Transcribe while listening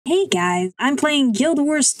Hey guys, I'm playing Guild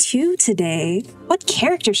Wars 2 today. What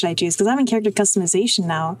character should I choose? Because I'm in character customization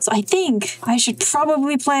now. So I think I should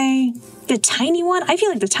probably play the tiny one. I feel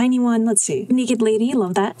like the tiny one, let's see. Naked lady,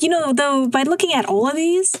 love that. You know, though, by looking at all of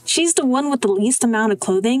these, she's the one with the least amount of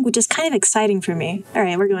clothing, which is kind of exciting for me. All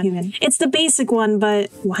right, we're going human. It's the basic one,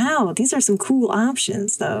 but wow, these are some cool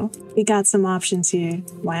options though. We got some options here.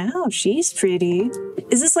 Wow, she's pretty.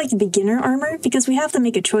 Is this like beginner armor? Because we have to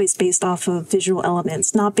make a choice based off of visual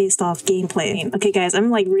elements, not based off gameplay. Okay, guys, I'm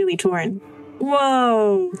like really torn.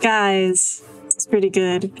 Whoa, guys. This is pretty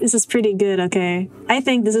good. This is pretty good, okay. I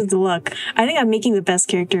think this is the look. I think I'm making the best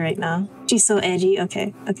character right now. She's so edgy.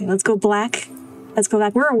 Okay, okay, let's go black. Let's go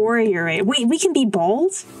black. We're a warrior, right? Wait, we can be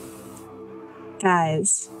bald?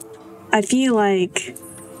 Guys, I feel like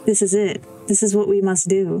this is it. This is what we must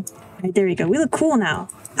do. All right, there we go. We look cool now.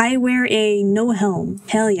 I wear a no helm.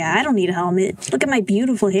 Hell yeah, I don't need a helmet. Look at my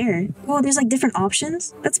beautiful hair. Oh, there's like different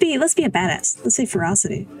options. Let's be a badass. Let's say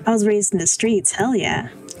ferocity. I was raised in the streets. Hell yeah.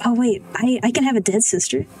 Oh wait, I can have a dead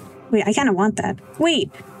sister? Wait, I kind of want that. Wait,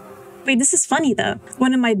 this is funny though.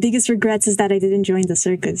 One of my biggest regrets is that I didn't join the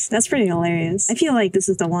circus. That's pretty hilarious. I feel like this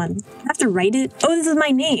is the one. I have to write it? Oh, this is my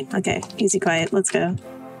name. Okay, easy quiet, let's go.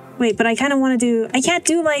 Wait, but I kind of want to do, I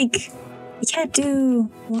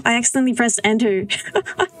accidentally pressed enter.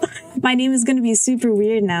 My name is gonna be super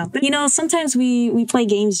weird now. But you know, sometimes we play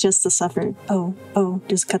games just to suffer. Oh,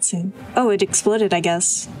 there's a cutscene. Oh, it exploded, I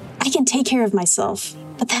guess. I can take care of myself,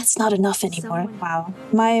 but that's not enough anymore. Wow.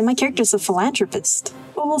 My character's a philanthropist.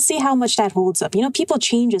 Well, we'll see how much that holds up. You know, people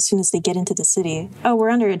change as soon as they get into the city. Oh, we're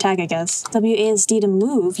under attack, I guess. WASD to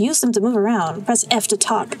move. Use them to move around. Press F to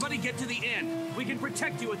talk. Everybody get to the end. We can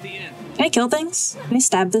protect you at the end. Can I kill things? Can I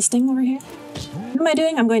stab this thing over here? What am I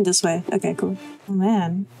doing? I'm going this way. Okay, cool. Oh,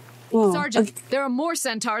 man. Whoa. Sergeant, okay. there are more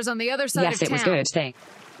centaurs on the other side of town. Yes, it was good, thanks.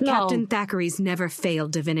 Captain Thackeray's never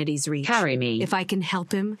failed Divinity's reach. Carry me. If I can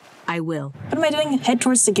help him, I will. What am I doing? Head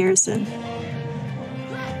towards the garrison.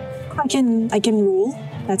 I can rule.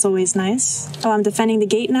 That's always nice. Oh, I'm defending the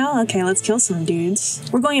gate now? Okay, let's kill some dudes.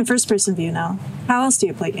 We're going in first person view now. How else do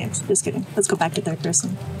you play games? Just kidding. Let's go back to third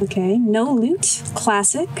person. Okay, no loot.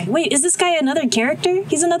 Classic. Wait, is this guy another character?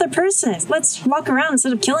 He's another person. Let's walk around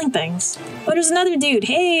instead of killing things. Oh, there's another dude.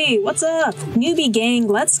 Hey, what's up? Newbie gang,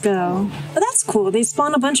 let's go. Oh, that's cool. They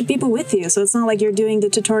spawn a bunch of people with you, so it's not like you're doing the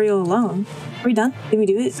tutorial alone. Are we done? Did we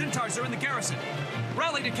do it? Centaurs are in the garrison.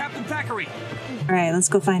 Rally to Captain Thackeray. Alright, let's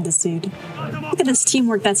go find this dude. Look at this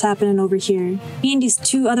teamwork that's happening over here. Me and these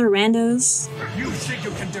two other randos. You think you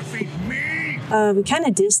can defeat me? We kinda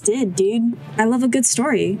just did, dude. I love a good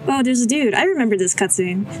story. Oh, there's a dude. I remember this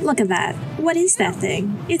cutscene. Look at that. What is that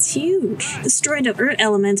thing? It's huge. Destroyed the Earth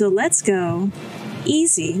Elemental. Let's go.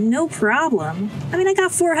 Easy. No problem. I mean, I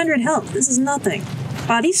got 400 health. This is nothing.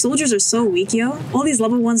 Wow, these soldiers are so weak, yo. All these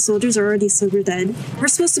level 1 soldiers are already super dead. We're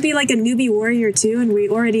supposed to be like a newbie warrior too, and we're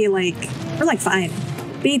like fine.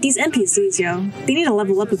 But these NPCs, yo, they need to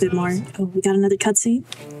level up a bit more. Oh, we got another cutscene?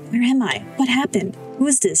 Where am I? What happened? Who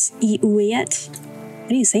is this? Iheerm? How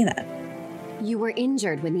do you say that? You were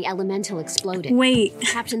injured when the elemental exploded. Wait.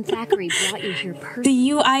 Captain Thackeray brought you here personally.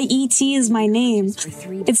 The UIET is my name.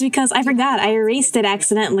 It's because I forgot. I erased it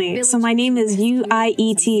accidentally. So my name is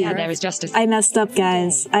UIET. Yeah, there was just a... I messed up,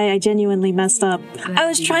 guys. I genuinely messed up. I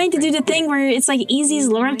was trying to do the thing where it's like easy is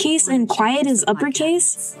lowercase and quiet is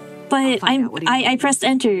uppercase. But I pressed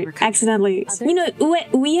enter accidentally. You know,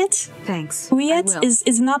 Uyet? Thanks. Uyet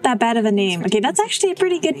is not that bad of a name. Okay, that's actually a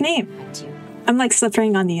pretty good name. I'm like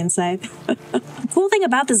suffering on the inside. The cool thing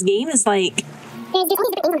about this game is like... There's all these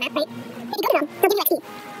different things on the map, right? If you go to them, they'll give you XP.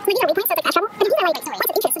 So these are waypoints, so it's like fast travel. But if you do that right, lots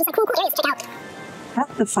of interest, so there's like cool areas to check out.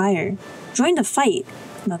 Have the fire. Join the fight.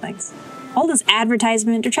 No thanks. All this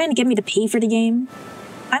advertisement, they're trying to get me to pay for the game.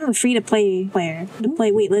 I'm a free-to-play player.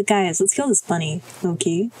 Wait, look guys, let's kill this bunny.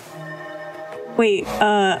 Low-key. Wait,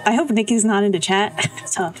 I hope Nikki's not in the chat.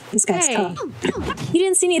 It's tough. This guy's tough. You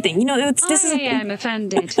didn't see anything. You know, this is. I'm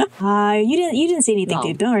offended. You didn't see anything,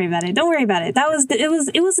 dude. Don't worry about it. Don't worry about it.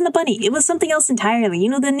 It wasn't a bunny. It was something else entirely. You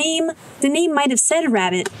know, the name might have said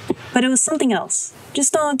rabbit, but it was something else.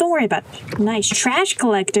 Just don't worry about it. Nice trash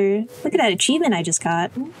collector. Look at that achievement I just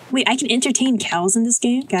got. Wait, I can entertain cows in this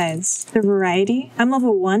game, guys. The variety. I'm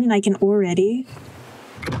level 1 and I can already.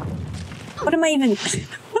 What am I even?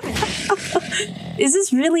 Is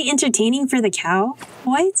this really entertaining for the cow?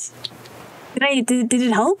 What? Did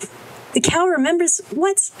it help? The cow remembers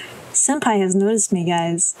what? Senpai has noticed me,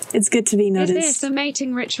 guys. It's good to be noticed. Is this a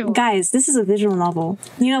mating ritual? Guys, this is a visual novel.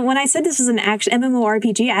 You know, when I said this was an actual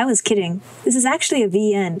MMORPG, I was kidding. This is actually a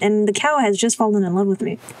VN, and the cow has just fallen in love with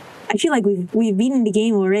me. I feel like we've beaten the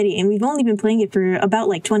game already, and we've only been playing it for about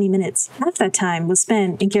like 20 minutes. Half that time was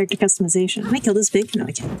spent in character customization. Can I kill this pig? No,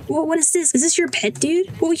 I can't. Whoa, what is this? Is this your pet, dude?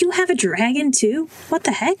 Whoa, you have a dragon too? What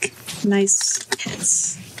the heck? Nice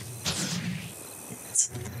pets.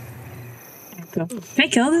 Go. Can I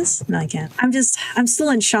kill this? No, I can't. I'm still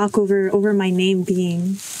in shock over my name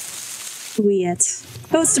being Juliet.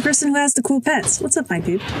 Oh, it's the person who has the cool pets. What's up, my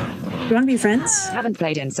dude? You want to be friends? Haven't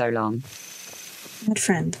played in so long. Good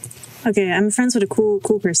friend. Okay, I'm friends with a cool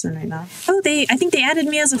person right now. Oh, I think they added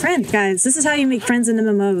me as a friend. Guys, this is how you make friends in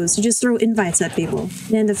MMOs. You just throw invites at people,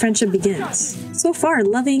 and the friendship begins. So far,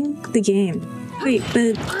 loving the game. Wait,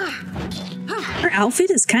 but her outfit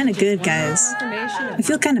is kind of good, guys. I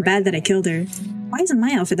feel kind of bad that I killed her. Why isn't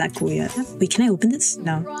my outfit that cool yet? Wait, can I open this?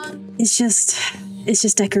 No. It's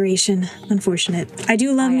just decoration. Unfortunate. I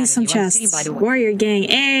do love me some chests. Warrior gang.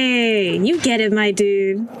 Hey, you get it, my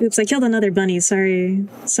dude. Oops, I killed another bunny. Sorry,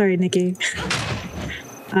 Nikki.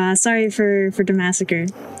 Sorry for the massacre.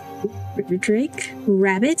 Drake?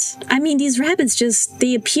 Rabbit? I mean, these rabbits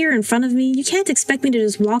they appear in front of me. You can't expect me to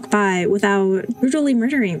just walk by without brutally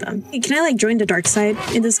murdering them. Hey, can I like join the dark side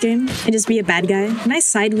in this game and just be a bad guy? Can I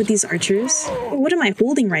side with these archers? What am I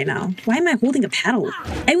holding right now? Why am I holding a paddle?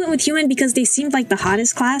 I went with human because they seemed like the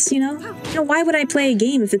hottest class, you know? Why would I play a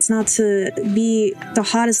game if it's not to be the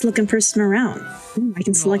hottest looking person around? Ooh, I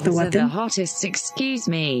can select the weapon. The hottest, excuse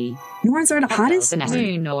me. Norns are the hottest?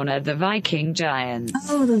 Norna, the Viking giants.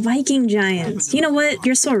 Oh, the Viking giants. You know what?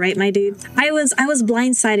 You're so right, my dude. I was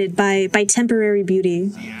blindsided by temporary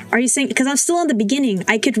beauty. Are you saying, because I'm still in the beginning,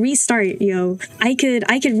 I could restart, yo. I could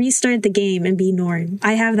restart the game and be Norn.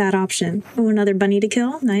 I have that option. Oh, another bunny to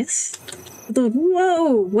kill. Nice.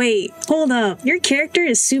 Whoa, wait, hold up. Your character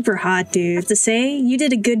is super hot, dude. I have to say, you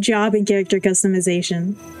did a good job in character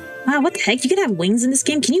customization. Wow, what the heck? You can have wings in this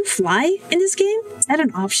game? Can you fly in this game? Is that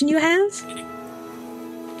an option you have?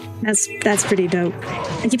 That's pretty dope.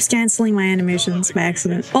 I keep canceling my animations by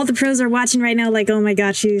accident. All the pros are watching right now like, oh my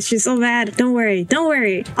god, she's so bad. Don't worry.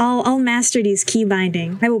 I'll master these key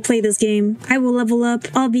binding. I will play this game. I will level up.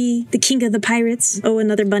 I'll be the king of the pirates. Oh,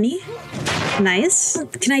 another bunny. Nice.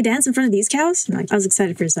 Can I dance in front of these cows? No, I was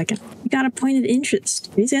excited for a second. We got a point of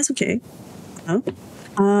interest. Are these guys okay? Oh.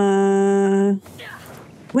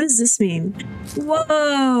 What does this mean?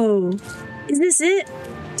 Whoa! Is this it?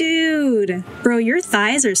 Dude! Bro, your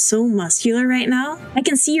thighs are so muscular right now. I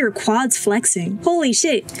can see your quads flexing. Holy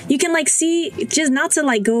shit. You can like see, just not to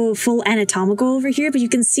like go full anatomical over here, but you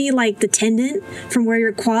can see like the tendon from where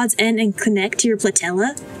your quads end and connect to your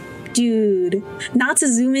patella. Dude. Not to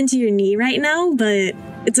zoom into your knee right now, but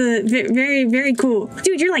it's a very, very cool.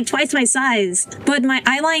 Dude, you're like twice my size. But my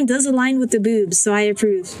eyeline does align with the boobs, so I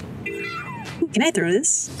approve. Can I throw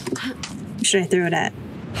this? Who should I throw it at?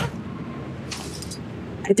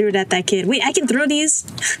 I threw it at that kid. Wait, I can throw these?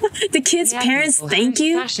 The kid's parents thank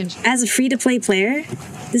you? As a free-to-play player?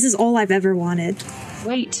 This is all I've ever wanted.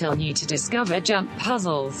 Wait till you to discover jump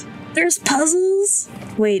puzzles. There's puzzles?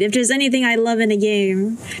 Wait, if there's anything I love in a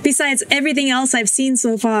game, besides everything else I've seen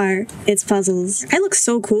so far, it's puzzles. I look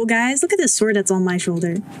so cool, guys. Look at this sword that's on my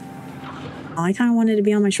shoulder. Oh, I kind of wanted to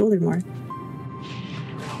be on my shoulder more.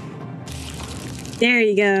 There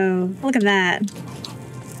you go. Look at that.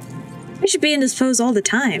 I should be in this pose all the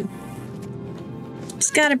time.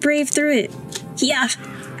 Just gotta brave through it. Yeah,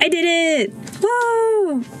 I did it.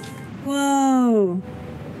 Whoa. Whoa.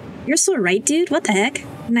 You're so right, dude. What the heck?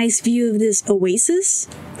 Nice view of this oasis.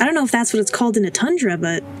 I don't know if that's what it's called in a tundra,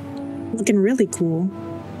 but looking really cool.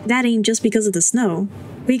 That ain't just because of the snow.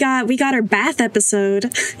 We got our bath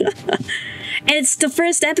episode. And it's the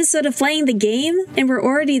first episode of playing the game, and we're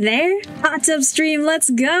already there? Hot tub stream,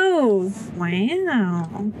 let's go!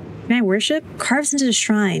 Wow. Can I worship? Carves into the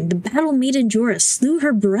shrine. The battle maiden Jorah slew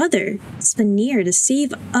her brother, Spanir, to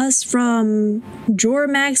save us from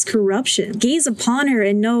Jormag's corruption. Gaze upon her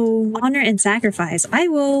and know honor and sacrifice. I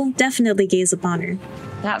will definitely gaze upon her.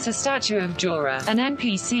 That's a statue of Jorah, an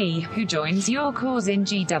NPC who joins your cause in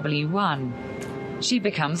GW2. She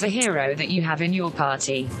becomes a hero that you have in your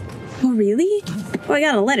party. Oh, really? Oh, I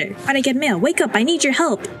got a letter. How'd I get mail? Wake up, I need your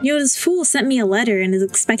help. Yo, this fool sent me a letter and is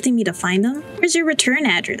expecting me to find them. Where's your return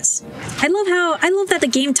address? I love that the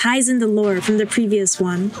game ties in the lore from the previous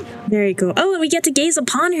one. Very cool. Oh, and we get to gaze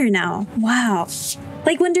upon her now. Wow.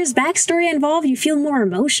 Like when there's backstory involved, you feel more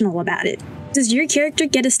emotional about it. Does your character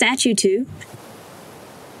get a statue too?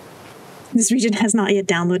 This region has not yet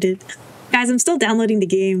downloaded. Guys, I'm still downloading the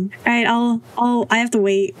game. All right, I have to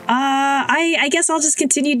wait. I guess I'll just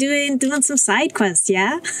continue doing some side quests,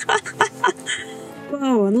 yeah?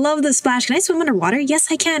 Whoa, I love the splash. Can I swim underwater? Yes,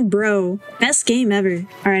 I can, bro. Best game ever.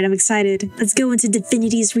 All right, I'm excited. Let's go into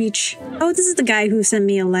Divinity's Reach. Oh, this is the guy who sent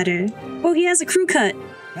me a letter. Oh, he has a crew cut.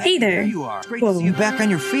 Hey there. There you are. Great to see you back on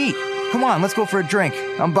your feet. Come on, let's go for a drink.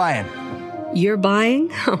 I'm buying. You're buying?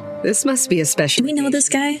 Oh, this must be a special. Do we know this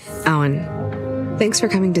guy? Owen, thanks for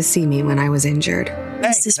coming to see me when I was injured. Hey,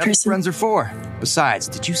 Who's this that's what person? friends are for. Besides,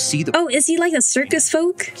 did you see the... Oh, is he like a circus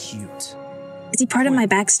folk? Cute. Is he part of my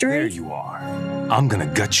There backstory? you are. I'm gonna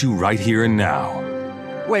gut you right here and now.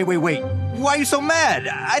 Wait. Why are you so mad?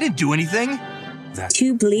 I didn't do anything.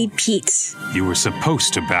 Two Blade Pete. You were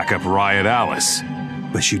supposed to back up Riot Alice,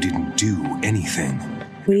 but you didn't do anything.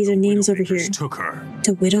 What are their names over here? Took her.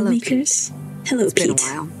 The Widowmakers? Hello, It's been a Pete.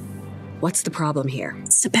 while. What's the problem here?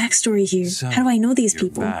 What's the backstory here? So, How do I know these you're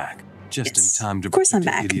people? back, just Yes. in time to Of course I'm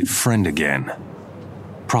protect your back. idiot friend again.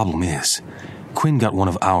 Problem is, Quinn got one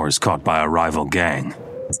of ours caught by a rival gang.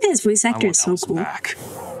 This guy's voice I actor want is so Alice cool. back,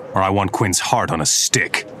 or I want Quinn's heart on a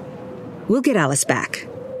stick. We'll get Alice back.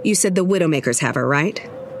 You said the Widowmakers have her, right?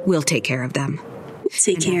 We'll take care of them.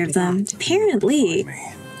 Take care of them. Apparently,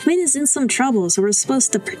 Quinn is in some trouble, so we're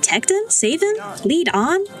supposed to protect him? Save him? Lead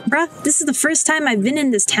on? Bruh, this is the first time I've been in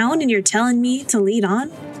this town and you're telling me to lead on?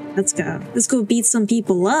 Let's go. Let's go beat some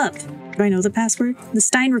people up. Do I know the password? The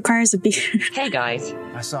Stein requires a beer. Hey guys.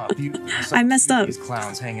 I saw a few... I messed up. These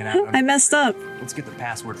clowns hanging out. I messed up. Let's get the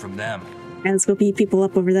password from them. Alright, let's go beat people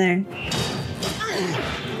up over there.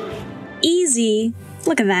 Easy.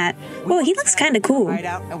 Look at that. Whoa, he looks kind of cool.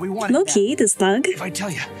 Low-key, this thug. If I tell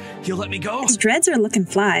you, you'll let me go? His dreads are looking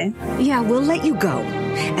fly. Yeah, we'll let you go.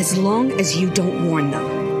 As long as you don't warn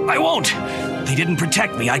them. I won't! They didn't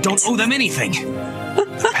protect me. I don't owe them anything.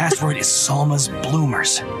 The password is Salma's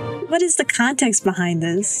Bloomers. What is the context behind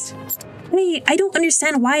this? Wait, I don't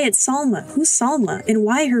understand why it's Salma. Who's Salma? And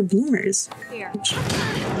why her bloomers?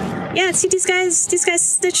 Yeah, see, these guys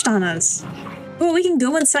stitched on us. Oh, we can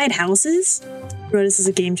go inside houses? Bro, this is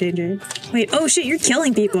a game changer. Wait, oh shit, you're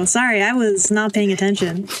killing people. Sorry, I was not paying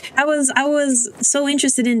attention. I was so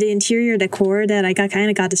interested in the interior decor that I kind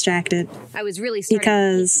of got distracted. I was really starting to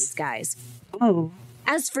hate these guys. Oh,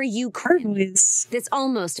 As for you, her Quinn, voice. this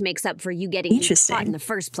almost makes up for you getting Interesting. caught in the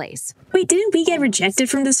first place. Wait, didn't we get rejected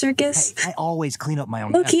from the circus? I always clean up my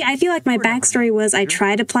own Low-key, I feel like my backstory was I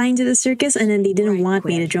tried applying to the circus and then they didn't want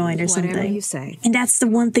me to join or Whatever something. you say. And that's the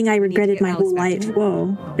one thing I regretted get my whole Alice back life.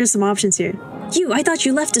 Whoa, there's some options here. I thought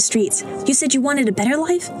you left the streets. You said you wanted a better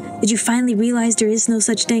life? Did you finally realize there is no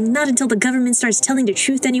such thing? Not until the government starts telling the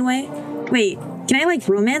truth anyway? Wait, can I like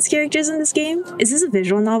romance characters in this game? Is this a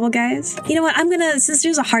visual novel, guys? You know what, since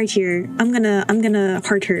there's a heart here, I'm gonna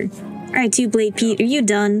heart her. Alright, Two Blade Pete, are you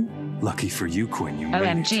done? Lucky for you, Quinn, you made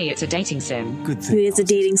OMG, it. it's a dating sim. Good thing. Dude, it's a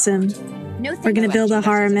dating sim. No, We're gonna build a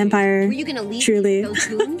harem empire. Were you gonna leave Truly. me with those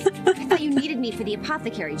goons? I thought you needed me for the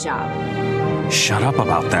apothecary job. Shut up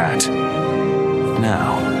about that.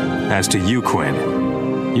 Now, as to you,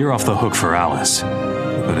 Quinn, you're off the hook for Alice.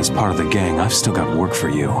 But as part of the gang, I've still got work for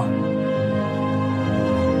you.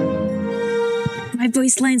 My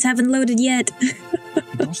voice lines haven't loaded yet.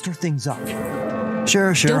 Don't stir things up.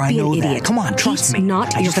 Sure, Don't I be know an that. idiot. Come on, trust Pete's me.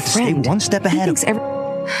 not I your just have to stay friend. one step ahead of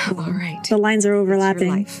All right. The lines are It's your overlapping.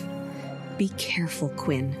 life. Be careful,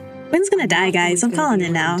 Quinn. Quinn's gonna die, guys. I'm Always gonna calling be it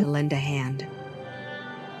around now. To lend a hand.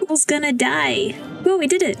 Who's gonna die? Oh, we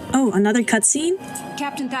did it. Oh, another cutscene?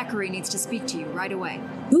 Captain Thackeray needs to speak to you right away.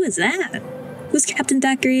 Who is that? Who's Captain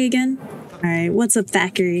Thackeray again? Alright, what's up,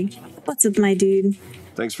 Thackeray? What's up, my dude?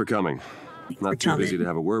 Thanks for coming. Not too coming. busy to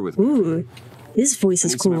have a word with me. Ooh, his voice I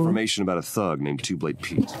is need some cool. information about a thug named Two Blade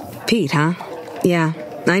Pete. Pete, huh? Yeah,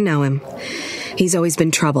 I know him. He's always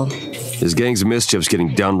been trouble. His gang's mischief's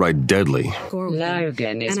getting downright deadly.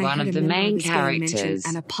 Logan is And I one heard of a the member main this gang mention characters.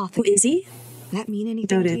 An Who apothecary. is he? That mean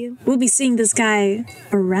anything Doubt to it. you? We'll be seeing this guy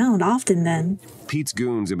around often then. Pete's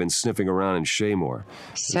goons have been sniffing around in Shaymore.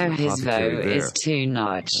 So his Apothecary vote there. is too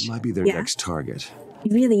notch. That might be their Yeah. next target. He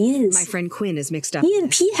really is. My friend Quinn is mixed up. He and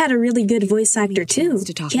Pete had a really good voice actor too. chance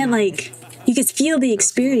to talk He had about like, you could feel the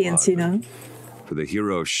experience, you know? For the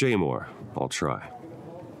hero of Shaymore, I'll try.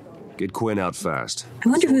 Get Quinn out fast. I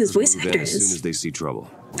wonder who his Soldiers voice move in actor as soon is. as they see trouble.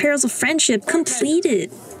 Perils of Friendship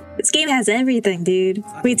completed. This game has everything, dude.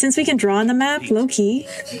 Wait, since we can draw on the map, low-key,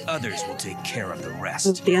 The others will take care of the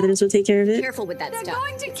rest. the others will take care of it. Careful with that stuff.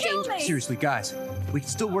 going to It's kill dangerous. me. Seriously, guys, we can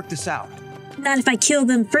still work this out. Not if I kill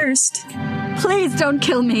them first. Please don't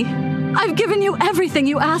kill me. I've given you everything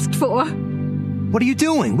you asked for. What are you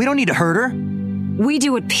doing? We don't need to hurt her. We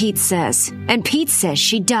do what Pete says, and Pete says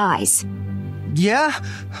she dies. Yeah?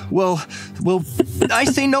 Well, I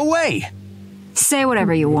say no way. Say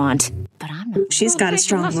whatever you want, but I'm not. She's got a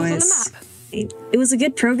strong voice. It was a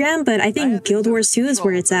good program, but I think Guild Wars 2 is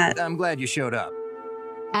where it's at. I'm glad you showed up.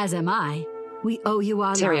 As am I. We owe you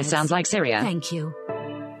our Syria lives. sounds like Syria. Thank you.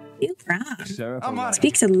 You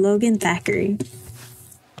Speak to Logan Thackeray.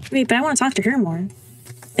 Wait, but I want to talk to her more.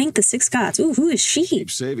 Thank the six gods. Ooh, who is she?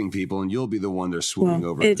 Keep saving people and you'll be the one they're swooning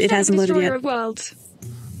over. It hasn't loaded Destroyer yet. of worlds.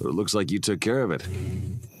 But it looks like you took care of it.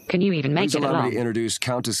 Can you even make Please it allow me along? to introduce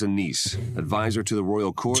Countess Anise, advisor to the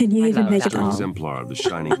royal court. Can you even make it Master along? exemplar of the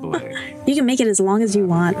shining blade. You can make it as long as you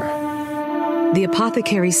want. The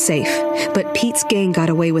apothecary's safe, but Pete's gang got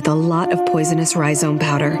away with a lot of poisonous rhizome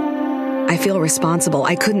powder. I feel responsible.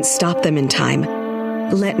 I couldn't stop them in time.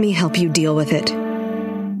 Let me help you deal with it.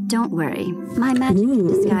 Don't worry. My magic can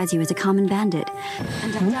disguise you as a common bandit.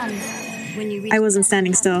 And I'm done. When you reach I wasn't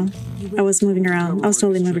standing still. I was moving around. I was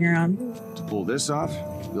totally moving around. To pull this off,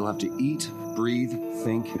 you'll have to eat, breathe,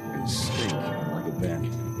 think, and stink like a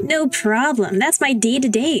bandit. No problem. That's my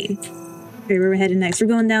day-to-day. Okay, where we're headed next? We're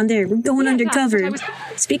going down there. We're going undercover.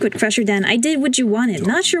 Speak with Crusher Dan. I did what you wanted.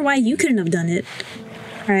 Not sure why you couldn't have done it.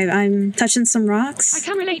 Alright, I'm touching some rocks. I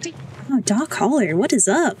can relate to... Oh, Doc Holler, what is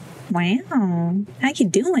up? Wow. How you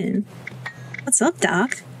doing? What's up,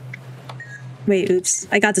 Doc? Wait, oops.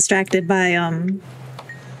 I got distracted by,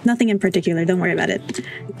 nothing in particular. Don't worry about it.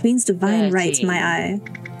 The Queen's divine rights, my eye.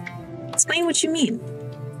 Explain what you mean.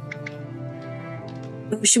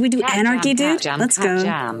 Oh, should we do anarchy, dude? Let's go.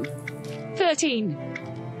 Jam. 13.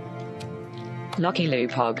 Lucky Lou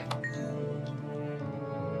Pog.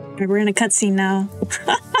 We're in a cutscene now.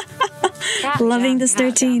 Loving this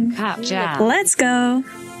 13. Let's go.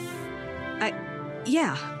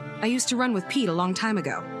 Yeah, I used to run with Pete a long time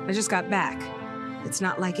ago. I just got back. It's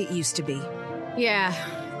not like it used to be. Yeah,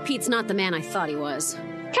 Pete's not the man I thought he was.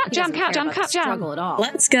 Cat jam, cat jam, cat jam. Struggle at all.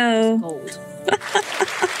 Let's go.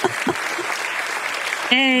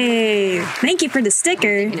 Hey, thank you for the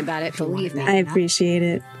sticker. Thinking about it, believe me. I appreciate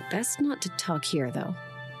it. Best not to talk here, though.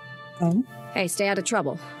 Oh? Hey, stay out of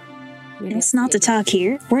trouble. It's not to talk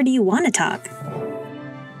here. Where do you want to talk?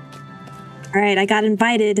 Alright, I got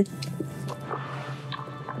invited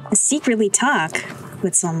to secretly talk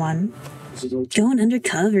with someone. Going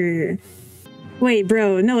undercover. Wait,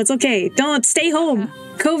 bro, no, it's okay. Don't stay home.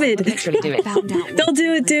 COVID. Do it. Don't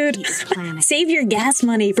do it, dude. Save your gas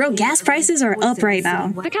money. Bro, gas prices are up right now.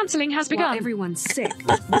 The cancelling has begun. While everyone's sick,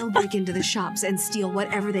 they'll break into the shops and steal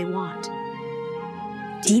whatever they want.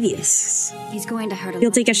 Devious. He's going to hurt a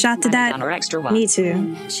You'll take a shot to that? Me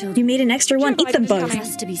too. You made an extra one? Eat the bug.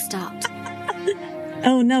 has to be stopped.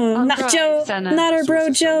 Oh no, not Joe. Not our bro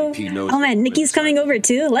Joe. Oh man, Nikki's coming over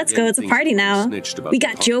too. Let's go, it's a party now. We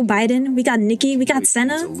got Joe Biden, we got Nikki, we got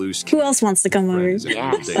Senna. Who else wants to come over? Yes.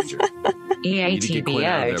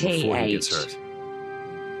 EATBOTH.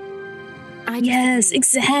 Yes,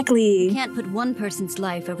 exactly. You can't put one person's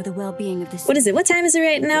life over the well-being of this. What is it? What time is it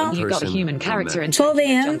right now? You've got a human character in 12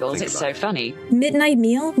 a.m. jungles. It's so funny. Midnight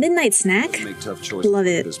meal? Midnight snack? Love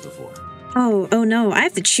it. Oh no, I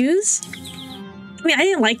have to choose? I mean, I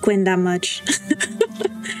didn't like Quinn that much.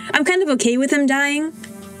 I'm kind of okay with him dying,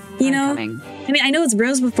 you know? I mean, I know it's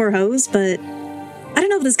bros before hoes, but I don't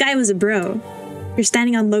know if this guy was a bro. You're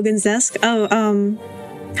standing on Logan's desk? Oh,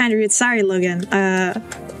 kind of rude. Sorry, Logan. I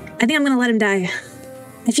think I'm gonna let him die.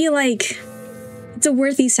 I feel like it's a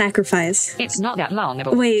worthy sacrifice. It's not that long.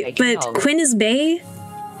 Wait, but Quinn is bae?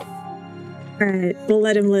 Alright, we'll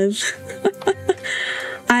let him live.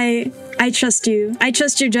 I trust you. I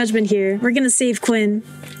trust your judgment here. We're gonna save Quinn.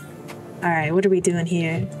 Alright, what are we doing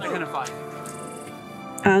here?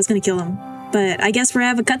 I was gonna kill him. But I guess we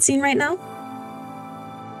have a cutscene right now?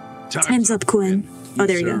 Time's up, Quinn. Oh,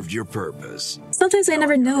 there we go. Served your purpose. Sometimes I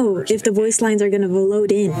never know if the voice lines are gonna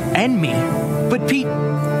load in. And me. But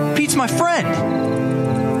Pete's my friend.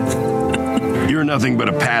 You're nothing but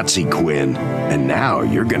a patsy, Quinn. And now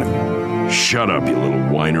you're gonna... Shut up, you little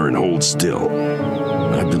whiner, and hold still.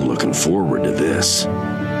 I've been looking forward to this.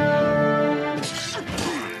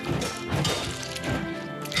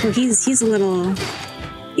 Well, he's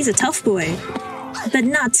a tough boy. But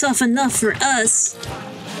not tough enough for us.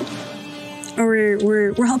 Or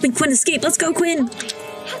we're helping Quinn escape. Let's go, Quinn!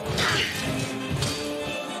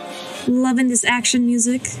 Loving this action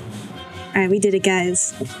music. Alright, we did it,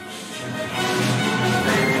 guys.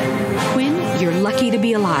 Quinn, you're lucky to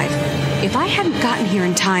be alive. If I hadn't gotten here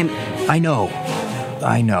in time... I know.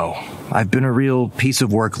 I've been a real piece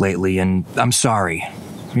of work lately, and I'm sorry.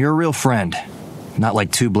 You're a real friend. Not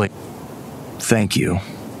like Thank you.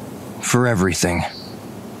 For everything.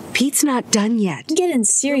 Pete's not done yet. I'm getting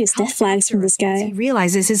serious death flags from this guy. He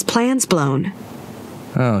realizes his plan's blown.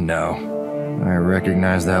 Oh no. I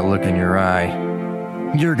recognize that look in your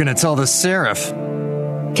eye. You're gonna tell the Seraph.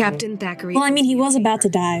 Captain Thackeray. Well, I mean, he was about to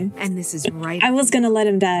die. And this is right. I was gonna let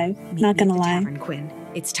him die. Not gonna lie. Tavern, Quinn.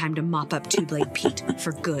 It's time to mop up Two-Blade Pete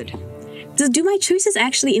for good. Do my choices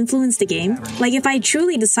actually influence the game? Like, if I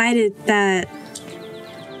truly decided that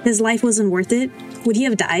his life wasn't worth it, would he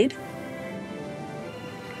have died?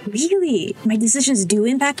 Really? My decisions do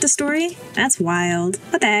impact the story? That's wild.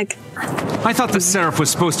 What the heck? I thought the Seraph was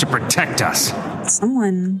supposed to protect us.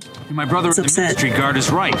 Someone. My brother in the ministry guard is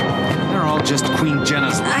right. They're all just Queen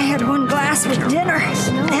Jenna's. I had one glass with dinner.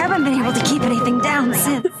 I haven't been able to keep anything down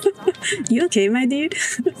since. You okay, my dude?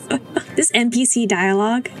 This NPC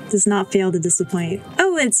dialogue does not fail to disappoint.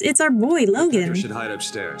 Oh, it's our boy, Logan. You should hide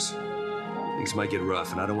upstairs. Things might get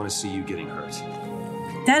rough, and I don't want to see you getting hurt.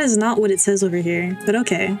 That is not what it says over here, but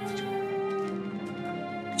okay.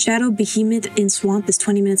 Shadow Behemoth in Swamp is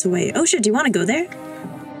 20 minutes away. Oh shit, do you want to go there?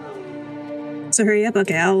 So hurry up.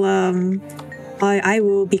 Okay, I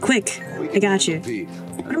will be quick. I got you.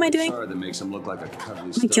 What am I doing? Am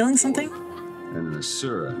I killing something? And an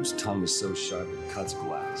Asura whose tongue is so sharp it cuts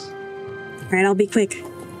glass. Alright, I'll be quick.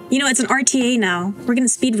 You know, it's an RTA now. We're gonna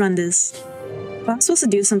speedrun this. Well, I'm supposed to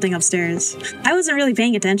do something upstairs. I wasn't really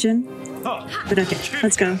paying attention. But okay,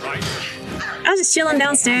 let's go. I was just chilling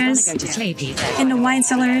downstairs in the wine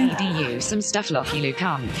cellar. Some stuff lucky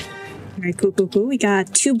Lucan. Alright, cool. We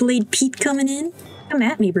got Two-Blade Pete coming in. Come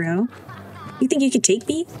at me, bro. You think you could take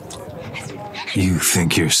me? You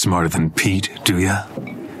think you're smarter than Pete, do ya?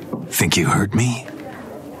 Think you hurt me?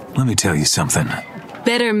 Let me tell you something.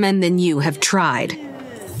 Better men than you have tried.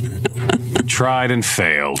 Tried and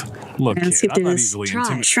failed. Look, Let's skip through this.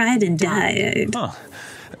 Tried and died. Huh.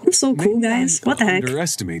 I'm so cool, guys. What the heck?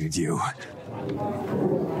 Underestimated you.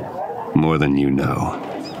 More than you know.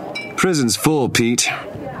 Prison's full, Pete.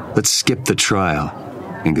 Let's skip the trial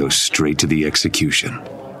and go straight to the execution.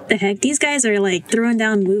 The heck? These guys are like throwing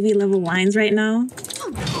down movie level lines right now.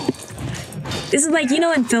 This is like, you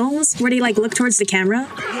know, in films where they like look towards the camera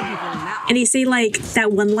and they say like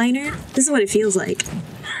that one liner. This is what it feels like.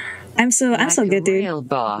 I'm so good, dude.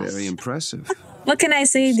 Very impressive. What can I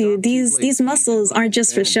say, dude? These muscles aren't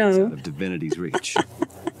just for show. Out of divinity's reach.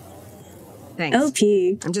 Thanks. OP.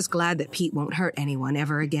 I'm just glad that Pete won't hurt anyone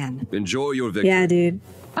ever again. Enjoy your victory. Yeah, dude.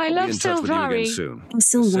 I love Silvari. Oh,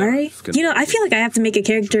 Silvari? You know, I feel like I have to make a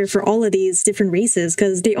character for all of these different races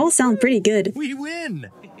because they all sound pretty good. We win!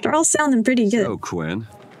 They're all sounding pretty good. So, Quinn,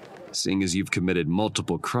 seeing as you've committed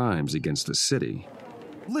multiple crimes against the city.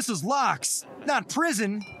 This is locks, not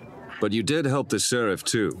prison. But you did help the Seraph,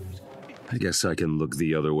 too. I guess I can look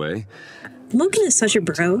the other way. Logan is such a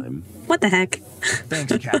bro. What the heck?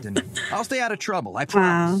 Thanks, Captain. I'll stay out of trouble, I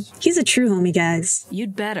promise. Wow. He's a true homie, guys.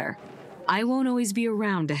 You'd better. I won't always be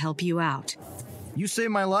around to help you out. You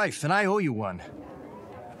saved my life, and I owe you one.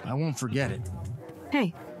 I won't forget it.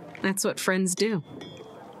 Hey, that's what friends do.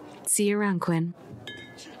 See you around, Quinn.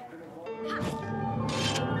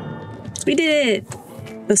 We did it!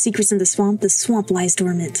 No secrets in the swamp lies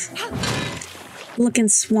dormant. Looking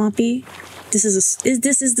swampy. This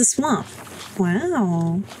is the swamp.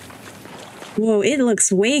 Wow. Whoa, it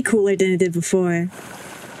looks way cooler than it did before.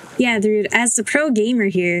 Yeah, dude, as the pro gamer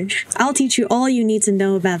here, I'll teach you all you need to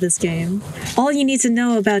know about this game. All you need to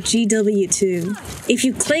know about GW2. If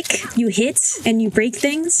you click, you hit, and you break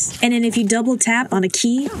things, and then if you double tap on a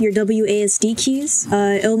key, your WASD keys,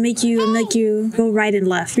 it'll make you go right and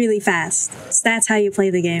left really fast. So that's how you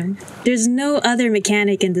play the game. There's no other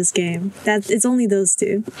mechanic in this game. It's only those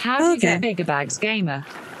two. How do you get bigger bags, gamer?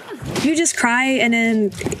 You just cry and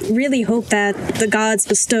then really hope that the gods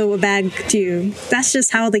bestow a bag to you. That's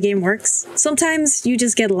just how the game works. Sometimes you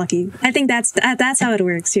just get lucky. I think that's how it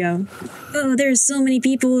works, yo. Oh, there's so many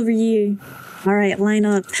people over here. All right, line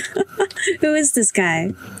up. Who is this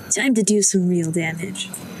guy? Time to do some real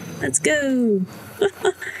damage. Let's go.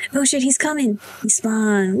 Oh shit, he's coming. He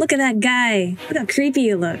spawned. Look at that guy. Look how creepy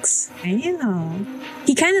he looks. I know.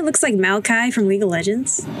 He kind of looks like Maokai from League of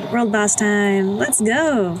Legends. World boss time. Let's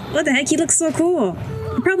go. What the heck? He looks so cool.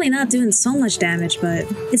 I'm probably not doing so much damage, but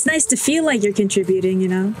it's nice to feel like you're contributing, you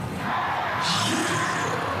know?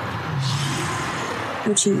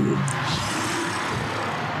 Oh, gee.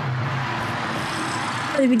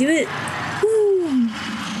 Oh, did we do it? Woo.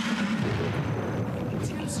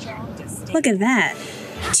 Look at that.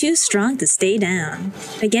 Too strong to stay down.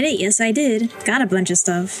 I get it, yes I did. Got a bunch of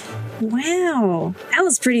stuff. Wow, that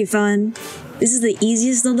was pretty fun. This is the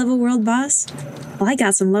easiest low-level world boss? Well, I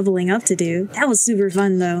got some leveling up to do. That was super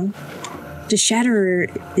fun though. The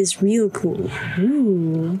Shatterer is real cool.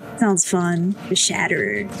 Ooh, sounds fun. The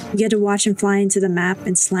Shatterer. You get to watch him fly into the map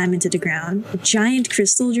and slam into the ground. A giant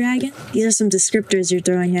crystal dragon? These are some descriptors you're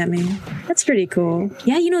throwing at me. That's pretty cool.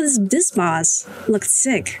 Yeah, you know, this boss looked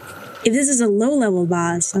sick. If this is a low-level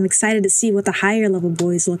boss, I'm excited to see what the higher-level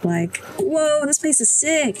boys look like. Whoa, this place is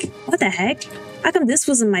sick. What the heck? How come this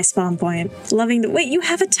wasn't my spawn point? Loving the— wait, you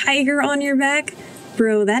have a tiger on your back?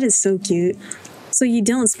 Bro, that is so cute. So you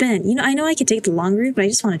don't spin. You know, I know I could take the long route, but I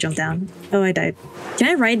just want to jump down. Oh, I died. Can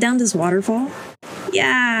I ride down this waterfall?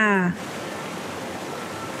 Yeah.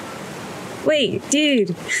 Wait, dude.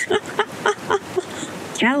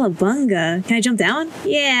 Calabunga. Can I jump down?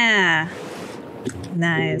 Yeah.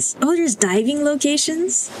 Nice. Oh, there's diving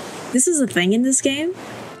locations? This is a thing in this game?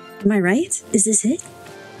 Am I right? Is this it?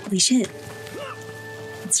 Holy shit.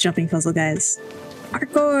 It's jumping puzzle, guys.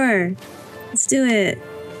 Parkour! Let's do it.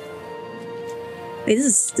 Wait,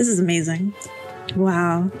 this is amazing.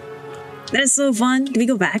 Wow. That is so fun. Can we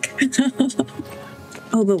go back?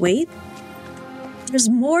 Oh, but wait. There's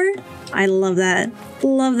more? I love that.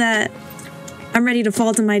 Love that. I'm ready to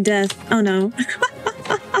fall to my death. Oh no.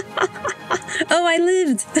 Oh, I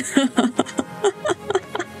lived!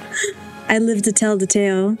 I lived to tell the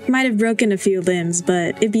tale. Might have broken a few limbs,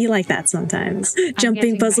 but it be like that sometimes.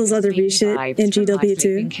 Jumping puzzles, other shit in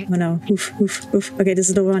GW2. Oh no. Oof, oof, oof. Okay, this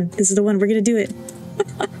is the one. This is the one. We're gonna do it.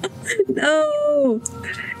 No!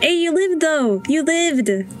 Hey, you lived though! You lived!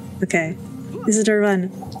 Okay. This is our run.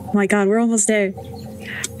 Oh my god, we're almost there.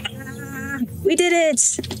 We did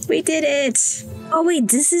it! We did it! Oh wait,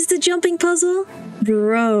 this is the jumping puzzle?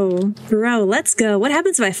 Bro, let's go. What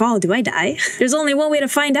happens if I fall? Do I die? There's only one way to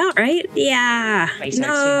find out, right? Yeah.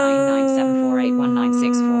 No.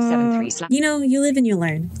 You know, you live and you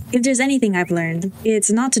learn. If there's anything I've learned,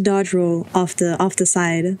 it's not to dodge roll off the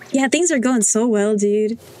side. Yeah, things are going so well,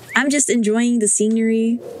 dude. I'm just enjoying the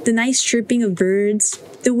scenery, the nice chirping of birds,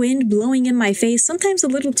 the wind blowing in my face, sometimes a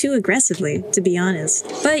little too aggressively, to be honest.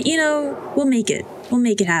 But, you know, we'll make it. We'll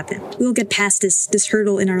make it happen. We'll get past this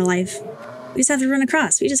hurdle in our life. We just have to run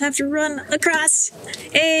across. We just have to run across.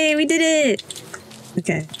 Hey, we did it.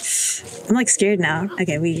 Okay. I'm like scared now.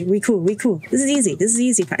 Okay, we cool. This is easy. This is the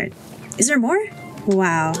easy part. Is there more?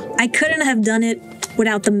 Wow. I couldn't have done it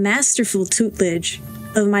without the masterful tutelage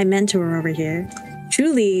of my mentor over here.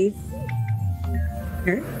 Truly.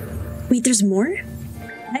 Here? Wait, there's more?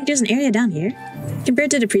 Like, there's an area down here?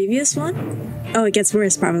 Compared to the previous one? Oh, it gets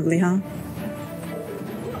worse probably, huh?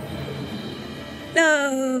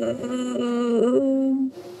 No!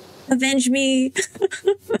 Avenge me!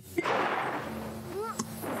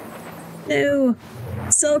 No!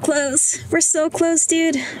 So close! We're so close,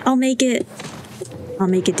 dude! I'll make it. I'll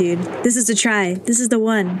make it, dude. This is the try. This is the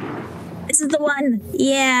one. This is the one!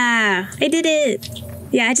 Yeah! I did it!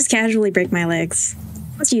 Yeah, I just casually break my legs.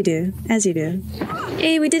 As you do. As you do.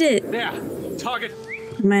 Hey, we did it! Yeah! Target!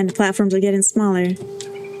 Man, the platforms are getting smaller.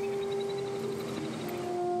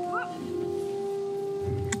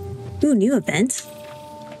 Ooh, new event.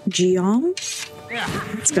 Geom? Yeah.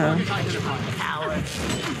 Let's go. I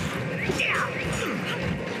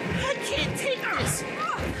can't take this.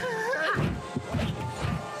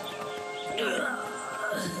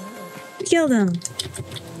 Killed him.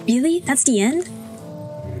 Really? That's the end?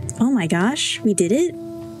 Oh my gosh, we did it?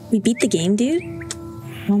 We beat the game, dude?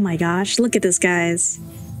 Oh my gosh, look at this, guys.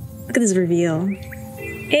 Look at this reveal.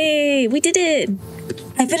 Hey, we did it!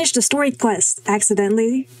 I finished a story quest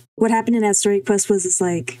accidentally. What happened in that story quest was it's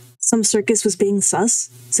like some circus was being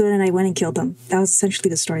sus, so then I went and killed them. That was essentially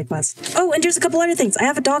the story quest. Oh, and there's a couple other things. I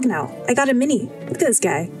have a dog now. I got a mini. Look at this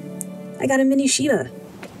guy. I got a mini Shiba.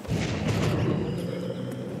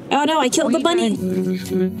 Oh no, I killed the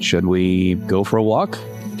bunny. Should we go for a walk?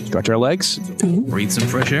 Stretch our legs? Breathe some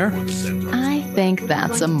fresh air? I think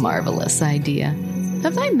that's a marvelous idea.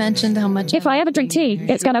 Have I mentioned how much— If I ever drink tea,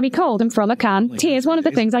 it's gonna be cold and from a can. Tea is one of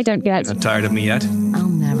the things I don't get. Not tired of me yet? I'll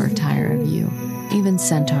never tire of you. Even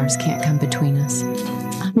centaurs can't come between us.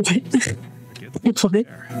 What? It's what?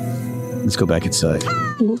 Let's go back inside.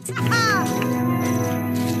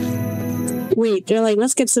 Wait, they're like,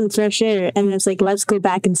 let's get some fresh air, and it's like, let's go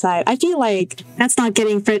back inside. I feel like that's not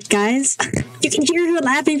getting fit, guys. You can hear her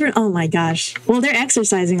laughing for— oh my gosh. Well, they're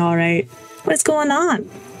exercising all right. What's going on?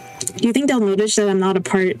 Do you think they'll notice that I'm not a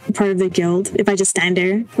part of the guild if I just stand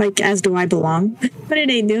there, like, as do I belong? What are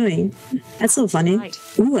they doing? That's so funny.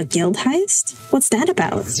 Ooh, a guild heist? What's that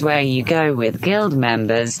about? It's where you go with guild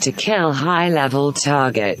members to kill high-level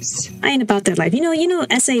targets. I ain't about that life. You know,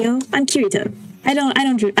 SAO. I'm Kirito. I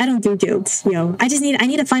don't do guilds, yo. I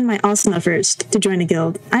need to find my Asuna first to join a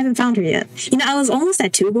guild. I haven't found her yet. You know, I was almost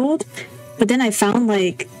at 2 gold, But then I found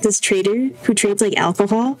like this trader who trades like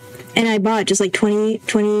alcohol, and I bought just like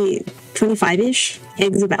 25-ish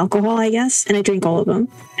eggs of alcohol, I guess, and I drank all of them.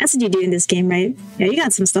 That's what you do in this game, right? Yeah, you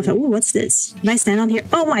got some stuff. Ooh, what's this? Can I stand on here?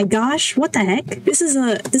 Oh my gosh, what the heck? This is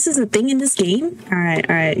a thing in this game? All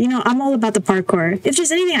right. You know, I'm all about the parkour. If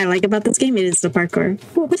there's anything I like about this game, it is the parkour.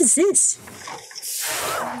 Whoa, what is this?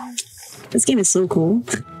 This game is so cool.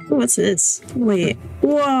 Ooh, what's this? Wait.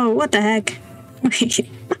 Whoa, what the heck? Wait.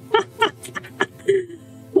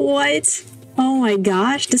 What? Oh my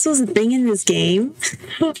gosh, this was a thing in this game?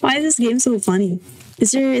 Why is this game so funny?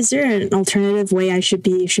 Is there an alternative way I should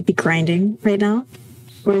be grinding right now?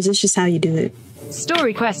 Or is this just how you do it?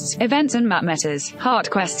 Story quests, events and map metas. Heart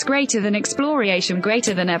quests greater than exploration,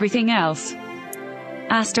 greater than everything else.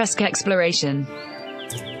 Asterisk exploration.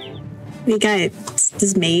 We got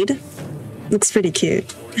this maid. Looks pretty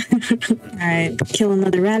cute. Alright, kill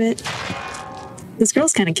another rabbit. This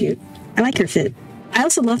girl's kind of cute. I like her fit. I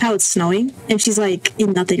also love how it's snowing, and she's like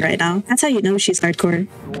in nothing right now. That's how you know she's hardcore.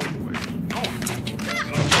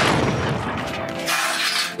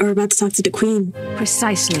 We're about to talk to the queen.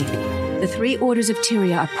 Precisely. The 3 orders of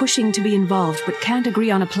Tyria are pushing to be involved, but can't agree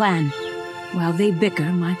on a plan. While they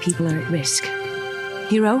bicker, my people are at risk.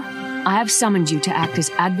 Hero, I have summoned you to act as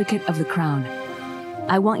advocate of the crown.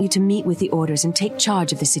 I want you to meet with the orders and take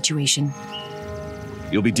charge of the situation.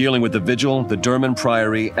 You'll be dealing with the Vigil, the Durman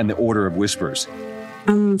Priory, and the Order of Whispers.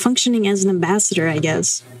 I'm functioning as an ambassador, I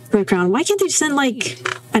guess, for the crown. Why can't they send, like,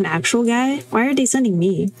 an actual guy? Why are they sending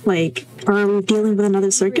me? Like, are we dealing with another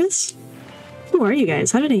circus? Who are you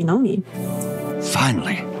guys? How do they know me?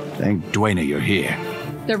 Finally. Thank Dwayne you're here.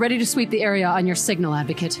 They're ready to sweep the area on your signal,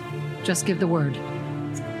 Advocate. Just give the word.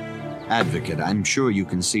 Advocate, I'm sure you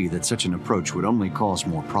can see that such an approach would only cause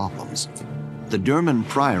more problems. The Durman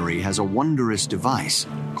Priory has a wondrous device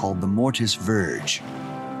called the Mortis Verge.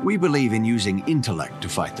 We believe in using intellect to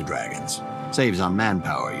fight the dragons. Saves on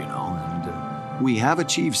manpower, you know, and we have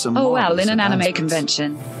achieved some in an anime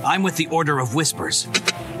convention. I'm with the Order of Whispers.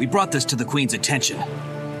 We brought this to the Queen's attention,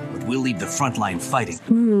 but we'll leave the front line fighting.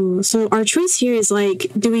 Ooh, so our choice here is like,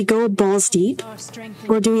 do we go balls deep?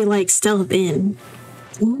 Or do we like stealth in?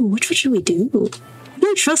 Ooh, which one should we do? I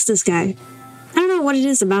don't trust this guy. I don't know what it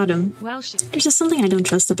is about him. There's just something I don't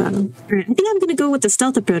trust about him. Alright, I think I'm gonna go with the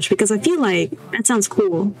stealth approach because I feel like that sounds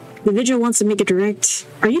cool. The Vigil wants to make it direct.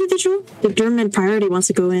 Are you the Vigil? The Durman Priority wants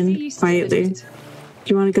to go in quietly. Do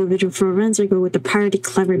you want to go Vigil for runs or go with the Priority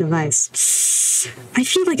clever device? I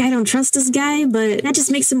feel like I don't trust this guy, but that just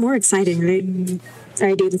makes him more exciting, right?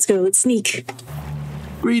 Alright, dude, let's go. Let's sneak.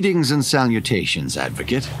 Greetings and salutations,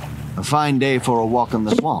 Advocate. A fine day for a walk in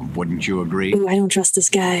the swamp, wouldn't you agree? Ooh, I don't trust this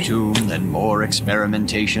guy. Tomb, then more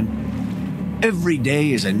experimentation. Every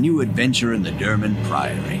day is a new adventure in the Durman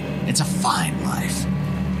Priory. It's a fine life.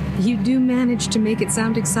 You do manage to make it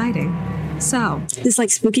sound exciting. So, this like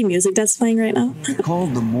spooky music that's playing right now.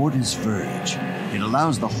 Called the Mortis Verge. It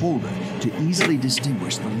allows the holder to easily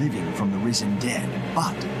distinguish the living from the risen dead,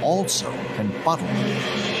 but also can fuddle them.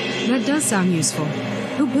 That does sound useful.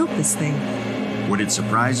 Who built this thing? Would it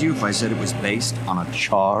surprise you if I said it was based on a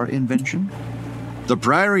char invention? The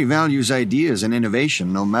Priory values ideas and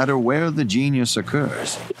innovation no matter where the genius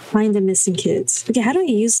occurs. Find the missing kids. Okay, how do I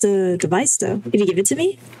use the device though? Did you give it to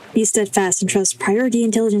me? Be steadfast and trust priority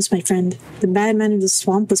intelligence, my friend. The bad man of the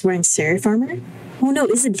swamp was wearing serif armor? Oh no,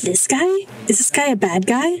 is it this guy? Is this guy a bad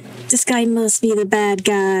guy? This guy must be the bad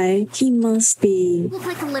guy. He must be. Look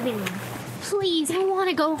like a living room. Please, I want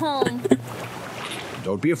to go home.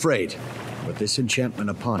 Don't be afraid. With this enchantment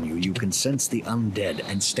upon you, you can sense the undead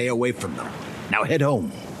and stay away from them. Now head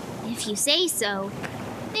home. If you say so.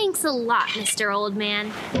 Thanks a lot, Mr. Old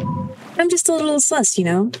Man. I'm just a little sus, you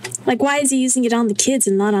know? Like, why is he using it on the kids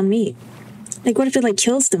and not on me? Like, what if it, like,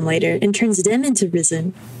 kills them later and turns them into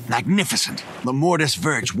Risen? Magnificent. The Mortis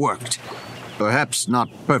Verge worked. Perhaps not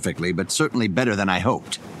perfectly, but certainly better than I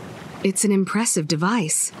hoped. It's an impressive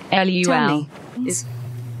device. LUL. Tell me,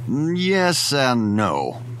 Yes and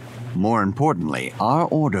no. More importantly, our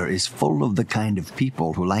order is full of the kind of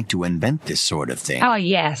people who like to invent this sort of thing. Oh,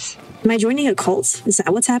 yes. Am I joining a cult? Is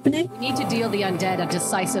that what's happening? We need to deal the undead a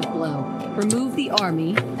decisive blow. Remove the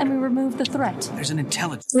army, and we remove the threat. There's an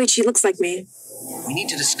intelligence. Wait, she looks like me. We need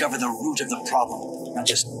to discover the root of the problem, not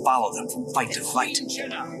just follow them from fight to fight. At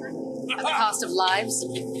the cost of lives,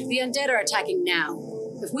 the undead are attacking now.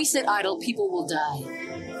 If we sit idle, people will die.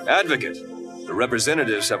 Advocate, the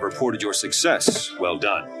representatives have reported your success. Well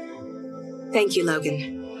done. Thank you,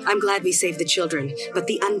 Logan. I'm glad we saved the children, but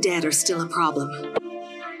the undead are still a problem.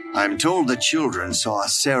 I'm told the children saw a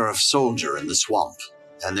serif soldier in the swamp,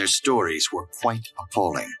 and their stories were quite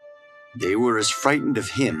appalling. They were as frightened of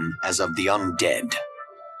him as of the undead.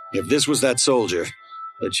 If this was that soldier,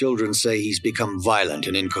 the children say he's become violent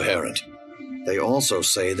and incoherent. They also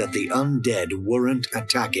say that the undead weren't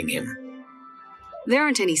attacking him. There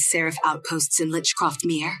aren't any Seraph outposts in Lichcroft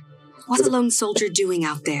Mere. What's a lone soldier doing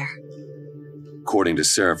out there? According to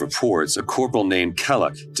Seraph reports, a corporal named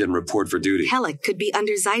Kellock didn't report for duty. Kellock could be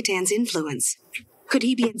under Zhaitan's influence. Could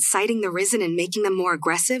he be inciting the Risen and making them more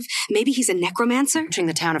aggressive? Maybe he's a necromancer? Entering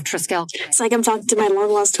the town of Triskel. It's like I'm talking to my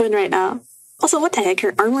long-lost twin right now. Also, what the heck?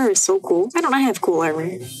 Her armor is so cool. Why don't I have cool armor?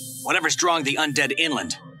 Whatever's drawing the undead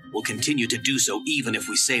inland will continue to do so even if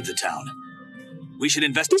we save the town. We should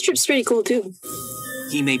investigate. This trip's pretty cool, too.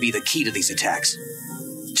 He may be the key to these attacks.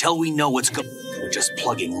 Till we know what's going on, we're just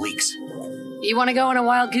plugging leaks. You want to go on a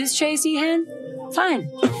wild goose chase, Ihan? Fine.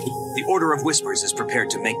 The Order of Whispers is prepared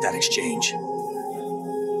to make that exchange.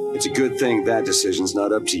 It's a good thing that decision's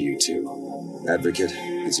not up to you two. Advocate,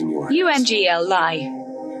 it's in your hands. UNGL lie.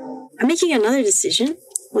 I'm making another decision.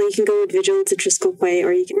 Well, you can go with Vigil to Triskel Quay,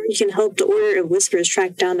 or you can help the Order of Whispers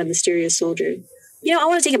track down the mysterious soldier. You know, I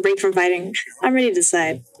want to take a break from fighting. I'm ready to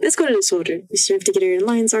decide. Let's go to the soldier. We still have to get her in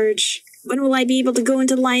Lion's Arch. When will I be able to go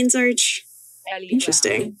into Lion's Arch?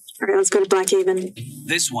 Interesting. Alright, let's go to Blackhaven.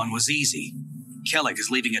 This one was easy. Kellock is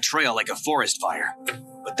leaving a trail like a forest fire.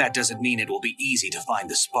 But that doesn't mean it will be easy to find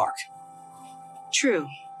the spark. True.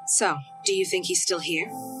 So, do you think he's still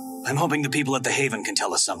here? I'm hoping the people at the Haven can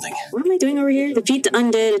tell us something. What am I doing over here? Defeat the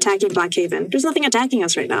undead attacking Blackhaven. There's nothing attacking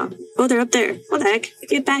us right now. Oh, they're up there. What the heck?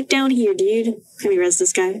 Get back down here, dude. Let me res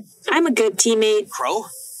this guy. I'm a good teammate. Crow?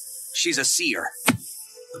 She's a seer.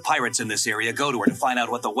 The pirates in this area go to her to find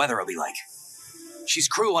out what the weather will be like. She's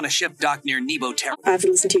crew on a ship docked near Nebo Terra. I have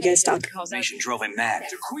to listen to you guys talk. Information drove him mad.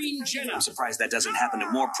 I'm surprised that doesn't happen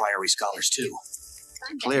to more Priory scholars, too.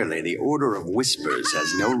 Clearly, the Order of Whispers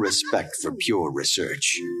has no respect for pure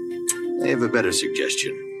research. I have a better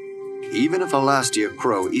suggestion. Even if Alastia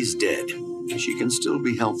Crow is dead, she can still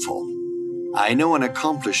be helpful. I know an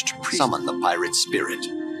accomplished priest summon the pirate spirit.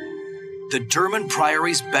 The Derman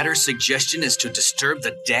Priory's better suggestion is to disturb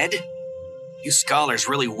the dead? You scholars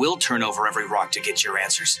really will turn over every rock to get your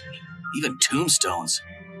answers. Even tombstones.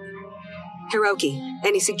 Hiroki,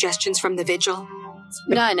 any suggestions from the Vigil?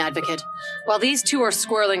 None, Advocate. While these two are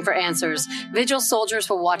squirreling for answers, Vigil soldiers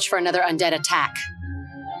will watch for another undead attack.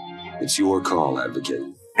 It's your call, Advocate.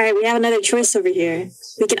 Alright, we have another choice over here.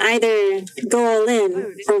 We can either go all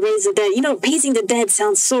in or raise the dead. You know, raising the dead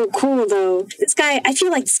sounds so cool, though. This guy, I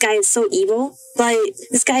feel like this guy is so evil, but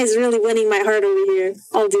this guy is really winning my heart over here.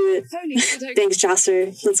 I'll do it. Thanks,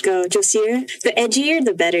 Josser. Let's go. Josier? The edgier,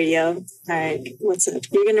 the better, yo. Alright, what's up?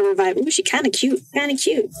 You're gonna revive. Ooh, she's kinda cute. Kinda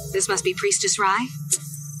cute. This must be Priestess Rai.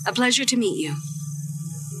 A pleasure to meet you.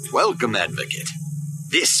 Welcome, Advocate.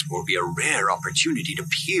 This will be a rare opportunity to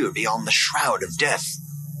peer beyond the shroud of death.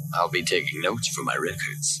 I'll be taking notes for my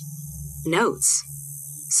records. Notes?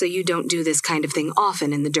 So you don't do this kind of thing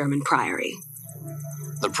often in the Derman Priory?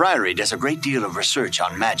 The Priory does a great deal of research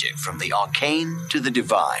on magic, from the arcane to the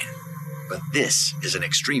divine. But this is an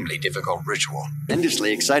extremely difficult ritual.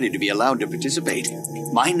 Tremendously excited to be allowed to participate.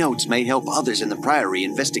 My notes may help others in the Priory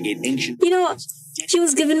investigate ancient... You know, he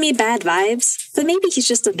was giving me bad vibes, but maybe he's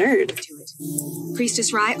just a nerd.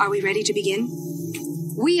 Priestess Rai, are we ready to begin?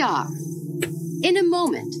 We are. In a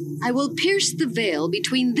moment, I will pierce the veil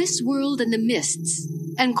between this world and the mists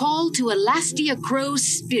and call to Alastia Crow's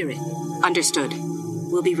spirit. Understood.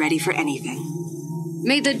 We'll be ready for anything.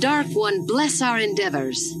 May the Dark One bless our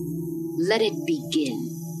endeavors. Let it begin.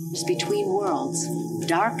 Between worlds,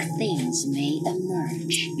 dark things may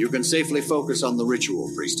emerge. You can safely focus on the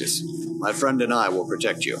ritual, Priestess. My friend and I will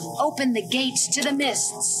protect you. Open the gates to the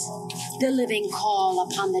mists. The living call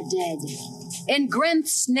upon the dead. In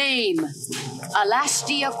Grenth's name,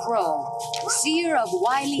 Alastia Crow, seer of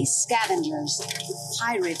wily scavengers,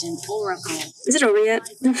 pirate and oracle. Is it over yet?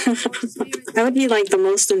 I would be like the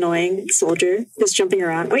most annoying soldier, just jumping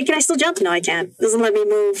around. Wait, can I still jump? No, I can't. Doesn't let me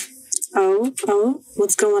move. Oh,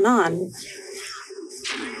 what's going on?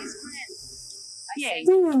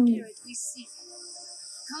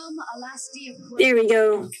 There we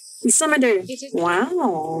go. We summoned her.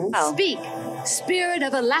 Wow. Speak, spirit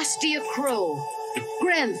of Alastia Crow.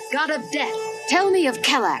 Grenth, god of death. Tell me of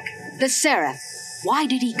Kellock, the seraph. Why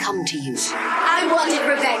did he come to you? I wanted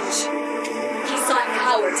revenge. He sought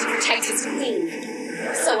power to protect his queen.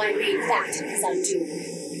 So I made that his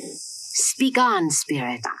undoing. Speak on,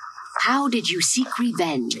 spirit. How did you seek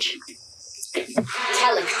revenge?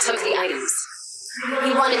 Kellock took the items.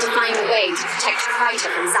 He wanted to find a way to protect Kryta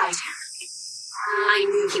from Zhaitan. I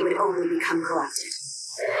knew he would only become corrupted.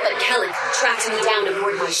 But Kellock tracked me down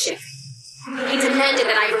aboard my ship. He demanded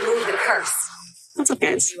that I remove the curse. What's up,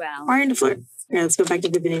 guys? Why are you in the floor? Alright, let's go back to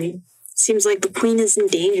divinity. Seems like the queen is in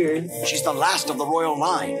danger. She's the last of the royal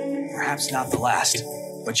line. Perhaps not the last,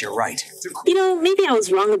 but you're right. You know, maybe I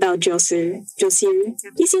was wrong about Josir.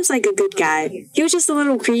 He seems like a good guy. He was just a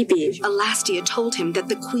little creepy. Alastia told him that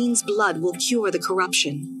the queen's blood will cure the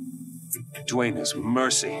corruption. Dwayne is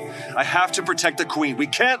mercy. I have to protect the queen. We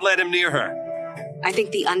can't let him near her. I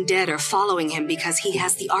think the undead are following him because he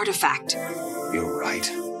has the artifact. You're right.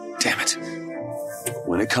 Damn it.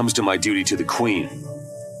 When it comes to my duty to the queen...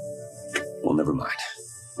 Well, never mind.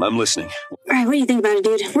 I'm listening. Alright, what do you think about it,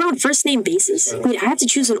 dude? We're on first-name basis. Wait, I have to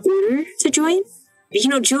choose an order to join? You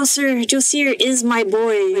know, Josir is my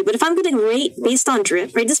boy. But if I'm gonna rate based on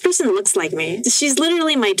drip, right, this person looks like me. She's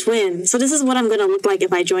literally my twin. So this is what I'm gonna look like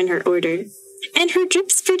if I join her order. And her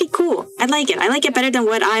drip's pretty cool. I like it. I like it better than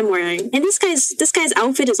what I'm wearing. And this guy's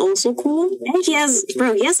outfit is also cool. And he has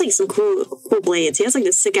like some cool blades. He has like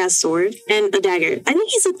this sick ass sword and a dagger. I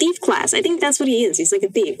think he's a thief class. I think that's what he is. He's like a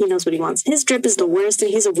thief. He knows what he wants. His drip is the worst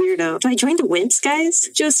and he's a weirdo. Do I join the wimps, guys?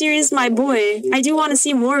 Josir is my boy. I do want to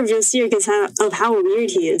see more of Josir because of how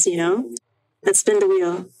weird he is, you know? Let's spin the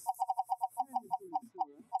wheel.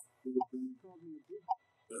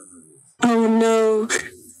 Oh no.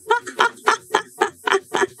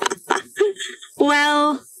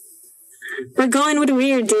 Well, we're going with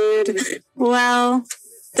weird, dude. Well,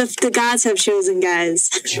 the gods have chosen, guys.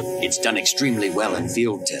 It's done extremely well in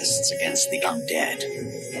field tests against the undead.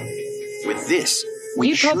 With this,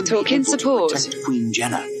 we should be able to protect Queen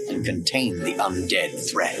Jenna and contain the undead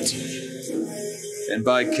threat. And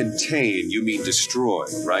by contain, you mean destroy,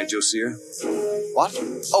 right, Josir? What?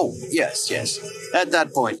 Oh, yes. At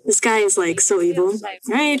that point. This guy is like so evil.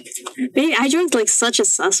 Right? Maybe I joined like such a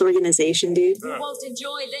sus organization, dude. You won't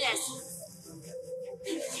enjoy this.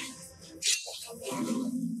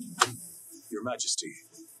 Your Majesty.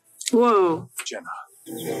 Whoa. Jenna,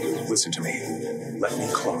 listen to me. Let me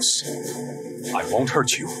close. I won't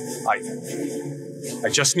hurt you. I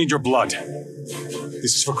just need your blood.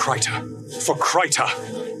 This is for Kryta. For Kryta.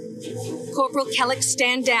 Corporal Kellic,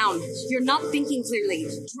 stand down. You're not thinking clearly.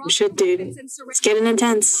 Shit, dude. It's getting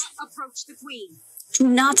intense. Approach the queen. Do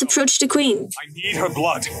not approach the queen. I need her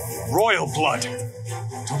blood. Royal blood.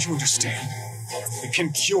 Don't you understand? It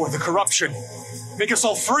can cure the corruption. Make us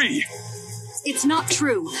all free. It's not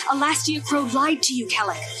true. Alastia Crow lied to you,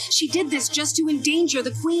 Kellic. She did this just to endanger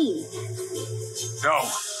the queen.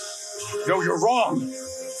 No, you're wrong.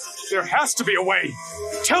 There has to be a way.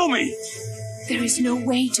 Tell me. There is no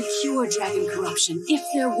way to cure dragon corruption. If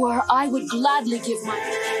there were, I would gladly give my...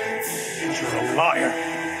 You're a liar.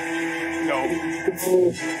 No,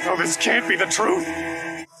 this can't be the truth.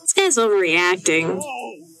 This guy's overreacting.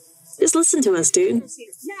 Oh. Just listen to us, dude.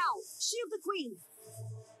 Now, shield the queen.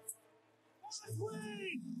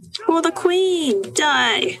 Oh, the queen!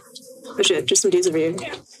 Die! Oh shit, just some dudes over here.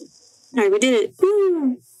 Alright, we did it.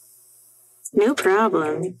 Woo! No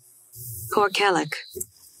problem. Poor Kellic.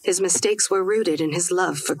 His mistakes were rooted in his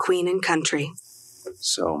love for queen and country.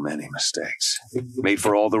 So many mistakes. Made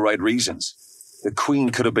for all the right reasons. The queen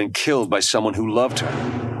could have been killed by someone who loved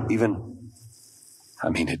her.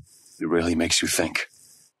 It really makes you think.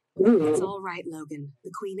 Ooh. It's all right, Logan. The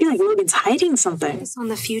queen I feel like Logan's hiding something. Focus on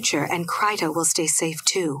the future, and Kryta will stay safe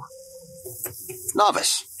too.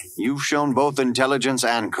 Novice, you've shown both intelligence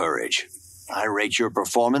and courage. I rate your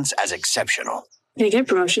performance as exceptional. Can I get a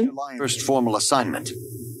promotion? First formal assignment.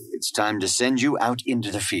 It's time to send you out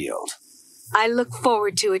into the field. I look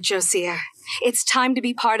forward to it, Josir. It's time to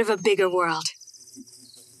be part of a bigger world.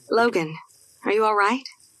 Logan, are you all right?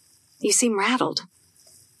 You seem rattled.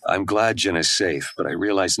 I'm glad Jenna's safe, but I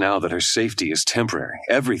realize now that her safety is temporary.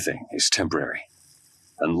 Everything is temporary.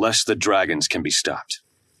 Unless the dragons can be stopped.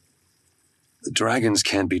 The dragons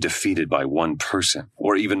can't be defeated by one person,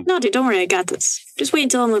 or even... No, dude, don't worry, I got this. Just wait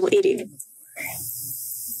until I'm level 80.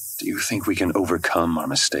 Do you think we can overcome our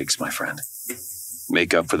mistakes, my friend?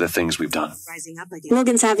 Make up for the things we've done? Rising up again.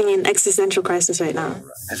 Logan's having an existential crisis right now.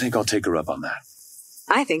 I think I'll take her up on that.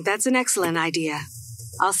 I think that's an excellent idea.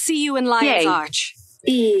 I'll see you in Lion's Arch.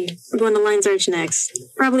 We're going to Lion's Arch next.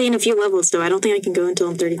 Probably in a few levels, though. I don't think I can go until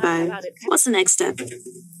I'm 35. What's the next step?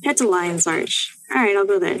 Head to Lion's Arch. Alright, I'll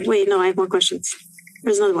go there. Wait, no, I have more questions.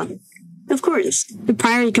 There's another one. Of course. The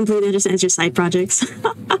priority completed just answer side projects.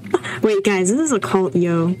 Wait, guys, this is a cult,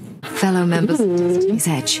 yo. Fellow members of Destiny's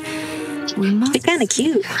Edge, we must... They're kind of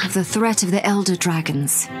cute. ...have the threat of the Elder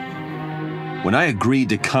Dragons. When I agreed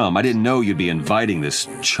to come, I didn't know you'd be inviting this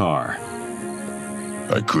char.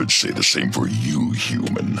 I could say the same for you,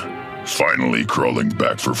 human. Finally crawling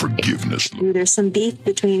back for forgiveness. Ooh, there's some beef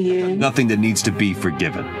between you. Nothing that needs to be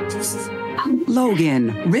forgiven.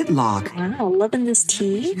 Logan, Ritlock. Wow, loving this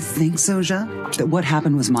tea. You think so, Ja? That what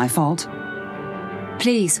happened was my fault?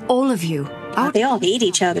 Please, all of you. They all hate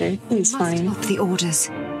each other. It's fine. Stop the orders.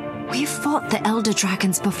 We've fought the Elder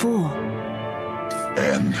Dragons before.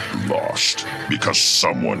 And lost, because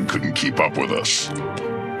someone couldn't keep up with us.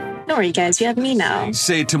 Don't worry, guys. You have me now.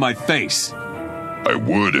 Say it to my face. I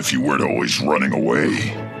would if you weren't always running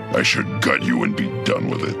away. I should gut you and be done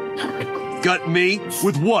with it. Gut me?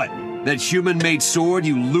 With what? That human-made sword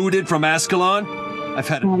you looted from Ascalon? I've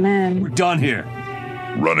had it. Oh, man. We're done here.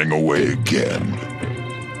 Running away again.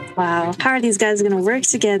 Wow. How are these guys going to work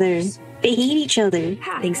together? They hate each other.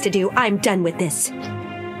 Things to do. I'm done with this.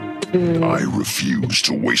 I refuse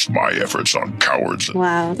to waste my efforts on cowards.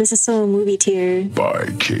 Wow, this is so movie tier.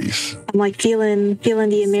 Bye, Keith. I'm like feeling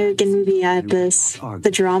the American movie at this. The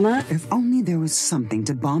drama. If only there was something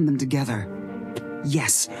to bond them together.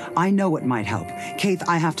 Yes, I know it might help. Keith,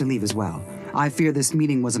 I have to leave as well. I fear this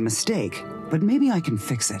meeting was a mistake, but maybe I can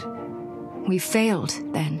fix it. We failed,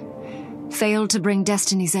 then. Failed to bring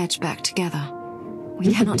Destiny's Edge back together.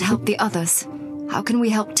 We cannot help the others. How can we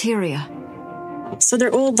help Tyria? So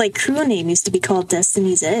their old, crew name used to be called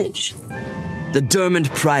Destiny's Edge. The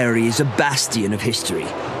Dermond Priory is a bastion of history,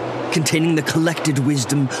 containing the collected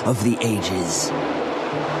wisdom of the ages.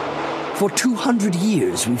 For 200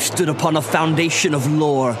 years, we've stood upon a foundation of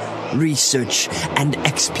lore, research, and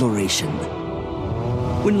exploration.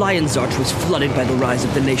 When Lion's Arch was flooded by the rise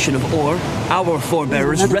of the nation of Or, our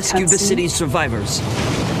forebears rescued the city's survivors.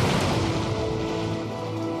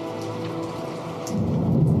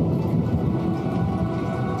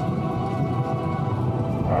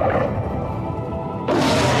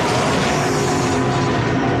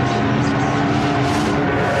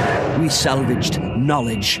 We salvaged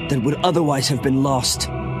knowledge that would otherwise have been lost.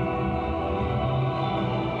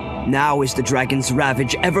 Now, as the dragons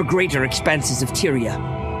ravage ever greater expanses of Tyria,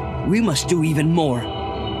 we must do even more.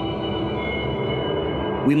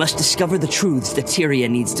 We must discover the truths that Tyria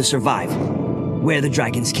needs to survive. Where the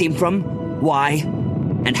dragons came from, why,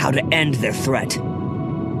 and how to end their threat.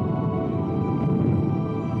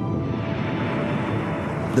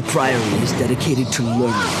 The Priory is dedicated to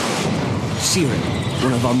learning. Siren,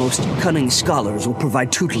 one of our most cunning scholars, will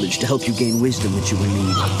provide tutelage to help you gain wisdom that you will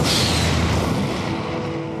need.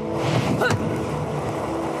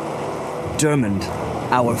 Dermond,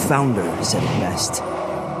 our founder, said it best.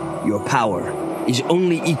 Your power is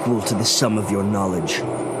only equal to the sum of your knowledge.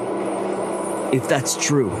 If that's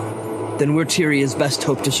true, then we're Tyria's best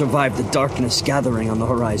hope to survive the darkness gathering on the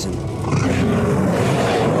horizon.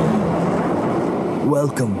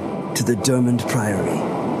 Welcome to the Dermond Priory.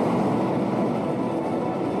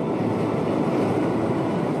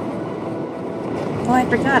 Oh, I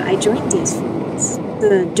forgot. I joined these fools.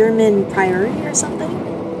 The Dermond Priory or something?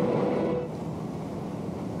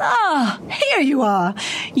 Ah, here you are.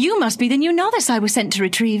 You must be the new novice I was sent to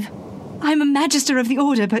retrieve. I'm a Magister of the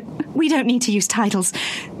Order, but we don't need to use titles.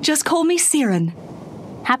 Just call me Siren.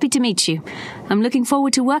 Happy to meet you. I'm looking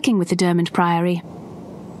forward to working with the Dermond Priory.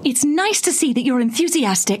 It's nice to see that you're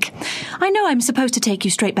enthusiastic. I know I'm supposed to take you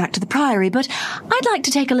straight back to the Priory, but I'd like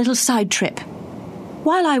to take a little side trip.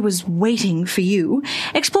 While I was waiting for you,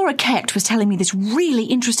 Explorer Kecht was telling me this really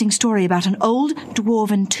interesting story about an old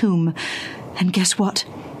dwarven tomb. And guess what?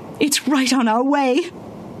 It's right on our way.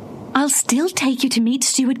 I'll still take you to meet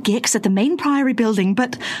Steward Gix at the main Priory building,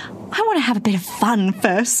 but I want to have a bit of fun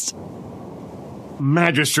first.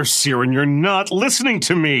 Magister Siren, you're not listening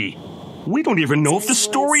to me. We don't even know if the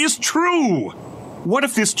story is true. What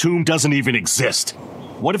if this tomb doesn't even exist?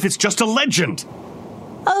 What if it's just a legend?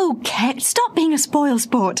 Oh, Kecht, stop being a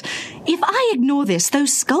spoilsport. If I ignore this,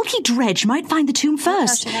 those skulky dredge might find the tomb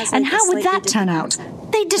first. And how would that turn out?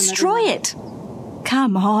 They'd destroy it.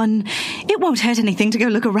 Come on. It won't hurt anything to go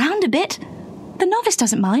look around a bit. The novice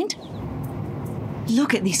doesn't mind.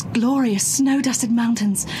 Look at these glorious snow-dusted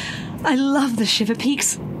mountains. I love the Shiver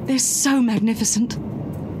Peaks. They're so magnificent.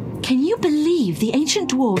 Can you believe the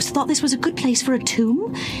ancient dwarves thought this was a good place for a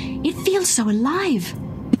tomb? It feels so alive.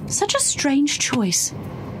 Such a strange choice.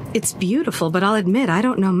 It's beautiful, but I'll admit I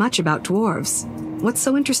don't know much about dwarves. What's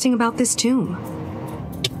so interesting about this tomb?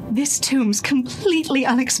 This tomb's completely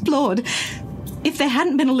unexplored. If there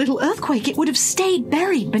hadn't been a little earthquake, it would have stayed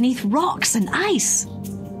buried beneath rocks and ice.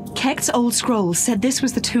 Kecht's old scrolls said this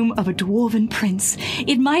was the tomb of a dwarven prince.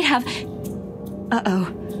 It might have...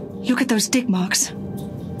 Uh-oh. Look at those dig marks.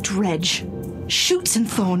 Dredge. Shoots and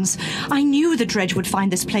thorns. I knew the dredge would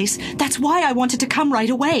find this place. That's why I wanted to come right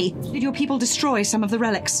away. Did your people destroy some of the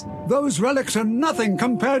relics? Those relics are nothing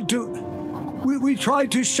compared to... We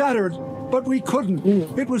tried to shatter but we couldn't.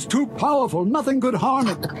 It was too powerful. Nothing could harm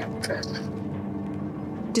it.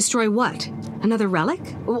 Destroy what? Another relic?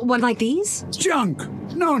 One like these? Junk!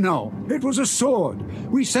 No. It was a sword.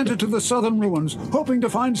 We sent it to the southern ruins, hoping to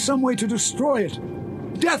find some way to destroy it.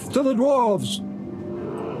 Death to the dwarves!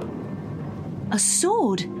 A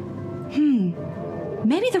sword?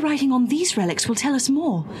 Maybe the writing on these relics will tell us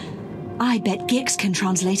more. I bet Gix can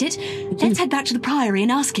translate it. Let's head back to the Priory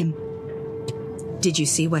and ask him. Did you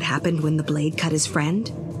see what happened when the blade cut his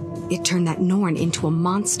friend? It turned that Norn into a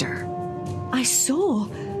monster. I saw.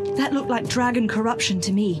 That looked like dragon corruption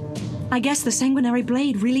to me. I guess the sanguinary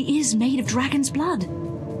blade really is made of dragon's blood.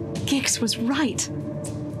 Gix was right.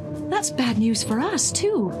 That's bad news for us,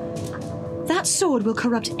 too. That sword will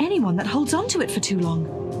corrupt anyone that holds onto it for too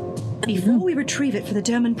long. Before we retrieve it for the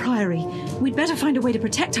Derman Priory, we'd better find a way to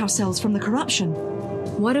protect ourselves from the corruption.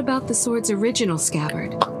 What about the sword's original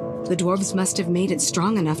scabbard? The dwarves must have made it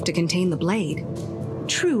strong enough to contain the blade.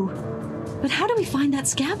 True. But how do we find that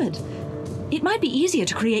scabbard? It might be easier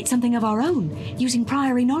to create something of our own, using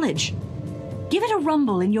Priory knowledge. Give it a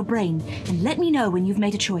rumble in your brain, and let me know when you've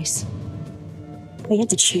made a choice. We had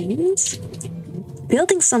to choose?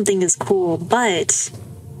 Building something is cool, but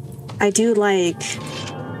I do like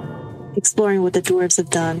exploring what the dwarves have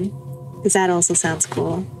done, because that also sounds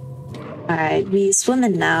cool. Alright, we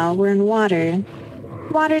swimming now. We're in water.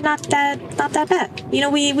 Water not that bad. You know,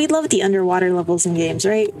 we love the underwater levels in games,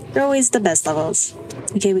 right? They're always the best levels.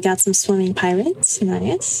 Okay, we got some swimming pirates.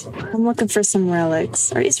 Nice. I'm looking for some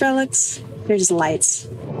relics. Are these relics? They're just lights.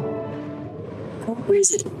 Oh, where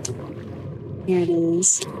is it? Here it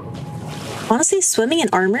is. Honestly, swimming in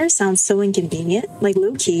armor sounds so inconvenient. Like,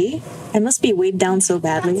 low-key. I must be weighed down so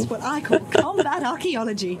badly. That's what I call combat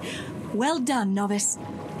archaeology. Well done, novice.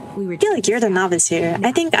 I feel like you're the novice here.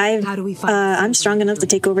 I think I'm strong enough to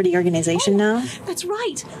take over the organization now. That's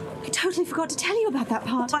right. I totally forgot to tell you about that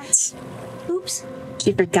part. What? Oops.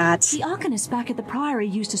 She forgot. The Arcanists back at the Priory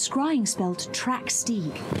used a scrying spell to track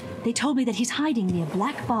Stieg. They told me that he's hiding near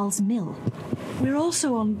Black Baal's mill. We're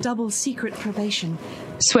also on double secret probation.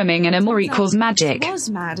 Swimming in a more equals magic. I was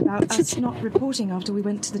mad about us not reporting after we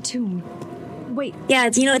went to the tomb. Wait. Yeah,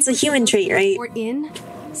 it's a human trait, right?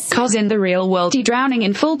 Cause in the real world, you're drowning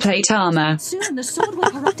in full plate armor. Soon the sword will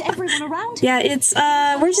corrupt everyone around. Yeah,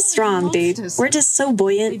 we're just strong, dude. We're just so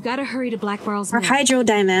buoyant. We've got to hurry to Black Baal's Our mill.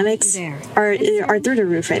 hydrodynamics are through the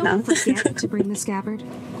roof right now. Don't forget to bring the scabbard.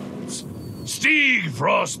 Stieg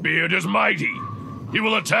Frostbeard is mighty. He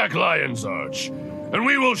will attack Lion's Arch, and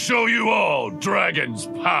we will show you all Dragon's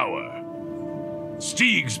power.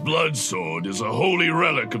 Stieg's blood sword is a holy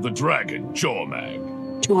relic of the dragon, Jormag.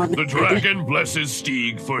 The dragon blesses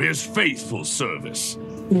Stieg for his faithful service.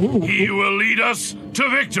 He will lead us to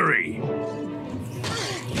victory.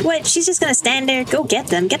 What? She's just gonna stand there? Go get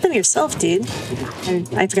them. Get them yourself, dude.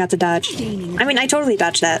 I forgot to dodge. I mean, I totally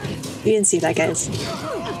dodged that. You didn't see that, guys.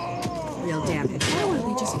 Real damage.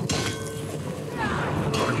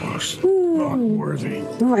 Not worthy.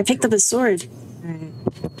 Ooh, I picked up his sword.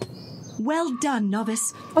 Well done,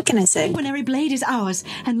 novice. What can I say? The sanguinary blade is ours,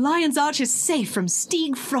 and Lion's Arch is safe from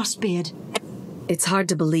Stieg Frostbeard. It's hard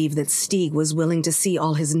to believe that Stieg was willing to see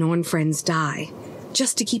all his Norn friends die,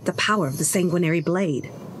 just to keep the power of the sanguinary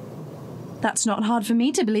blade. That's not hard for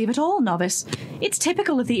me to believe at all, novice. It's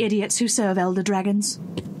typical of the idiots who serve elder dragons.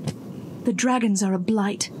 The dragons are a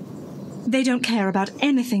blight. They don't care about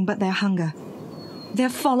anything but their hunger. Their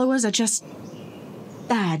followers are just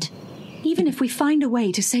bad. Even if we find a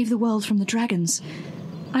way to save the world from the dragons,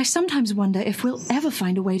 I sometimes wonder if we'll ever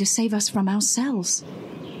find a way to save us from ourselves.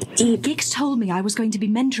 Gix told me I was going to be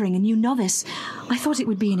mentoring a new novice. I thought it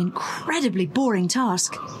would be an incredibly boring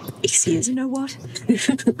task. Excuse me. You know what?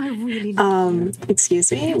 I really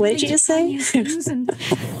excuse me? What did you just say?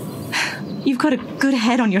 You've got a good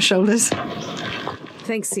head on your shoulders.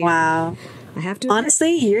 Thanks, Sierra. Wow. I have to.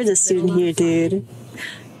 Honestly, you're the student here, dude.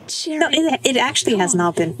 No, it actually has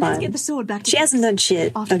not been fun. Get the sword back to she hasn't done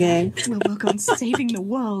shit, okay? We'll work on saving the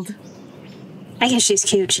world. I guess she's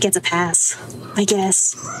cute. She gets a pass. I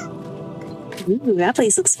guess. Ooh, that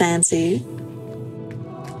place looks fancy.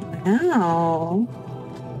 Wow.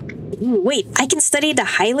 Ooh, wait, I can study the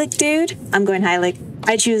Hylic, dude? I'm going Hylic.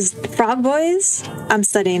 I choose Frog Boys. I'm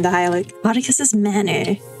studying the Hylic. Bauticus's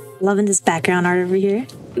Manor. Loving this background art over here.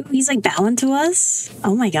 Ooh, he's like bowing to us.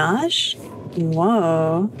 Oh my gosh.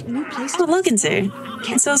 Whoa. Oh, Logan's here.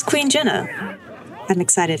 And so is Queen Jenna. I'm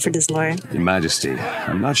excited for this lore. Your Majesty,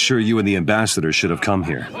 I'm not sure you and the ambassador should have come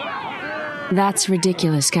here. That's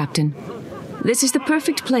ridiculous, Captain. This is the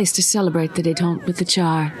perfect place to celebrate the détente with the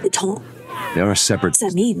Char. There are separate... What's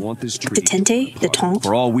that mean? The tente? The taunt?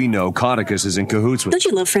 For all we know, Caudicus is in cahoots with... Don't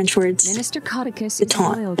you love French words? Minister Caudicus The is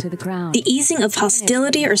taunt. loyal to the crown. The easing of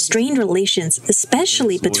hostility or strained relations,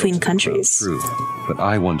 especially between countries. True, but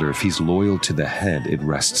I wonder if he's loyal to the head it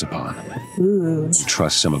rests upon. Ooh.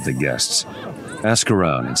 Trust some of the guests. Ask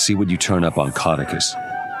around and see what you turn up on Caudicus.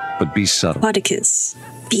 But be subtle. Caudicus.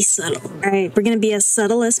 Be subtle. Alright, we're gonna be as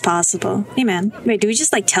subtle as possible. Hey man, wait, do we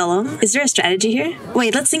just like tell him? Is there a strategy here?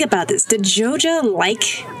 Wait, let's think about this. Did Joja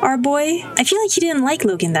like our boy? I feel like he didn't like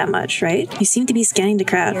Logan that much, right? You seem to be scanning the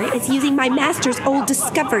crowd. It's using my master's old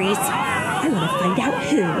discoveries. I want to find out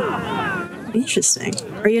who. Interesting.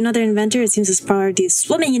 Are you another inventor? It seems this party is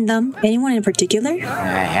swimming in them. Anyone in particular?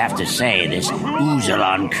 I have to say, this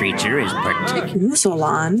Oozalon creature is particular.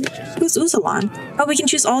 Oozalon? Who's Oozalon? Oh, we can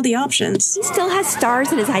choose all the options. He still has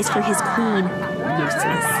stars in his eyes for his queen.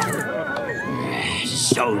 Useless.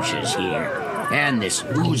 Soldiers here. And this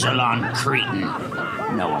Oozalon cretin.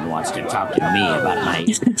 No one wants to talk to me about my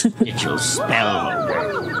digital spell holder.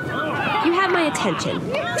 You have my attention.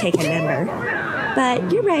 Take a number.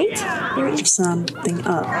 But you're right. There is something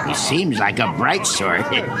up. He seems like a bright sort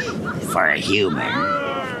for a human.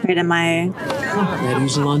 Right, am I? That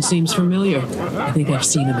Oozalon seems familiar. I think I've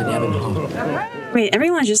seen him in Evanhall. Wait,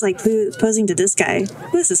 everyone's just like posing to this guy.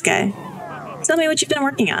 Who is this guy? Tell me what you've been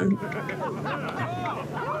working on.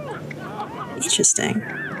 Interesting.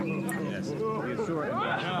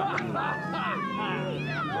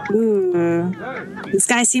 Ooh, this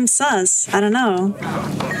guy seems sus. I don't know.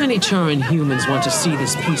 Many Charan humans want to see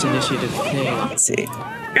this peace initiative fail. Let's see.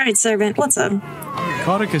 Alright, servant, what's up?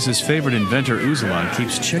 Caudicus's favorite inventor, Oozalon,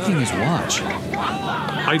 keeps checking his watch.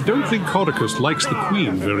 I don't think Caudicus likes the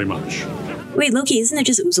Queen very much. Wait, Loki, isn't it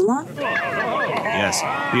just Oozalon? Yes,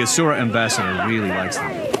 the Asura ambassador really likes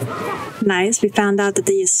them. Nice, we found out that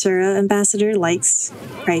the Asura ambassador likes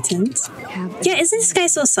Zhaitans. Yeah, isn't this guy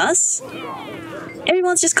so sus?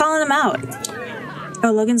 Everyone's just calling him out.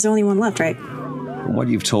 Oh, Logan's the only one left, right? From what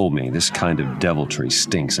you've told me, this kind of deviltry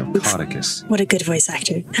stinks of Caudicus. What a good voice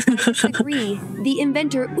actor. Agree. The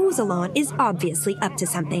inventor Oozalon is obviously up to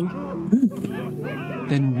something.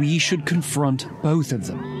 Then we should confront both of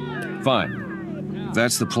them. Fine. If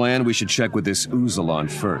that's the plan, we should check with this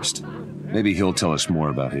Oozalon first. Maybe he'll tell us more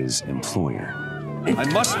about his employer. I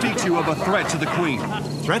must speak to you of a threat to the Queen.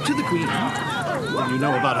 Threat to the Queen? Then you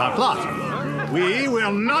know about our plot. We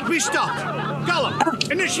will not be stopped. Gollum,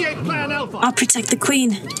 initiate Plan Alpha. I'll protect the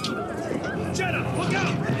Queen. Jenna, look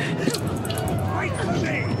out! Wait for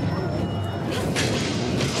me!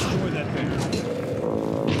 Destroy that bear.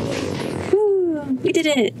 Woo, we did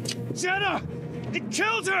it. Jenna! It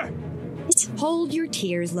killed her! Hold your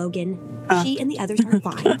tears, Logan. She and the others are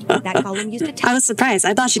fine. That Gollum used to I was surprised.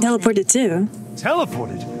 I thought she teleported too.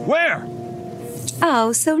 Teleported? Where?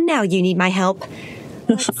 Oh, so now you need my help.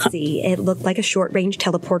 Let's see. It looked like a short-range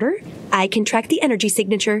teleporter. I can track the energy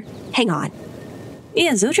signature. Hang on.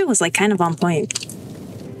 Yeah, Zodra was like kind of on point.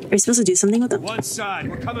 Are you supposed to do something with it? One side,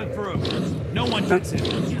 we're coming through. No one gets in.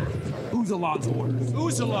 Oozalon's orders.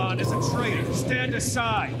 Oozalon is a traitor. Stand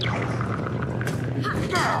aside.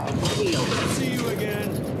 See you again.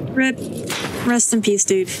 Rip. Rest in peace,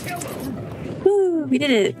 dude. Woo, we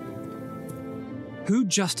did it. Who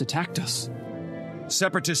just attacked us?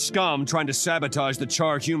 Separatist scum trying to sabotage the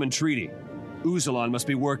Char-Human Treaty. Oozalon must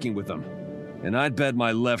be working with them. And I'd bet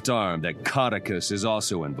my left arm that Caudicus is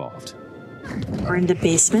also involved. We're in the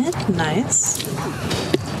basement. Nice.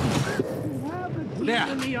 There.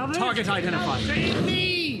 Target identified. Save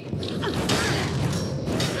me!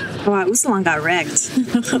 Wow, Oozalon got wrecked.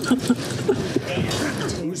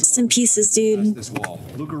 Rest in pieces, dude. This wall.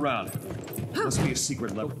 Look around. Must be a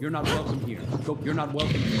secret level. You're not welcome here. You're not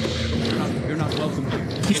welcome here. You're not welcome here.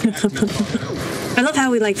 I love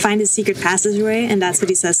how we like find his secret passageway and that's what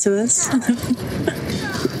he says to us. I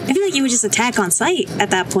feel like he would just attack on sight at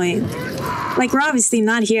that point. Like, we're obviously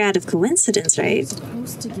not here out of coincidence, right?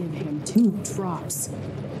 Supposed to give him 2 drops.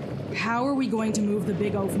 How are we going to move the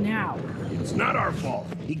big oaf now? It's not our fault.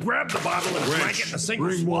 He grabbed the bottle and drank it in a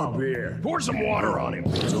single swallow. Bring more beer. Pour some water on him.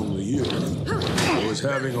 It's only you. I was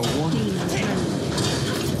having a wonderful time.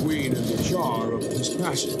 The Queen and the Char up this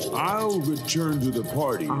passage. I'll return to the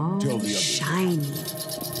party and tell the others. Shiny.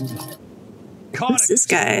 Who's this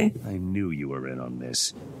guy? I knew you were in on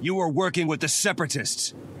this. You were working with the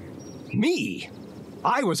Separatists. Me?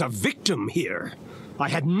 I was a victim here. I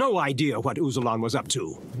had no idea what Oozalon was up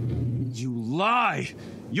to. You lie!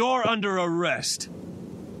 You're under arrest.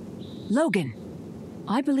 Logan,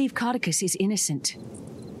 I believe Caudicus is innocent.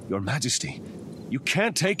 Your Majesty, you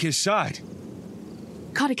can't take his side.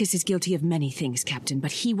 Caudicus is guilty of many things, Captain,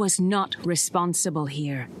 but he was not responsible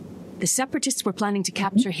here. The Separatists were planning to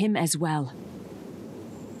capture him as well.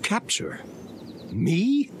 Capture?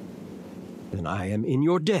 Me? Then I am in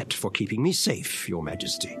your debt for keeping me safe, Your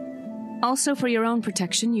Majesty. Also, for your own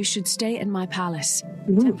protection, you should stay in my palace.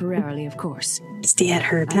 Temporarily, of course. Stay at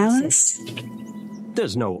her palace?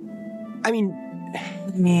 There's no... I mean,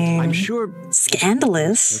 I'm sure...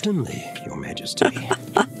 Scandalous? Certainly, Your Majesty.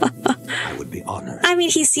 I would be honored. I mean,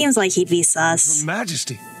 he seems like he'd be sus. Your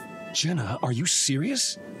Majesty! Jenna, are you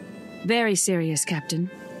serious? Very serious, Captain.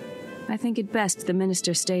 I think it best the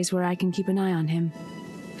minister stays where I can keep an eye on him.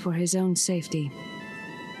 For his own safety.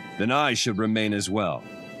 Then I should remain as well,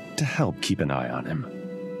 to help keep an eye on him.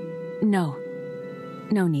 No.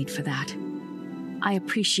 No need for that. I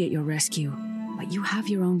appreciate your rescue, but you have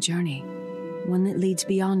your own journey. One that leads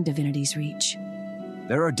beyond divinity's reach.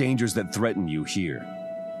 There are dangers that threaten you here.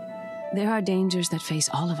 There are dangers that face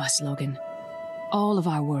all of us, Logan. All of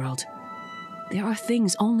our world. There are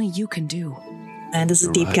things only you can do. And this is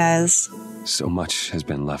deep, right. Guys. So much has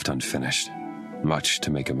been left unfinished. Much to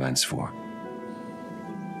make amends for.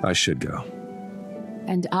 I should go.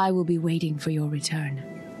 And I will be waiting for your return.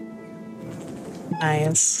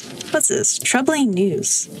 Nice. What's this? Troubling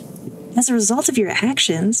news. As a result of your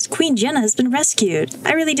actions, Queen Jenna has been rescued.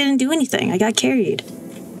 I really didn't do anything. I got carried.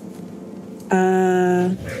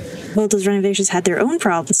 Both those renovations had their own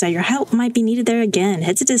problems. Now your help might be needed there again.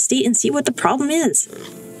 Head to the estate and see what the problem is.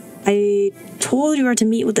 I told you are to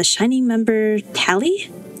meet with the Shining member, Tally?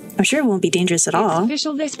 I'm sure it won't be dangerous at all. It's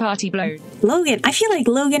official, this party blow. Logan. I feel like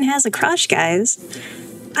Logan has a crush, guys.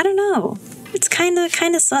 I don't know. It's kind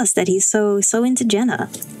of sus that he's so into Jenna.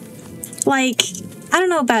 Like, I don't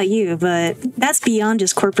know about you, but that's beyond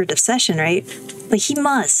just corporate obsession, right? Like, he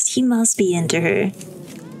must be into her.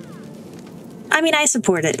 I mean, I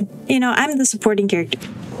support it. You know, I'm the supporting character.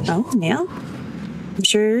 Oh, Neil? I'm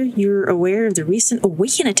sure you're aware of the recent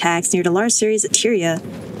Awaken attacks near the large series at Tyria.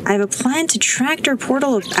 I have a plan to track their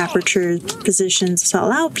portal aperture positions to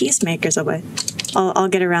allow peacemakers away. I'll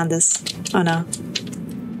get around this. Oh no.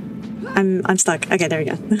 I'm stuck. Okay, there we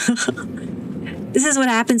go. This is what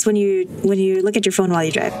happens when you look at your phone while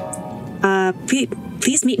you drive.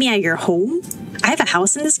 Please meet me at your home? I have a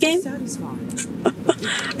house in this game?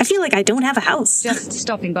 I feel like I don't have a house. Just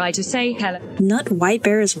stopping by to say hello. Nut White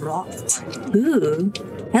Bear is Roth. Ooh.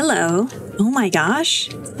 Hello. Oh my gosh.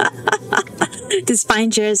 This fine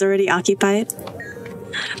chair is already occupied.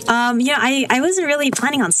 Yeah, I wasn't really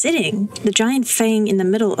planning on sitting. The giant fang in the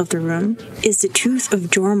middle of the room is the Tooth of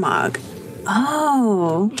Jormog.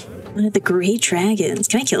 Oh, one of the great dragons.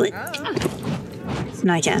 Can I kill it?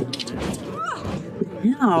 No, I can't.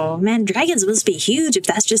 No, man, dragons must be huge if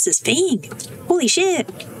that's just his fang. Holy shit.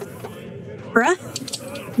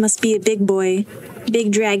 Bruh. Must be a big boy.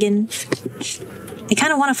 Big dragon. I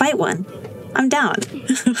kind of want to fight one. I'm down.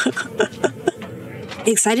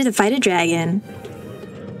 Excited to fight a dragon.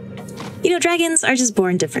 You know, dragons are just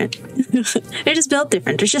born different. They're just built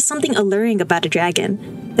different. There's just something alluring about a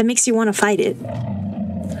dragon that makes you want to fight it.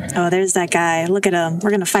 Oh, there's that guy. Look at him. We're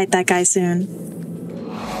going to fight that guy soon.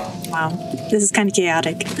 Wow. This is kind of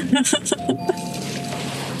chaotic.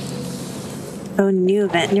 Oh, new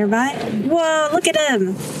event nearby? Whoa, look at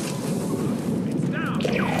him.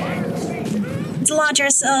 Let's launch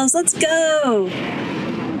ourselves. Let's go.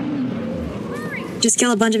 Just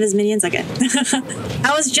kill a bunch of his minions? Okay.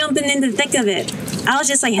 I was jumping in the thick of it. I was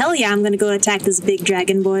just like, hell yeah, I'm gonna go attack this big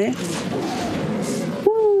dragon boy.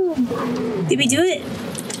 Woo. Did we do it?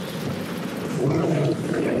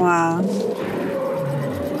 Wow.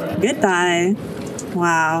 Goodbye.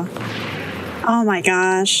 Wow. Oh my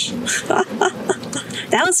gosh.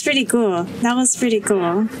 That was pretty cool. That was pretty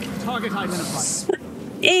cool. Target identified.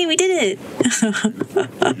 Hey, we did it.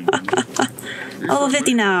 Level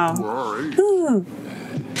 50 now. Ooh.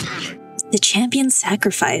 The champion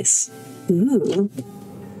sacrifice. Ooh.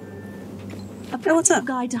 A practical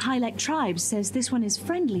guide to Hylek tribes says this one is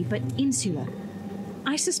friendly but insular.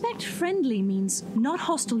 I suspect friendly means not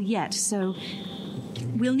hostile yet, so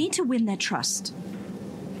we'll need to win their trust.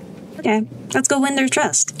 Okay, let's go win their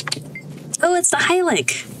trust. Oh, it's the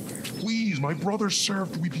Hylek. Please, my brother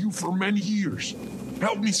served with you for many years.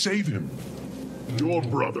 Help me save him. Your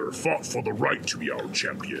brother fought for the right to be our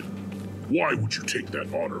champion. Why would you take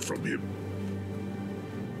that honor from him?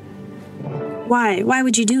 Why? Why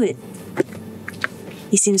would you do it?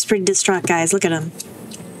 He seems pretty distraught, guys. Look at him.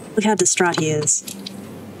 Look how distraught he is.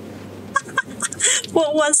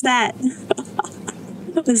 What was that?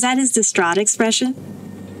 Was that his distraught expression?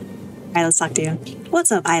 Alright, let's talk to you.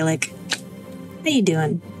 What's up, Hylek? How you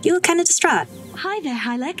doing? You look kind of distraught. Hi there,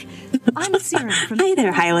 Hylek. I'm Sarah from Hi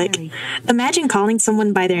there, Hylek. Imagine calling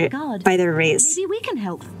someone by their race. Maybe we can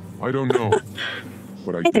help. I don't know.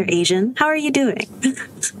 But Hi there, Asian. How are you doing?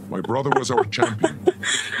 My brother was our champion.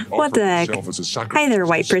 What the heck? Hi there,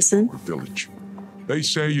 white person. Village. They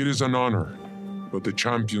say it is an honor, but the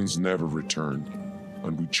champions never return,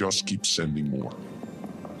 and we just keep sending more.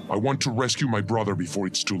 I want to rescue my brother before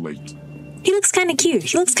it's too late. He looks kind of cute.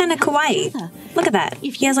 He looks kind of kawaii. Look at that.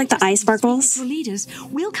 He has like the eye sparkles. Your leaders,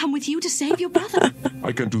 we'll come with you to save your brother.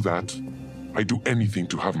 I can do that. I do anything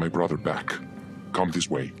to have my brother back. Come this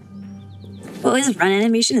way. Well, his run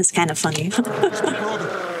animation is kind of funny.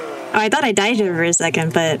 Oh, I thought I died here for a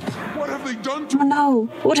second, but... What have they done to him? Oh no,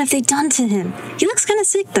 what have they done to him? He looks kind of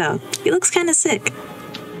sick, though. He looks kind of sick.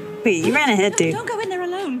 Wait, you ran ahead, dude. Don't go in there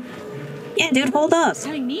alone. Yeah, dude, hold up.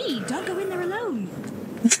 Telling me, don't go in there alone.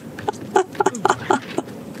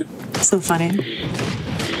 So funny.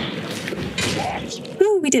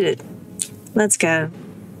 Ooh, we did it. Let's go.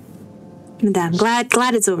 I'm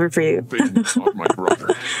glad it's over for you. My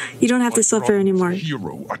brother. You don't have to suffer anymore. A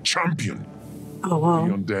hero, a champion. Oh, wow.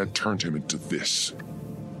 The undead turned him into this.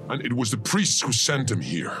 And it was the priests who sent him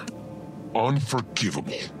here.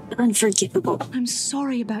 Unforgivable. Unforgivable. I'm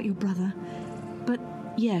sorry about your brother. But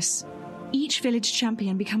yes, each village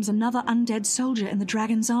champion becomes another undead soldier in the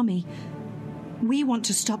dragon's army. We want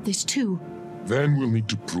to stop this too. Then we'll need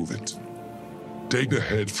to prove it. Take the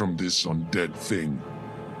head from this undead thing.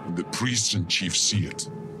 When the priests and chiefs see it,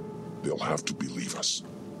 they'll have to believe us.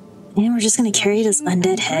 And we're just gonna carry this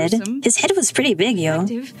undead head? His head was pretty big, yo.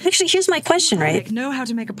 Actually, here's my question, right? Know how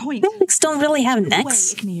to make a point. Relics don't really have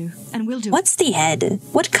necks. And we'll do What's the head?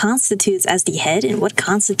 What constitutes as the head and what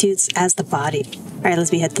constitutes as the body? Alright, let's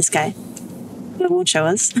behead this guy. It won't show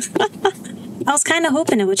us. I was kind of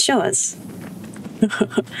hoping it would show us.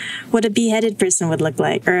 What a beheaded person would look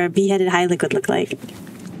like, or a beheaded Hylic would look like.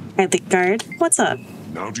 Hylic guard, what's up?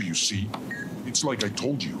 Now do you see? It's like I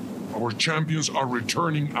told you. Our champions are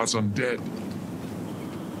returning as undead.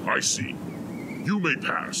 I see. You may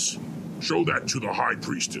pass. Show that to the High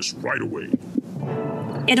Priestess right away.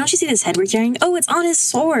 Yeah, don't you see this head we're carrying? Oh, it's on his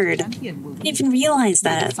sword. I didn't even realize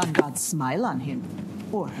that. Sun God smile on him.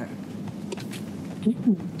 Or her.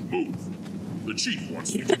 Move. The chief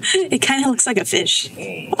wants you. It kind of looks like a fish.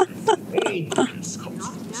 All goodness comes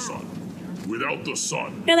from the sun. Without the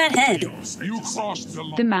sun, look at that head. You crossed the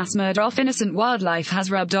line. The mass murder of innocent wildlife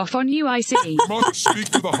has rubbed off on you, I see. Must speak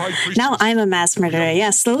to the High Priestess. Now I'm a mass murderer. Yeah,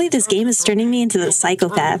 slowly this game is turning me into the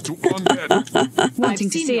psychopath. Wanting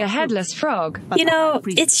to see a headless frog. You know,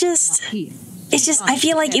 it's just, I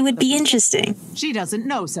feel like it would be interesting. She doesn't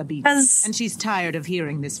know Sabine, and she's tired of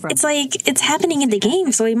hearing this from It's like, it's happening in the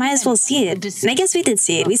game, so we might as well see it. And I guess we did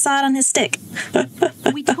see it. We saw it on his stick.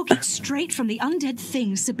 We took it straight from the undead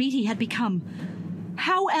thing Sabiti had become.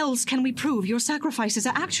 How else can we prove your sacrifices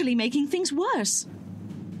are actually making things worse?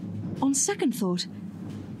 On second thought,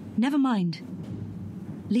 never mind.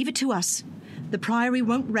 Leave it to us. The Priory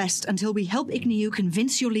won't rest until we help Ichnew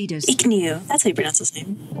convince your leaders. Ichnew, that's how you pronounce his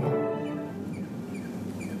name.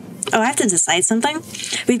 Oh, I have to decide something?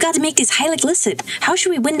 We've got to make these Hylic listen. How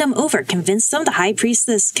should we win them over? Convince the High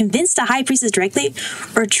Priestess directly?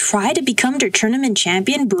 Or try to become their tournament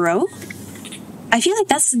champion, bro? I feel like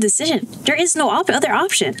that's the decision. There is no other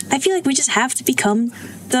option. I feel like we just have to become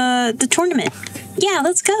the tournament. Yeah,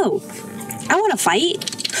 let's go. I want to fight.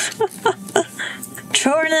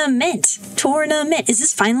 Tournament. Is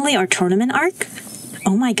this finally our tournament arc?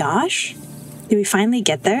 Oh my gosh. Did we finally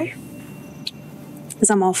get there? Because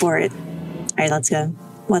I'm all for it. Alright, let's go.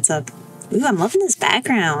 What's up? Ooh, I'm loving this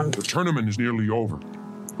background. The tournament is nearly over.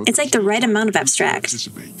 It's like the right amount of abstract.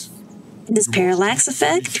 This parallax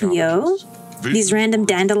effect, yo. These random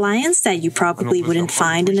dandelions that you probably wouldn't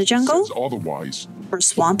find in the jungle. Otherwise, or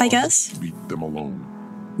swamp, I guess. Beat them alone.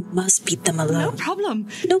 Must beat them alone. No problem.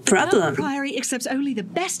 No problem. The Priory accepts only the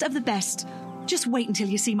best of the best. Just wait until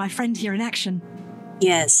you see my friend here in action.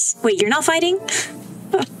 Yes. Wait, you're not fighting?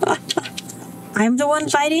 I'm the one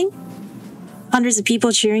fighting? Hundreds of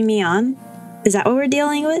people cheering me on? Is that what we're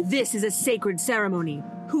dealing with? This is a sacred ceremony.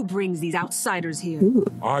 Who brings these outsiders here? Ooh.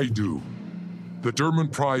 I do. The Derman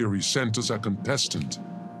Priory sent us a contestant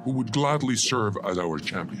who would gladly serve as our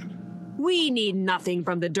champion. We need nothing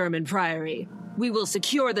from the Derman Priory. We will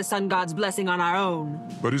secure the Sun God's blessing on our own.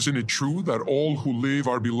 But isn't it true that all who live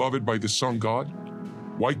are beloved by the Sun God?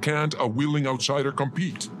 Why can't a willing outsider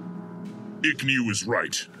compete? Ichnew is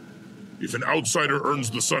right. If an outsider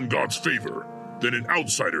earns the Sun God's favor, then an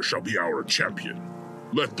outsider shall be our champion.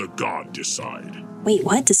 Let the god decide. Wait,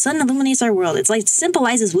 what? The sun illuminates our world. It's like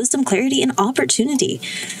symbolizes wisdom, clarity, and opportunity.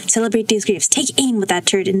 Celebrate these graves. Take aim with that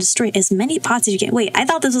turret and destroy as many pots as you can. Wait, I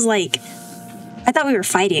thought this was like... I thought we were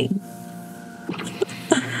fighting.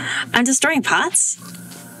 I'm destroying pots?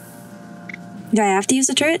 Do I have to use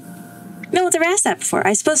a turret? No one's ever asked that before.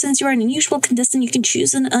 I suppose since you are an unusual contestant, you can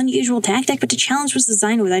choose an unusual tactic, but the challenge was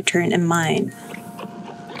designed with that turret in mind.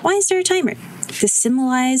 Why is there a timer? To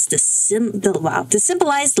symbolize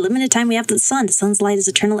the limited time we have to the sun. The sun's light is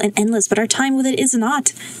eternal and endless, but our time with it is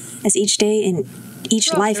not. As each day and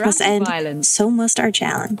each life must end, so must our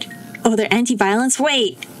challenge. Oh, they're anti-violence?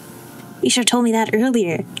 Wait! You should have told me that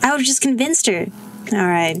earlier. I would have just convinced her.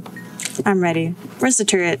 Alright. I'm ready. Where's the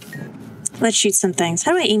turret? Let's shoot some things.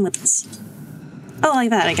 How do I aim with this? Oh,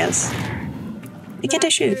 like that, I guess. Why can't I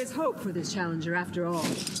shoot? There is hope for this challenger after all.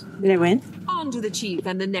 Did I win? On to the chief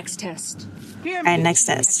and the next test. Alright, next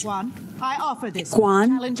test. I offer this Quan?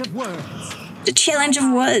 challenge of words. The challenge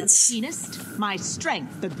of words. The keenest, my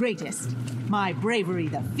strength the greatest, my bravery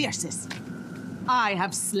the fiercest. I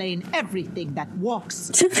have slain everything that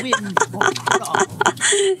walks, wins, or crawls.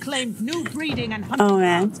 Claimed new breeding and hunting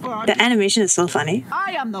grounds for our the animation is so funny.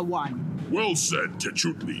 I am the one. Well said,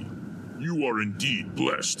 TeawithRue. You are indeed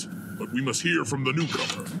blessed, but we must hear from the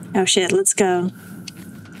newcomer. Oh shit, let's go.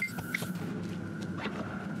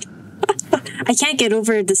 I can't get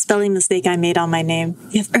over the spelling mistake I made on my name.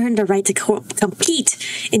 You have earned the right to compete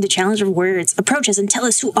in the challenge of words. Approach us and tell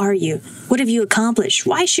us, who are you? What have you accomplished?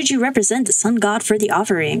 Why should you represent the sun god for the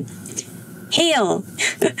offering? Hail!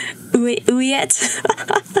 Uyet!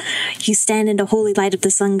 You stand in the holy light of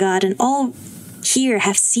the sun god, and all here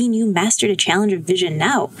have seen you master the challenge of vision.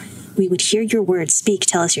 Now, we would hear your words. Speak,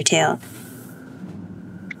 tell us your tale.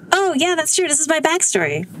 Oh, yeah, that's true. This is my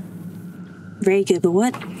backstory. Very good, but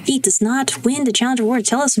what feat does not win the challenge of words?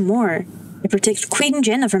 Tell us more. I protect Queen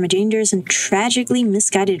Jenna from a dangerous and tragically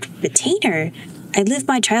misguided retainer. I lived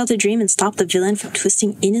my childhood dream and stopped the villain from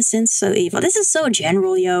twisting innocence so evil. This is so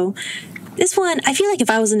general, yo. This one, I feel like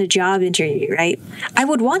if I was in a job interview, right, I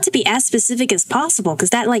would want to be as specific as possible,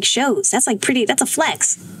 because that, like, shows. That's, like, pretty, that's a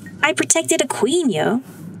flex. I protected a queen, yo.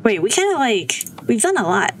 Wait, we kind of, like, we've done a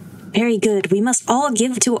lot. Very good. We must all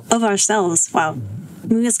give of ourselves. Wow.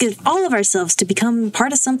 We must give all of ourselves to become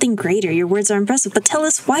part of something greater. Your words are impressive, but tell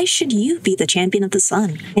us, why should you be the champion of the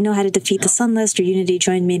sun? I know how to defeat the sunless. Your unity,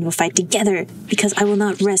 join me and we'll fight together, because I will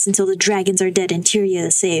not rest until the dragons are dead and Tyria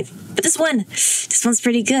is safe. But this one's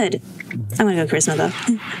pretty good. I'm gonna go charisma though.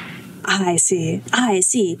 I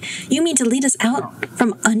see. You mean to lead us out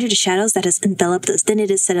from under the shadows that has enveloped us. Then it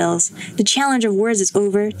is settles. The challenge of words is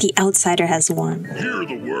over. The outsider has won. Hear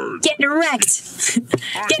the words. Get wrecked.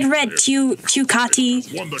 Get red,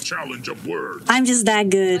 Tukati. Won the challenge of words. I'm just that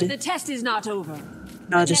good. But the test is not over.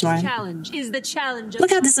 No, just more. Challenge is the challenge. Look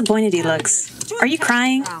how disappointed he looks. Are you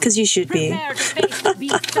crying? Because you should be.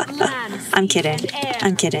 I'm kidding.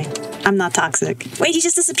 I'm kidding. I'm not toxic. Wait, he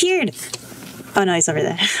just disappeared. Oh no, he's over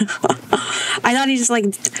there. I thought he just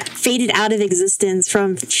like faded out of existence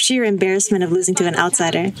from sheer embarrassment of losing to an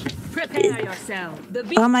outsider. Prepare yourself.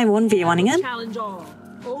 Oh, am I 1v1ing him? Challenge all.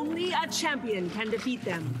 Only a champion can defeat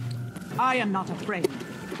them. I am not afraid.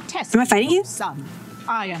 Test Am I fighting you? Son,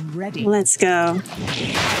 I am ready. Let's go.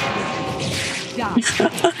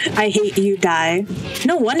 I hate you, die.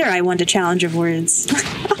 No wonder I won the challenge of words.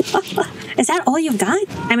 Is that all you've got?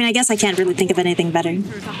 I mean, I guess I can't really think of anything better.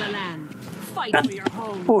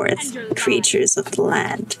 Fourth, creatures of the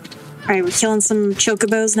land. Alright, we're killing some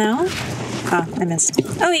chocobos now. Oh, I missed.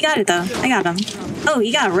 Oh, he got it though. I got him. Oh,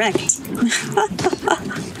 he got wrecked.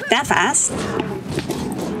 That fast?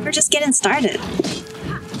 We're just getting started.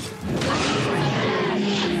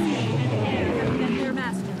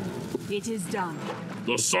 It is done.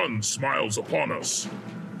 The sun smiles upon us.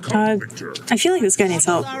 I feel like this guy needs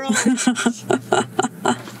help.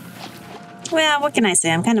 Well, what can I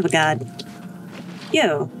say? I'm kind of a god.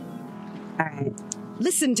 Yo. Alright.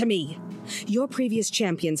 Listen to me. Your previous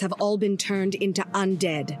champions have all been turned into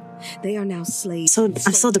undead. They are now slaves. I'm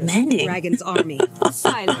so demanding. The dragon's army.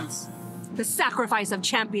 Silence. The sacrifice of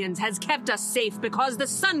champions has kept us safe because the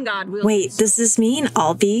sun god will. Wait, does this mean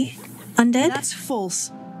I'll be undead? That's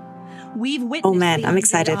false. We've witnessed oh man, I'm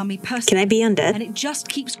excited. Can I be undead? And it just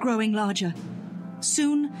keeps growing larger.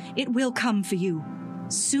 Soon, it will come for you.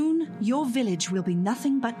 Soon, your village will be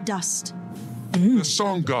nothing but dust. The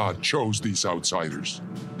sun god chose these outsiders.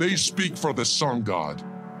 They speak for the sun god.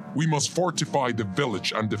 We must fortify the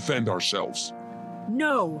village and defend ourselves.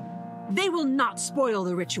 No, they will not spoil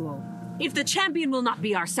the ritual. If the champion will not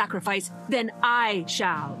be our sacrifice, then I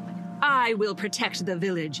shall. I will protect the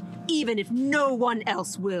village, even if no one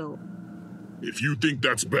else will. If you think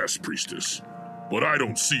that's best, priestess, but I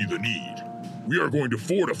don't see the need. We are going to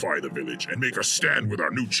fortify the village and make a stand with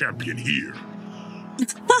our new champion here.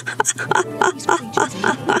 These creatures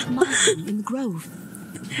are in the grove.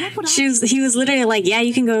 He was literally like, yeah,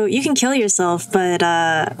 you can kill yourself, but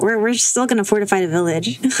we're still gonna fortify the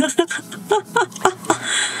village.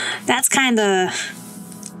 That's kinda,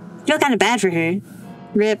 feel kinda bad for her.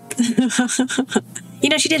 Rip. You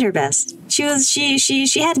know, she did her best. She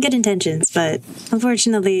had good intentions, but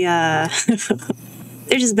unfortunately,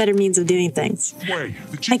 there's just better means of doing things.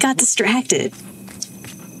 I got distracted.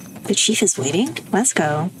 The chief is waiting? Let's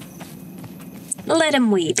go. Let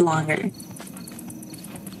him wait longer.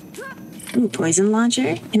 Ooh, poison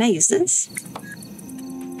launcher. Can I use this?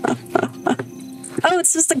 Oh,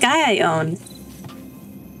 it's just the guy I own.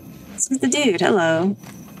 This is the dude. Hello.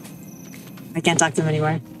 I can't talk to him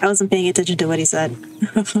anymore. I wasn't paying attention to what he said.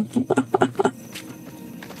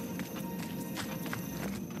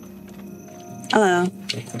 Hello.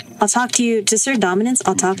 I'll talk to you. To assert dominance,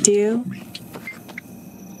 I'll talk to you.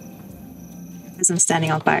 As I'm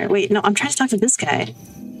standing on fire. Wait, no, I'm trying to talk to this guy.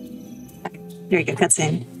 There you go,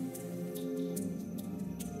 cutscene.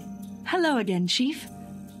 Hello again, Chief.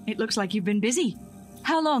 It looks like you've been busy.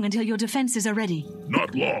 How long until your defenses are ready?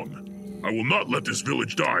 Not long. I will not let this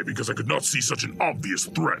village die because I could not see such an obvious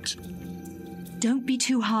threat. Don't be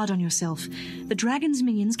too hard on yourself. The dragon's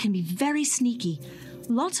minions can be very sneaky.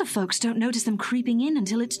 Lots of folks don't notice them creeping in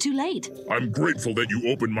until it's too late. I'm grateful that you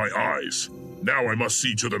opened my eyes. Now I must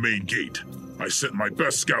see to the main gate. I sent my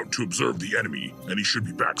best scout to observe the enemy, and he should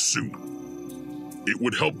be back soon. It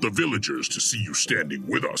would help the villagers to see you standing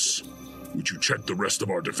with us. Would you check the rest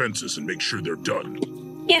of our defenses and make sure they're done?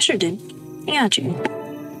 Yeah, sure did. I got you.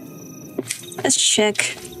 Let's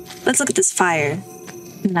check. Let's look at this fire.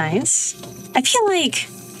 Nice. I feel like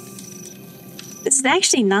this is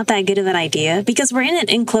actually not that good of an idea because we're in an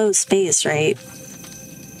enclosed space, right?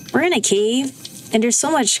 We're in a cave and there's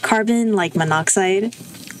so much carbon monoxide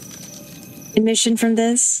emission from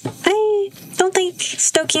this. I don't think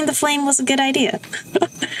stoking the flame was a good idea.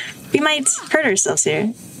 We might hurt ourselves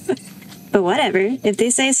here. But whatever, if they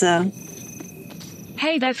say so.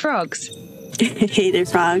 Hey, they're frogs. Hey, they're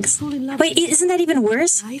frogs. Wait, isn't that even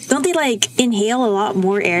worse? Don't they inhale a lot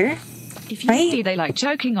more air? Right? They like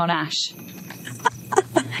choking on ash.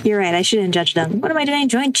 You're right, I shouldn't judge them. What am I doing?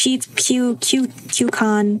 Join Chief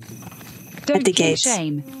QCon at the gates.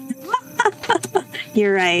 Shame.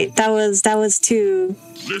 You're right. That was too.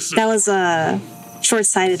 That was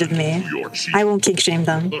short-sighted of me. I won't kink shame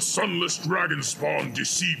them. The sunless dragon spawn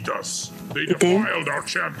deceived us. They defiled our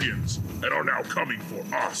champions and are now coming for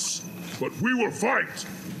us. But we will fight.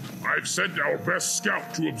 I've sent our best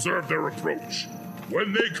scout to observe their approach.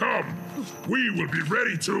 When they come, we will be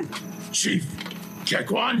ready to. Chief,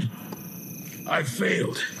 Kekwan, I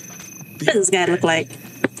failed. What does this guy look like?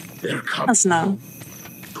 They're coming. Let's know.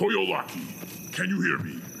 Koyolaki, can you hear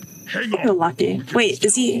me? Hang on. Koyolaki. Wait,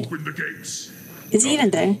 is he? Open the gates. Is he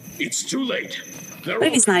even there? It's too late. What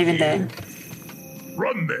if he's not even there?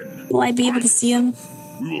 Run then. Will I be able to see him?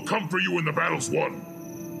 We will come for you when the battle's won.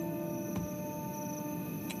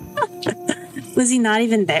 Was he not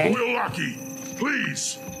even there? Koyolaki,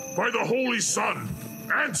 please, by the Holy Sun,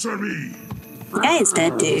 answer me. The guy is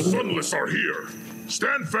dead, dude. The sunless are here.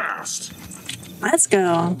 Stand fast. Let's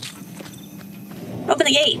go. Open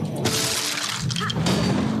the gate.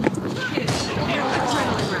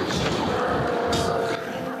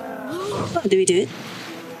 Oh, do we do it?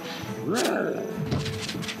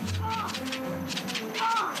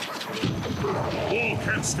 All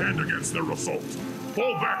can't stand against their assault.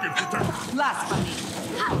 Fall back and protect. Blasphemy.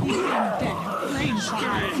 You are dead. Flames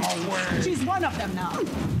behind. She's one of them now.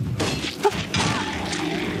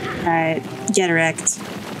 Alright, get wrecked.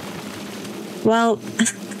 Well,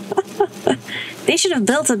 they should have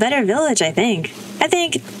built a better village, I think. I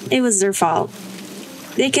think it was their fault.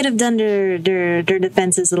 They could have done their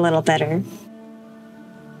defenses a little better.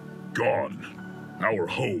 Gone. Our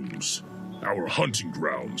homes, our hunting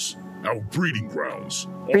grounds, our breeding grounds,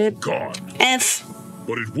 all Rip. gone. F.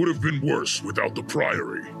 But it would have been worse without the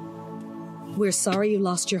priory. We're sorry you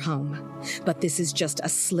lost your home, but this is just a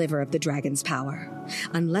sliver of the dragon's power.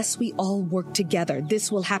 Unless we all work together,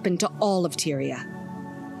 this will happen to all of Tyria.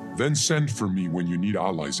 Then send for me when you need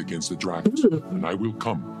allies against the dragons, and I will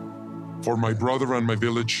come. For my brother and my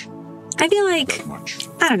village, I feel like,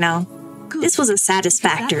 I don't know, this was a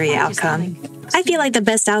satisfactory outcome. I feel like the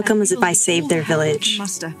best outcome is if I saved their village.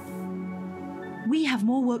 Master, we have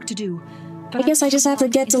more work to do. I guess I just have to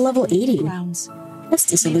get to level 80. What's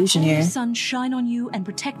this illusion here? May the sun shine on you and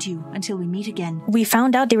protect you until we meet again. We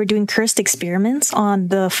found out they were doing cursed experiments on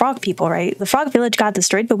the frog people, right? The frog village got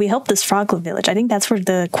destroyed, but we helped this frog village. I think that's where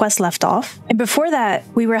the quest left off. And before that,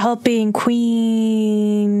 we were helping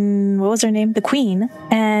Queen... what was her name? The Queen.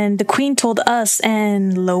 And the Queen told us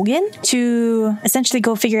and Logan to essentially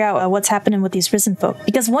go figure out what's happening with these risen folk.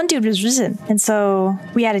 Because one dude was risen. And so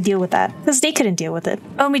we had to deal with that. Because they couldn't deal with it.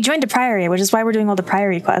 Oh, and we joined the Priory, which is why we're doing all the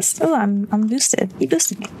Priory quests. Oh, I'm boosted. He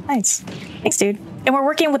boosted me. Nice. Thanks, dude. And we're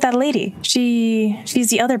working with that lady. She's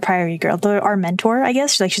the other Priory girl, our mentor, I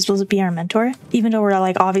guess. She's supposed to be our mentor, even though we're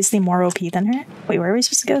like obviously more OP than her. Wait, where are we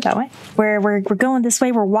supposed to go? That way? We're going this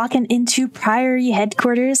way. We're walking into Priory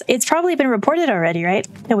headquarters. It's probably been reported already, right?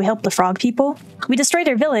 That we helped the frog people. We destroyed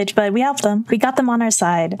their village, but we helped them. We got them on our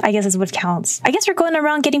side, I guess is what counts. I guess we're going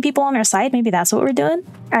around getting people on our side. Maybe that's what we're doing.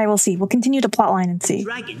 All right, we'll see. We'll continue the plotline and see.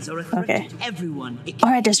 Dragons are a threat to everyone. All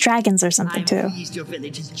right, there's dragons or something too. I'm pleased your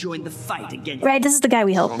village has joined the fight against. Right, this is the guy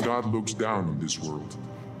we helped. Some God looks down on this world.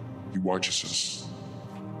 He watches us.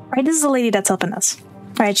 All right, this is the lady that's helping us.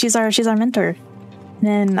 All right, she's our mentor. And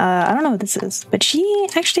then I don't know what this is, but she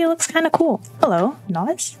actually looks kind of cool. Hello,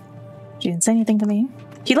 novice. She didn't say anything to me.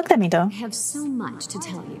 She looked at me though. I have so much to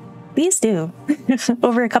tell you. Please do.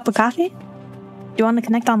 Over a cup of coffee? Do you want to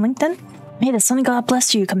connect on LinkedIn? May the sun god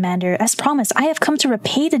bless you, Commander. As promised, I have come to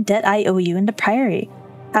repay the debt I owe you in the Priory.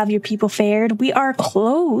 Have your people fared? We are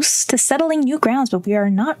close to settling new grounds, but we are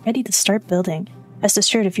not ready to start building. Rest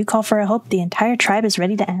assured, if you call for a help, the entire tribe is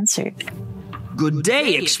ready to answer. Good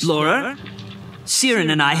day, Explorer. Siren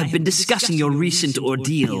and I have been discussing your recent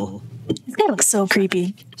ordeal. This guy looks so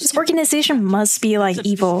creepy. This organization must be like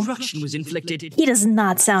evil. Was inflicted. He does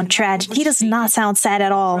not sound tragic. He does not sound sad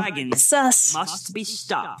at all. Sus. Must be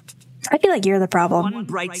stopped. I feel like you're the problem. One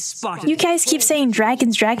bright spot. You guys keep saying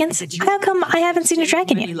dragons. How come I haven't seen a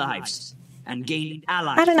dragon yet? Lives and gained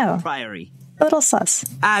allies. I don't know. Priory. A little sus.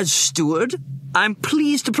 As steward, I'm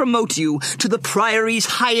pleased to promote you to the Priory's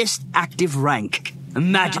highest active rank,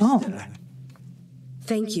 Magister. Oh.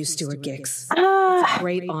 Thank you, Steward Gix. It's a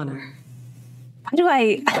great honor.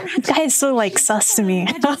 Why do this guy is so like sus to me.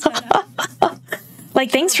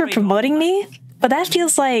 Like, thanks for promoting me, but that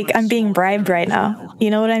feels like I'm being bribed right now. You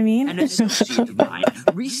know what I mean?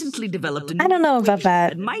 Recently developed I don't know about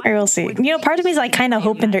that. I will see. You know, part of me is like kind of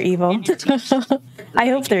hoping they're evil. I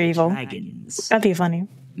hope they're evil. That'd be funny.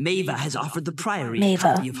 Mava has offered the Priory a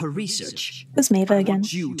copy of her research. Who's Mava again? I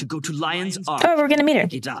want you to go to Lion's Arch. Oh, we're gonna meet her.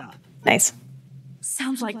 It's up. Nice.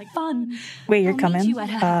 Sounds like fun. Wait, you're I'll coming? meet you at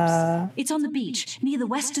her house. It's on the beach near the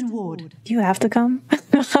Western Ward. Do you have to come?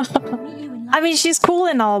 I mean, she's cool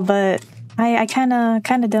and all, but I kind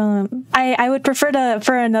of don't. I would prefer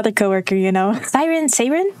for another coworker, you know. Siren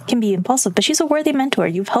can be impulsive, but she's a worthy mentor.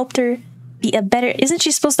 You've helped her be a better. Isn't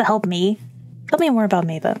she supposed to help me? Tell me more about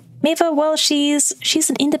Mava. Mava, well, she's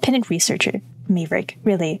an independent researcher. Maverick,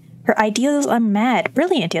 really. Her ideas are mad.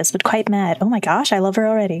 Brilliant, yes, but quite mad. Oh my gosh, I love her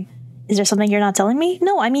already. Is there something you're not telling me?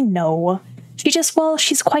 No, I mean, no.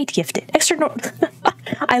 She's quite gifted.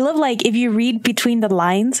 I love, like, if you read between the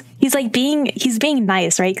lines, he's being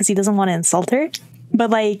nice, right? Because he doesn't want to insult her. But,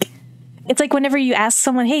 like, it's like whenever you ask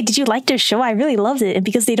someone, hey, did you like this show? I really loved it. And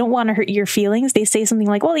because they don't want to hurt your feelings, they say something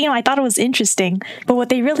like, well, you know, I thought it was interesting. But what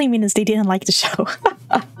they really mean is they didn't like the show.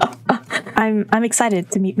 I'm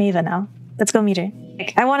excited to meet Mava now. Let's go meet her.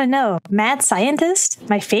 I want to know. Mad scientist?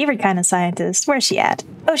 My favorite kind of scientist. Where's she at?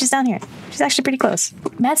 Oh, she's down here. She's actually pretty close.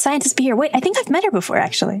 Mad scientist be here. Wait, I think I've met her before,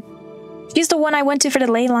 actually. She's the one I went to for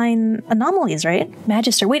the ley line anomalies, right?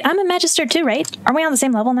 Magister. Wait, I'm a Magister too, right? Are we on the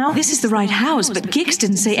same level now? This is the right house, but Gix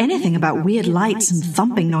didn't say anything about weird lights and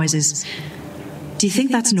thumping noises. Do you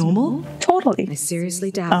think that's normal? Totally. I seriously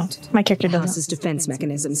doubt. Oh, my character doesn't. The house's defense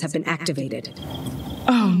mechanisms have been activated.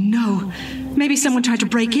 Oh no. Maybe someone tried to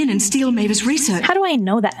break in and steal Mava's research. How do I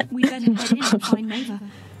know that? We better head in and find Mava.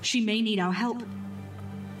 She may need our help.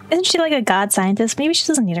 Isn't she like a god scientist? Maybe she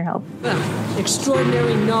doesn't need our help.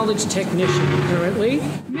 Extraordinary knowledge technician, currently.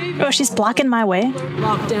 Oh, she's blocking my way.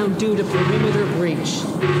 Lockdown due to perimeter breach.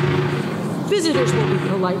 Visitors will be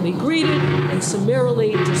politely greeted and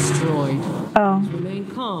summarily destroyed. Oh. Remain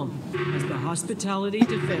calm as the hospitality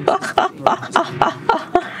defense.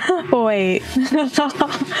 Wait.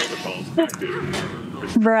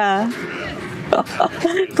 Bruh.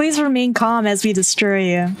 Please remain calm as we destroy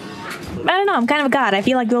you. I don't know, I'm kind of a god. I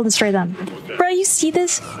feel like we'll destroy them. Bro, you see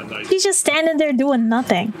this? She's just standing there doing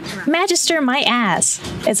nothing. Magister, my ass.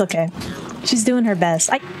 It's okay. She's doing her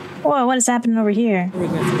best. Whoa, what is happening over here?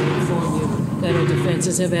 Regretfully inform you that our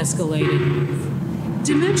defenses have escalated.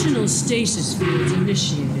 Dimensional stasis fields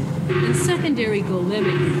initiated, and secondary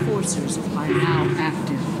golemic enforcers are now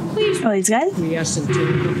active. Please these guys? quiescent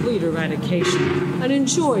to complete eradication and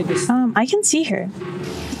enjoy this. I can see her.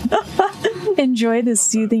 Enjoy this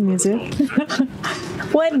soothing music.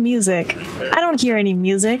 What music? I don't hear any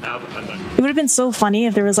music. would have been so funny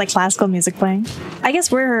if there was like classical music playing. I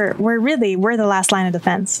guess we're the last line of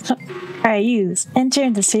defense. Alright, use. Enter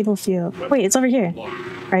into stable field. Wait, it's over here.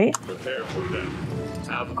 Right?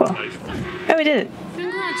 Cool. Oh, we did it.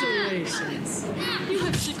 Congratulations. You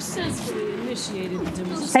have successfully initiated the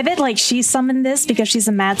demonstration. I bet like she summoned this because she's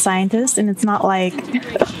a mad scientist and it's not like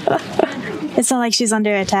it's not like she's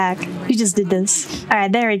under attack. She just did this.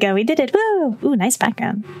 Alright, there we go. We did it. Woo! Ooh, nice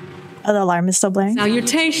background. Oh, the alarm is still blaring.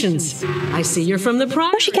 Salutations. I see you're from the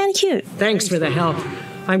Priory. Oh, she's kind of cute. Thanks for the help.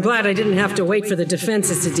 I'm glad I didn't have to wait for the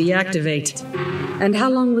defenses to deactivate. And how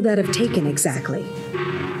long would that have taken exactly?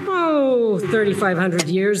 Oh, 3,500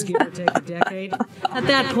 years, give or take a decade. At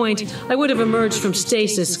that point, I would have emerged from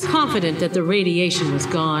stasis confident that the radiation was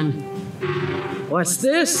gone. What's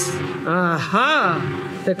this?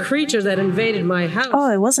 Aha! The creature that invaded my house.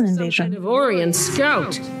 Oh, it was an invasion. Some kind of Orion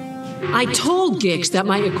scout. I told Gix that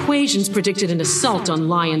my equations predicted an assault on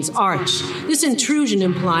Lion's Arch. This intrusion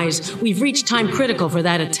implies we've reached time critical for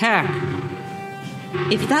that attack.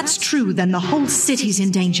 If that's true, then the whole city's in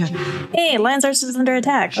danger. Hey, Lion's Arch is under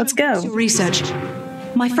attack. Let's go. Research.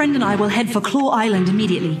 My friend and I will head for Claw Island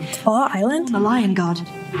immediately. Claw Island? The Lion Guard.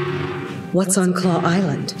 What's on Claw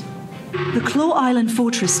Island? The Claw Island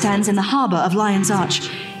fortress stands in the harbor of Lion's Arch.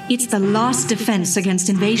 It's the last defense against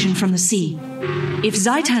invasion from the sea. If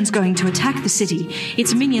Zhaitan's going to attack the city,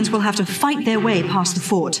 its minions will have to fight their way past the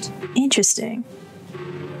fort. Interesting.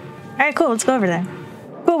 Alright, cool. Let's go over there.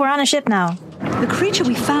 Cool, we're on a ship now. The creature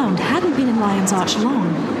we found hadn't been in Lion's Arch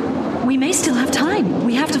long. We may still have time.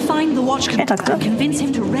 We have to find the watch commander and convince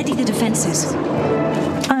him to ready the defenses.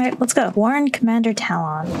 Alright, let's go. Warn Commander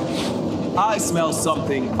Talon. I smell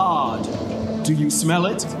something odd. Do you smell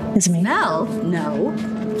it? It's me. Smell? No.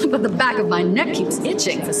 But the back of my neck keeps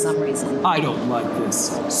itching for some reason. I don't like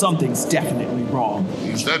this. Something's definitely wrong.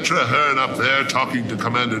 Is that Traherne up there talking to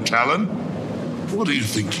Commander Talon? What do you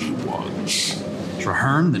think he wants?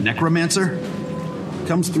 Traherne, the necromancer?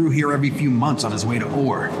 Comes through here every few months on his way to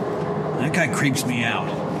Ore. That guy creeps me out.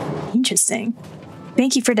 Interesting.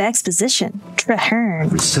 Thank you for the exposition.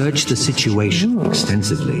 Traherne. Research the situation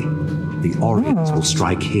extensively. The Orions will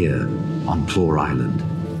strike here on Claw Island.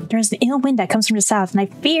 There's an ill wind that comes from the south, and I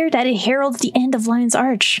fear that it heralds the end of Lion's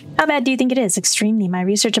Arch. How bad do you think it is? Extremely. My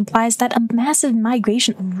research implies that a massive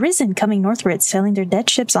migration of Risen coming northward, sailing their dead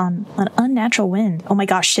ships on an unnatural wind. Oh my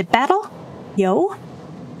gosh, ship battle? Yo?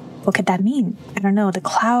 What could that mean? I don't know. The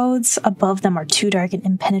clouds above them are too dark and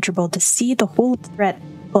impenetrable to see the whole threat.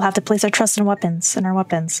 We'll have to place our trust in weapons, our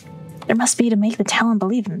weapons. There must be to make the Talon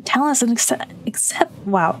believe him. Talon is an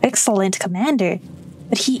excellent commander.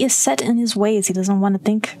 But he is set in his ways. He doesn't want to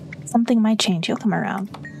think something might change. He'll come around.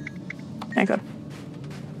 There you go.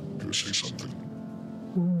 You see something?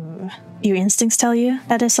 Ooh. Your instincts tell you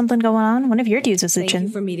that there's something going on? One of your dudes was itching. Thank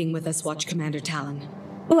you for meeting with us, Watch Commander Talon.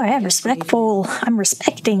 Ooh, I have respectful. I'm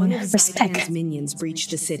respecting. One of Respect. Zhaitan's minions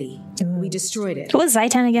breached the city. We destroyed it. Who was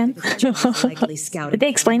Zhaitan again? Likely scouted. Did they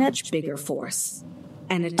explain it? Much bigger force.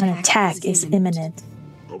 An attack is imminent.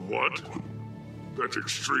 A what? That's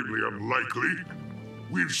extremely unlikely.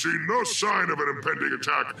 We've seen no sign of an impending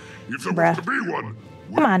attack. If there was to be one,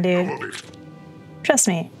 come on, dude. Trust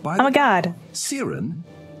me. I'm a god. Siren,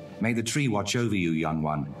 may the tree watch over you, young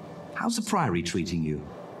one. How's the Priory treating you?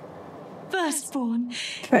 Firstborn.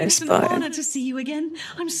 It's an honor to see you again.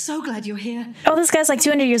 I'm so glad you're here. Oh, this guy's like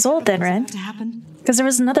 200 years old then, right? Because there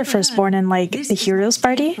was another firstborn in like the heroes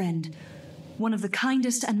party. Friend, one of the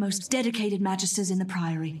kindest and most dedicated magisters in the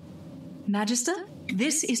Priory. Magister,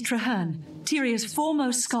 this is Traherne, Tyria's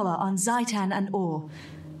foremost scholar on Zhaitan and Ore.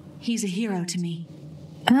 He's a hero to me.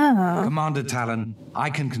 Oh. Commander Talon,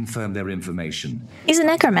 I can confirm their information. He's a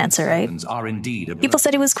necromancer, right? Are indeed People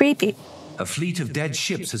said he was creepy. A fleet of dead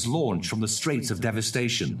ships has launched from the Straits of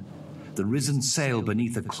Devastation. The Risen sail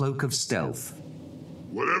beneath a cloak of stealth.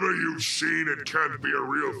 Whatever you've seen, it can't be a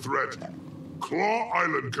real threat. Claw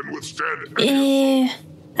Island can withstand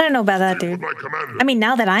I don't know about that, dude. I mean,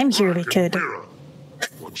 now that I'm here, we could.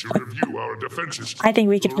 Once you review our defenses, I think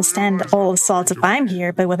we could withstand all assaults if I'm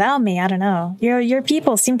here, but without me, I don't know. Your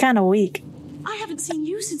people seem kind of weak. I haven't seen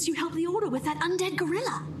you since you helped the Order with that undead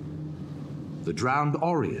gorilla. The drowned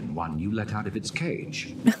Orion one you let out of its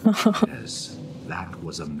cage. Yes, that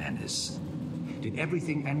was a menace. Did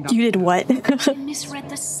everything end up... You did what? I misread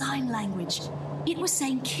the sign language. It was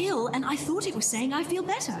saying kill, and I thought it was saying I feel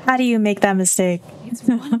better. How do you make that mistake? It's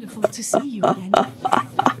wonderful to see you again.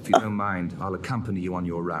 If you don't mind, I'll accompany you on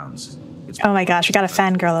your rounds. Oh my gosh, we got a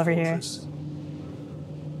fangirl over here.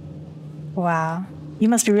 Wow. You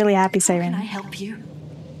must be really happy, Siren. How can I help you?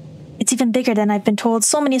 It's even bigger than I've been told.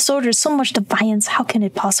 So many soldiers, so much defiance. How can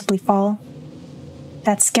it possibly fall?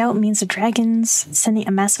 That scout means the dragons sending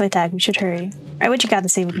a massive attack. We should hurry. Alright, what you got to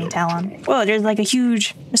say with me, Talon? Whoa, there's like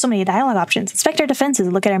there's so many dialogue options. Inspect our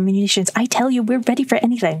defenses, look at our munitions. I tell you, we're ready for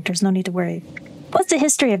anything. There's no need to worry. What's the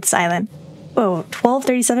history of this island? Whoa,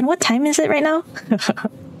 1237. What time is it right now?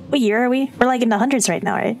 What year are we? We're like in the hundreds right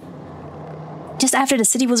now, right? Just after the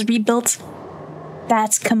city was rebuilt,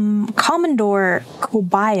 that's Commodore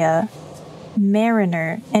Kobaya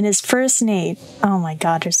Mariner and his first name. Oh my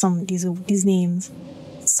god, there's some these names.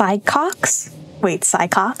 Sycox? Wait,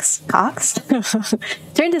 Sycox? Cox?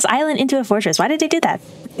 Turned this island into a fortress. Why did they do that?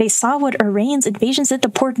 They saw what Urayan's invasions did to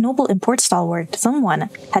Port Noble and Port Stalwart. Someone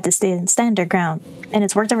had to stand their ground. And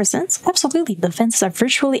it's worked ever since? Absolutely. The defenses are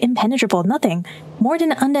virtually impenetrable. Nothing more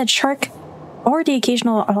than an undead shark or the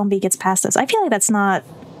occasional zombie gets past us. I feel like that's not...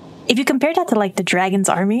 If you compare that to like the Dragon's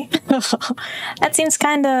army, that seems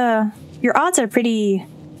kind of... Your odds are pretty...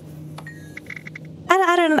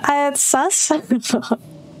 I don't know. It's sus.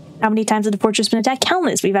 How many times has the fortress been attacked?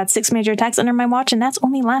 Countless. We've had 6 major attacks under my watch, and that's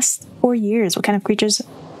only last 4 years. What kind of creatures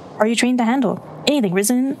are you trained to handle? Anything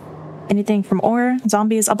risen? Anything from ore,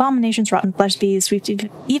 zombies, abominations, rotten flesh beasts. We've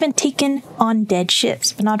even taken on dead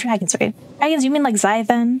ships, but not dragons, right? Dragons, you mean like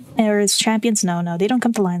Zhaitan or his champions? No, they don't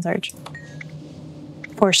come to Lion's Arch.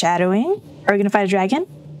 Foreshadowing. Are we gonna fight a dragon?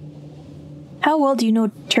 How well do you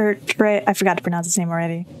know I forgot to pronounce his name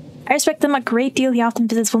already. I respect him a great deal. He often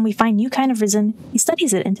visits when we find new kind of risen. He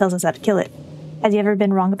studies it and tells us how to kill it. Has he ever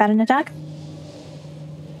been wrong about an attack?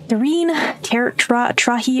 Dareen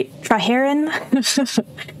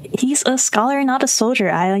Traherin. He's a scholar, not a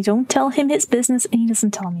soldier. I don't tell him his business and he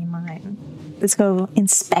doesn't tell me mine. Let's go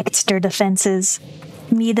inspect their defenses.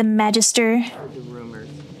 Me, the magister. The rumors.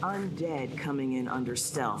 Undead coming in under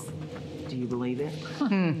stealth. Do you believe it?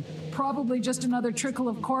 Probably just another trickle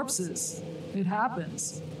of corpses. It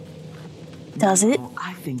happens. Does it?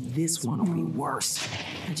 I think this one will be worse.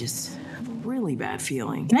 I just have a really bad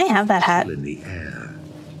feeling. Can I have that hat? In the air.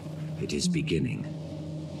 It is beginning.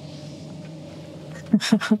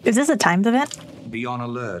 Is this a timed event? Be on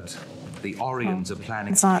alert. The Orions are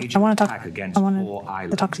planning it's not. a major attack against Four to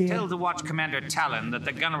Islands. talk to you. Tell the Watch Commander Talon that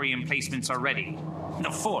the gunnery emplacements are ready.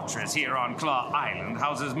 The fortress here on Claw Island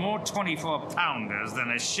houses more 24-pounders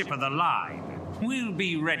than a ship of the line. We'll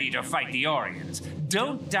be ready to fight the Orions.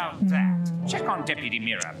 Don't doubt that. Check on Deputy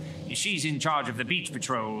Mira. She's in charge of the beach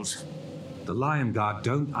patrols. The Lion Guard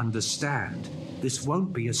don't understand. This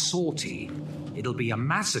won't be a sortie. It'll be a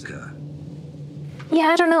massacre. Yeah,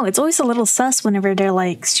 I don't know. It's always a little sus whenever they're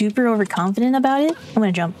like super overconfident about it. I'm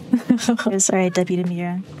gonna jump. Sorry, Deputy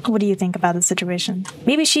Mira. What do you think about the situation?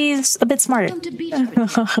 Maybe she's a bit smarter. Smarter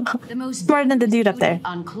than the dude up there.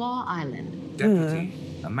 On Claw Island. Deputy,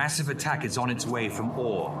 a massive attack is on its way from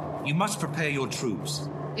Ore. You must prepare your troops.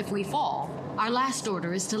 If we fall, our last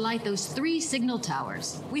order is to light those 3 signal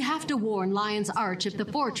towers. We have to warn Lion's Arch if the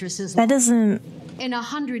fortress is... That doesn't... In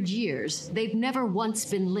 100 years, they've never once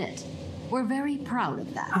been lit. We're very proud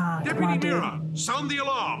of that. Deputy Mira, sound the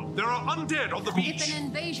alarm. There are undead on the beach. If an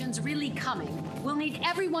invasion's really coming, we'll need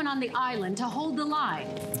everyone on the island to hold the line.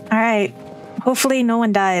 All right. Hopefully no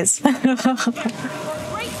one dies. Great justice!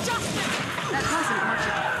 That wasn't much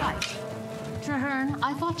of a fight. Traherne,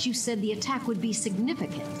 I thought you said the attack would be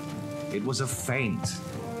significant. It was a feint.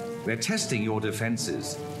 We're testing your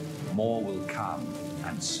defenses. More will come,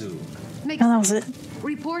 and soon. That was it.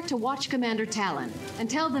 Report to Watch Commander Talon and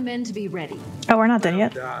tell the men to be ready. Oh, we're not done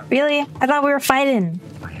yet. Really? I thought we were fighting.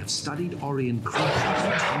 I have studied Orion creatures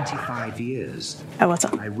for 25 years. Oh, what's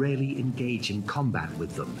up? I rarely engage in combat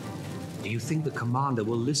with them. Do you think the commander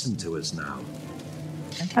will listen to us now?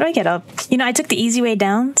 How do I get up? You know, I took the easy way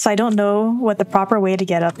down, so I don't know what the proper way to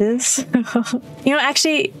get up is. You know,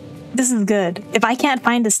 actually, this is good. If I can't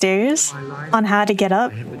find the stairs on how to get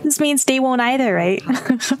up, this means they won't either, right?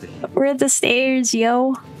 We're at the stairs,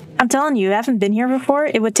 yo. I'm telling you, I haven't been here before.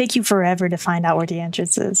 It would take you forever to find out where the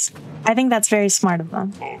entrance is. I think that's very smart of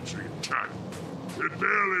them. Paltry attack. It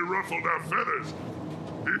barely ruffled our feathers.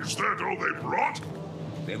 Is that all they brought?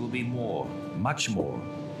 There will be more, much more.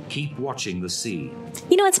 Keep watching the sea.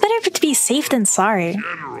 You know, it's better to be safe than sorry.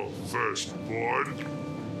 General Firstborn.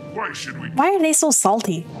 Why should we... Why are they so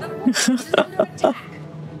salty?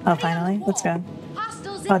 Oh, finally. Let's go.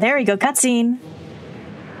 Oh, there we go. Cutscene.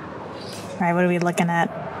 Alright, what are we looking at?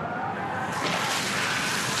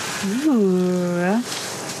 Ooh.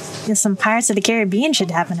 There's some Pirates of the Caribbean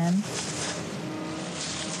shit happening.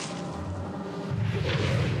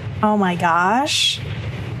 Oh my gosh.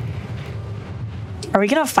 Are we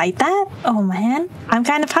gonna fight that? Oh man. I'm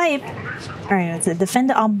kind of hyped. Alright, let's defend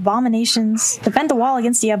the abominations. Defend the wall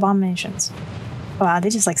against the abominations. Wow, they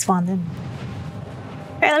just like spawned in.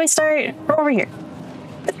 Alright, let me start over here.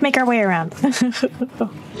 Let's make our way around.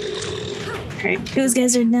 Alright, those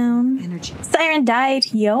guys are down. Siren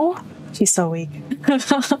died, yo. She's so weak.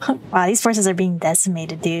 Wow, these forces are being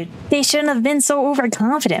decimated, dude. They shouldn't have been so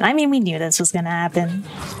overconfident. I mean, we knew this was gonna happen.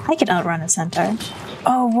 I could outrun a centaur.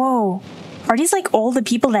 Oh, whoa. Are these like all the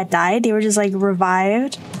people that died? They were just like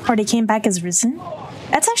revived? Or they came back as risen?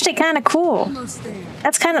 That's actually kind of cool.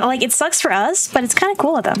 That's kind of like, it sucks for us, but it's kind of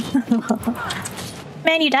cool of them.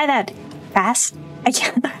 Man, you die that fast. I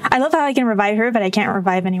can't. I love how I can revive her, but I can't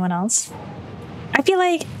revive anyone else. I feel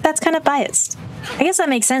like that's kind of biased. I guess that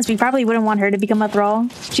makes sense. We probably wouldn't want her to become a thrall.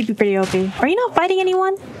 She'd be pretty OP. Are you not fighting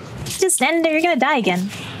anyone? Just stand there, you're gonna die again.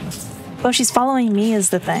 Well, she's following me is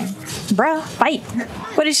the thing. Bruh, fight.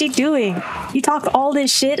 What is she doing? You talk all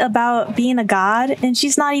this shit about being a god, and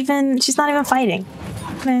she's not even fighting.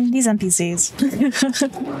 Man, these NPCs.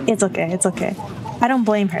 It's okay, it's okay. I don't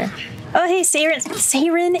blame her. Oh, hey,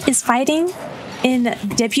 Saren is fighting, and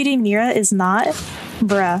Deputy Mira is not?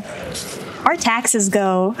 Bruh. Our taxes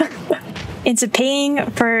go into paying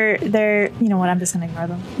for their... You know what, I'm just gonna ignore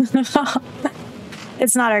them.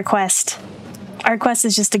 It's not our quest. Our quest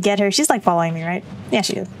is just to get her. She's like following me, right? Yeah,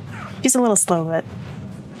 she is. She's a little slow, but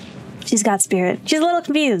she's got spirit. She's a little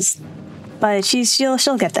confused, but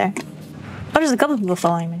she'll get there. Oh, there's a couple people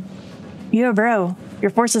following me. Yo, bro, your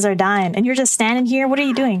forces are dying, and you're just standing here? What are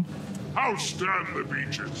you doing? How stand the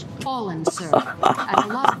beaches? Fallen, sir, and a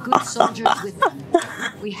lot of good soldiers with them.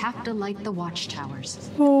 We have to light the watchtowers.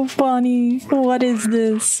 Oh, Bonnie, what is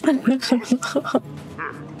this? No, Mira,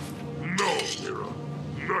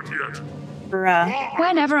 not yet. Bruh.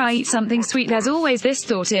 Whenever I eat something sweet, there's always this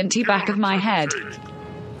thought into back of my head.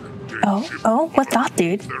 Oh, what thought,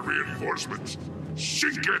 dude? The reinforcements.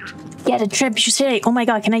 Sink it. Yeah, the trebuchet. Oh my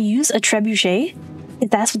god, can I use a trebuchet? If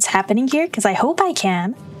that's what's happening here? Because I hope I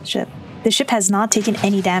can. Shit. The ship has not taken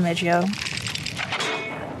any damage, yo.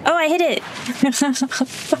 Oh, I hit it!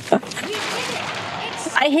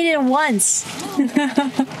 I hit it once!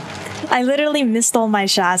 I literally missed all my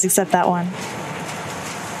shots except that one.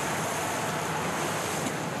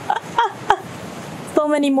 So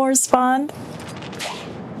many more spawned.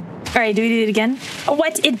 Alright, do we do it again? Oh,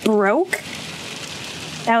 what? It broke?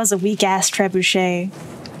 That was a weak-ass trebuchet.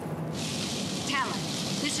 Talon,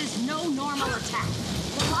 this is no normal attack.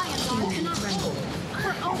 The Lion Guard cannot run.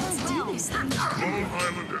 We're overwhelmed.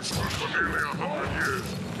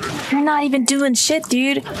 You're not even doing shit,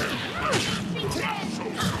 dude.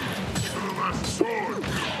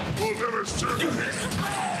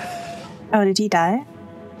 Oh, did he die?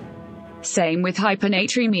 Same with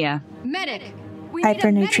hypernatremia. Medic! We need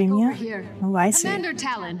a medic over here. Oh, I see. Commander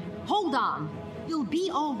Talon, hold on. You'll be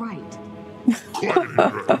all right.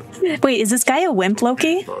 Wait, is this guy a wimp,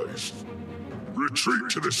 Loki? Retreat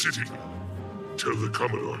to the city. Tell the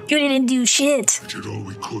Commodore. You didn't do shit. We did all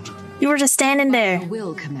we could. You were just standing there. I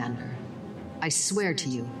will, Commander. I swear to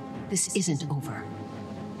you, this isn't over.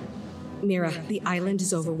 Mira, the island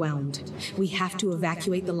is overwhelmed. We have to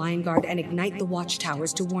evacuate the Lion Guard and ignite the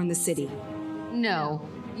watchtowers to warn the city. No,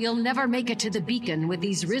 you'll never make it to the beacon with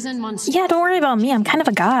these risen monsters. Yeah, don't worry about me. I'm kind of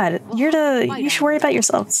a god. You should worry about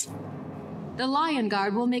yourselves. The Lion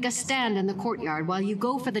Guard will make a stand in the courtyard while you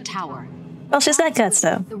go for the tower. Well, she's got guts,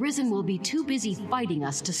 though. The risen will be too busy fighting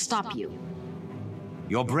us to stop you.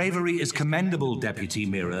 Your bravery is commendable, Deputy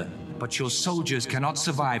Mira, but your soldiers cannot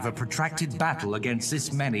survive a protracted battle against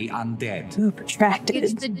this many undead. Ooh, protracted.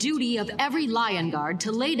 It's the duty of every Lion Guard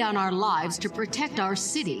to lay down our lives to protect our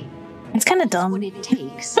city. It's kind of dumb. What it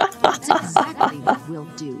takes. That's exactly what we'll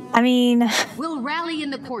do. I mean... We'll rally in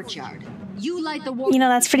the courtyard. You light the war. You know,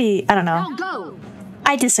 that's pretty... I don't know. Now go.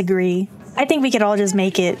 I disagree. I think we could all just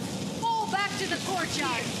make it. Fall back to the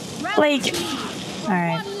courtyard. Like...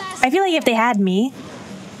 Alright. I feel like if they had me,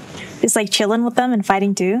 just like chilling with them and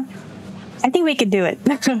fighting too, I think we could do it.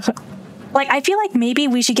 Like, I feel like maybe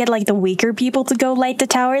we should get like the weaker people to go light the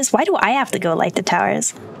towers. Why do I have to go light the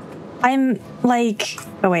towers? I'm like...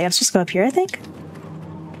 Oh wait, let's just go up here, I think.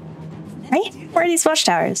 Right? Where are these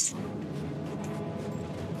watchtowers?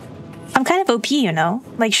 I'm kind of OP, you know?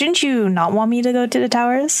 Like, shouldn't you not want me to go to the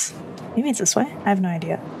towers? Maybe it's this way? I have no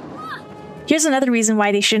idea. Here's another reason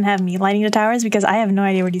why they shouldn't have me lighting the towers, because I have no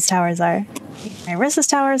idea where these towers are. Alright, where's this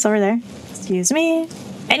tower? It's over there. Excuse me.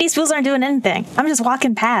 And these fools aren't doing anything. I'm just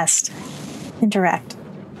walking past. Interact.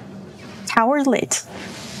 Tower lit.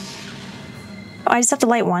 Oh, I just have to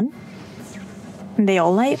light one. And they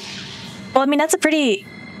all light? Well, I mean, that's a pretty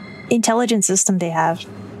intelligent system they have.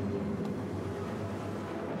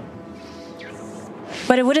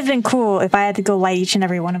 But it would have been cool if I had to go light each and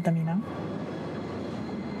every one of them, you know?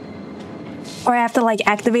 Or I have to like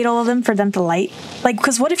activate all of them for them to light. Like,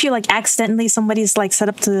 because what if you like accidentally somebody's like set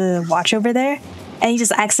up to watch over there and he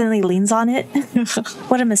just accidentally leans on it?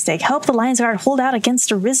 What a mistake. Help the Lion's Guard hold out against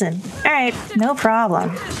a risen. All right, no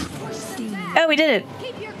problem. Oh, we did it.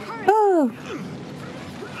 Oh.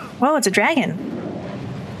 Whoa, it's a dragon.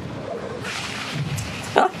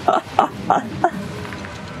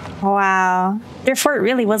 Wow. Their fort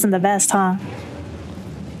really wasn't the best, huh?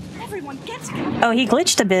 Oh, he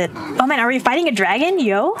glitched a bit. Oh man, are we fighting a dragon?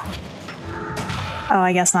 Yo? Oh,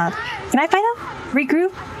 I guess not. Can I fight him?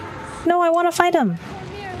 Regroup? No, I want to fight him.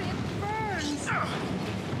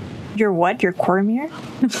 You're what? You're Cormier?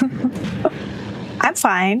 I'm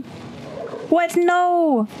fine. What?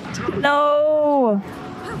 No! No!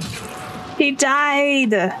 He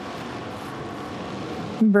died!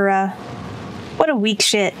 Bruh. What a weak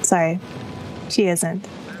shit. Sorry. She isn't.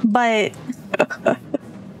 But...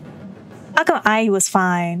 how come I was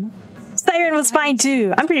fine? Siren was fine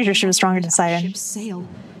too. I'm pretty sure she was stronger than Siren. Sail.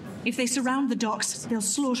 If they surround the docks, they'll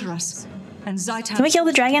slaughter us. And Zhaitan. Can we kill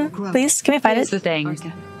the dragon, please? Can we fight it? Here's the thing.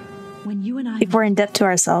 When you and I if we're in debt to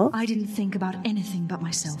ourselves. I didn't think about anything but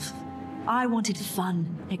myself. I wanted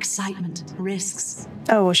fun, excitement, risks.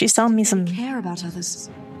 Oh, she's telling me some. I care about others.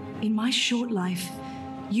 In my short life,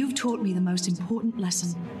 you've taught me the most important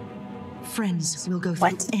lesson. Friends will go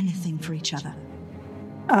through anything for each other.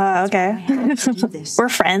 Okay. We're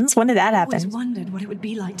friends? When did that happen? I always wondered what it would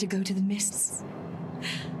be like to go to the mists.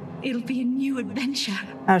 It'll be a new adventure.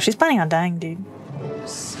 Oh, she's planning on dying, dude.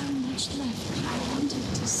 So much left I wanted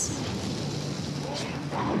to see.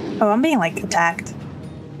 Oh, I'm being, like, attacked.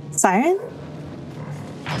 Siren?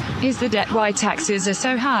 Is the debt why taxes are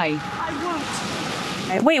so high? I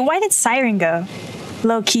won't. Wait, why did Siren go?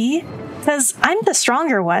 Low key? Because I'm the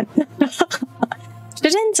stronger one.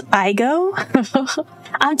 Shouldn't I go?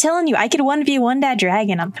 I'm telling you, I could 1v1 that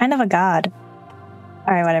dragon. I'm kind of a god.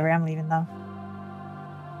 Alright, whatever. I'm leaving, though.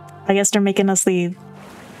 I guess they're making us leave.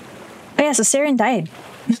 Oh yeah, so Siren died.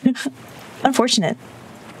 Unfortunate.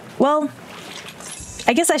 Well,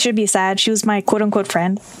 I guess I should be sad. She was my quote-unquote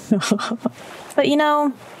friend. But, you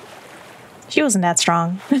know, she wasn't that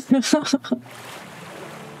strong.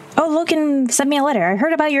 Oh, look and send me a letter. I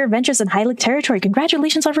heard about your adventures in Hylic territory.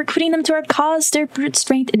 Congratulations on recruiting them to our cause. Their brute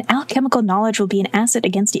strength and alchemical knowledge will be an asset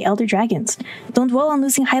against the Elder Dragons. Don't dwell on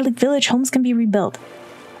losing Hylic village. Homes can be rebuilt.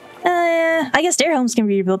 I guess their homes can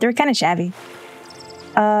be rebuilt. They're kind of shabby.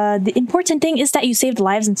 The important thing is that you saved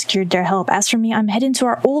lives and secured their help. As for me, I'm heading to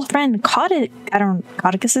our old friend Caudicus?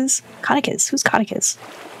 Who's Caudicus?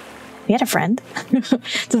 We had a friend. To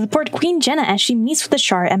support Queen Jenna as she meets with the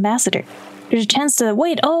Sharou ambassador. There's a chance to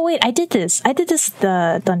wait. Oh wait, I did this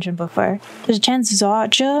the dungeon before. There's a chance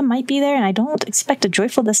Zaja might be there, and I don't expect a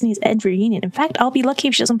joyful Destiny's End reunion. In fact, I'll be lucky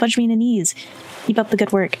if she doesn't punch me in the knees. Keep up the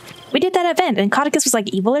good work. We did that event, and Caudicus was like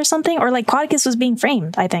evil or something, or like Caudicus was being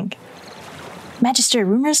framed, I think. Magister,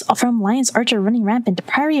 rumors from Lion's Archer running rampant. The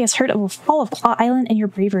Priory has heard of a fall of Claw Island and your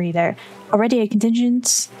bravery there. Already a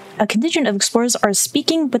contingent of explorers are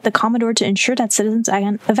speaking with the Commodore to ensure that citizens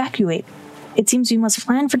can evacuate. It seems we must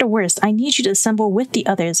plan for the worst. I need you to assemble with the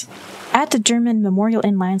others. At the German Memorial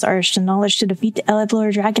in Lion's Arch, the knowledge to defeat the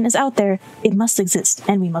Elder Dragon is out there. It must exist,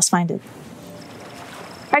 and we must find it.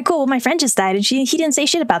 Alright, cool. Well, my friend just died, and he didn't say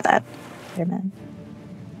shit about that. There, man.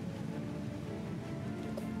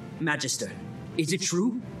 Magister, is it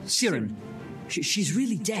true? Siren, she's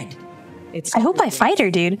really dead. I hope I fight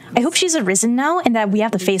her, dude. I hope she's arisen now, and that we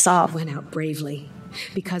have to face off. Went out bravely.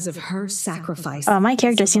 Because of her sacrifice. My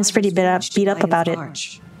character seems pretty beat up about it.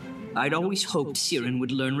 I'd always hoped Siren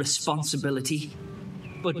would learn responsibility,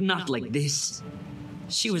 but not like this.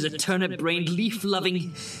 She was a turnip-brained,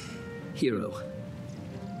 leaf-loving hero,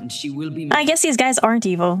 and she will be. I guess these guys aren't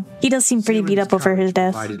evil. He does seem pretty beat up over his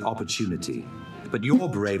death. Provided opportunity, but your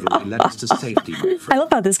bravery led us to safety, my friend. I love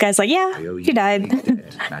how this guy's like, yeah, she died.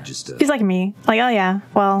 She's like me. Like, oh yeah,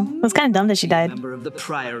 well, it was kind of dumb that she died. Member of the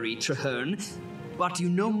Priory, Traherne. But you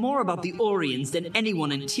know more about the Orions than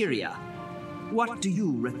anyone in Tyria. What do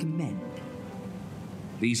you recommend?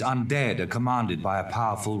 These undead are commanded by a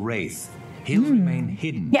powerful wraith. He'll remain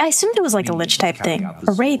hidden. Yeah, I assumed it was like a lich type thing.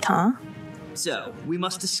 A wraith, huh? So, we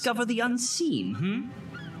must discover the unseen,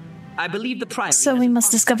 I believe the Priory. So we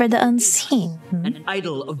must discover the unseen. An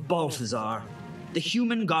idol of Balthazar, the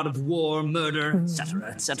human god of war, murder,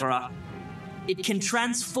 etc., etc. It can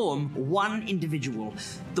transform one individual.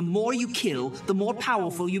 The more you kill, the more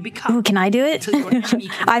powerful you become. Ooh, can I do it?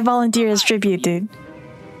 I volunteer as tribute, dude.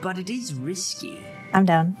 But it is risky. I'm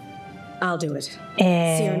down. I'll do it.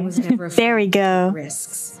 Siren was never there we go.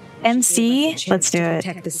 Risks. MC, let's do it.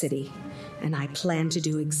 Protect the city, and I plan to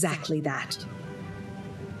do exactly that.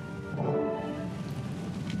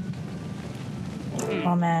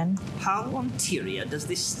 Oh man. How on Tyria does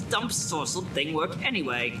this stump sorcel thing work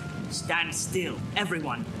anyway? Stand still,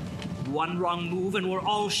 everyone. One wrong move and we're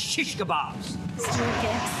all shish kebabs.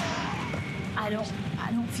 I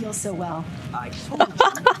don't feel so well. I told you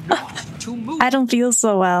not to move. I don't feel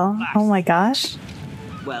so well. Oh my gosh.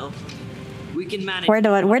 Well, we can manage. Where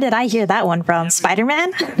did I hear that one from?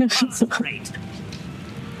 Spider-Man? Concentrate.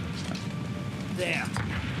 There.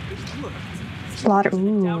 It worked. Slaughter.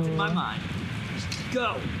 No doubt in my mind.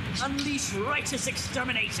 Go. Unleash righteous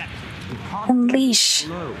extermination. Unleash.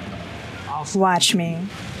 Watch me.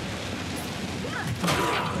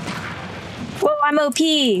 Whoa, I'm OP.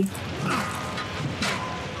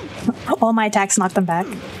 All my attacks knock them back.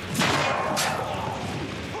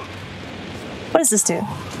 What does this do?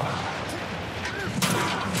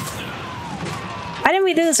 Why didn't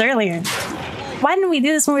we do this earlier? Why didn't we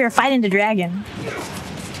do this when we were fighting the dragon?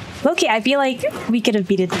 Okay, I feel like we could have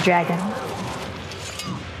beaten the dragon.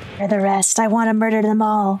 For the rest, I want to murder them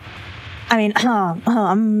all. I mean,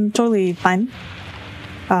 I'm totally fine.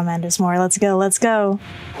 Oh man, there's more. Let's go, let's go.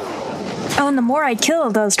 Oh, and the more I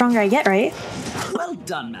kill, the stronger I get, right? Well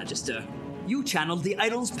done, Magister. You channeled the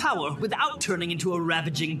idol's power without turning into a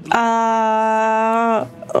ravaging well...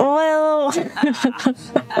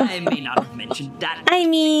 I may not have mentioned that. I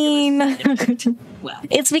mean... Well,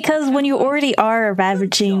 it's because when you already are a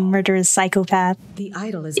ravaging, murderous psychopath, the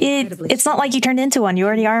idol is it's not like you turned into one, you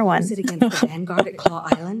already are one. Is it against the vanguard at Claw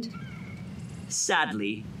Island?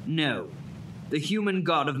 Sadly, no. The human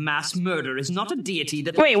god of mass murder is not a deity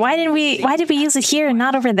that... Wait, why did we use it here and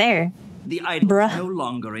not over there? The idol is no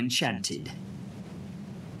longer enchanted.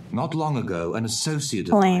 Not long ago, an associate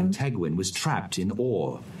of mine, Tegwin, was trapped in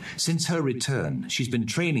ore. Since her return, she's been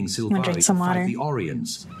training Sylvari to fight the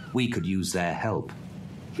Orions. We could use their help.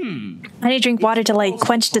 I need to drink water to like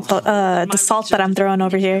quench the salt that I'm throwing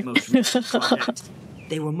over here.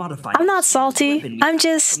 They were modified. I'm not salty. I'm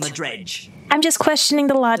just questioning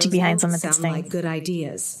the logic behind some of these things. Like good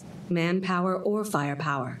ideas, manpower or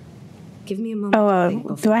firepower. Give me a moment.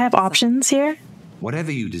 Oh, do I have options here?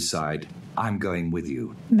 Whatever you decide, I'm going with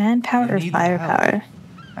you. Manpower or firepower?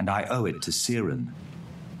 And I owe it to Siren.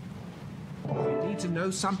 If you need to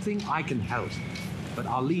know something, I can help. But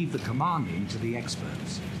I'll leave the commanding to the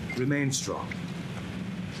experts. Remain strong.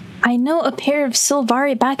 I know a pair of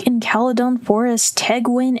Sylvari back in Caledon Forest,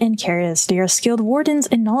 Tegwin and Karis. They are skilled wardens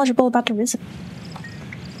and knowledgeable about the Risen.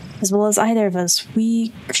 As well as either of us,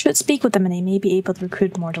 we should speak with them and they may be able to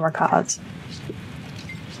recruit more to our cause.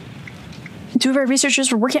 Two of our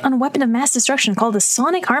researchers were working on a weapon of mass destruction called the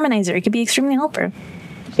Sonic Harmonizer. It could be extremely helpful.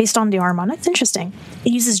 Based on the harmonics, interesting.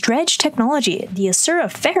 It uses dredge technology. The Asura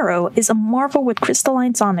Pharaoh is a marvel with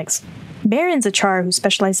crystalline sonics. Baron's a char who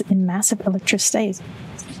specializes in massive electrostatics.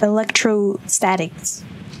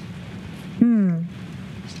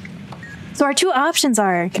 So our two options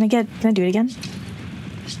are, can I do it again?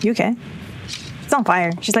 You okay? It's on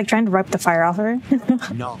fire. She's like trying to wipe the fire off of her.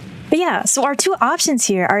 No. But yeah, so our two options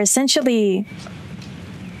here are essentially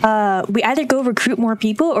we either go recruit more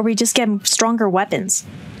people or we just get stronger weapons.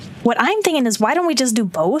 What I'm thinking is, why don't we just do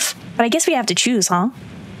both? But I guess we have to choose, huh?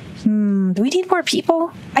 Do we need more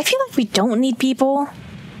people? I feel like we don't need people.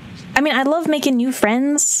 I mean, I love making new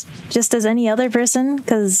friends, just as any other person,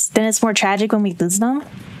 because then it's more tragic when we lose them.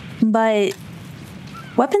 But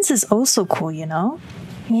weapons is also cool, you know?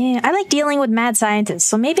 Yeah, I like dealing with mad scientists,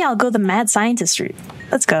 so maybe I'll go the mad scientist route.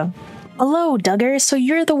 Let's go. Hello, Duggar. So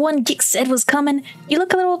you're the one Geek said was coming. You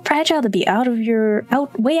look a little fragile to be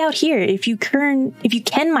way out here. If you ken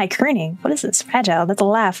my kerning. What is this? Fragile. That's a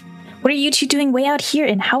laugh. What are you two doing way out here?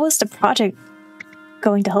 And how is the project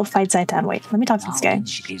going to help fight Zhaitan? Wait, let me talk to this guy.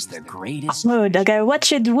 Is the greatest. Oh, Duggar, what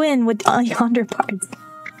should win with all yonder parts?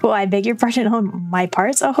 Oh, I beg your pardon on my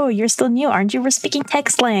parts? Oh, you're still new, aren't you? We're speaking tech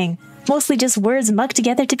slang. Mostly just words mucked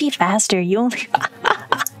together to be faster. You only...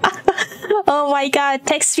 Oh my god,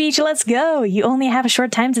 text speech, let's go! You only have a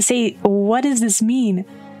short time to say, what does this mean?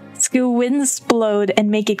 Let's go windsplode and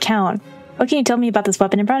make it count. What can you tell me about this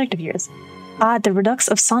weapon and product of yours? Ah, the Redux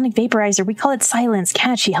of Sonic Vaporizer. We call it Silence.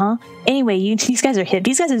 Catchy, huh? Anyway, these guys are hip.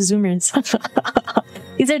 These guys are zoomers.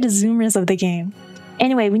 These are the zoomers of the game.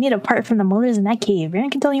 Anyway, we need a part from the motors in that cave. Baron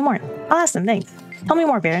can tell you more. Awesome, thanks. Tell me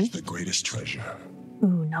more, Baron. The greatest treasure.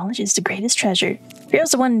 Ooh, knowledge is the greatest treasure. You're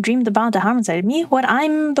the one who dreamed about the harmonizer. Me? What?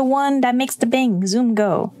 I'm the one that makes the bang zoom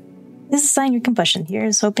go. This is a sign your combustion.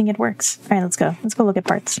 Here's hoping it works. Alright, let's go. Let's go look at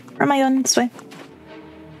parts. Where am I going? This way?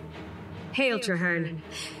 Hail, Traherne.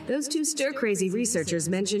 Those two stir-crazy researchers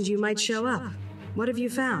mentioned you might show up. What have you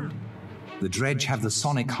found? The dredge have the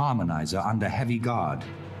Sonic Harmonizer under heavy guard.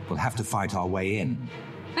 We'll have to fight our way in.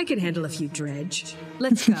 I can handle a few dredge.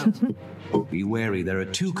 Let's go. Be wary, there are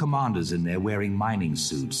 2 commanders in there wearing mining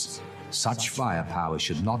suits. Such firepower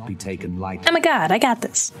should not be taken lightly. Oh my god, I got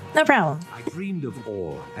this. No problem. I dreamed of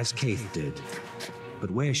ore, as Kaith did. But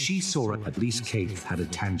where she saw it, at least Kaith had a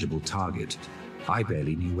tangible target. I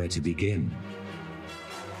barely knew where to begin.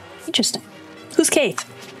 Interesting. Who's Kaith?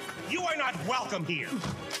 You are not welcome here.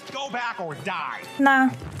 Go back or die. Nah.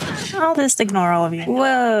 I'll just ignore all of you.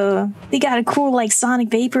 Whoa. They got a cool, like, sonic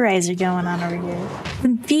vaporizer going on over here.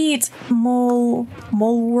 Beat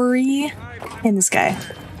Mulworry in the sky.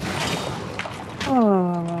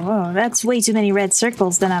 Oh, that's way too many red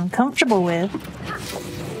circles that I'm comfortable with.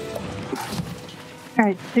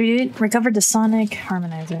 Alright, recovered the sonic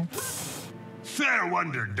harmonizer. Fair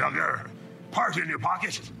wonder, Duggar. Part in your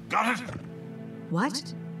pocket. Got it?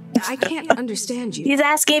 What? I can't understand you. He's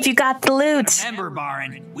asking if you got the loot. Remember,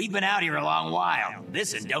 Baron, we've been out here a long while.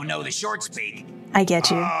 Listen, don't know the short speak. I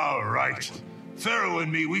get you. All right. Pharaoh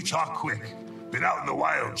and me, we talk quick. Been out in the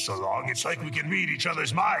wild so long, it's like we can read each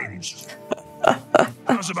other's minds.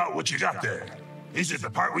 How's about what you got there? Is it the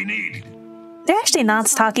part we need? They're actually not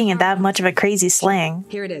talking in that much of a crazy slang.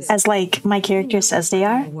 Here it is. As, like, my character says they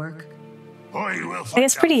are. I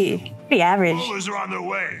guess pretty average. Molars are on their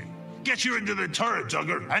way. Get you into the turret,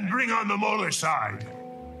 Duggar, and bring on the molar side.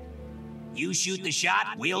 You shoot the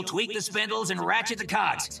shot, we'll tweak the spindles and ratchet the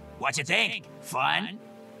cogs. What you think? Fun?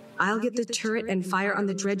 I'll get the turret and fire on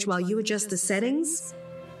the dredge while you adjust the settings?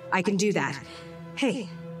 I can do that. Hey,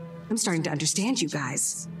 I'm starting to understand you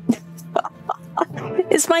guys.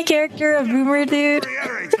 Is my character a boomer, dude?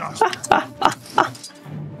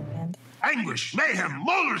 Anguish, mayhem,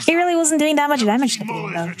 molars. He really wasn't doing that much damage to me,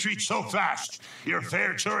 Molars though. retreat so fast. Your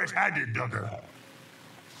fair turret handed, Duggar.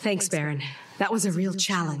 Thanks, Baron. That was a real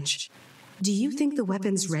challenge. Do you think the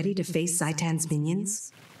weapon's ready to face Zhaitan's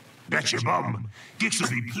minions? Bet your bum. Gix will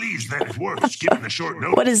be pleased that it works, given the short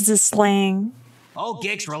notice. What is this slang? Old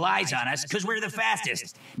Gix relies on us because we're the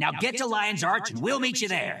fastest. Now get to Lion's Arch and we'll meet you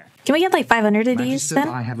there. Can we get like 500 of these Magister, then?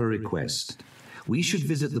 I have a request. We should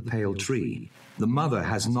visit the Pale Tree. The Mother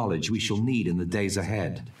has knowledge we shall need in the days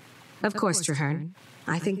ahead. Of course, Traherne.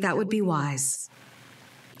 I think that would be wise.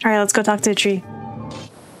 Alright, let's go talk to the tree.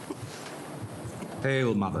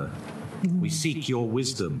 Hail, Mother. We seek your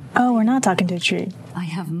wisdom. Oh, we're not talking to a tree. I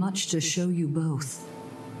have much to show you both.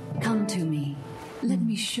 Come to me. Let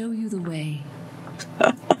me show you the way.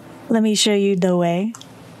 Let me show you the way.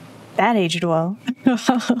 That aged well.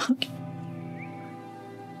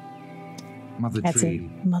 Mother That's Tree.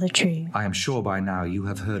 it. Mother Tree. I am sure by now you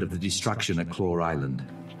have heard of the destruction at Claw Island.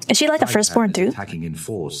 Is she like a firstborn too? Attacking in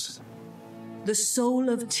force. The soul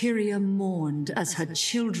of Tyria mourned as her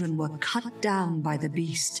children were cut down by the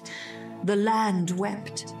beast. The land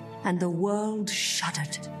wept, and the world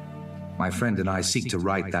shuddered. My friend and I seek to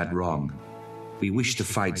right that wrong. We wish to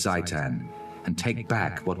fight Zhaitan and take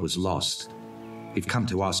back what was lost. We've come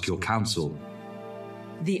to ask your counsel.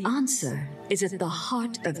 The answer is at the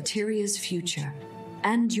heart of Tyria's future,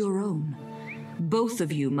 and your own. Both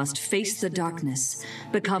of you must face the darkness,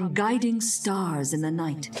 become guiding stars in the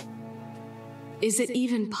night. Is it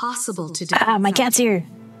even possible to do? Ah, my cat's here.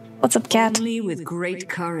 What's up, cat? Only with great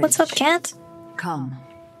courage. What's up, cat? Come,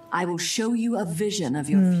 I will show you a vision of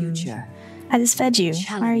your future. I just fed you.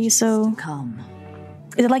 Why are you so... Come.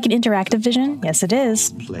 Is it like an interactive vision? Yes, it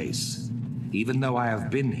is. Place. Even though I have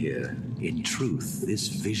been here, in truth, this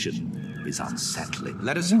vision is unsettling.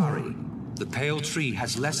 Let us hurry. The Pale Tree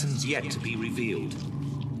has lessons yet to be revealed.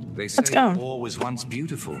 They say war was once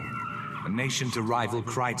beautiful. A nation to rival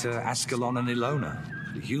Kryta, Ascalon, and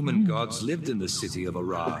Ilona. The human gods lived in the city of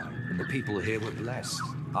Ara, and the people here were blessed.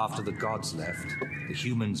 After the gods left, the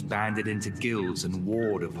humans banded into guilds and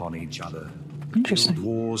warred upon each other. Interesting. Guild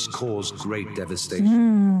wars caused great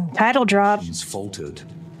devastation. Title drop. Faltered.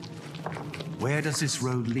 Where does this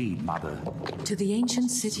road lead, Mother? To the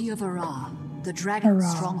ancient city of Ara, the dragon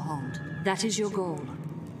stronghold. That is your goal.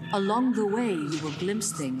 Along the way, you will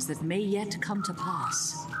glimpse things that may yet come to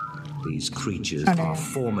pass. These creatures are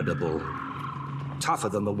formidable. Tougher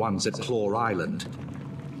than the ones at Claw Island.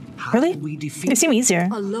 How really? We defeat they seem easier.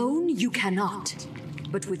 Alone, you cannot.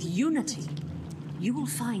 But with unity, you will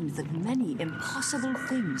find that many impossible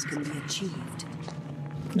things can be achieved.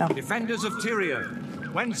 No. Defenders of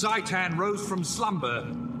Tyria, when Zhaitan rose from slumber,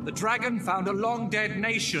 the dragon found a long-dead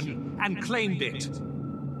nation and claimed it.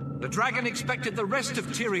 The dragon expected the rest of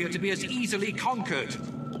Tyria to be as easily conquered.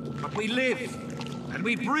 But we live, and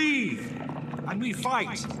we breathe, and we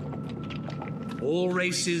fight. All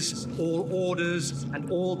races, all orders,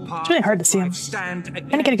 and all paths. It's really hard to see him. Stand I'm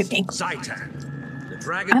trying to get a good angle. Zhaitan.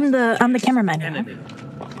 I'm the cameraman. Enemy.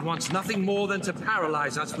 It wants nothing more than to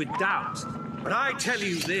paralyze us with doubt. But I tell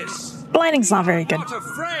you this. Blinding's not very good. Not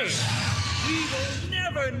afraid. We will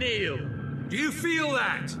never kneel. Do you feel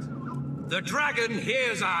that? The dragon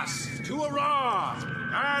hears us. To Ra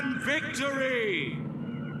and victory.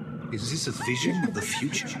 Is this a vision of the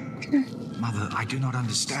future? Mother, I do not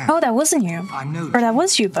understand. Oh, that wasn't you. Or that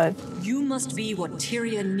was you, but... You must be what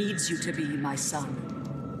Tyria needs you to be, my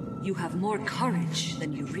son. You have more courage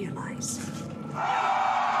than you realize.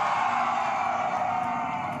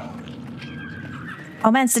 Oh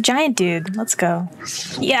man, it's the giant dude. Let's go.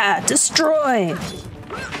 Yeah, destroy!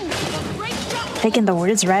 Taking the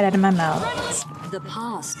words right out of my mouth. The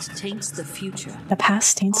past taints the future. The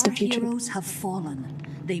past taints the future. Our heroes have fallen.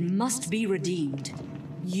 They must be redeemed.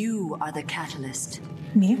 You are the catalyst.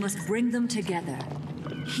 Me? You must bring them together.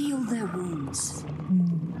 Heal their wounds.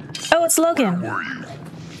 Oh, it's Logan. Where were you?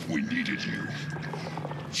 We needed you.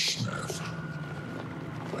 Snaff.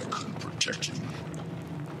 I couldn't protect you.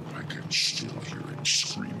 I can still hear it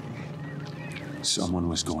screaming. Someone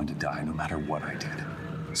was going to die no matter what I did.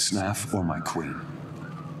 Snaff or my queen.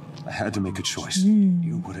 I had to make a choice.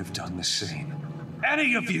 You would have done the same.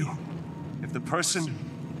 Any of you! If the person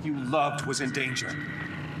you loved was in danger,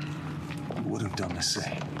 you would have done the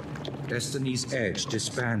same. Destiny's Edge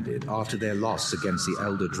disbanded after their loss against the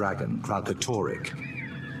Elder Dragon, Kralkatorrik.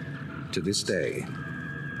 To this day,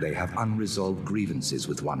 they have unresolved grievances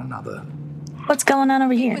with one another. What's going on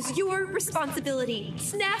over here? It was your responsibility.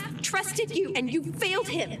 Snaff trusted you, and you failed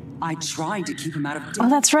him. I tried to keep him out of danger. Oh,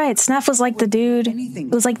 that's right. Snaff was like the dude.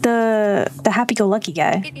 It was like the happy-go-lucky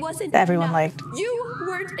guy. It wasn't that everyone enough. liked. You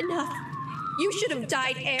weren't enough. You should have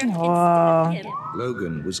died, Heir, Whoa. instead of him.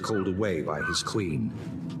 Logan was called away by his queen.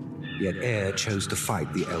 Yet Heir chose to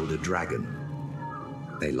fight the Elder Dragon.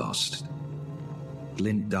 They lost.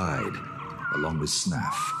 Glint died, along with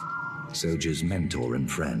Snaff, Soja's mentor and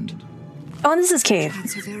friend. Oh, and this is Cave.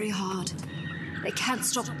 It's so very hard. They can't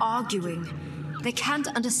stop arguing. They can't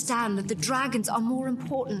understand that the dragons are more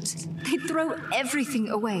important. They throw everything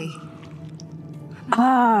away.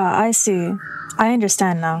 Ah, I see. I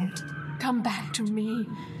understand now. Come back to me.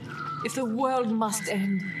 If the world must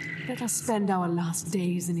end, let us spend our last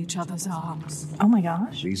days in each other's arms. Oh my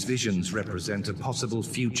gosh. These visions represent a possible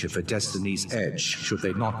future for Destiny's Edge, should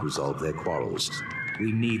they not resolve their quarrels.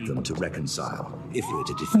 We need them to reconcile, if we're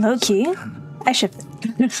to defeat Low-key? I ship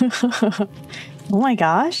it. Oh my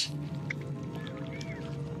gosh.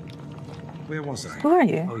 Where was I? Who are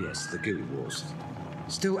you? Oh yes, the Guild Wars.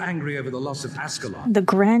 Still angry over the loss of Ascalon. The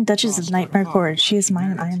Grand Duchess of Nightmare Court. She is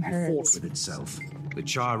mine and I am hers. Fought with itself. The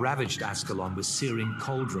Char ravaged Ascalon with searing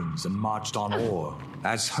cauldrons and marched on Ore.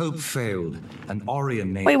 As hope failed, an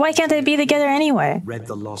Orion named... Wait, why can't they be together anyway? ...read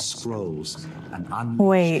the lost scrolls and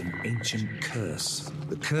unleashed an ancient curse.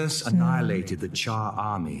 The curse annihilated the Char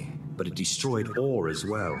army, but it destroyed Ore as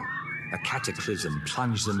well. A cataclysm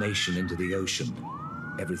plunged the nation into the ocean.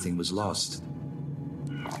 Everything was lost.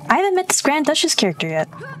 I haven't met this Grand Duchess character yet.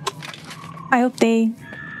 I hope they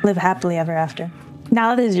live happily ever after.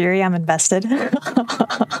 Now that there's Yuri, I'm invested.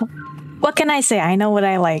 What can I say? I know what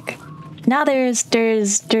I like. Now there's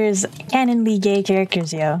canonly gay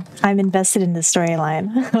characters, yo. I'm invested in this storyline.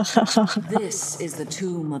 This is the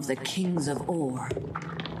tomb of the kings of Ore.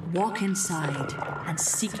 Walk inside and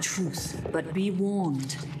seek truth, but be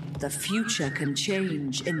warned, the future can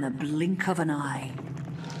change in the blink of an eye.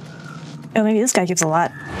 Oh, maybe this guy gives a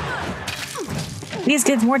lot. These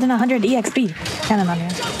give more than 100 EXP. Cannon on here.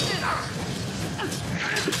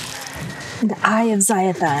 The Eye of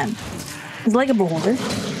Zhaitan. It's like a beholder.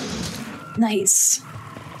 Nice.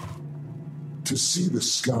 To see the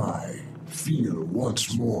sky, feel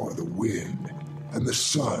once more the wind and the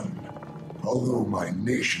sun. Although my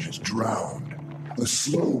nation is drowned, a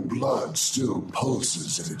slow blood still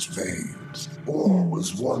pulses in its veins. Ore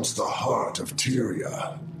was once the heart of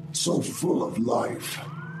Tyria, so full of life.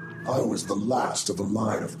 I was the last of a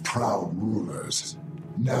line of proud rulers.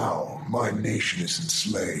 Now my nation is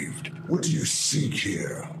enslaved. What do you seek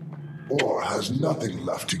here? Ore has nothing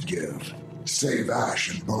left to give, save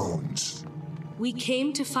ash and bones. We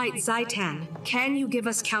came to fight Zhaitan. Can you give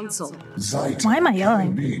us counsel? Zhaitan Why am I yelling?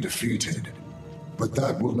 can be defeated, but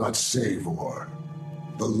that will not save Ore.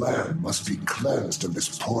 The land must be cleansed of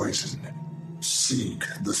this poison. Seek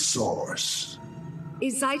the source.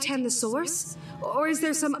 Is Zhaitan the source? Or is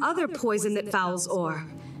there some other poison that fouls Ore?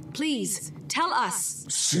 Please, tell us.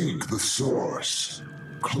 Seek the source.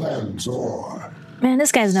 Cleanse Ore. Man,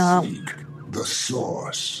 this guy's no help. Seek the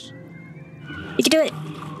source. You can do it.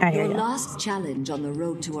 Alright, here Your we go. last challenge on the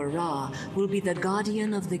road to Ara will be the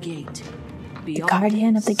Guardian of the Gate. The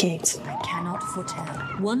guardian of the gate. I cannot foretell.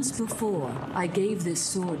 Once before, I gave this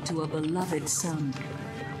sword to a beloved son.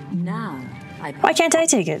 Now, why can't I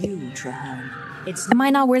take it? Am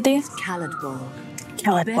I not worthy?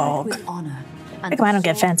 Caledbolg. With honor. Like, I don't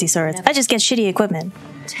get fancy swords. I just get shitty equipment.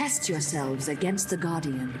 Test yourselves against the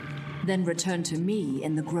Guardian, then return to me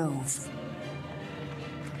in the grove.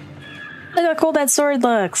 Look how cool that sword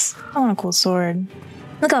looks. I want a cool sword.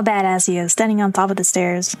 Look how badass he is, standing on top of the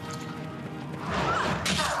stairs.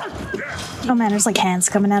 Oh man, there's like hands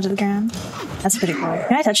coming out of the ground. That's pretty cool.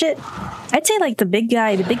 Can I touch it? I'd say like the big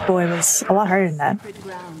guy, the big boy was a lot harder than that.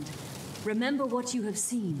 Remember what you have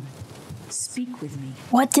seen. Speak with me.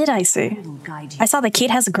 What did I see? I saw that Kate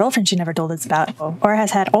has a girlfriend she never told us about, or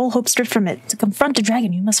has had all hope stripped from it. To confront the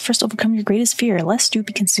dragon, you must first overcome your greatest fear, lest you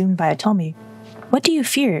be consumed by it. Tell me, what do you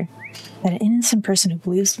fear? That an innocent person who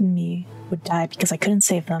believes in me would die because I couldn't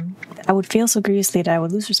save them. That I would fail so grievously that I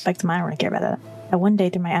would lose respect to mine. I don't really care about that. That one day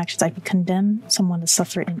through my actions I would condemn someone to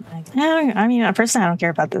suffer in agony. I mean, personally, I don't care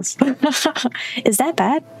about this. Is that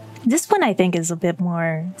bad? This one I think is a bit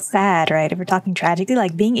more sad, right? If we're talking tragically,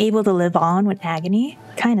 like being able to live on with agony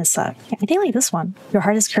kind of sucks. I think like this one. Your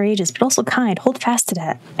heart is courageous, but also kind. Hold fast to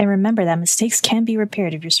that. And remember that mistakes can be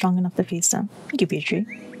repaired if you're strong enough to face them. Thank you, Petrie.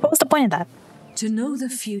 What was the point of that? To know the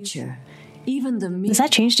future, even the does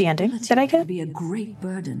that change the ending? Did I get? Be a great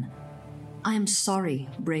burden. I am sorry,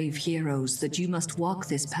 brave heroes, that you must walk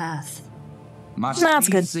this path. Must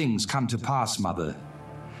these things come to pass, Mother?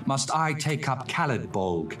 Must I take up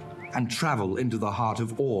Caledbolg and travel into the heart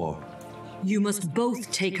of Or? You must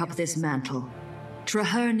both take up this mantle.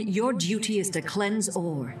 Traherne, your duty is to cleanse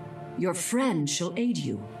Or. Your friend shall aid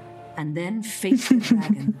you, and then face the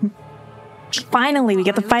dragon. Finally, we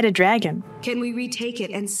get to fight a dragon. Can we retake it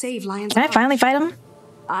and save Lion's Can I finally fight him?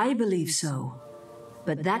 I believe so.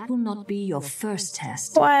 But that will not be your first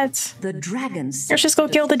test. What? The dragons. Let's just go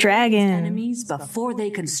kill the dragon. Enemies before they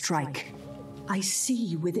can strike. I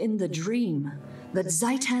see within the dream that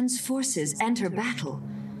Zhaitan's forces enter battle,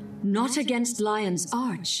 not against Lion's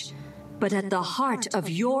Arch, but at the heart of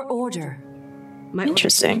your order. My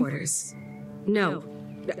interesting. Orders. No.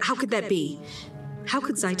 How could that be? How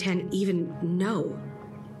could Zhaitan even know?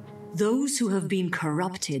 Those who have been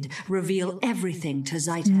corrupted reveal everything to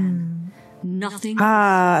Zhaitan. Nothing.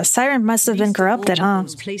 Siren must have been corrupted, huh?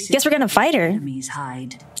 Guess we're gonna fight her.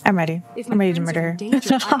 I'm ready. I'm ready to murder her.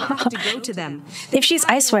 If she's,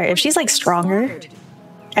 I swear, if she's like stronger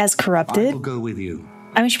as corrupted, I will go with you.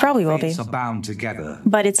 I mean, she probably will be. Fates are bound together.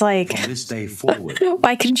 But it's like, from this day forward.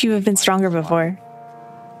 Why couldn't you have been stronger before?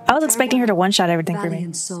 I was expecting her to one-shot everything for me.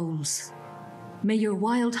 Valiant souls, may your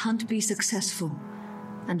wild hunt be successful.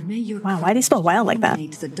 And may your wow, why do you spell wild like that?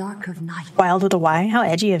 The dark of night. Wild with a Y? How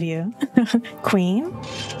edgy of you. Queen?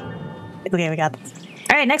 Okay, we got this.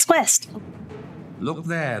 Alright, next quest. Look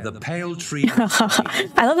there, the pale tree.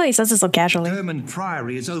 I love how he says this so casually. Dermond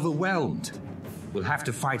Priory is overwhelmed. We'll have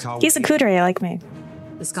to fight our He's a kuudere like me.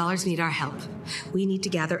 The scholars need our help. We need to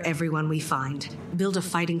gather everyone we find. Build a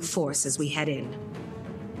fighting force as we head in.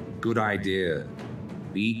 Good idea.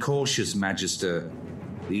 Be cautious, Magister.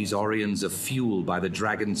 These Orions are fueled by the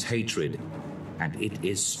dragon's hatred, and it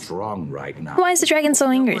is strong right now. Why is the dragon so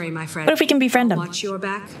angry? Don't worry, my friend. What if we can befriend him? I'll watch your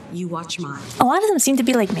back, you watch mine. A lot of them seem to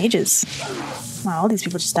be like mages. Wow, all these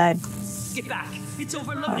people just died. Get back! It's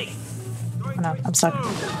overloading! Oh no, I'm stuck.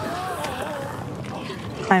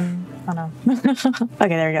 Oh no.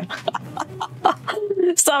 Okay, there we go.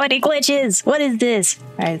 So many glitches! What is this?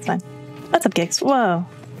 Alright, it's fine. What's up, Gix? Whoa.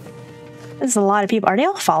 This is a lot of people. Are they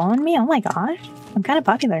all following me? Oh my gosh. I'm kind of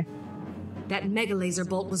popular. That mega laser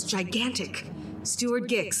bolt was gigantic. Steward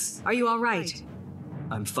Gix, are you all right?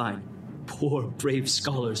 I'm fine. Poor, brave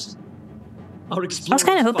scholars. Our I was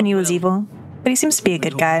kind of hoping he was evil, but he seems to be a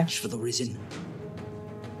good guy. For the Risen.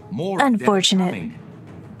 More unfortunate.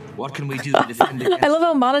 What can we do to defend against? I love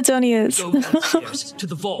how monotone he is. Go downstairs to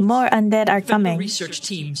the vault. More undead are coming. The research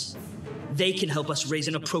teams. They can help us raise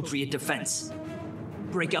an appropriate defense.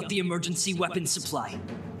 Break out the emergency weapons supply.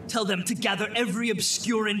 Tell them to gather every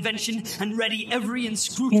obscure invention and ready every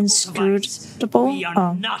inscrutable device. We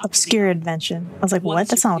are not obscure invention. I was like, what?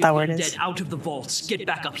 That's not what that word is. Dead out of the vaults. Get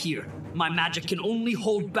back up here. My magic can only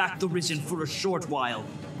hold back the Risen for a short while.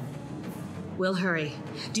 We'll hurry.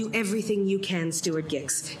 Do everything you can, Steward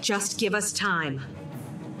Gix. Just give us time.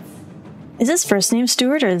 Is his first name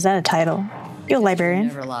Steward, or is that a title? You're a librarian.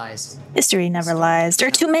 Never lies. History never lies. There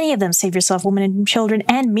are too many of them. Save yourself, women and children,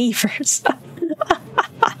 and me first.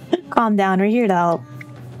 Calm down. We're here to help.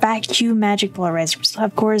 Vacuum magic polarizer.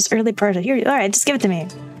 Of course, early prototype. Here, all right, just give it to me.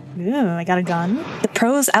 Ooh, I got a gun. The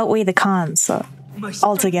pros outweigh the cons, so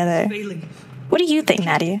all together. What do you think,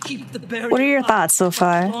 Natty? What are your thoughts so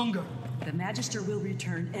far? The Magister will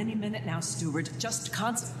return any minute now, Steward. Just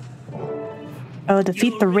concentrate. Oh,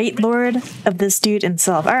 defeat the Rate Lord of this dude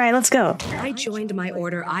himself. Alright, let's go. I joined my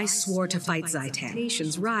order. I swore to fight Zhaitan.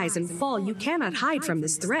 Nations rise and fall. You cannot hide from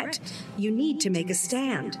this threat. You need to make a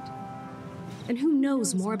stand. And who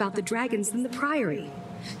knows more about the dragons than the Priory?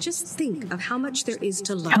 Just think of how much there is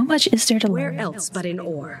to learn. How much is there to learn? Where else but in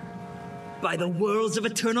Ore? By the worlds of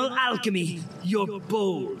eternal alchemy, you're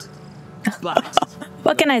bold. But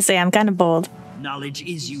what can I say? I'm kind of bold. Knowledge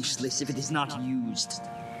is useless if it is not used.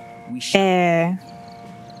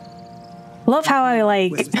 Love how I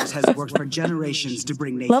has worked for generations to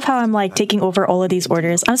bring love how I'm like taking over all of these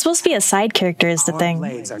orders. I'm supposed to be a side character is the thing.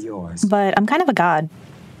 But I'm kind of a god.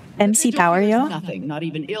 MC power, yo. Nothing, not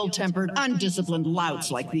even ill-tempered, undisciplined louts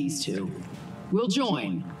like these two. We'll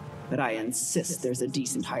join, but I insist there's a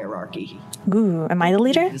decent hierarchy. Ooh, am I the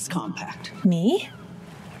leader? This compact. Me?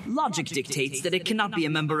 Logic dictates that it cannot be a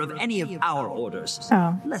member of any of our orders,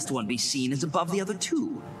 lest one be seen as above the other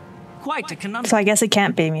two. Quite a conundrum. So I guess it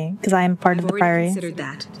can't be me, because I am part of the Priory. Considered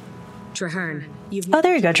that. Traherne, oh,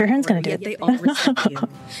 there you go. Traherne's gonna do it.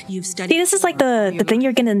 See, this is like the thing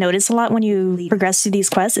you're gonna notice a lot when you progress through these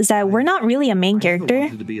quests, is that we're not really a main character,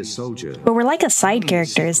 but we're like a side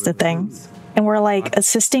character is the thing. And we're like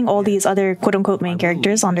assisting all these other quote-unquote main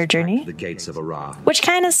characters on their journey. Which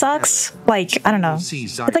kind of sucks. Like, I don't know.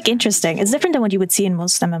 It's like interesting. It's different than what you would see in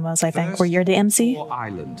most MMOs, I think, where you're the MC.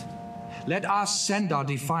 Let us send our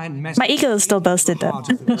defiant message. My ego is still boasted though.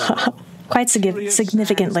 Quite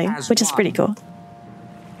significantly, which is pretty cool.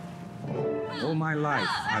 All my life,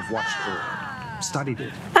 I've watched Ore, studied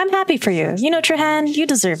it. I'm happy for you. You know, Traherne, you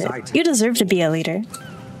deserve it. You deserve to be a leader.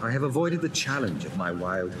 I have avoided the challenge of my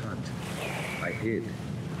wild hunt. I hid,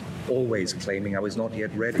 always claiming I was not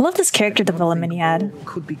yet ready. I love this character development he had.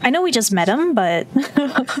 I know we just met him, but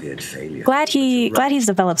glad he's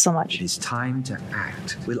developed so much. It is time to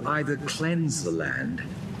act. We'll either cleanse the land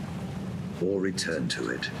or return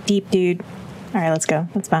to it. Deep, dude. All right, let's go.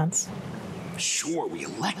 Let's bounce. Sure, we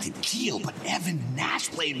elected Keel, but Evan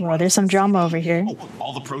Nashblade... Well, there's some drama over here. Oh,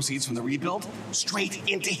 all the proceeds from the rebuild? Straight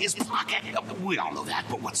into his pocket. We all know that,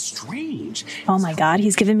 but what's strange... Oh my god,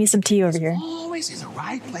 he's giving me some tea over here. Always in the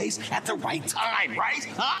right place at the right time, right?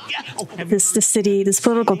 Huh? Yeah. Oh, this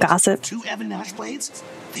political gossip. Two Evan Nashblades?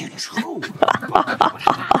 They're true.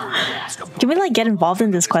 Can we like get involved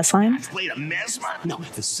in this quest line? No,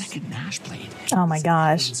 the second Nashblade. Oh my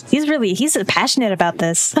gosh. He's passionate about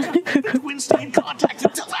this. Contact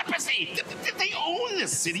and telepathy. They own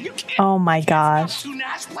this city. You can't. Oh my gosh. Two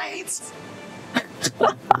Nashblades.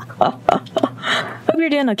 Hope you're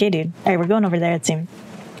doing okay, dude. Alright, we're going over there, it seems.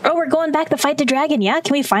 Oh, we're going back to fight the dragon, yeah?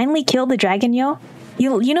 Can we finally kill the dragon, yo?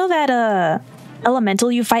 You know that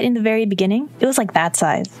elemental you fight in the very beginning? It was like that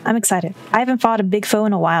size. I'm excited. I haven't fought a big foe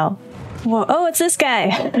in a while. Whoa, oh, it's this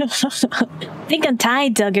guy. Think I'm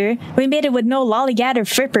tired, Duggar. We made it with no lollygag or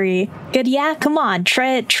frippery. Good, yeah? Come on,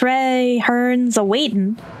 Traherne's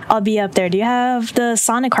awaiting. I'll be up there. Do you have the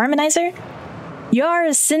sonic harmonizer?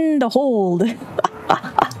 Yours in the hold.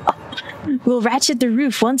 We'll ratchet the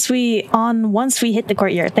roof once we hit the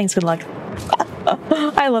courtyard. Thanks, good luck.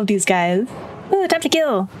 I love these guys. Ooh, time to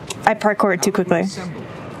kill. I parkoured too quickly.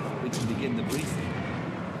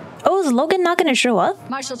 Oh, is Logan not going to show up?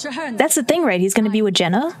 Marshal Traherne. That's the thing, right? He's going to be with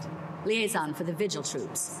Jenna? Liaison for the vigil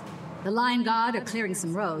troops. The Lion Guard are clearing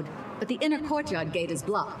some road, but the inner courtyard gate is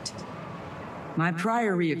blocked. My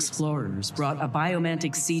Priory explorers brought a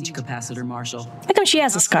biomantic siege capacitor, Marshal. How come she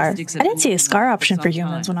has a scar? I didn't see a scar option for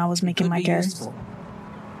humans when I was making my character.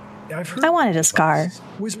 I wanted a scar.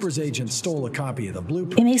 Whisper's agent stole a copy of the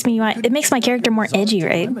blueprint. It makes my character more edgy,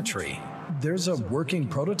 right? There's a working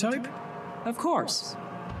prototype? Of course.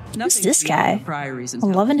 Who's this guy?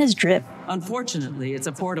 I'm loving his drip. Unfortunately, it's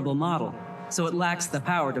a portable model, so it lacks the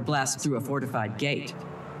power to blast through a fortified gate.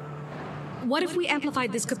 What if we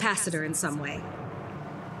amplified this capacitor in some way?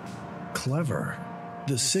 Clever.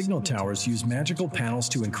 The signal towers use magical panels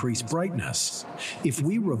to increase brightness. If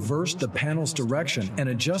we reversed the panel's direction and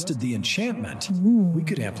adjusted the enchantment, we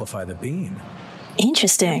could amplify the beam.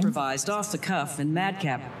 Interesting. Improvised off the cuff and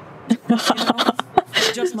madcap.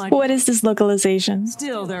 Just what is this localization?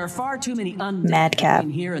 Still, there are far too many undead madcap in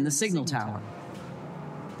here in the signal tower.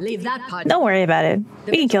 Leave that part. Don't worry about it.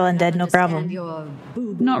 We can kill undead, no problem.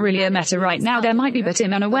 Not really a meta right now. There might be, but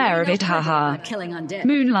I'm unaware of it. Haha.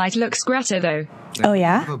 Moonlight looks Greta though. Oh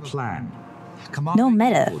yeah. Have a plan. No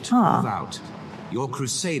meta. Huh. Your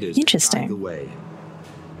crusaders. Interesting.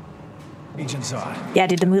 Yeah,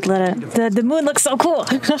 dude, the moon looks so cool.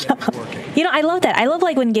 You know, I love that. I love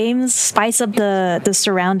like when games spice up the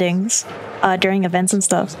surroundings. during events and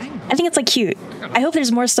stuff. I think it's like cute. I hope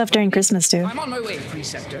there's more stuff during Christmas too. I'm on my way,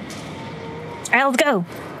 Preceptor. Alright, let's go.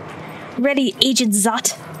 Ready, Agent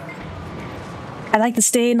Zot. I'd like to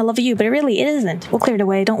stay in the love of you, but it isn't. We'll clear it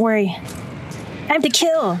away, don't worry. Time to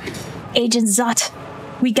kill! Agent Zot,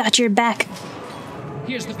 we got your back.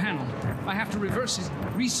 Here's the panel. I have to reverse it,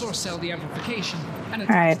 resource cell the amplification, and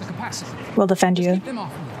Alright, the capacity. we'll defend you. Keep them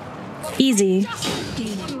off me. Easy.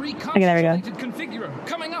 Okay, there we go. Configurer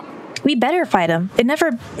coming up. We better fight him.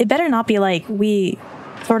 It better not be like we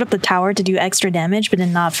sort up the tower to do extra damage, but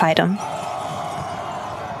then not fight him.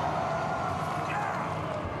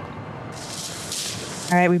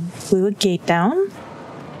 Alright, we blew a gate down.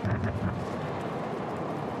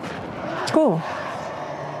 Cool.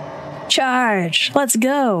 Charge! Let's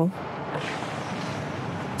go!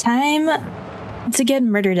 Time to get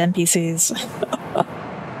murdered NPCs.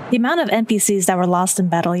 The amount of NPCs that were lost in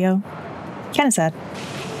battle, yo. Kinda sad.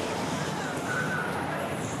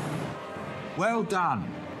 Well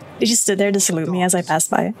done. They just stood there to salute me as I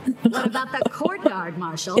passed by. What about that courtyard,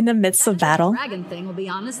 Marshal? In the midst of battle. Dragon thing will be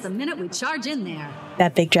on us the minute we charge in there.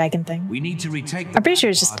 That big dragon thing. We need to retake. I'm pretty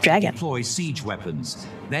sure it's just a dragon. Deploy siege weapons.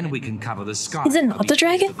 Then we can cover the sky. Is it not the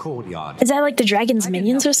dragon? Is that like the dragon's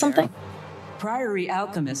minions or something? Priory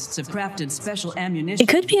alchemists have crafted special ammunition. It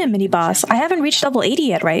could be a mini boss. I haven't reached level 80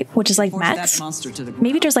 yet, right? Which is like max.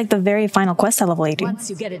 Maybe there's like the very final quest at level 80. Once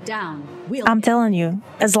you get it down, I'm telling you,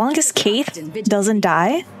 as long as Keith doesn't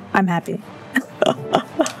die, I'm happy.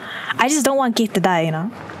 I just don't want Keith to die, you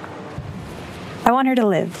know? I want her to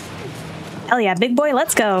live. Hell yeah, big boy,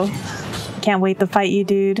 let's go. Can't wait to fight you,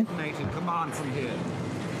 dude. Command from here.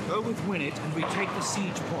 Go with Win It and retake the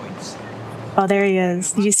siege points. Oh, there he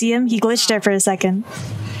is. Did you see him? He glitched there for a second.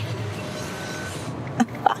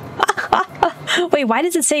 Wait, why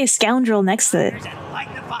does it say scoundrel next to it?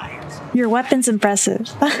 Your weapon's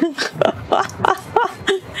impressive.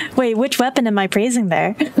 Wait, which weapon am I praising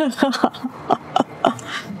there?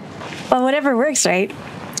 Well, whatever works, right?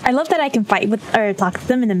 I love that I can fight with or talk to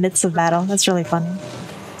them in the midst of battle. That's really funny.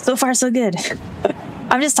 So far, so good.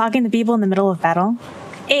 I'm just talking to people in the middle of battle.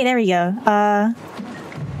 Hey, there we go.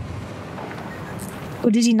 Oh,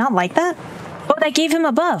 did he not like that? Oh, that gave him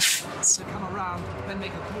a buff. Come around, then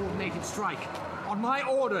make a coordinated strike. On my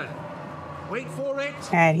order. Wait for it.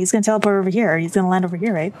 Alright, he's gonna teleport over here, or he's gonna land over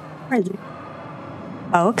here, right? Where is he?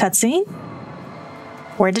 Oh, cutscene?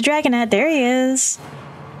 Where'd the dragon at? There he is.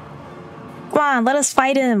 Come on, let us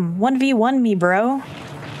fight him. 1v1 me, bro.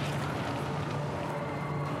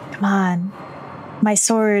 Come on. My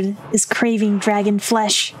sword is craving dragon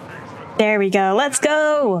flesh. There we go. Let's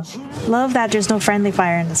go! Love that there's no friendly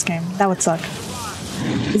fire in this game. That would suck.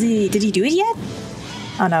 Did he do it yet?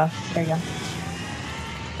 Oh no. There you go.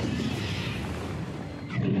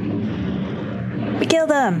 We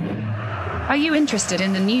killed him! Are you interested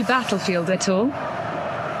in the new battlefield at all?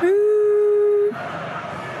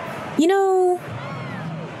 You know,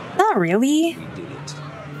 not really. We did it.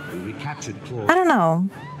 We recaptured Claw. I don't know.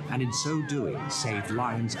 And in so doing, saved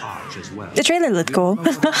Lion's Arch as well. The trailer looked cool.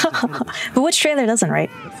 But which trailer doesn't, right?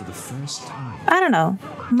 But for the first time, I don't know.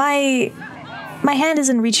 My hand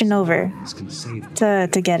isn't reaching over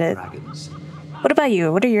to get it. What about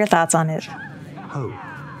you? What are your thoughts on it? Hope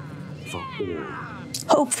for all.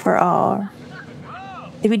 Hope for all.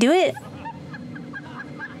 Did we do it?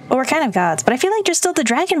 Well, we're kind of gods, but I feel like there's still the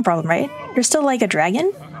dragon problem, right? There's still like a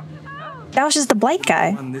dragon? That was just the blight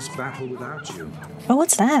guy. Won this battle without you. Oh,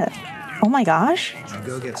 what's that? Oh my gosh. Now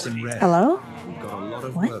go get some rest. Hello? We've got a lot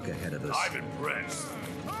of What? work ahead of us. I'm impressed.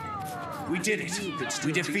 We did it.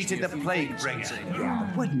 We defeated the plague bringer. Yeah,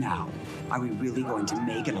 but what now? Are we really going to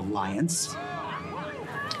make an alliance?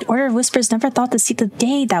 The Order of Whispers never thought to see the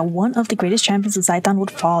day that one of the greatest champions of Zhaitan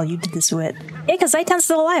would fall. You did this to it. Yeah, because Zaitan's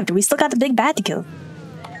still alive. We still got the big bad to kill.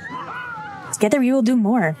 Together we will do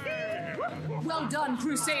more. Well done,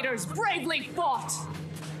 Crusaders! Bravely fought!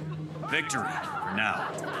 Victory, for now.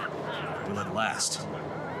 Will it last?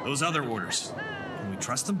 Those other orders, can we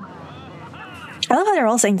trust them? I love how they're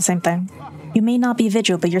all saying the same thing. You may not be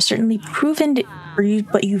Vigil, but you've certainly proved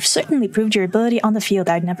your ability on the field.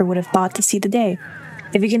 I never would have thought to see the day.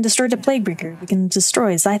 If we can destroy the Plaguebreaker, we can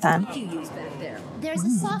destroy Zhaitan. There's a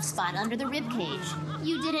soft spot under the ribcage.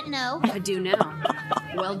 You didn't know? I do now.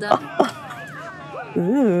 Well done.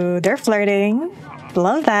 Ooh, they're flirting.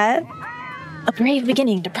 Love that. A brave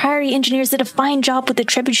beginning. The Priory engineers did a fine job with the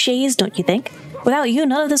trebuchets, don't you think? Without you,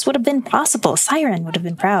 none of this would have been possible. Siren would have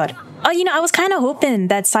been proud. Oh, you know, I was kind of hoping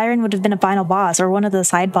that Siren would have been a final boss or one of the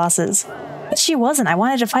side bosses. But she wasn't. I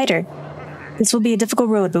wanted to fight her. This will be a difficult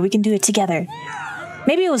road, but we can do it together.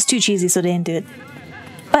 Maybe it was too cheesy, so they didn't do it.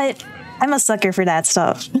 But I'm a sucker for that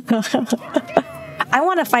stuff. I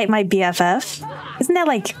want to fight my BFF. Isn't that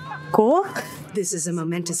like cool? This is a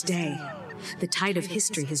momentous day. The tide of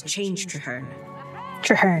history has changed, Traherne.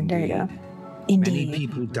 Traherne, there you go. Indeed. Many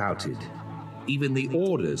people doubted. Even the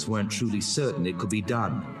orders weren't truly certain it could be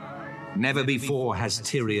done. Never before has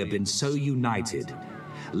Tyria been so united.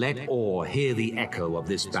 Let all hear the echo of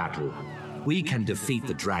this battle. We can defeat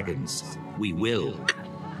the dragons. We will.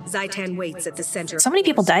 Zhaitan waits at the center. So many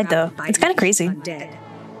people died though. It's kind of crazy.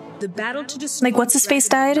 The battle to destroy like what's his face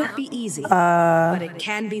died? But it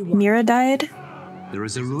can be won. Mira died. There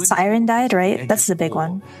is a ruin. Siren died, right? That's the big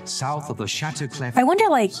one. South of the Chateau Clef. I wonder,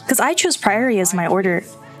 like, because I chose Priory as my order.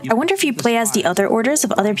 I wonder if you play as the other orders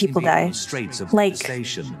if other people die. Like,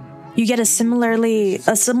 you get a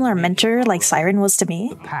similar mentor like Siren was to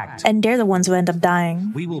me, and they're the ones who end up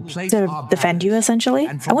dying to defend you, essentially.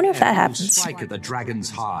 I wonder if that happens. Strike at the dragon's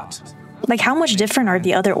heart. Like, how much different are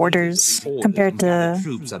the other orders compared to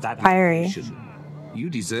Priory? You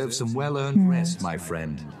deserve some well-earned rest, my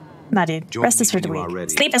friend. Nah, dude. Rest is for the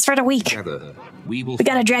weak. Sleep is for the weak. We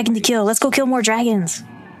got a dragon to kill. Let's go kill more dragons.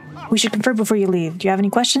 We should confer before you leave. Do you have any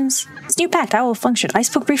questions? This new pact, how will function? I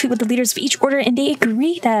spoke briefly with the leaders of each order, and they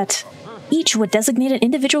agree that each would designate an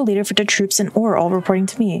individual leader for their troops and or all reporting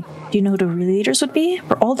to me. Do you know who the real leaders would be?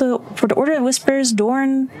 For the Order of Whispers,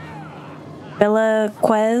 Dorn, Bella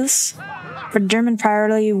Quez. For the German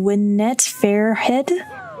Priory, Winnet Fairhead.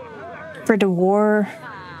 For the War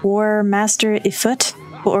Master Ifut.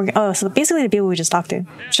 Oh, so basically the people we just talked to.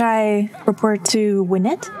 Should I report to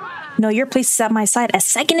Winnet? No, your place is at my side as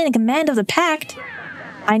second in command of the pact.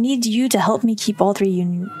 I need you to help me keep all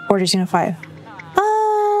three orders unified.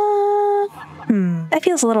 That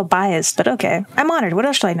feels a little biased, but okay. I'm honored. What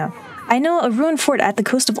else should I know? I know a ruined fort at the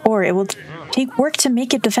coast of Or. It will take work to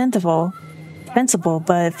make it defensible,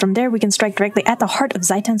 but from there we can strike directly at the heart of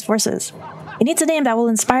Zhaitan's forces. It needs a name that will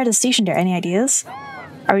inspire the station there. Any ideas?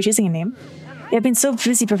 Are we choosing a name? We have been so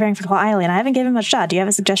busy preparing for Claw Island, I haven't given much thought. Do you have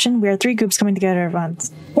a suggestion? We are 3 groups coming together at once.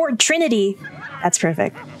 Horde Trinity! That's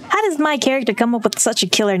perfect. How does my character come up with such a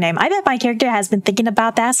killer name? I bet my character has been thinking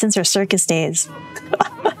about that since her circus days.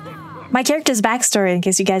 My character's backstory, in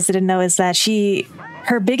case you guys didn't know, is that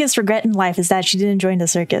her biggest regret in life is that she didn't join the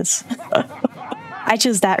circus. I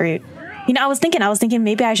chose that route. You know, I was thinking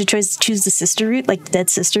maybe I should choose the sister route, like the dead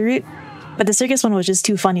sister route, but the circus one was just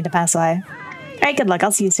too funny to pass by. Alright, good luck.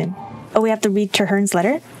 I'll see you soon. Oh, we have to read Traherne's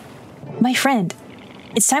letter? My friend,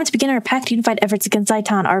 it's time to begin our pact unified efforts against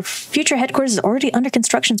Zhaitan. Our future headquarters is already under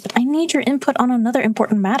construction, but I need your input on another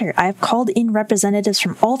important matter. I have called in representatives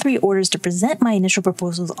from all 3 orders to present my initial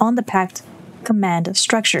proposals on the pact command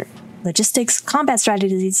structure, logistics, combat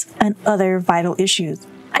strategies, and other vital issues.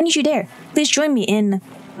 I need you there. Please join me in,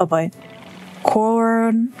 oh boy,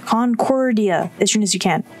 Concordia as soon as you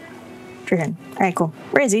can. Traherne. Alright, cool.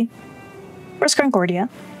 Where is he? Where's Concordia?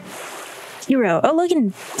 Hero. Oh,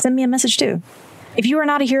 Logan sent me a message too. If you were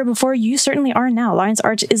not a hero before, you certainly are now. Lion's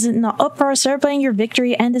Arch is in the uproar celebrating your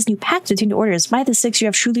victory and this new pact between the orders. By the 6, you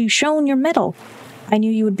have truly shown your mettle. I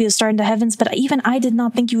knew you would be a star in the heavens, but even I did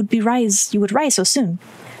not think you would rise so soon.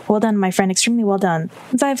 Well done, my friend. Extremely well done.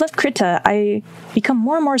 Since I have left Krita, I become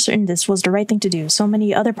more and more certain this was the right thing to do. So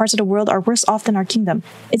many other parts of the world are worse off than our kingdom.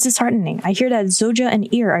 It's disheartening. I hear that Zoja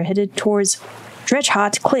and Ir are headed towards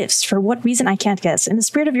Dredgehot Cliffs. For what reason, I can't guess. In the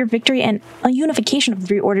spirit of your victory and a unification of the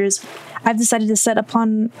 3 orders, I've decided to set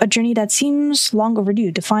upon a journey that seems long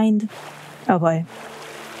overdue to find, oh boy,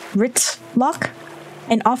 Ritlock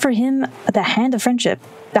and offer him the hand of friendship.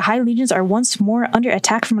 The High Legions are once more under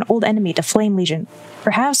attack from an old enemy, the Flame Legion.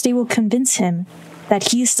 Perhaps they will convince him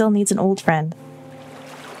that he still needs an old friend.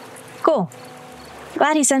 Cool.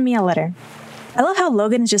 Glad he sent me a letter. I love how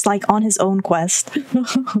Logan is just like on his own quest.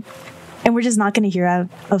 And we're just not going to hear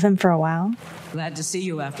of him for a while. Glad to see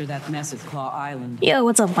you after that mess at Claw Island. Yo,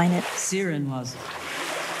 what's up, Vinet? Siren was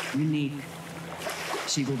unique.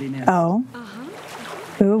 She will be missed. Oh.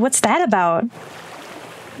 Ooh, what's that about?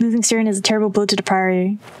 Losing Siren is a terrible blow to the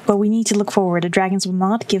Priory, but we need to look forward. The dragons will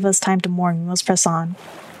not give us time to mourn. We must press on.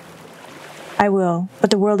 I will,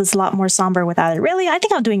 but the world is a lot more somber without it. Really? I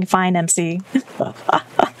think I'm doing fine, MC.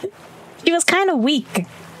 She was kind of weak.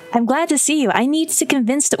 I'm glad to see you. I need to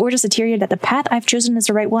convince the Orders of Tyria that the path I've chosen is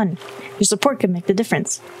the right one. Your support could make the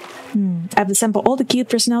difference. I've assembled all the key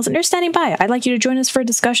personnel and they're standing by. I'd like you to join us for a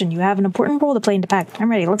discussion. You have an important role to play in the pact. I'm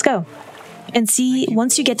ready. Let's go. And see,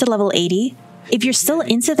 once you get to level 80, if you're still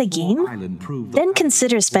into the game, then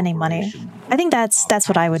consider spending money. I think that's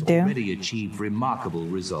what I would do. Already achieved remarkable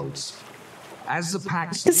results. As the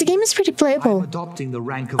pack, Because the game is pretty playable. I'm adopting the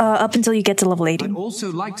rank of Up until you get to level 80. I'd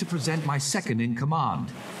also like to present my second in command,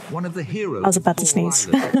 one of the heroes. I was about to sneeze.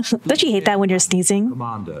 Don't you hate that when you're sneezing?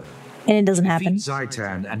 Commander. And it doesn't happen.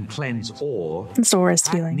 Zhaitan and cleanse ore. It's the worst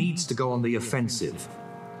feeling. Needs to go on the offensive.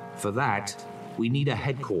 For that, we need a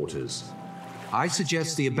headquarters. I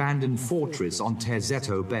suggest the abandoned fortress on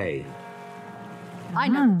Terzetto Bay. I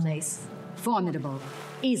know the place. Formidable,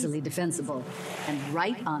 easily defensible, and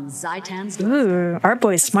right on Zhaitan's door. Ooh, our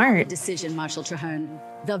boy's smart. Decision, Marshal Traherne.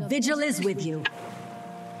 The vigil is with you.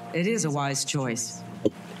 It is a wise choice.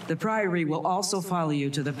 The Priory will also follow you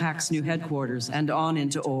to the Pack's new headquarters and on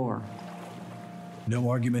into Ore. No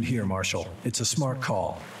argument here, Marshal. It's a smart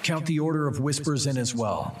call. Count the Order of Whispers in as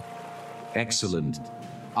well. Excellent.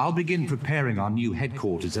 I'll begin preparing our new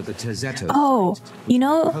headquarters at the Terzetto. Oh, you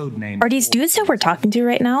know, are these dudes that we're talking to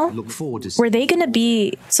right now, Look forward to were they gonna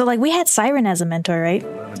be, so like we had Siren as a mentor, right?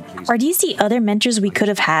 Are these the other mentors we could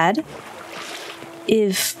have had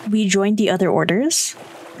if we joined the other orders?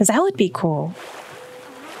 Because that would be cool.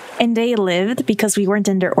 And they lived because we weren't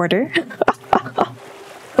in their order.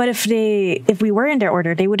 But if we were in their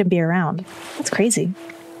order, they wouldn't be around. That's crazy.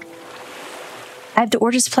 I have the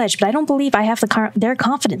orders pledged, but I don't believe I have their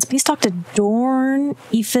confidence. Please talk to Dorn,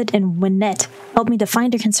 Ephid, and Winnet. Help me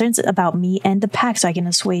define their concerns about me and the pack so I can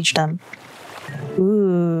assuage them.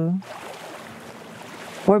 Ooh.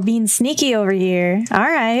 We're being sneaky over here.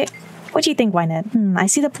 Alright. What do you think, Winnet? I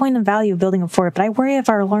see the point and value of building a fort, but I worry of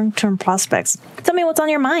our long-term prospects. Tell me what's on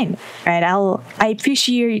your mind. Alright, I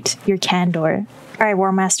appreciate your candor. Alright,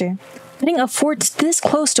 War Master. Putting a fort this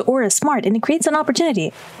close to Ore is smart, and it creates an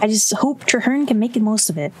opportunity. I just hope Traherne can make the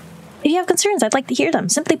most of it. If you have concerns, I'd like to hear them.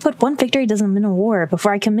 Simply put, one victory doesn't win a war.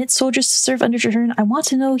 Before I commit soldiers to serve under Traherne, I want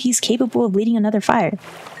to know he's capable of leading another fire.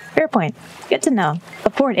 Fair point. Good to know.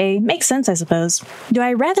 A fort, eh? Makes sense, I suppose. Do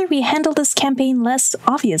I rather we handle this campaign less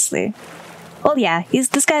obviously? Well, yeah,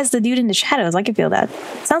 this guy's the dude in the shadows. I can feel that.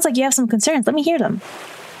 Sounds like you have some concerns. Let me hear them.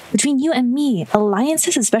 Between you and me,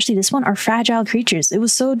 alliances, especially this one, are fragile creatures. It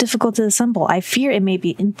was so difficult to assemble. I fear it may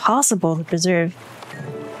be impossible to preserve.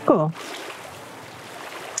 Cool.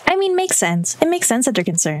 I mean, makes sense. It makes sense that they're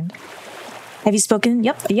concerned. Have you spoken?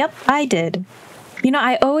 Yep, I did. You know,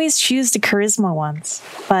 I always choose the charisma ones,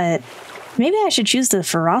 but maybe I should choose the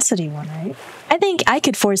ferocity one, right? I think I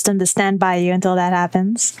could force them to stand by you until that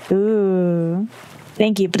happens. Ooh.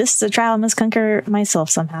 Thank you, but this is a trial I must conquer myself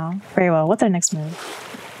somehow. Very well, what's our next move?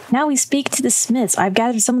 Now we speak to the smiths. I've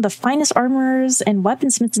gathered some of the finest armorers and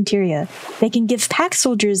weaponsmiths in Tyria. They can give pack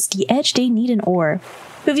soldiers the edge they need in Ore.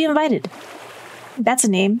 Who have you invited? That's a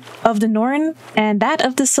name. Of the Norn and that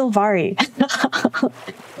of the Silvari.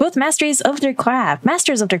 Both masters of their craft.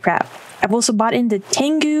 I've also bought in the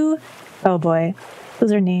Tengu. Oh boy.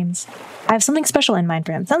 Those are names. I have something special in mind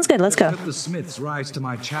for him. Sounds good, let's go. The smiths rise to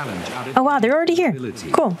my challenge. Oh wow, they're already here.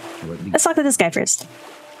 Cool. Let's talk to this guy first.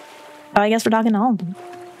 Oh, I guess we're talking to all of them.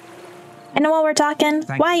 And while we're talking,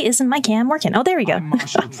 why isn't my cam working? Oh, there we go.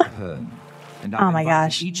 Oh my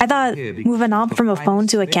gosh. I thought moving on from a phone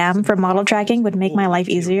to a cam for model tracking would make my life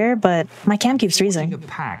easier, but my cam keeps freezing.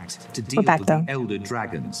 We're back though. Elder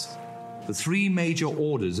dragons. The 3 major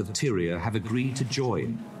orders of Tyria have agreed to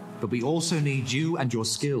join, but we also need you and your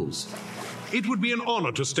skills. It would be an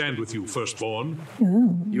honor to stand with you, Firstborn.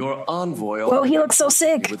 Ooh. Your envoy. Whoa, he looks so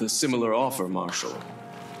sick. With a similar offer, Marshal.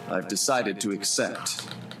 I've decided to accept.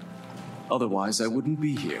 Otherwise, I wouldn't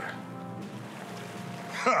be here.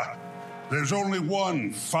 Ha! There's only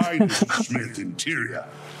one finest smith in Tyria,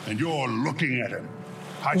 and you're looking at him.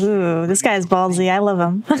 Ooh, this guy's ballsy. I love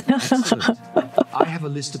him. I have a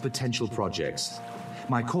list of potential projects.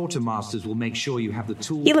 My quartermasters will make sure you have the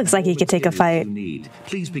tools. He looks like he could take a fight. You need.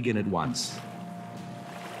 Please begin at once.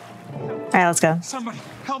 Alright, let's go. Somebody,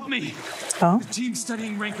 help me! Oh? The team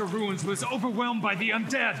studying Rancor ruins was overwhelmed by the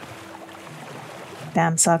undead.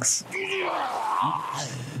 Damn, sucks.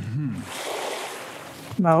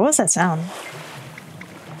 Well, what was that sound?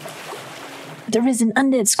 There is an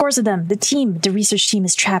undead, scores of them. The research team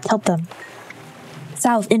is trapped. Help them.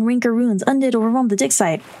 South in Rancor ruins, undead overwhelmed the dig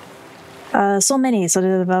site. So many. So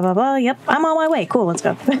blah blah blah. Yep, I'm on my way. Cool, let's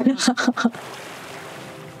go.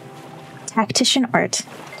 Tactician art.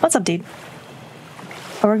 What's up, dude?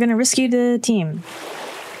 Oh, we're gonna rescue the team.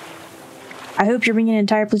 I hope you're bringing an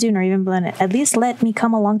entire platoon or even blend it. At least let me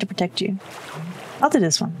come along to protect you. I'll do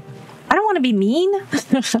this one. I don't want to be mean.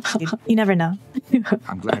 You never know.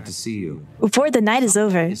 I'm glad to see you. Before the night is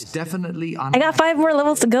over. It's definitely I got 5 more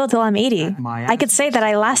levels to go till I'm 80. I could say that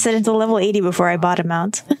I lasted until level 80 before I bought a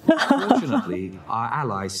mount. Fortunately, our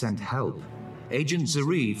allies sent help. Agent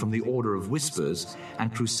Zari from the Order of Whispers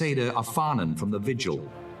and Crusader Afanan from the Vigil.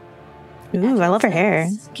 Ooh, I love her hair.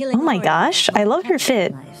 Oh my gosh, I love her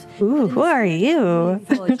fit. Ooh, who are you?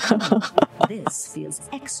 This feels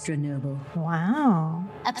extra noble. Wow.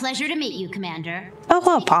 A pleasure to meet you, Commander. Oh,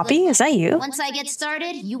 wow, Poppy, is that you? Once I get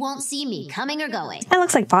started, you won't see me coming or going. That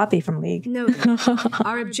looks like Poppy from League. No,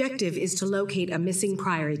 our objective is to locate a missing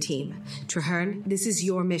Priory team. Traherne, this is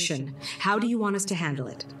your mission. How do you want us to handle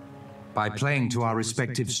it? By playing to our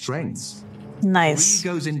respective strengths. Nice. He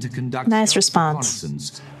goes in to conduct nice response.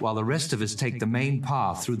 Reconnaissance, while the rest of us take the main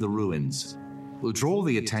path through the ruins. We'll draw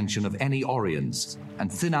the attention of any Orions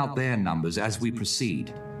and thin out their numbers as we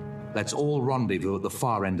proceed. Let's all rendezvous at the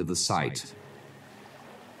far end of the site.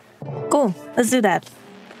 Cool. Let's do that.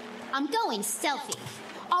 I'm going stealthy.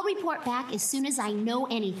 I'll report back as soon as I know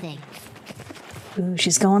anything. Ooh,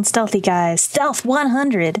 she's going stealthy, guys. Stealth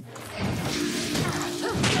 100.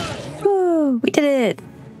 Woo, we did it.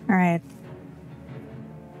 All right.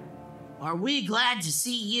 Are we glad to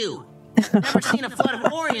see you? Never seen a flood of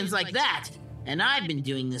Orions like that. And I've been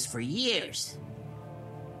doing this for years.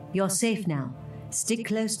 You're safe now. Stick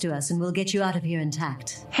close to us and we'll get you out of here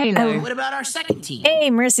intact. Hello. What about our second team?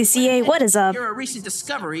 Hey, MercyCA, what is up? You're a recent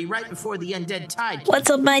discovery right before the undead tide. What's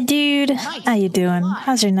up, my dude? How you doing?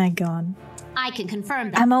 How's your night going? I can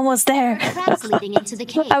confirm that. I'm almost there. Traps leading into the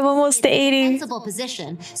cave. I'm almost to 80.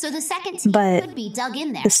 Position, so the second team but could be dug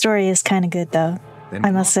in there. The story is kind of good, though. Then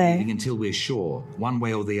I must say. Until we're sure, one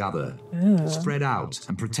way or the other. Ooh. Spread out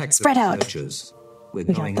and protect Spread the out. researchers. We're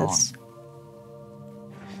We going got on. this.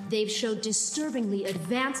 They've showed disturbingly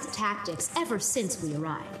advanced tactics ever since we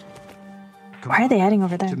arrived. Why are they heading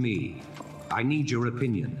over there? To me, I need your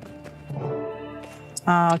opinion.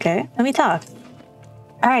 Okay, let me talk.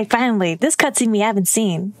 All right, finally, this cutscene we haven't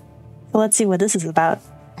seen. So let's see what this is about.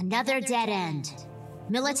 Another dead end.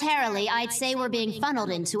 Militarily, I'd say we're being funneled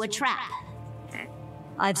into a trap.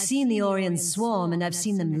 I've seen the Orions swarm and I've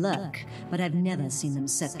seen them lurk, but I've never seen them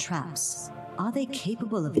set traps. Are they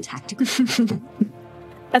capable of tactical?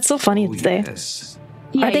 That's so funny to say. Yes.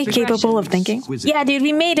 Are they capable of thinking? Yeah, dude,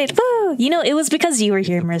 we made it. Woo! You know, it was because you were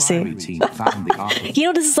here, Mercy. You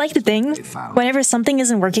know, this is like the thing. Whenever something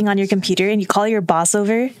isn't working on your computer and you call your boss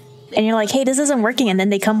over and you're like, hey, this isn't working, and then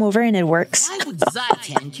they come over and it works.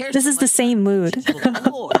 This is the same mood.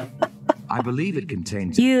 I believe it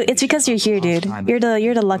contains. It's because you're here, dude. You're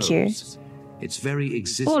the luck here. Its very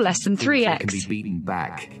existence or less than 3x can be beaten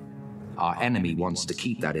back. Our enemy wants to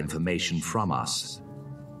keep that information from us.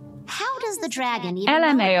 How does the dragon even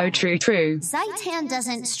LMAO true. Zhaitan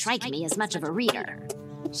doesn't strike me as much of a reader.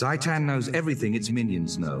 Zhaitan knows everything its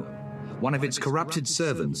minions know. One of its corrupted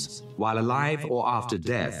servants, while alive or after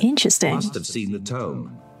death, Interesting. must have seen the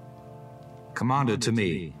tome. Commander, to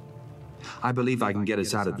me, I believe I can get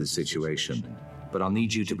us out of this situation, but I'll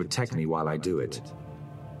need you to protect me while I do it.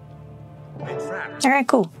 All right,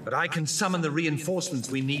 cool. But I can summon the reinforcements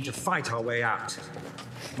we need to fight our way out.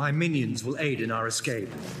 My minions will aid in our escape.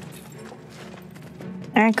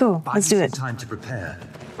 All right, cool. Let's do it. Time to prepare.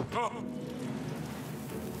 Oh,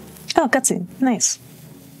 cutscene. Nice.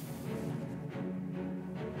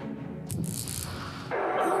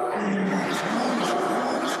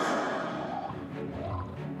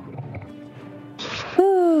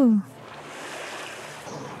 Woo.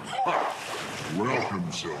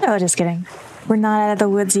 Welcome, sir. Oh, just kidding. We're not out of the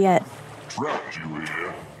woods yet. Trapped you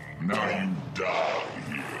here. Now you die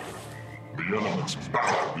here. The elements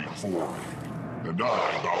bow before me, and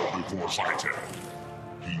I bow before Zhaitan.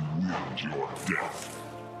 He willed your death.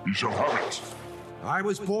 He shall have it. I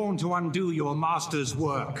was born to undo your master's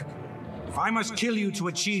work. If I must kill you to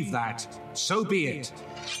achieve that, so be it.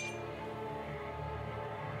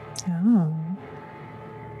 Oh.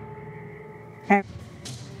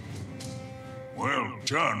 Well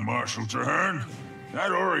done, Marshal Traherne.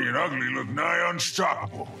 That Orient ugly looked nigh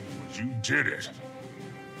unstoppable, but you did it.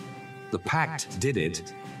 The Pact did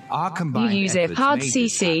it. Our combined You use it hard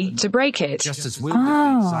CC to break it. just as we'll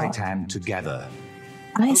defeat Zhaitan together.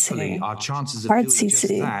 I Hopefully, see. our chances of Hard doing just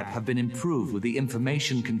CC. that have been improved with the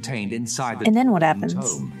information contained inside the And then what happens?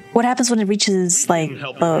 tome. What happens when it reaches, like,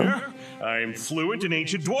 I'm fluent in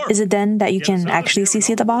ancient dwarf. is it then that you can actually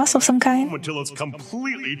CC the boss of some kind? Until it's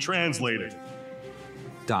completely translated.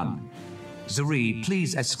 Done. Zuri,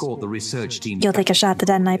 please escort the research team. You'll take a shot that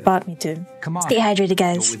that night bought me to. Come on. Stay hydrated, You're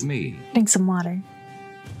guys. with me. Drink some water.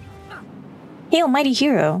 Hey, almighty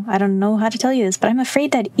hero. I don't know how to tell you this, but I'm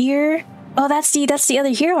afraid that Oh, that's the other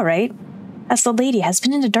hero, right? That's the lady, has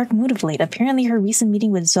been in a dark mood of late. Apparently her recent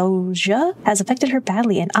meeting with Zhouja has affected her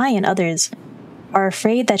badly, and I and others are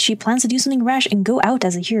afraid that she plans to do something rash and go out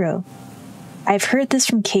as a hero. I've heard this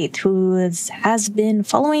from Kate, who has been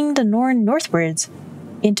following the Norn northwards.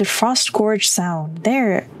 into Frost Gorge Sound.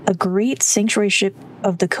 There, a great sanctuary ship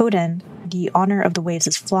of the Koden, the Honor of the Waves,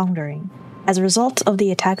 is floundering. As a result of the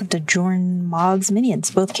attack of the Jorn Mog's minions,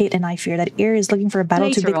 both Kate and I fear that Eir is looking for a battle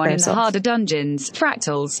too big for Later on in herself. the harder dungeons,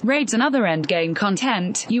 fractals, raids and other endgame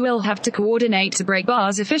content, you will have to coordinate to break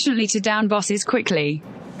bars efficiently to down bosses quickly.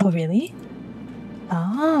 Oh, really?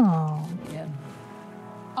 Oh.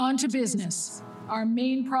 On to business. Our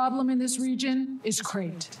main problem in this region is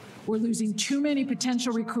Crate. We're losing too many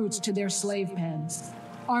potential recruits to their slave pens.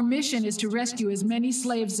 Our mission is to rescue as many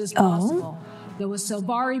slaves as possible. Though a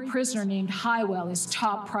Silvari prisoner named Highwell is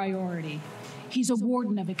top priority. He's a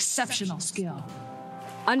warden of exceptional skill.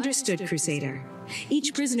 Understood, Crusader.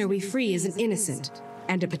 Each prisoner we free is an innocent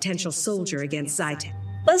and a potential soldier against Zhaitan.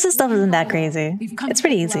 Most of this stuff isn't that crazy. It's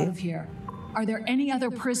pretty easy. Out of here. Are there any other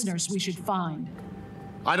prisoners we should find?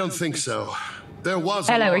 I don't think so. There was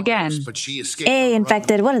Hello again. But she escaped. Hey,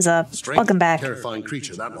 Infected, what is up? Strange, Welcome back. Terrifying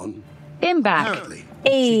creature, that one. I'm back. Apparently,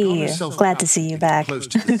 Hey, glad to see you back. close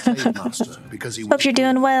to the slave master because he Hope you're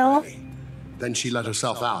doing well. Then she let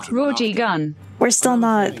herself out. Raw G gun. We're still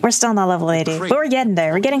not level 80, but we're getting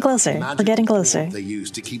there. We're getting closer. We're getting closer. They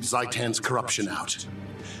used to keep Zhaitan's corruption out.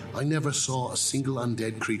 I never saw a single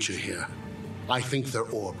undead creature here. I think their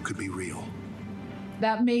orb could be real.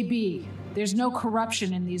 That may be. There's no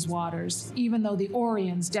corruption in these waters, even though the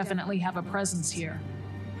Orions definitely have a presence here.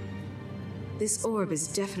 This orb is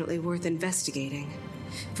definitely worth investigating.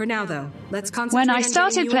 For now, though, let's concentrate When I on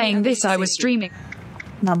started getting you playing and this, I was safety. streaming.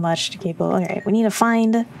 Not much to keep. Alright, we need to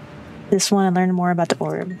find this one and learn more about the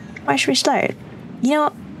orb. Why should we start? You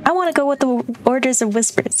know, I want to go with the Orders of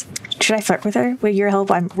Whispers. Should I flirt with her? With your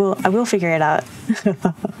help, I will figure it out.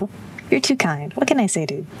 You're too kind. What can I say,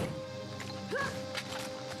 dude?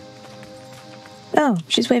 Oh,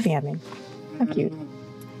 she's waving at me. How cute.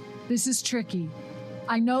 This is tricky.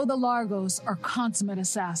 I know the Largos are consummate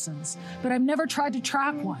assassins, but I've never tried to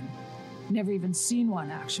track one. Never even seen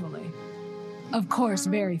one, actually. Of course,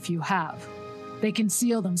 very few have. They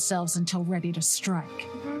conceal themselves until ready to strike,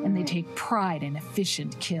 and they take pride in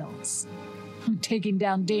efficient kills. Taking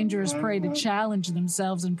down dangerous prey to challenge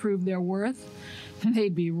themselves and prove their worth,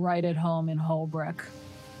 they'd be right at home in Holbrook.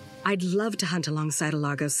 I'd love to hunt alongside a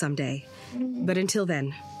Largos someday. But until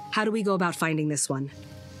then, how do we go about finding this one?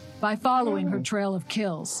 By following her trail of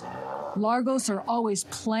kills. Largos are always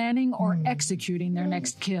planning or executing their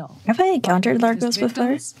next kill. Have I encountered Largos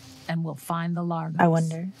before? And we'll find the Largos. I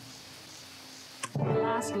wonder. The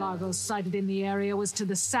last Largos sighted in the area was to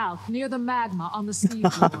the south, near the magma on the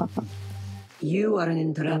seafloor. You are an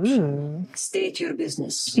interruption. State your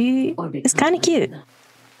business. She is kind of cute.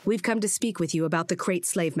 We've come to speak with you about the Crate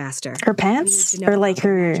Slave Master. Her pants, or like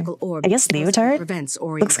her, I guess, leotard,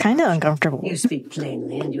 looks kind of uncomfortable. You speak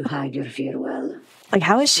plainly and you hide your fear well. Like,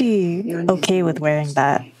 how is she okay with wearing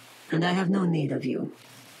that? And I have no need of you.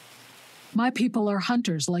 My people are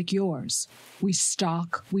hunters like yours. We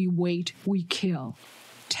stalk, we wait, we kill.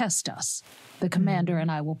 Test us. The commander and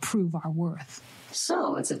I will prove our worth.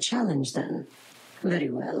 So, it's a challenge then. Very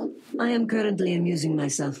well. I am currently amusing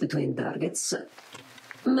myself between targets.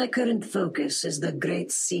 My current focus is the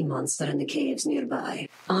great sea monster in the caves nearby.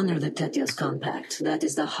 Honor the Tetia's compact. That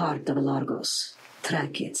is the heart of Largos.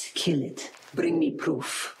 Track it, kill it, bring me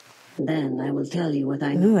proof. Then I will tell you what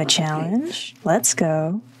I know. Ooh, a challenge. Let's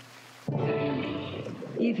go.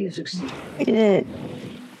 If you succeed. We did it.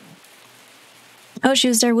 Oh, she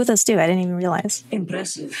was there with us too. I didn't even realize.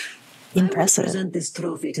 Impressive. Impressive. I will present this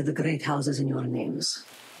trophy to the great houses in your names.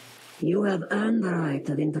 You have earned the right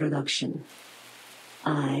of introduction.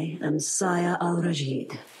 I am Saya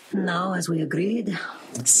Al-Rajid. Now, as we agreed,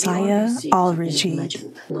 Saya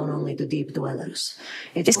Al-Rajid. Known only to deep dwellers.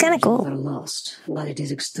 It's kind of cool. Are lost, but it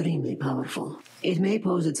is extremely powerful. It may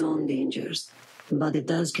pose its own dangers, but it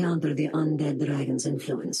does counter the undead dragon's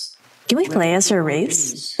influence. Can we play as her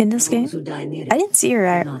race in this game? I didn't see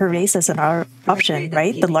her race as an option,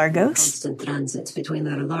 right? The Largos? Constant transits between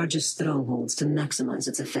their largest strongholds to maximize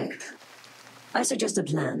its effect. I suggest a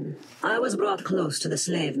plan. I was brought close to the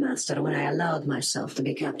slave master when I allowed myself to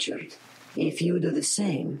be captured. If you do the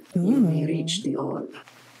same, you may reach the orb.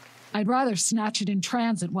 I'd rather snatch it in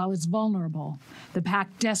transit while it's vulnerable. The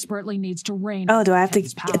pack desperately needs to reign. Oh, do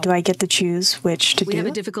I get to choose which to do? We have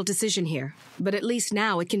a difficult decision here, but at least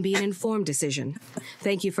now it can be an informed decision.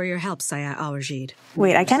 Thank you for your help, Saya Al-Rajid.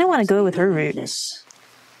 Wait, I kind of want to go with her route.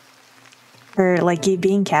 Her, like,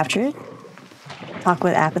 being captured. Talk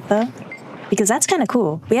with Apatha. Because that's kind of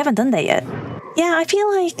cool. We haven't done that yet. Yeah, I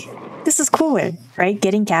feel like this is cooler, right?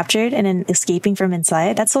 Getting captured and then escaping from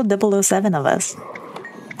inside. That's so 007 of us.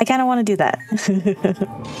 I kind of want to do that.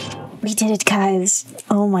 We did it, guys.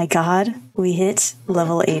 Oh my god. We hit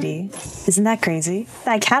level 80. Isn't that crazy?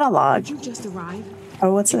 That catalog. You just arrived.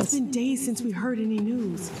 Oh, what's this? It's been days since we heard any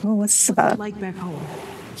news. Oh, what's this about? Like back home.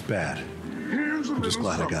 It's bad. I'm just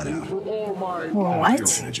glad I got out.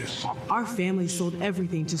 What? Our family sold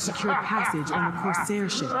everything to secure passage on the Corsair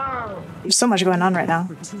ship. There's so much going on right now.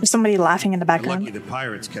 There's somebody laughing in the background. Lucky the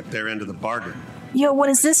pirates kept their end of the bargain. Yo, what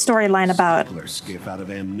is this storyline about? Skiff out of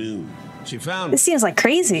Amnoon. She found This seems like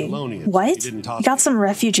crazy. What? You got some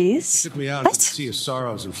refugees? took me out to the Sea of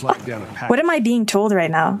Sorrows and flagged down a pack. What am I being told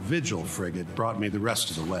right now? Vigil frigate brought me the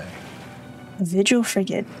rest of the way. Vigil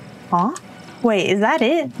frigate. Huh? Wait, is that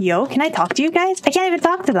it? Yo, can I talk to you guys? I can't even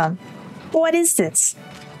talk to them. What is this?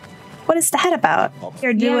 What is that about?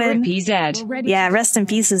 You're doing... Yeah, rest in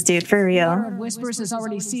pieces, dude, for real. Whispers is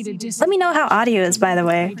already seated. Let me know how audio is, by the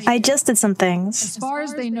way. I adjusted some things. As far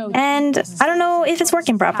as they know, and I don't know if it's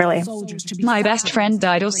working properly. My best friend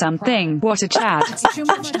died or something. What a chat.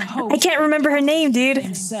 I can't remember her name, dude.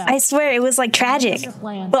 I swear, it was like tragic.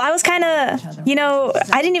 Well, I was kind of, you know,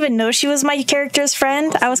 I didn't even know she was my character's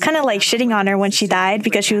friend. I was kind of like shitting on her when she died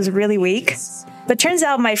because she was really weak. But turns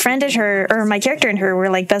out my friend and her, or my character and her, were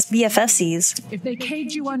like best BFFs.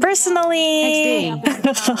 Personally,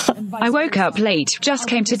 I woke up late, just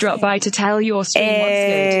came to drop by to tell your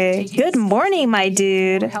stream what's good morning, my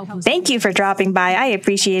dude. Thank you for dropping by. I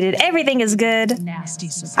appreciate it. Everything is good.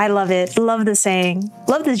 I love it. Love the saying.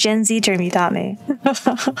 Love the Gen Z term you taught me.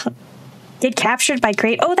 Get captured by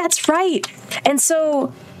crate. Oh, that's right. And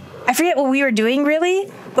so, I forget what we were doing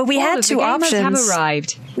really, but we had two options. Have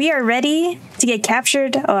arrived. We are ready to get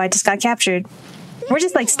captured. Oh, I just got captured. We're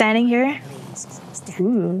just like standing here.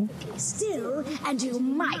 Ooh. Still, and you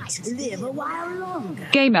might live a while longer.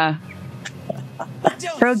 Gamer.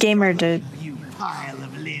 Pro gamer, dude.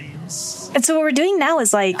 And so what we're doing now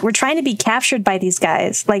is like, we're trying to be captured by these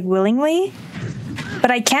guys, like willingly,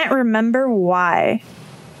 but I can't remember why.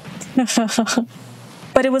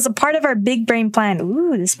 But it was a part of our big brain plan.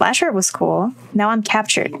 Ooh, the splash art was cool. Now I'm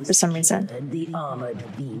captured for some reason. The armored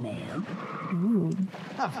female. Ooh.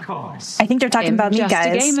 Of course. I think they're talking about me, just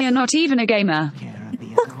guys. Just a gamer, not even a gamer.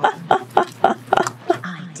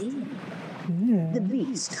 I did. The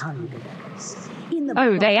beast hungers.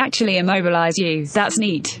 Oh, they actually immobilize you. That's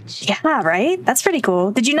neat. Yeah, right? That's pretty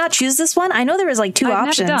cool. Did you not choose this one? I know there was like two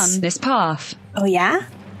options. I've never done this path. Oh, yeah?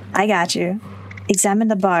 I got you. Examine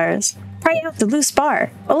the bars. Pry out the loose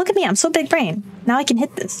bar. Oh, look at me. I'm so big brain. Now I can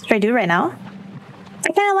hit this. Should I do it right now?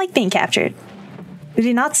 I kind of like being captured. Did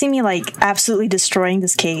you not see me, like, absolutely destroying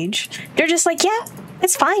this cage? They're just like, yeah,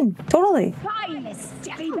 it's fine. Totally.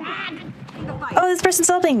 Oh, this person's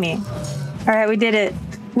helping me. All right, we did it.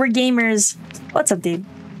 We're gamers. What's up, dude?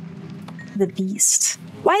 The beast.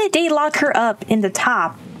 Why did they lock her up in the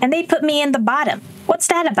top and they put me in the bottom? What's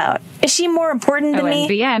that about? Is she more important than me?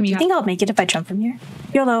 Do you think I'll make it if I jump from here?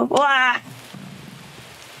 YOLO. Wah!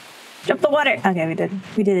 Jump the water. Okay, we did.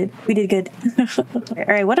 We did it. We did good. All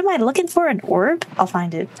right, what am I looking for? An orb? I'll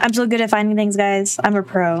find it. I'm so good at finding things, guys. I'm a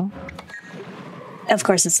pro. Of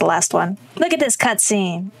course, it's the last one. Look at this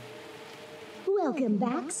cutscene. Welcome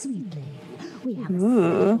back, sweetly. We have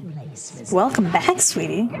Ooh. Welcome back,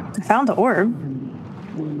 sweetie. I found the orb.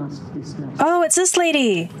 Oh, it's this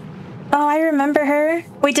lady. Oh, I remember her.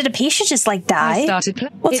 Wait, did Apatia just like die?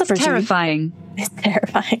 What's up, It's terrifying. It's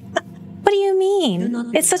terrifying. What do you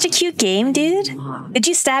mean? It's such a cute game, dude. Did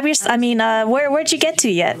you stab your... I mean, where'd you get to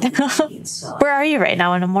yet? Where are you right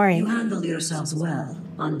now in Amori? You handled yourselves well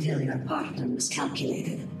until your partner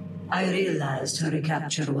miscalculated. I realized her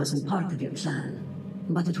recapture wasn't part of your plan,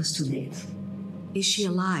 but it was too late. Is she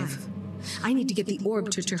alive? I need to get the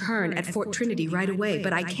orb to Traherne at Fort Trinity right away,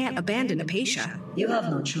 but I can't abandon Apatia. You have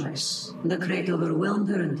no choice. The crate overwhelmed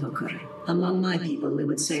her and took her. Among my people, we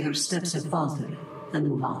would say her steps have faltered and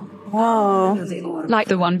move on. Whoa. Like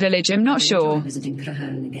the one village, I'm not sure. Visiting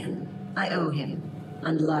Traherne again. I owe him,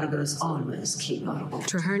 and Largos always keep our word.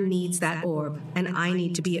 Traherne needs that orb, and I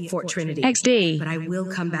need to be at Fort Trinity. XD. But I will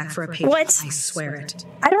come back for Apatia. What? I swear it.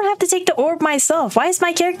 I don't have to take the orb myself. Why is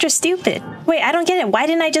my character stupid? Wait, I don't get it. Why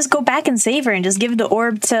didn't I just go back and save her and just give the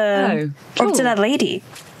orb to orb to that lady?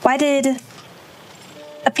 Why did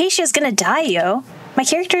Apatia's gonna die, yo? My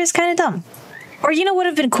character is kind of dumb. Or you know what would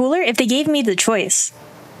have been cooler if they gave me the choice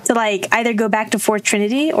to like either go back to Fort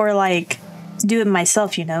Trinity or like to do it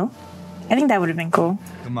myself, you know? I think that would have been cool.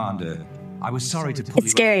 Commander, I was sorry to pull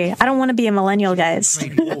It's scary. I don't want to be a millennial, guys.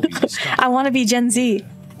 I want to be Gen Z.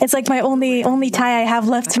 It's like my only tie I have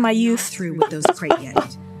left to my youth. Through with those crate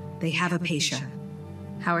yet. They have Apatia.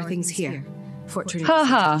 How are things here? Fort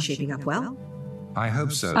Trinity shaping up well? I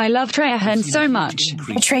hope so. I love Treyarch so much.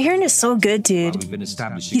 Treyarch is so good, dude.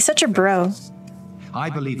 He's such a bro. I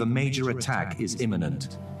believe a major attack is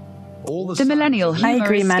imminent. All the millennial humor I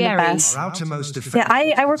agree, is man. scary. Yeah,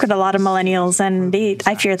 I work with a lot of millennials, and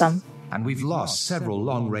I fear them. And we've lost several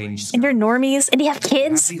long-range. And they're normies, and they have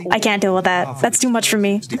kids. I can't deal with that. That's too much for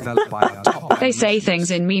me. They say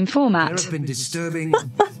things in meme format. There have been disturbing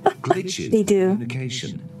glitches. They do.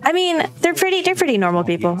 I mean, they're pretty normal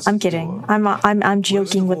people. I'm kidding. I'm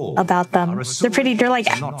joking about them. They're like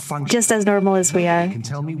just as normal as we are.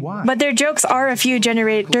 But their jokes are a few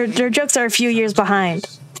their jokes are a few years behind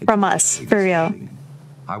from us, for real.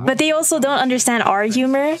 But they also don't understand our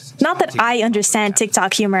humor. Not that I understand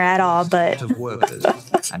TikTok humor at all, but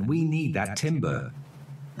and we need that timber.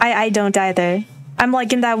 I don't either. I'm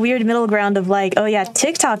like in that weird middle ground of like, oh yeah,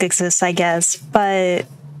 TikTok exists, I guess, but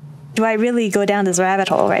do I really go down this rabbit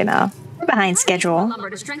hole right now? We're behind schedule. Lumber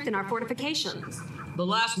to strengthen our fortifications. The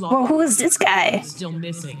last Well, who is this guy? still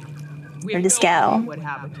missing. Or this gal? What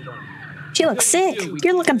happened to them? She looks sick.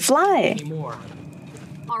 You're looking fly.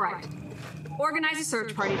 All right. Organize a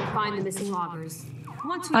search party to find the missing loggers.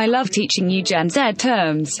 I love teaching you Gen Z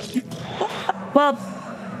terms. Well,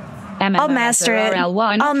 I'll master it.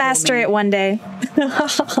 I'll master it one day.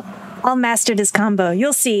 I'll master this combo.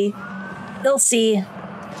 You'll see. You'll see.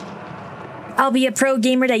 I'll be a pro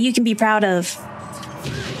gamer that you can be proud of.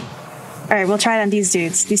 All right, we'll try it on these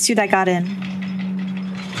dudes. These two that got in.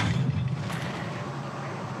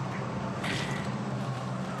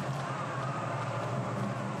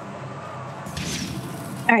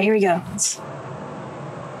 All right, here we go.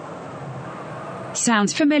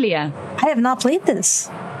 Sounds familiar. I have not played this.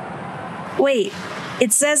 Wait,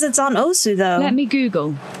 it says it's on Osu though. Let me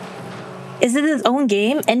Google. Is it his own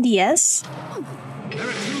game, NDS? There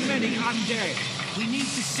are too many undead. We need to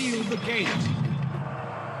seal the gate.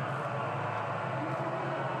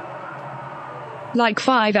 Like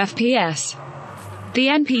 5 FPS. The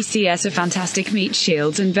NPCs are fantastic meat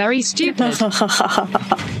shields and very stupid.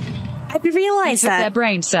 I realized that. Their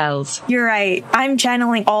brain cells. You're right. I'm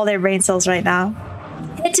channeling all their brain cells right now.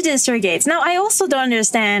 Head to the destroy gates. Now, I also don't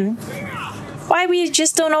understand why we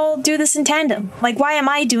just don't all do this in tandem. Like, why am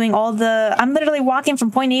I doing all the... I'm literally walking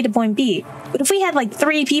from point A to point B. But if we had, like,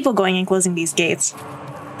 3 people going and closing these gates,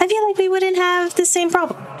 I feel like we wouldn't have the same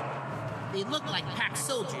problem. They looked like packed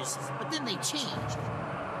soldiers, but then they changed.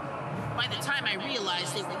 By the time I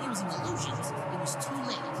realized they were using illusions, it was too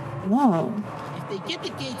late. Whoa. If they get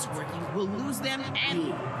the gates working, we'll lose them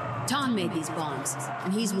and... Tan made these bombs,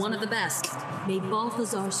 and he's one of the best. May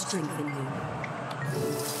Balthazar strengthen you.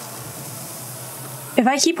 If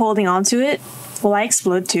I keep holding on to it, will I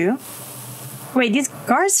explode too? Wait, these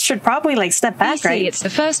guards should probably, like, step back, right? It's the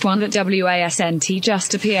first one that WASNT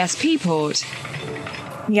just a PSP port.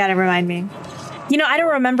 You gotta remind me. You know, I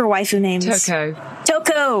don't remember waifu names. Toko.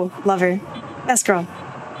 Toko! Love her. Best girl.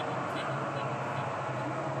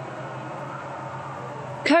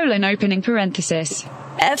 Colon opening parenthesis.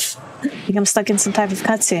 F. I think I'm stuck in some type of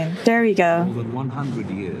cutscene. There we go. More than 100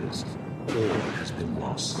 years, all has been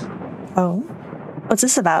lost. Oh? What's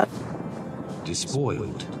this about?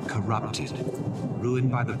 Despoiled, corrupted,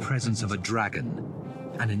 ruined by the presence of a dragon,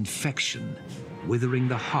 an infection, withering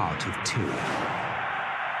the heart of Tyria.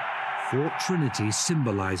 Fort Trinity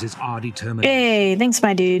symbolizes our determination. Hey, thanks,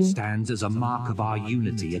 my dude. Stands as a mark of our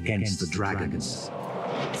unity against the dragons.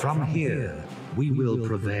 From here, we will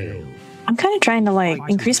prevail. I'm kind of trying to, like,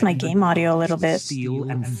 increase my game audio a little bit.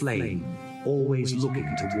 Steel and flame, always looking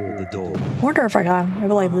toward the door. I wonder if I can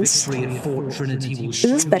like this. Fort Trinity will Is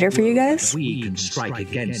this better for you guys? We can strike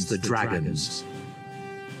against the dragons.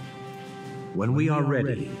 When we are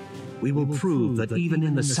ready, we will prove that even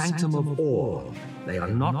in the Sanctum of Ore, they are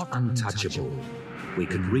not untouchable. We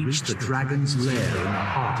can reach the dragon's lair in the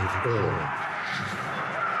heart of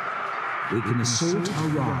Ore. We can assault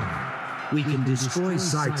Haran. We can destroy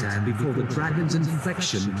Zhaitan before the dragon's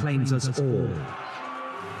infection claims us all.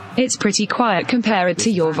 It's pretty quiet compared to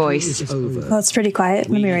your voice. Oh, it's pretty quiet.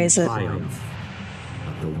 Let me raise it.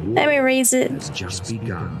 Let me raise it. Has just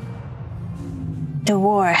begun. The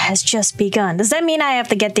war has just begun. Does that mean I have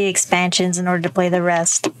to get the expansions in order to play the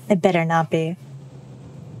rest? It better not be.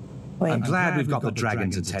 Wait. I'm glad we've got the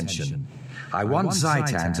dragon's attention. I want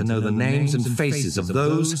Zhaitan to know the names and faces of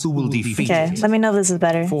those who will defeat it. Okay, let me know if this is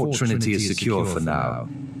better. Fort Trinity is secure for now.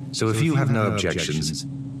 So if you have no objections,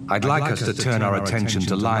 I'd like us to turn our attention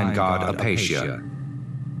to Lion Guard Apatia.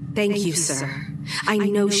 Thank you, sir. I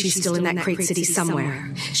know she's still in that crate city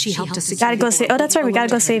somewhere. She helped us. Gotta go save. Oh, that's right. We gotta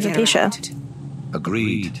go save Apatia.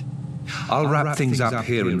 Agreed. I'll wrap things up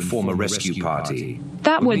here and form a rescue party.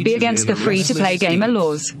 That would be against the free-to-play gamer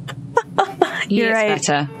laws. You're right.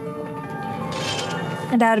 Better.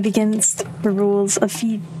 And now it begins the rules of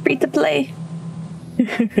free to play.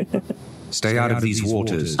 Stay out of these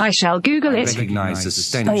waters. I shall Google it. Recognize the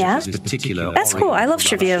stench Oh, yeah? of this particular. That's cool. I love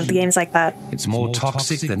trivia of the games like that. It's more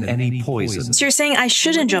toxic than any poison. So you're saying I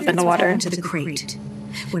shouldn't jump in the water? Into the crate.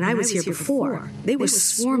 When I was here before, they were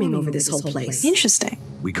swarming over this whole place. Interesting.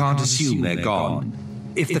 We can't assume they're gone.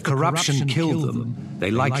 If the corruption killed them,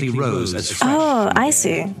 they likely rose as fresh. Oh, I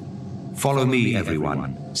see. Follow me,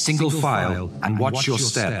 everyone. Single file, and watch your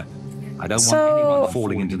step. I don't want anyone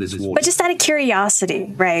falling into this water. But just out of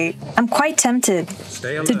curiosity, right? I'm quite tempted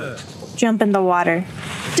to jump in the water.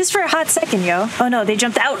 Just for a hot second, yo. Oh no, they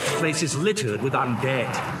jumped out. The place is littered with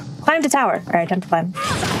undead. Climb the tower. All right, time to climb.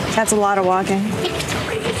 That's a lot of walking.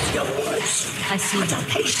 I see them.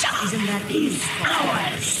 She's in that beam.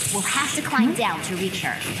 We'll have to climb down to reach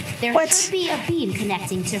her. There should be a beam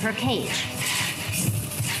connecting to her cage.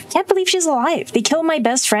 Can't believe she's alive. They killed my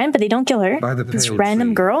best friend, but they don't kill her. By the This pale random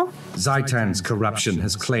tree. girl? Zhaitan's corruption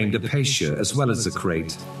has claimed Apatia as well as the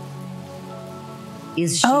crate.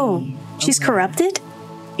 Is she she's corrupted?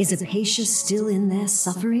 Is Apatia still in there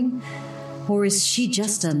suffering? Or is she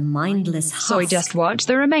just a mindless husk? So I just watched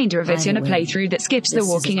the remainder of it in a playthrough that skips the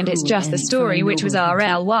walking and it's just the story, which was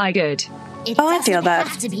RLY good. It Oh, I feel that.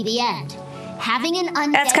 have to be the end. Having an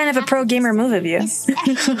undead That's kind of a pro gamer move of you.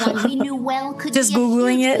 especially one we knew well could Just be a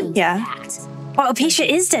Googling huge it? wound to Yeah. impact. Well, Apatia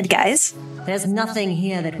is dead, guys. There's nothing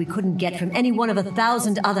here that we couldn't get from any one of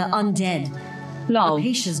 1,000 other undead. Lol.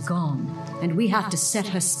 Apatia's gone, and we have to set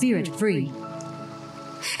her spirit free.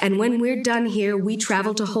 And when we're done here, we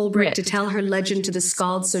travel to Holbrook to tell her legend to the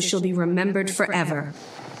Scald so she'll be remembered forever.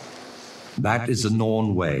 That is the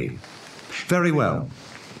Norn way. Very well.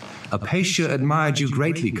 Apatia admired you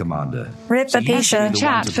greatly, Commander. Rip So you should Apatia. be the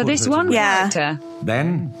Chat to for put this her to one rest. Yeah. character.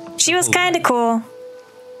 Then, She was kind of cool.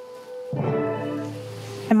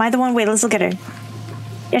 Am I the one? Wait, let's look at her.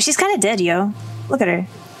 Yeah, she's kind of dead, yo. Look at her.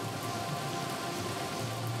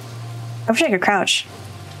 I wish I could crouch.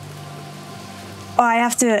 Oh, I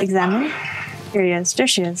have to examine? Here he is. There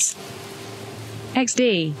she is.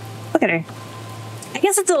 XD. Look at her. I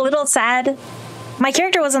guess it's a little sad. My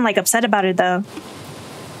character wasn't like upset about it though.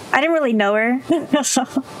 I didn't really know her.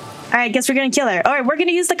 All right, guess we're gonna kill her. All right, we're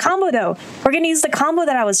gonna use the combo though. We're gonna use the combo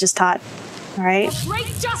that I was just taught. All right.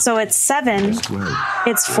 So it's 7.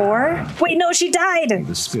 It's 4. Wait, no, she died.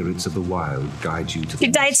 the spirits of the wild guide you to She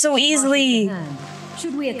the died so easily.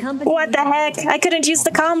 Should we accompany What the heck? I couldn't use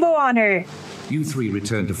the combo on her. You three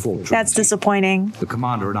return to Fort Trinity. That's disappointing. The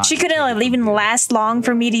commander and I. She couldn't even last long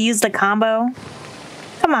for me to use the combo.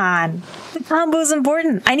 Come on. The combo's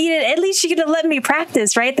important. I needed, at least she could have let me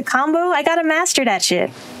practice, right? The combo, I gotta master that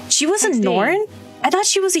shit. She wasn't Norn? I thought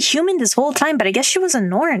she was a human this whole time, but I guess she was a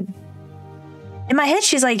Norn. In my head,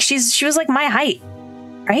 she was like my height,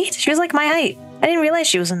 right? She was like my height. I didn't realize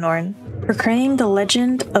she was a Norn. Proclaim the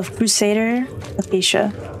legend of Crusader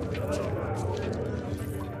Apatia.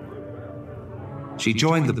 She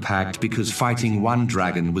joined the pact because fighting one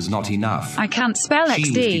dragon was not enough. I can't spell She was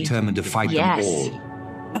XD. determined to fight Yes. them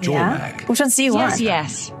all. Yeah? Which ones do you want?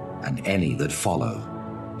 Yes. And any that follow.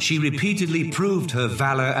 She repeatedly proved her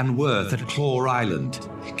valor and worth at Claw Island,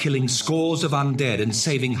 killing scores of undead and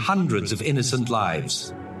saving hundreds of innocent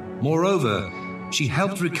lives. Moreover, she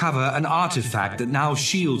helped recover an artifact that now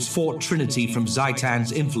shields Fort Trinity from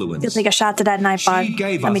Zhaitan's influence. You'll take a shot to that night bar. She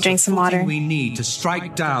gave Let me us drink the some water. footing we need to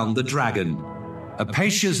strike down the dragon.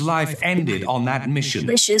 Apatia's life ended on that mission.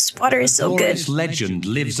 Delicious. Water is so good. Glorious legend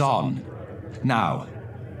lives on. Now,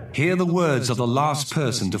 hear the words of the last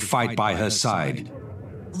person to fight by her side.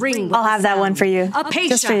 I'll have that one for you. Apatia.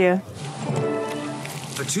 Just for you.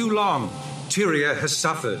 For too long, Tyria has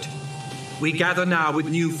suffered. We gather now with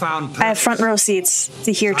newfound purpose. I have front row seats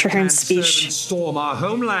to hear Traherne's speech. Storm our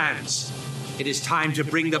homelands. It is time to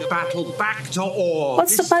bring the battle back to Or.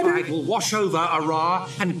 What's the This button? fight will wash over Ara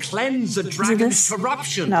and cleanse the Is it dragon's this?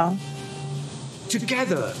 corruption. No.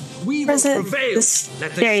 Together, we Where will is it? prevail. This-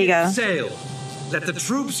 Let the there you ship go. sail. Let the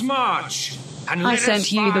troops march. And I let sent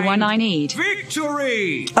us you the one find I need.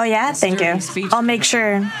 Victory! Oh yeah? Thank you. I'll make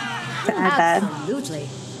sure to add that. Absolutely.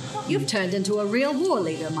 You've turned into a real war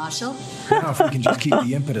leader, Marshal. Now, if we can just keep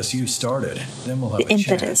the impetus you started, then we'll have The a chance.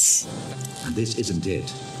 impetus. And this isn't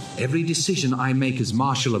it. Every decision I make as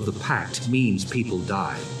Marshal of the Pact means people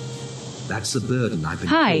die. That's the burden I've been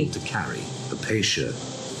called to carry. Apatia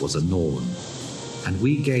was a Norn, and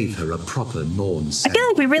we gave her a proper Norn I sense. feel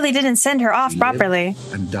like we really didn't send her off properly.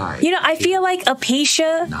 And died. You know, I feel like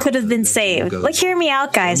Apatia could have been saved. Like, hear me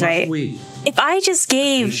out, guys, right? If I just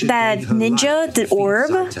gave that ninja the orb,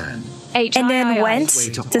 and then went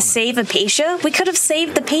to save Apatia, we could have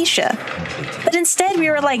saved Apatia. But instead, we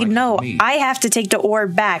were like, no, I have to take the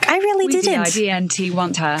orb back. I really didn't. We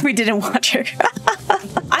want her. We didn't want her.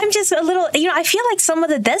 I'm just a little, I feel like some of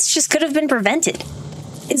the deaths just could have been prevented.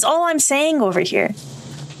 Is all I'm saying over here.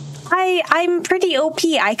 I'm pretty OP.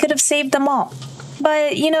 I could have saved them all.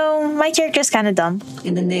 But, my character's kind of dumb.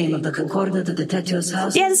 In the name of the Concordat at the Tetua's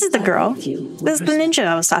house? Yeah, this is the girl. This is the ninja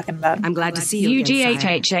I was talking about. I'm glad to see you again,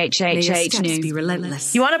 UGHHHHH be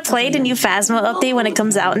relentless. You want to play the new Phasma update when it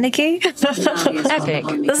comes out, Nikki? Epic.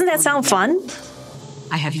 Doesn't that sound fun?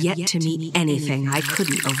 I have yet to meet anything I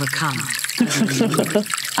couldn't overcome.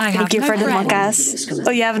 Thank you for the monk-ass. Oh,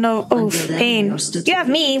 you have no... Oh, pain. You have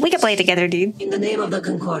me. We can play together, dude. In the name of the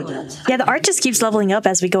Concordat. Yeah, the art just keeps leveling up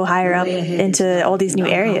as we go higher up into all these new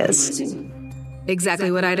areas.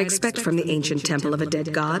 Exactly what I'd expect from the ancient temple of a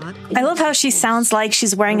dead god. I love how she sounds like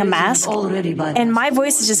she's wearing a mask, and my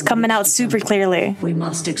voice is just coming out super clearly.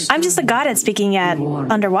 I'm just a god at speaking at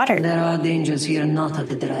underwater. There are dangers here not of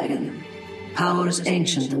the dragon. Powers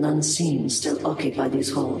ancient and unseen still occupy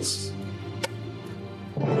these halls.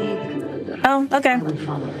 Oh, okay.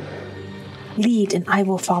 Lead and I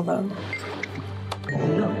will follow.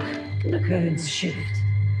 Look, the currents shift.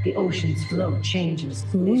 The ocean's flow changes.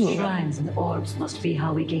 These shrines and orbs must be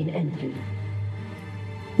how we gain entry.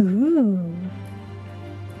 Ooh.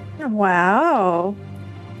 Wow.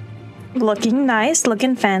 Looking nice,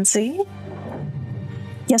 looking fancy.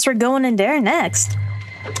 Guess we're going in there next.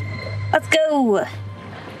 Let's go!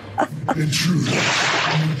 Intruder,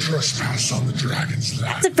 you trespass on the dragon's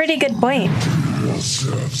land. That's a pretty good point.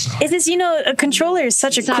 Is this, a controller is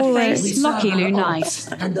such a cool... Lucky Lou,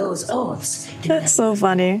 nice. And those oaths. That's so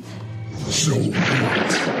funny.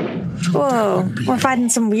 Whoa, we're fighting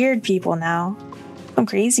some weird people now. Some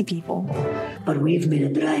crazy people. But we've made a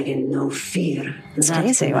dragon no fear. That's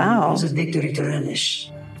crazy, wow. There's a victory to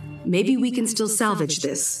relish. Maybe we can still salvage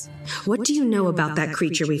this. What do you know about that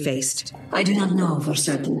creature we faced? I do not know for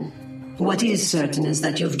certain. What is certain is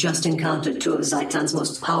that you've just encountered two of Zhaitan's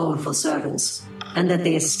most powerful servants, and that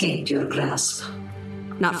they escaped your grasp.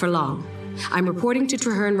 Not for long. I'm reporting to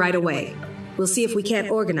TeawithRue right away. We'll see if we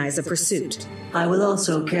can't organize a pursuit. I will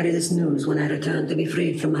also carry this news when I return to be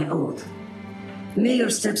freed from my oath. May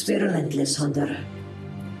your steps be relentless, Hunter.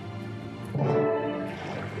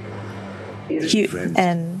 Cute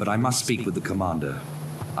and... But I must speak with the commander.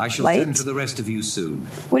 I shall tend to the rest of you soon.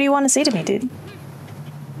 What do you want to say to me, dude?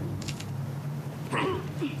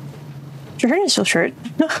 TeawithRue is so short.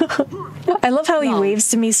 I love how he waves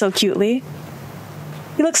to me so cutely.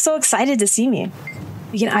 He looks so excited to see me.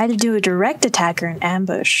 We can either do a direct attack or an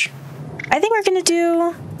ambush. I think we're gonna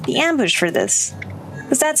do the ambush for this,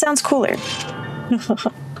 because that sounds cooler.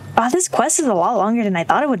 Wow, this quest is a lot longer than I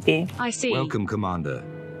thought it would be. I see. Welcome, Commander.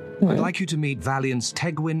 I'd like you to meet Valiants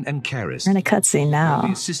Tegwin and Keris. We're in a cutscene now.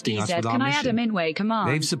 Assisting us with our Can I mission. add a Minway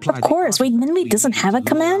command? They've supplied Of course. Wait, Minway doesn't have a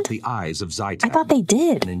command? The eyes of Zhaitan. I thought they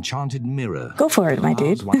did. An enchanted mirror. Go for it, my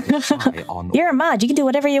dude. You're a mod. You can do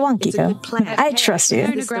whatever you want, Kiko. I trust you.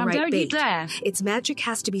 It's the right bait. Its magic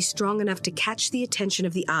has to be strong enough to catch the attention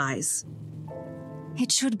of the eyes.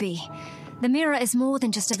 It should be. The mirror is more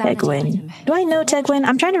than just a vanity item. Do I know Tegwin?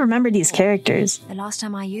 I'm trying to remember these characters. The last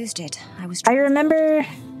time I used it, I remember...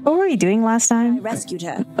 What were we doing last time? I rescued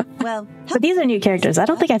her. Well, but these are new characters. I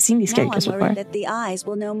don't think I've seen these characters I'm worried before. that the eyes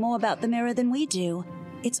will know more about the mirror than we do.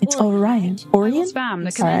 It's Orion. Orion? Spam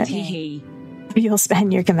the command he. You'll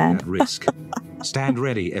spam your command. At risk. Stand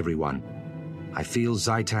ready, everyone. I feel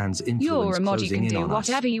Zaitan's influence You're a mod, you closing can in do on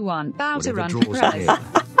whatever us. you want. Bow to Whatever run for draws president.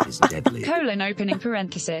 ahead is deadly. Colon opening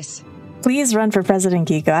parenthesis. Please run for President,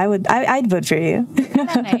 Kiko. I'd vote for you.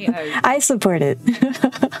 I support it.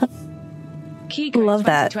 Kiko love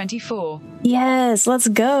that. 24. Yes, let's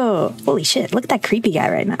go. Holy shit, look at that creepy guy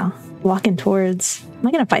right now. Walking towards... Am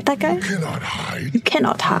I gonna fight that guy? You cannot hide. You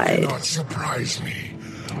cannot hide. You cannot surprise me.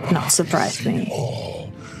 Not surprise me. All.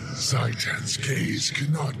 Zhaitan's gaze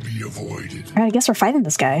cannot be avoided. Alright, I guess we're fighting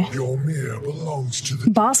this guy. Your mirror belongs to the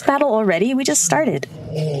boss battle already? We just started.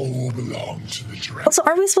 All will belong to the dragon. Also,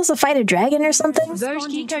 are we supposed to fight a dragon or something? Vote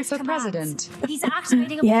Kiko for president. He's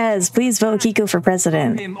activating a Yes, please vote Kiko for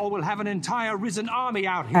president. Him, or we'll have an entire risen army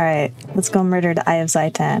out here. Alright, let's go murder the Eye of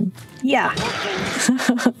Zhaitan. Yeah.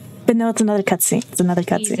 But no, it's another cutscene. It's another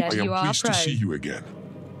cutscene. I am pleased to see you again.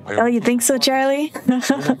 Oh, you think so, Charlie?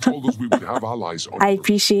 Told us we would have allies on I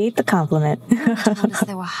appreciate the compliment. told us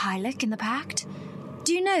there were Hylic in the pact.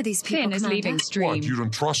 Do you know these people? Finn is leaving stream. What, you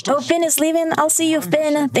don't trust Oh, us? Finn is leaving. I'll see you,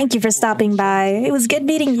 Finn. Thank you for stopping by. It was good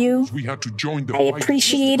meeting you. We had to join the I fight.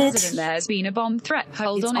 appreciate it. There's been a bomb threat.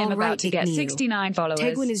 Hold on, I'm about to get 69 followers.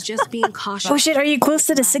 Tegwin is just being cautious. Oh shit, are you close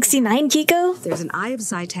to the 69, Kiko? There's an Eye of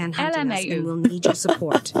Zhaitan hunting us, LMAO. and we'll need your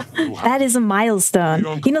support. That is a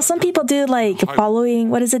milestone. You know, some people do like following,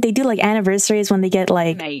 what is it? They do like anniversaries when they get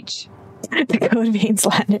like Mage. the Code Vein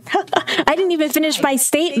slander. I didn't even finish my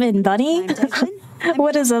statement, buddy.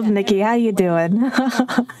 What is up, Nikki? How you doing?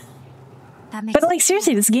 But like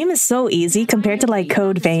seriously, this game is so easy compared to like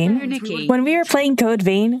Code Vein. When we were playing Code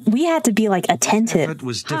Vein, we had to be like attentive.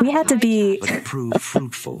 We had to be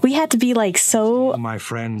fruitful. we had to be like so My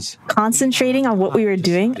friends, concentrating on what we were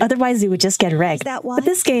doing, otherwise we would just get wrecked. But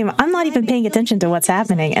this game, I'm not even paying attention to what's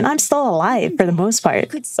happening, and I'm still alive for the most part.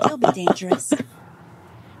 Could still be dangerous.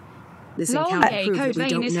 This Lol, encounter okay, proves Code we Vein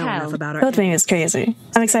don't is know hell. enough about our Code Vein is crazy.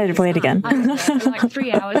 I'm excited to play it again. For like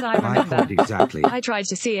 3 hours, I my remember. point exactly. I tried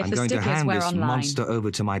to see if I'm the going to stickers hand were this online. monster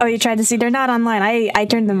over to my. Oh, you tried to see? They're not online. I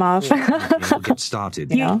turned them off. We'll get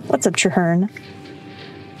started. You know, what's up, Traherne?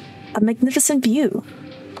 A magnificent view.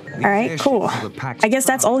 All right, cool. I guess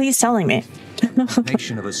that's all he's telling me.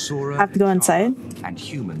 Nation of Asura, I have to go inside. and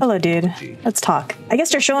human. Hello, dude. Let's talk. I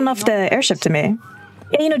guess they're showing off the airship to me.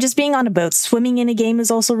 Yeah, you know, just being on a boat, swimming in a game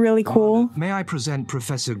is also really cool. May I present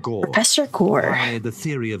Professor Gore? Professor Gore. The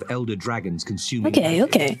theory of elder dragons consuming. Okay,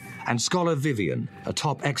 okay. And Scholar Vivian, a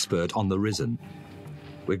top expert on the Risen.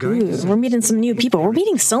 We're going Ooh, we're meeting some new people. We're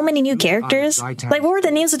meeting so many new characters. Like, what were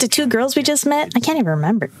the names of the 2 girls we just met? I can't even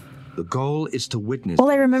remember. The goal is to witness. All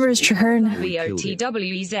I remember is Traherne.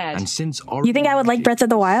 VOTWEZ. And since You think I would like Breath of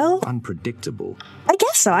the Wild? Unpredictable. I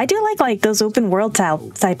guess so. I do like those open world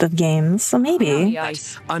type of games, so maybe.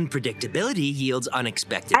 Unpredictability yields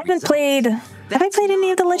unexpected. I haven't played. Have I played any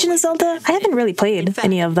of the Legend of Zelda? I haven't really played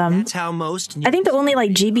any of them. That's how most. I think the only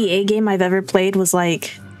like GBA game I've ever played was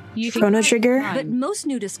like Chrono Trigger. But most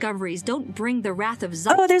new discoveries don't bring the wrath of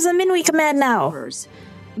Zhaitan. Oh, there's a Minwi command now.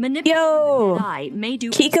 Yo,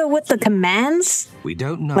 Kiko with the commands? We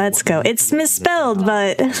don't know. Let's go. It's misspelled,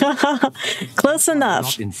 but close enough.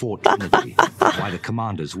 Not in fortunately by the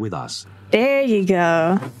commanders with us. There you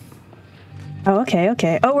go. Oh, okay,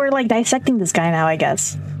 okay. Oh, we're like dissecting this guy now, I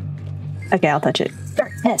guess. Okay, I'll touch it.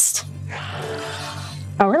 Test.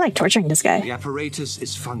 Oh, we're like torturing this guy. The apparatus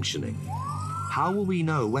is functioning. How will we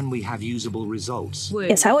know when we have usable results?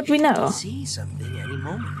 Yes, how would we know? See something any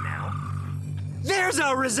moment now. There's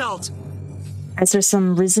our result. Is there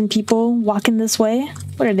some risen people walking this way?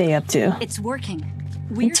 What are they up to? It's working.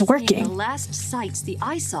 We're It's working. seeing the last sights the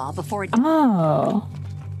eye saw before it. Oh,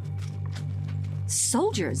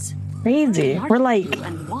 Soldiers. crazy. We're like,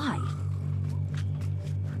 And why?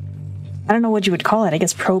 I don't know what you would call it. I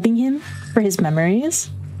guess probing him for his memories.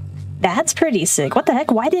 That's pretty sick. What the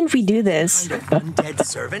heck? Why didn't we do this? Undead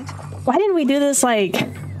servant. Why didn't we do this like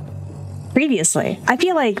previously? I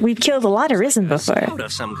feel like we've killed a lot of Risen before. Out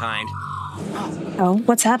of some kind. Oh,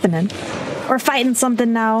 what's happening? We're fighting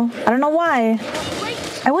something now. I don't know why.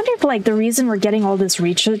 I wonder if like the reason we're getting all this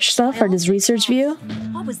research stuff or this research view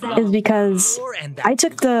is because I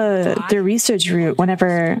took the research route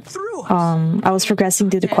whenever I was progressing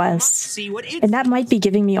through the quests, and that might be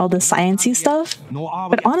giving me all the sciencey stuff.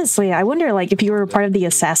 But honestly, I wonder like if you were part of the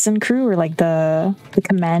assassin crew or like the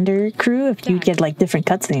commander crew, if you'd get like different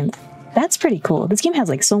cutscenes. That's pretty cool. This game has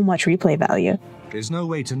like so much replay value. There's no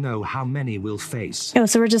way to know how many we'll face. Oh,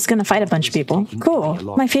 so we're just gonna fight a bunch of people. Cool.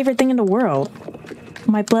 My favorite thing in the world.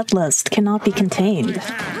 My bloodlust cannot be contained.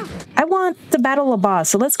 I want to battle a boss,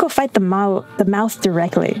 so let's go fight the mouth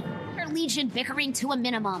directly. Our legion bickering to a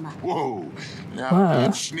minimum. Whoa, now Whoa.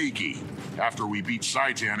 that's sneaky. After we beat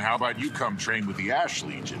Zhaitan, how about you come train with the Ash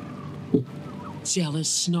Legion? Jealous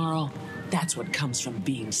snarl. That's what comes from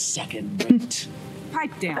being second rate.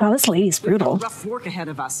 Pipe down. Oh, this lady's brutal. Rough work ahead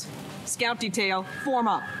of us. Scout detail, form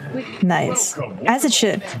up. Nice. As it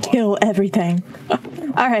should. Kill everything.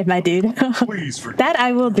 Alright, my dude. That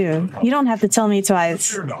I will do. You don't have to tell me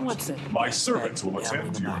twice. What's it? My servants will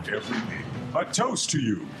attend to your every need. A toast to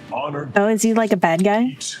you. Honor, Oh, is he like a bad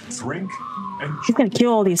guy? drink, and He's gonna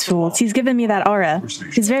kill all these fools. He's giving me that aura.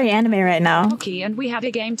 He's very anime right now. Okay, and we have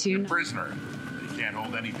a game too. Prisoner. You can't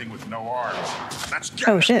hold anything with no arms. That's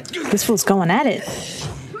Oh shit. This fool's going at it.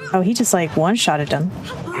 Oh, he just like one-shotted him.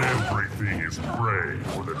 everything is prey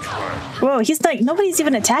for the dragon. Whoa, he's like, nobody's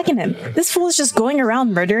even attacking him. This fool is just going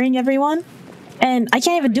around murdering everyone. And I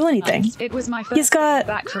can't even do anything. It was my first He's got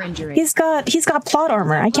back for injury. He's got plot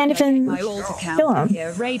armor. I can't even kill him.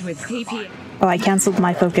 Yeah, raid with PP. Oh, I canceled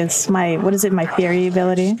my focus. My what is it? My fairy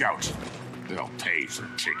ability. Scout. They'll pay for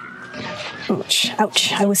chicken. Ouch,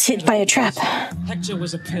 ouch, I was hit by a trap. Hector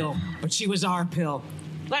was a pill, but she was our pill.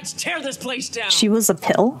 Let's tear this place down. She was a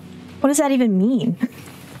pill? What does that even mean?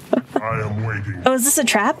 I am waiting. Oh, is this a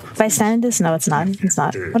trap? If I stand in this? No, it's not. It's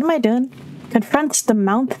not. What am I doing? Confront the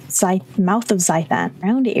mouth of Zhaitan.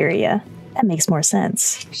 Round area. That makes more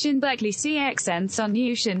sense. Shinbekli CXN Sun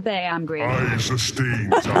Yu Shinbei Angry. I sustain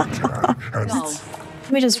Zhaitan.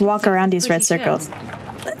 Let me just walk around these red circles.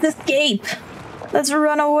 Let's escape. Let's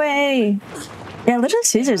run away. Yeah, Little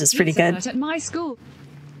Caesars is pretty good. At my school.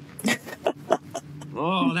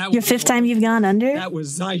 Oh, that Your fifth time you've gone under? That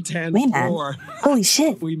was Zhaitan's Wait, man. floor. Holy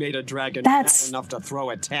shit. We made a dragon That's- mad enough to throw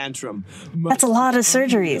a tantrum. That's a lot of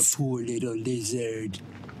surgeries. Poor little lizard.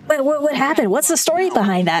 Wait, what happened? What's the story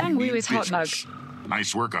behind that?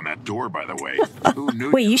 Nice work on that door, by the way. Who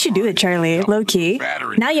knew? Wait, you should do it, Charlie. Low key.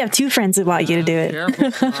 Now you have two friends that want you to do it.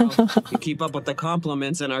 Careful, you keep up with the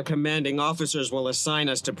compliments, and our commanding officers will assign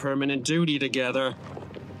us to permanent duty together.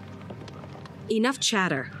 Enough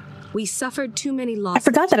chatter. We suffered too many I losses.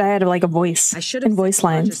 forgot that I had like a voice and voice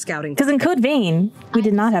lines. Because in Code Vein, we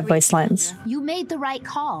did not have voice lines. You made the right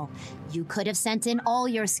call. You could have sent in all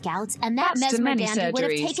your scouts, and that That's too mesmer many dandy would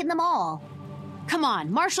have surgeries. taken them all. Come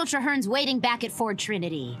on, Marshal Traherne's waiting back at Fort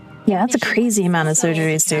Trinity. Yeah, that's a crazy amount of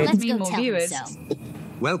surgeries, Let's dude. go tell him so.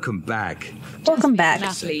 Welcome back. Welcome back.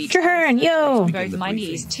 Traherne, yo! Both my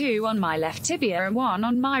knees, 2 on my left tibia and 1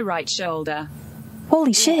 on my right shoulder.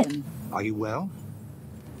 Holy shit. Are you well?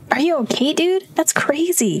 Are you okay, dude? That's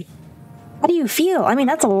crazy. How do you feel? I mean,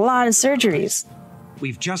 that's a lot of surgeries.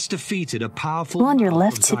 We've just defeated a powerful... All on your mob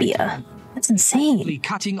left of tibia. Zhaitan, That's insane.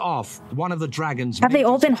 cutting off one of the dragon's... Have they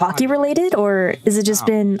all been hockey related, or is it just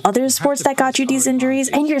been other sports that got you these injuries?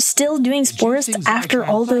 And you're still doing sports after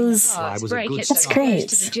all those... That's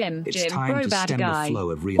great. It's time to stem the flow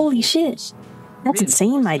of real... Holy shit. That's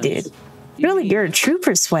insane, my dude. Really, you're a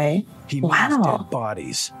trooper, Sway. Wow.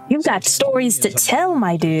 Bodies. You've got stories to tell,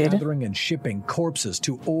 my dude. Gathering and shipping corpses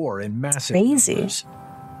to ore in massive Crazy. numbers.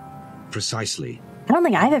 Precisely. I don't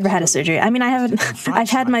think I've ever had a surgery. I mean, I haven't. I've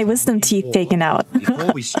had my wisdom teeth taken out.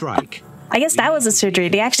 Before we strike... I guess that was a surgery.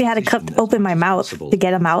 They actually had to cut open my mouth to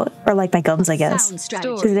get them out, or like my gums, I guess,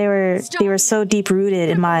 because they were so deep rooted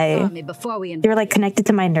in my. They were like connected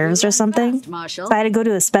to my nerves or something. So I had to go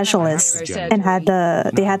to a specialist and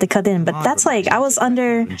they had to cut in. But that's like I was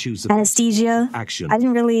under anesthesia. I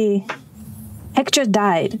didn't really. Hector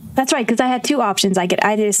died. That's right, because I had two options. I could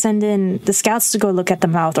either send in the scouts to go look at the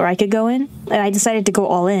mouth, or I could go in. And I decided to go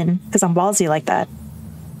all in because I'm ballsy like that.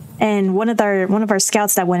 And one of our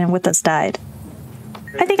scouts that went in with us died.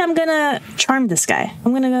 I think I'm gonna charm this guy.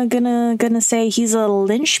 I'm gonna say he's a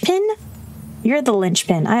linchpin. You're the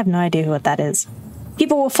linchpin. I have no idea what that is.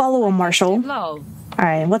 People will follow a marshal. All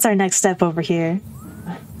right, what's our next step over here?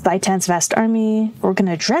 Zhaitan's vast army. We're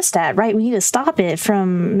gonna address that, right? We need to stop it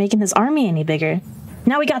from making his army any bigger.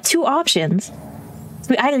 Now we got two options.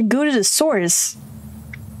 So we either go to the source,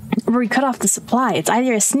 or we cut off the supply. It's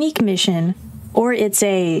either a sneak mission, or it's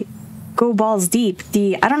a go balls deep.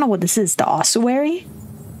 I don't know what this is. The ossuary?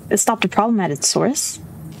 Stop the problem at its source?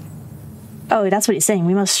 Oh, that's what he's saying.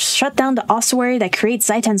 We must shut down the ossuary that creates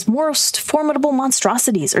Zhaitan's most formidable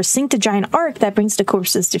monstrosities, or sink the giant ark that brings the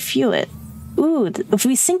corpses to fuel it. Ooh, if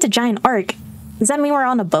we sink the giant ark, does that mean we're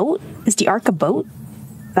on a boat? Is the ark a boat?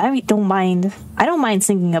 I don't mind. I don't mind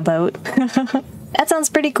sinking a boat. That sounds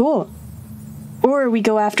pretty cool. Or we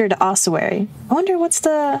go after the ossuary. I wonder what's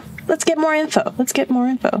the... Let's get more info. Let's get more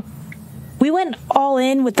info. We went all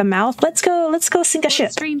in with the mouth. Let's go sink a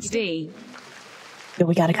ship. Yo,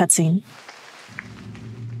 we got a cutscene.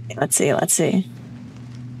 Let's see.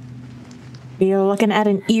 We're looking at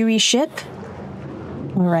an eerie ship.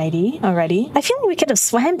 Alrighty. I feel like we could have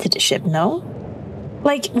swam to the ship, no?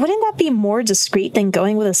 Like, wouldn't that be more discreet than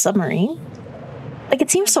going with a submarine? Like, it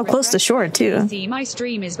seems so close to shore, too. See, my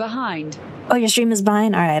stream is behind. Oh, your stream is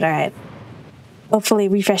behind? Alright. Hopefully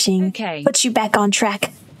refreshing puts you back on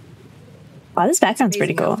track. Wow, this background's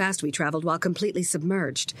pretty cool. How fast we traveled while completely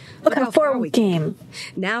submerged. Look how far we came.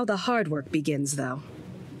 Now the hard work begins, though.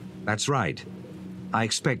 That's right. I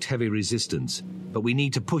expect heavy resistance, but we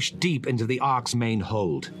need to push deep into the Ark's main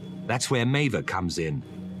hold. That's where Maeva comes in.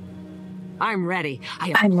 I'm ready.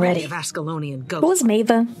 I'm ready. Of Ascalonian ghosts. Who was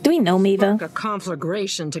Maeva? Do we know Maeva? A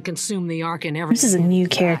conflagration to consume the Ark and everything. This is a new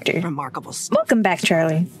character. Remarkable stuff. Welcome back,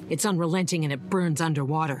 Charlie. It's unrelenting and it burns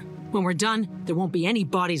underwater. When we're done, there won't be any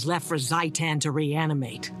bodies left for Zhaitan to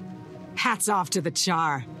reanimate. Hats off to the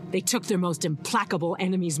Char. They took their most implacable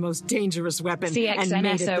enemy's most dangerous weapon and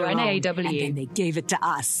made it their own, and then they gave it to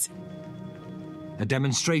us. A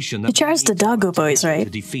demonstration that... The Char's the doggo boys, right?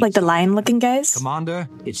 Like the lion-looking guys? Commander,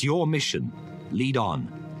 it's your mission. Lead on.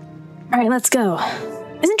 Alright, let's go.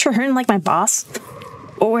 Isn't Traherne like my boss?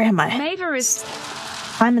 Or where am I? Maver is...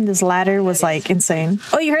 Climbing this ladder was like insane.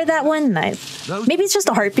 Oh, you heard that one? Nice. Maybe it's just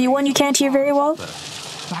a heartbeat one you can't hear very well.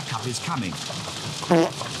 Backup is coming.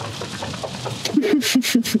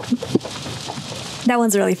 That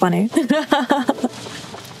one's really funny.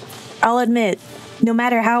 I'll admit, no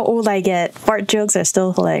matter how old I get, fart jokes are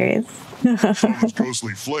still hilarious.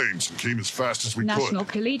 Ghostly flames and came as fast as we National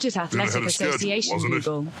Collegiate Athletic Association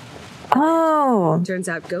Google. Oh. Turns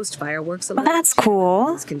out ghost fire works a Well, lot. that's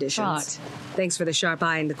cool. Conditions. Thanks for the sharp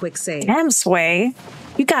eye and the quick save. Damn, Sway.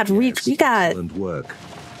 You got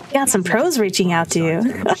some pros reaching out to you.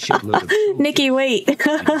 Nikki, wait.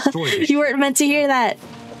 You weren't meant to hear that.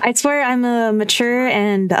 I swear I'm a mature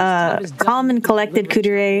and calm and collected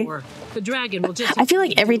kuudere. The dragon will just... I feel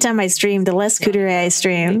like every time I stream, the less kuudere I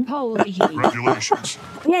stream. Congratulations.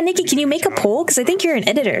 Yeah, Nikki, can you make a poll? Because I think you're an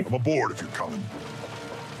editor. I'm aboard if you're coming.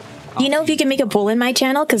 Do you know if you can make a poll in my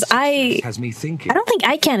channel? Because I don't think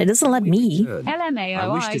I can. It doesn't let me. LMAO, I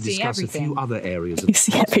wish to see discuss everything. a few other areas of You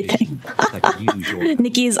see everything.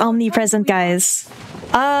 Nikki is omnipresent, guys.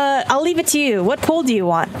 I'll leave it to you. What poll do you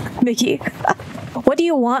want, Nikki? What do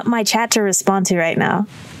you want my chat to respond to right now?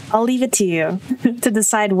 I'll leave it to you to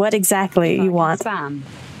decide what exactly you want. Spam.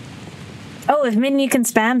 Oh, if Minwee can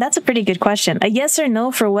spam? That's a pretty good question. A yes or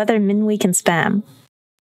no for whether Minwee can spam.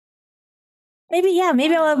 Maybe, yeah,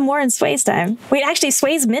 maybe I'll have more in Sway's time. Wait, actually,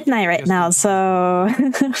 Sway's midnight right now, so...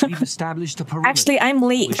 Actually, I'm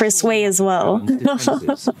late for Sway as well.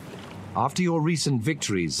 After your recent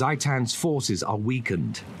victory, Zhaitan's forces are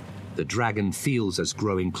weakened. The dragon feels us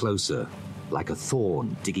growing closer, like a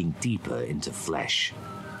thorn digging deeper into flesh.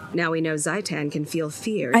 Now we know Zhaitan can feel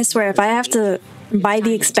fear. I swear, if I have to buy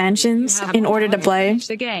the expansions in order to play,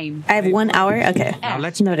 I have 1 hour? Okay, now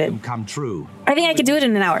let's noted. come true. I think I could do it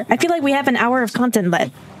in an hour. I feel like we have an hour of content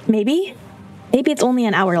left. Maybe? Maybe it's only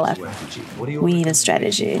an hour left. We need a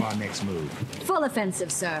strategy. Full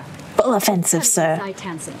offensive, sir. Full offensive, sir.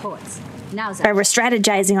 Zhaitan supports. Now Alright, we're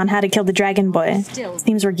strategizing on how to kill the dragon boy.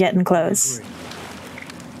 Seems we're getting close.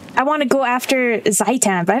 I want to go after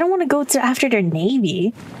Zhaitan, but I don't want to go after their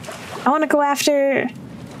navy. I want to go after...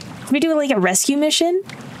 Can we do like a rescue mission?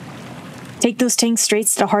 Take those tanks straight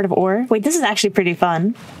to the heart of ore. Wait, this is actually pretty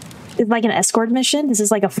fun. It's like an escort mission. This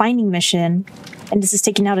is like a finding mission. And this is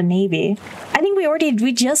taking out a navy. I think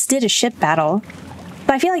we just did a ship battle.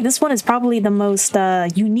 But I feel like this one is probably the most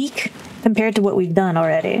unique compared to what we've done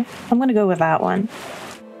already. I'm going to go with that one.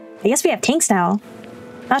 I guess we have tanks now.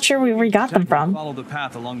 Not sure where we got them from. Follow the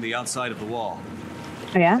path along the outside of the wall.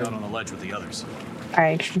 Oh, yeah? Down on a ledge with the others.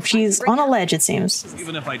 Alright, she's on a ledge, it seems.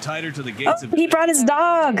 Even if I tied her to the gates he brought his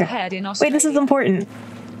dog! Wait, this is important.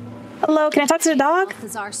 Hello, can I talk to the dog?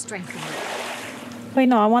 Wait,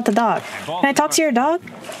 no, I want the dog. Can I talk to your dog?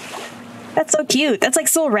 That's so cute. That's like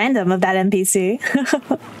so random of that NPC.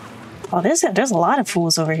 Oh, there's a lot of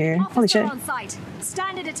fools over here. Holy shit.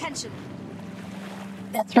 Stand at attention.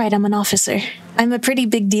 That's right, I'm an officer. I'm a pretty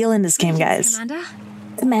big deal in this game, guys. Commander?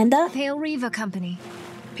 Commander? Pale Reaver Company.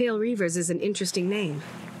 Pale Reavers is an interesting name.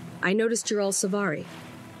 I noticed you're all Silvari.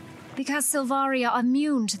 Because Silvari are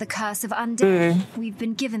immune to the curse of undead, we've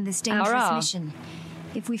been given this dangerous mission.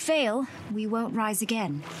 If we fail, we won't rise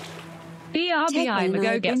again. BRB,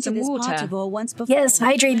 go get some water. Yes,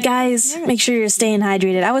 hydrate, guys. Make sure you're staying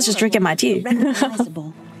hydrated. I was just drinking my tea.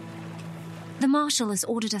 The marshal has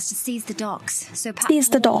ordered us to seize the docks, so seize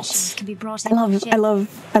the docks. Can be brought I love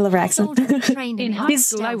her accent. In high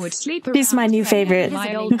school, I would sleep around. She's my new favorite.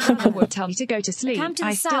 My old brother would tell me to go to sleep.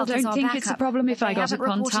 I still don't think it's a problem if I got up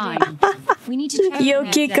on time. We need to Yo,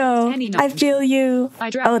 Kiko, I feel you.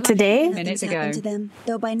 Oh, today? Minutes ago.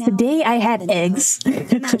 Today I had eggs.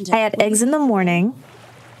 I had eggs in the morning.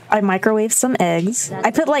 I microwaved some eggs.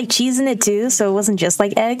 I put like cheese in it too, so it wasn't just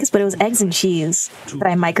like eggs, but it was eggs and cheese that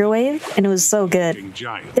I microwaved, and it was so good.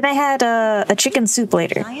 Then I had a chicken soup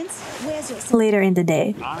later in the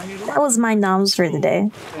day. That was my noms for the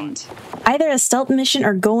day. Either a stealth mission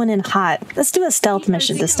or going in hot. Let's do a stealth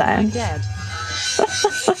mission this time.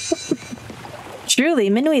 Truly,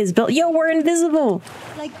 Minwee is built. Yo, we're invisible.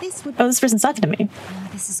 Oh, this person's talking to me.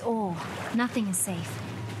 This is all. Nothing is safe.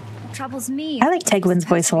 Troubles me. I like Tegwin's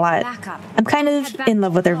voice a lot. I'm kind of in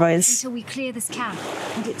love with her voice. Until we clear this camp.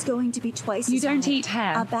 And it's going to be twice. You don't eat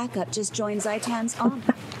hair. Our backup just joined Zhaitan's army.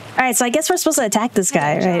 Alright, so I guess we're supposed to attack this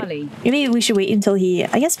guy, right? Maybe we should wait until he...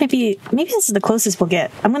 I guess maybe this is the closest we'll get.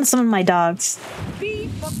 I'm gonna summon my dogs.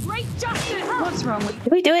 What's wrong with...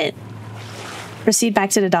 Did we do it? Proceed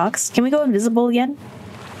back to the docks. Can we go invisible again?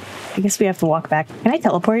 I guess we have to walk back. Can I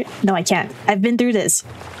teleport? No, I can't. I've been through this.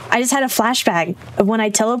 I just had a flashback of when I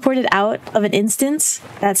teleported out of an instance.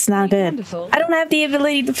 That's not good. Wonderful. I don't have the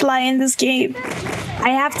ability to fly in this game. I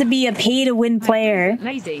have to be a pay-to-win player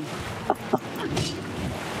Lazy.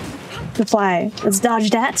 to fly. Let's dodge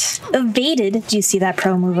that. Evaded. Do you see that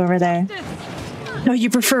pro move over there? No, you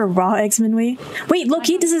prefer raw eggs, Minwei? Wait,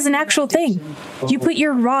 look-y, this is an actual thing. You put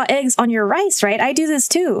your raw eggs on your rice, right? I do this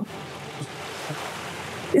too.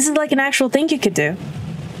 This is like an actual thing you could do.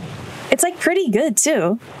 It's like pretty good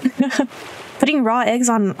too. Putting raw eggs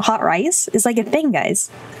on hot rice is like a thing,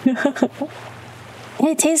 guys. And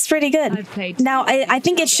it tastes pretty good. Now, I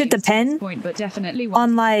think it should depend but definitely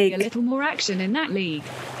on like a little more action in that league.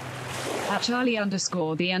 At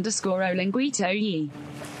Charlie_the_Olinguito ye.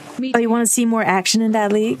 Oh, you want to see more action in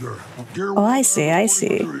that league? Oh, I see, I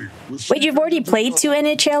see. Wait, you've already played 2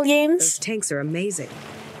 NHL games? Those tanks are amazing.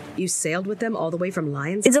 You sailed with them all the way from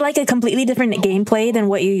Lions? Is it like a completely different gameplay than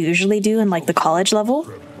what you usually do in like the college level?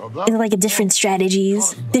 Is it like a different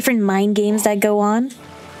strategies, different mind games that go on?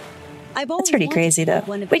 That's pretty crazy though.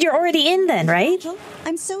 Wait, you're already in then, right?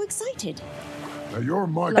 I'm so excited. Now you're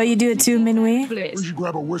my... Oh, you do it too, Minwei? We should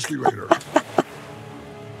grab a whiskey later.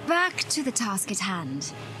 Back to the task at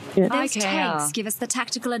hand. Yeah. Those tanks give us the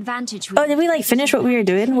tactical advantage. Oh, did we like finish what we were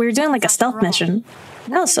doing? We were doing like a stealth mission.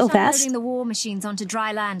 That was so fast. Loading the war machines onto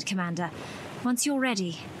dry land, Commander. Once you're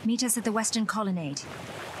ready, meet us at the Western Colonnade.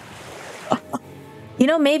 You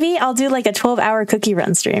know, maybe I'll do like a 12-hour cookie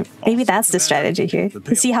run stream. Maybe that's the strategy here,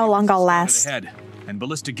 to see how long I'll last. And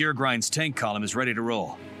Ballistic Gear Grind's tank column is ready to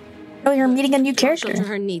roll. Oh, you're meeting a new character.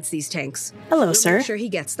 Shelterhorn needs these tanks. Hello, We'll sir. make sure he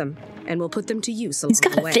gets them, and we'll put them to use along He's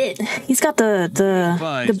got the a way. fit. He's got the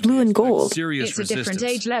blue and gold. It's a different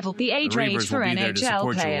age level. The age range for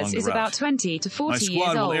NHL players is about 20 to 40 years My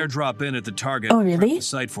squad will old. airdrop in at the target. Oh, really? The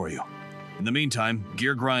site for you. In the meantime,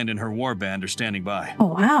 Gear Grind and her war band are standing by.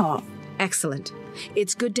 Oh, wow. Excellent.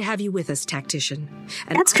 It's good to have you with us, tactician.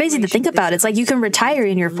 That's crazy to think about. It's like you can retire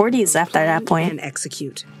in your 40s after that point. And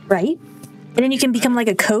execute. Right? And then you can become like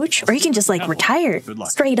a coach, or you can just like retire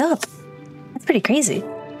straight up. That's pretty crazy.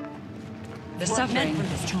 The suffering.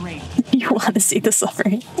 You want to see the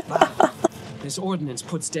suffering. This ordnance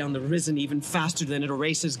puts down the Risen even faster than it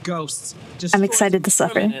erases ghosts. I'm excited to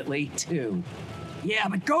suffer. Permanently, too. Yeah,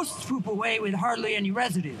 but ghosts poop away with hardly any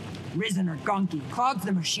residue. Risen or gunky clogs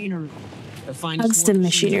the machinery. The finest the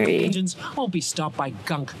machinery. engines won't be stopped by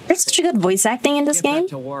gunk. There's such a good voice acting in this Get back game.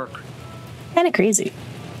 to work. Kind of crazy.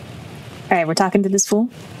 All right, we're talking to this fool?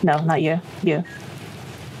 No, not you. You.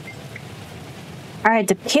 All right,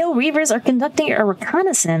 the Pale Reavers are conducting a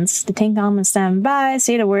reconnaissance. The tank column is stand by.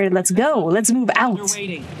 Say the word. Let's go. Let's move out.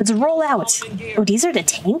 Let's roll out. Oh, these are the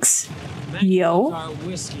tanks? Yo.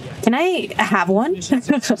 Can I have one?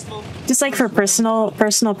 Just like for personal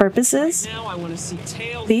purposes?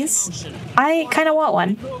 Please? I kind of want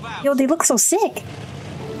one. Yo, they look so sick.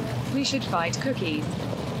 We should fight cookies.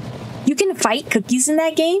 You can fight cookies in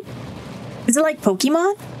that game? Is it like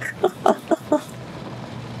Pokemon?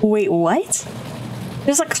 Wait, what?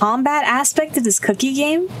 There's a combat aspect to this cookie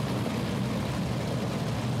game?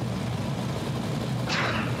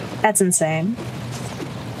 That's insane.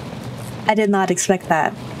 I did not expect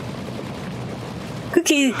that.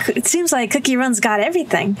 It seems like Cookie Run's got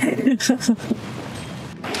everything.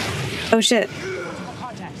 Oh shit.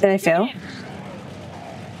 Did I fail?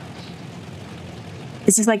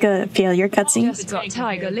 Is this like a failure cutscene? Just got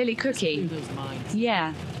Tiger Lily Cookie.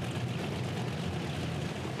 Yeah.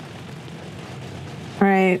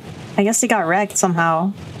 Alright. I guess he got wrecked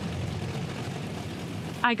somehow.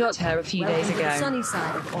 I got her a few days Welcome to the ago. sunny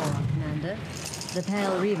side of Aura, Commander. The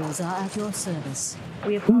Pale Reavers are at your service.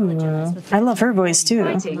 We Ooh, apologize for I love her voice too.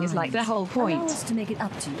 Fighting is like the whole point. Allow us to make it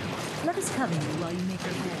up to you. Let us cover you while you make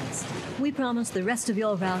repairs. We promise the rest of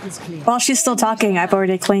your route is clear. While she's still talking, I've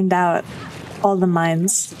already claimed out all the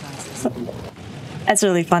mines. That's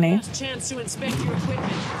really funny. Last chance to inspect your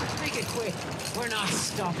equipment. Make it quick. We're not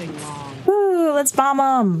stopping long. Woo, let's bomb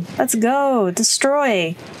them. Let's go.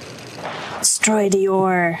 Destroy. Destroy the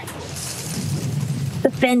ore.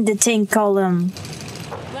 Defend the tank column.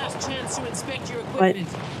 Last chance to inspect your What?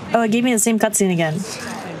 equipment. Oh, it gave me the same cutscene again.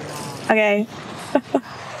 Okay.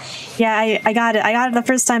 Yeah, I got it. I got it the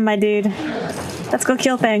first time, my dude. Let's go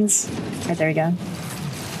kill things. Alright, there we go.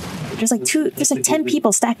 There's like 10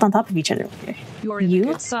 people stacked on top of each other. You're in the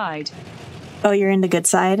good side. Oh, you're in the good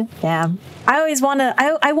side? Yeah. I always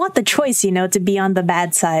I want the choice, you know, to be on the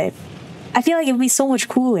bad side. I feel like it would be so much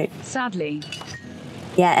cooler. Sadly.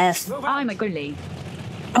 Yeah, F. I'm a goalie.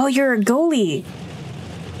 Oh, you're a goalie.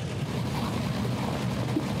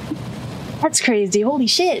 That's crazy. Holy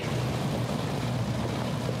shit.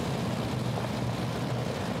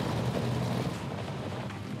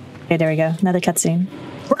 Okay, there we go. Another cutscene.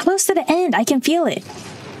 We're close to the end. I can feel it.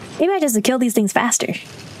 Maybe I just have to kill these things faster.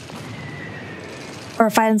 Or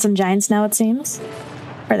fighting some giants now, it seems.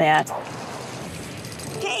 Where are they at?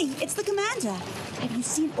 Hey, it's the commander. Have you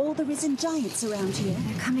seen all the risen giants around here?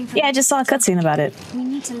 They're coming from Yeah, I just saw a cutscene about it. We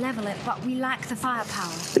need to level it, but we lack the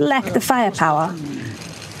firepower. Lack the firepower.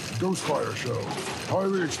 Ghostfire shell.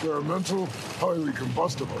 Highly experimental, highly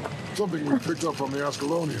combustible. Something we picked up from the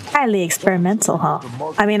Ascalonians. Highly experimental, huh?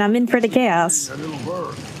 I mean, I'm in for the chaos. And it'll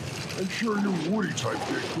burn. Make sure you woody type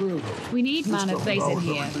get clear though. We need Man of Base in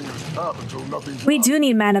here. We do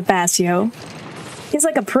need Man of Bass, yo. He's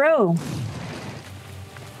like a pro.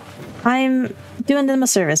 I'm doing them a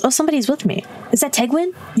service. Oh, somebody's with me. Is that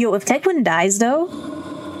Tegwin? Yo, if Tegwin dies, though,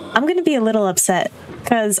 I'm gonna be a little upset.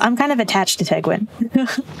 Because I'm kind of attached to Tegwin.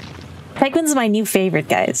 Tegwin's my new favorite,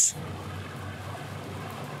 guys.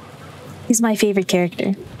 He's my favorite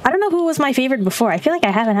character. I don't know who was my favorite before. I feel like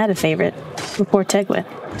I haven't had a favorite before Tegwin.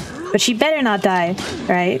 But she better not die,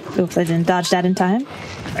 right? Oops, I didn't dodge that in time.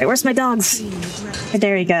 Alright, where's my dogs?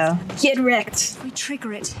 There we go. Get wrecked. If we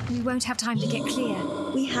trigger it, we won't have time to get clear.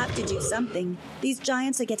 We have to do something. These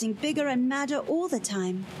giants are getting bigger and madder all the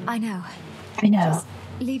time. I know. I know. Just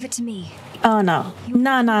leave it to me. Oh no.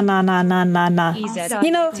 No.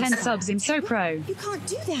 You know, 10 subs in So Pro. You can't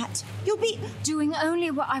do that. You'll be doing only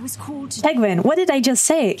what I was called to. Tegwin, what did I just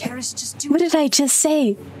say? What did I just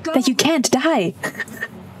say? That you can't die.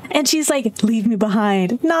 And she's like, leave me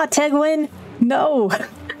behind. Not Tegwin. No.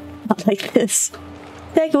 Not like this.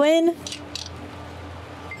 Tegwin.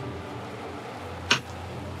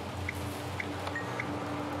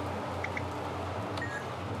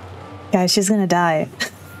 Guys, she's gonna die.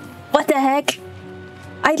 What the heck?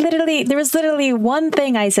 There was literally one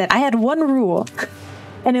thing I said. I had one rule.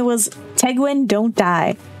 And it was, Tegwin, don't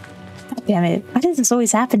die. God damn it. Why does this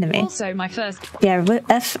always happen to me? Also, my first... Yeah, but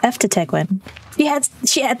F to Tegwin.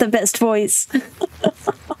 She had the best voice.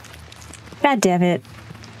 God damn it.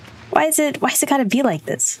 Why is it gotta be like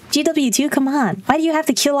this? GW2, come on. Why do you have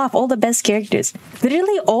to kill off all the best characters?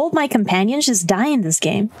 Literally all my companions just die in this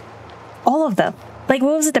game. All of them. Like,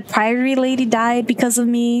 what was it? The Priory lady died because of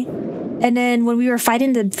me. And then when we were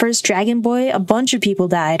fighting the first Dragon Boy, a bunch of people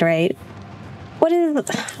died, right? What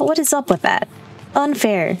is up with that?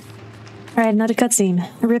 Unfair. Alright, another cutscene.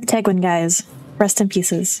 Rip Tegwin, guys. Rest in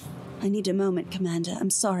pieces. I need a moment, Commander.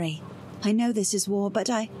 I'm sorry. I know this is war, but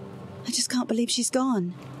I just can't believe she's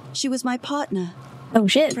gone. She was my partner. Oh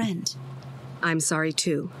shit. Friend. I'm sorry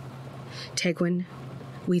too. Tegwin,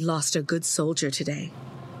 we lost a good soldier today.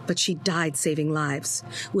 But she died saving lives.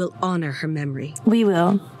 We'll honor her memory. We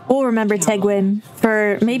will. We'll remember Tegwin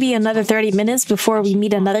for maybe another 30 minutes before we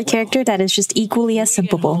meet another character that is just equally as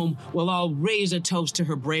simple. We'll all raise a toast to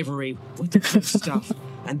her bravery with the good stuff.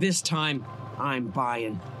 And this time, I'm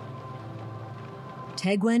buying.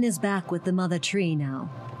 Tegwin is back with the Mother Tree now.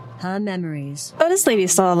 Her memories... Oh, this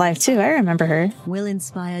lady's still alive too. I remember her. ...will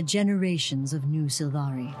inspire generations of new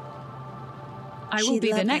Silvari. I will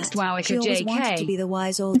be the next Wowika She always JK. wanted to be the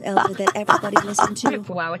wise old elder that everybody listened to.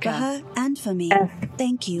 For her and for me.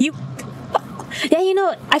 Thank you. Yeah, you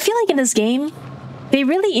know, I feel like in this game, they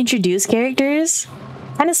really introduce characters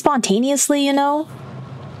kind of spontaneously, you know?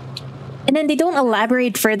 And then they don't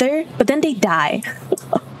elaborate further, but then they die.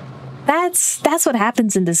 That's what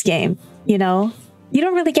happens in this game, you know? You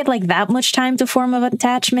don't really get like that much time to form an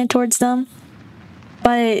attachment towards them.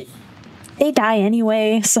 But they die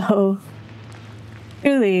anyway, so...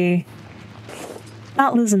 Really,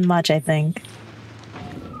 not losing much, I think.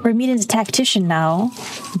 We're meeting the tactician now.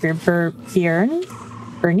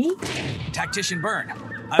 Bernie? Tactician Byrne.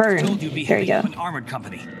 I Byrne. was told you'd be There you heading go. to an armored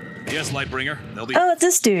company. Yes, Lightbringer. They'll be. Oh, it's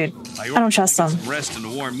this dude. I don't trust him. Rest and a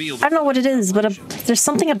warm meal. I don't know what it is, but there's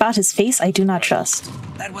something about his face I do not trust.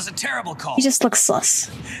 That was a terrible call. He just looks sus.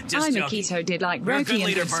 I Makito did like You're a good Roki and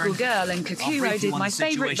leader, School Byrne. Girl, and I'll Kakuro brief you did on my the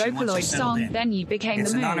favorite situation once Vocaloid you're settled song, in. Then You Became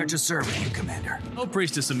It's the an Moon. honor to serve with you, Commander. Oh,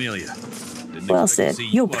 Priestess Amelia. Well said.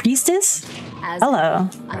 Yo, priestess? Hello.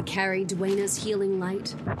 I carry Dwena's healing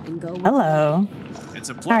light and go. Hello. It's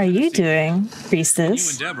a How are you doing, You priestess?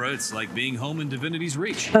 and Deborah, it's like being home in Divinity's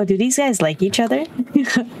Reach. Oh, do these guys like each other?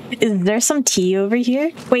 Is there some tea over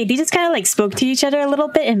here? Wait, they just kind of like spoke to each other a little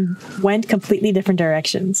bit and went completely different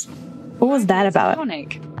directions. What was that about?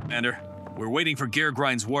 Commander, we're waiting for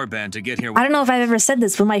Geargrind's warband to get here. I don't know if I've ever said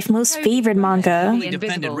this, but my most favorite manga, We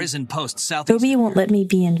defended Risen Post southeast. Toby won't let me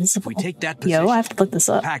be invisible. We take that position. Yo, I have to look this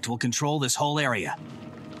up. Pact will control this whole area.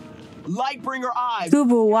 Lightbringer eyes.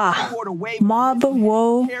 Kubuwa Mob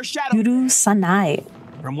wo Yuru Sanai.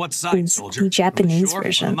 From what side, Is soldier? the Japanese Shore or the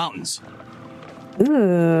version. mountains?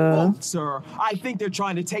 Ooh. Sir, I think they're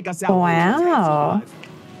trying to take us out. Wow.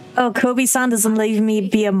 Oh, Kobe-san doesn't leave me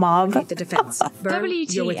be a mob. The defense. Burn,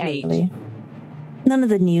 you're with me. None of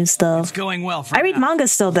the news though. It's going well for I read manga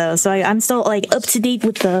still though, so I'm still like up to date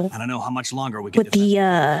with the. I don't know how much longer we can. With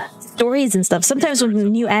the stories and stuff. Sometimes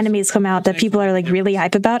when new animes come out that people are like really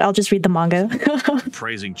hype about, I'll just read the manga.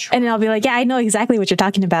 Praising. And then I'll be like, yeah, I know exactly what you're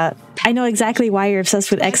talking about. I know exactly why you're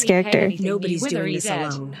obsessed with X character. Nobody's doing this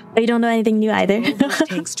alone. But you don't know anything new either.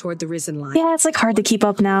 Tanks toward the risen line. Yeah, it's like hard to keep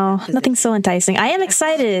up now. Nothing's so enticing. I am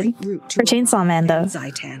excited for Chainsaw Man though.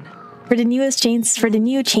 Zhaitan. For the new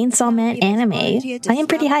Chainsaw Man anime, I am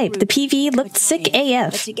pretty hyped. The PV looked sick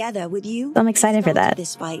AF. Together with you, so I'm excited for that.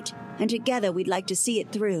 This fight, and together we'd like to see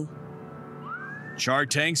it through. Char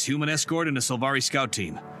tanks, human escort, and a Sylvari scout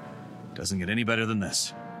team. Doesn't get any better than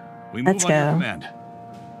this. We move on your command.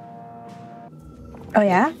 Oh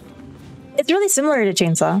yeah? It's really similar to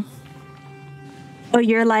Chainsaw. Oh,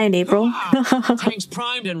 you're Lion April. Tanks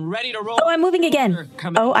primed and ready to roll. Oh, I'm moving again.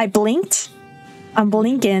 Oh, I blinked. I'm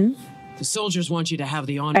blinking. The soldiers want you to have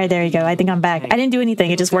the honor. All right, there you go. I think I'm back. I didn't do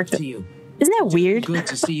anything. It just worked. Isn't that weird? Good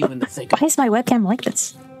to see you in the thick. Why is my webcam like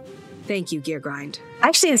this? Thank you, Gear Grind.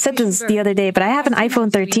 Actually, I said this the other day, but I have an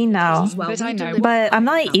iPhone 13 now. But I'm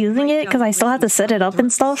not using it because I still have to set it up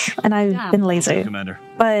and stuff, and I've been lazy.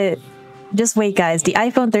 But just wait, guys. The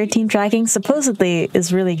iPhone 13 tracking supposedly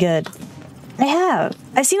is really good.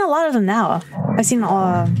 I've seen a lot of them now. I've seen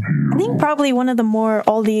I think probably one of the more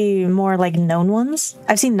like known ones.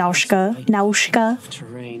 I've seen Naushka,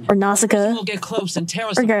 or Nausicaa,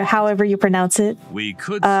 or however you pronounce it. We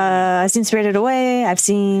could. I've seen Spirited Away. I've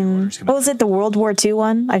seen what was it, the World War II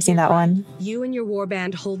one? I've seen that one. You and your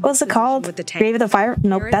warband hold. What's it called? Grave of the Fire?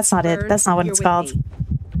 Nope, that's not it. That's not what it's called.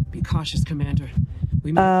 Be cautious, Commander.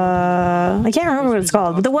 I can't remember what it's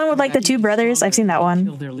called. But the one with like the two brothers. I've seen that one.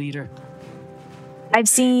 Kill their leader. I've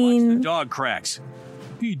seen. The dog cracks.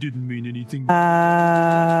 He didn't mean anything. Is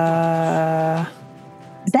that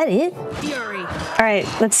it? Fury. All right,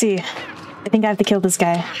 let's see. I think I have to kill this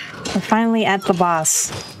guy. We're finally at the boss.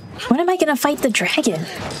 When am I gonna fight the dragon?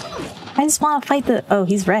 I just want to fight the. Oh,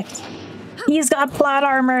 he's wrecked. He's got plot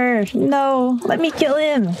armor. No, let me kill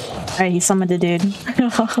him. All right, he summoned a dude.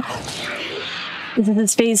 This is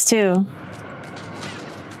his phase 2.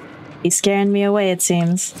 He's scaring me away, it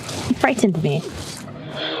seems. He frightened me.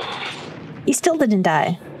 He still didn't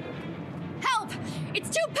die. Help! It's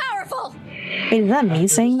too powerful! Wait, is that me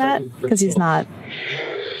saying that? Because he's not.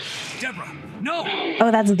 Deborah, no! Oh,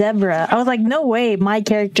 that's Deborah. I was like, no way my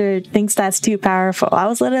character thinks that's too powerful. I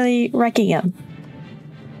was literally wrecking him.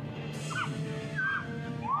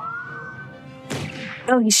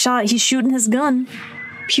 Oh, he's shooting his gun.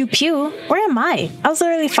 Pew pew. Where am I? I was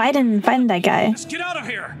literally fighting that guy. Let's get out of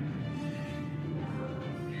here!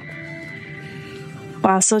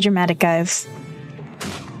 Wow, so dramatic, guys.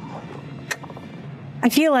 I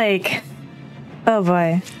feel like... Oh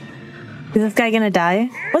boy. Is this guy gonna die?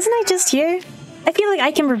 Wasn't I just here? I feel like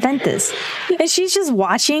I can prevent this. And she's just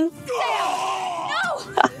watching?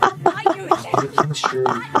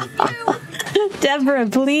 Deborah,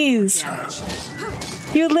 please.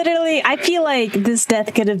 You literally... I feel like this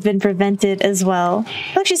death could have been prevented as well.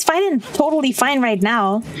 Look, she's fighting totally fine right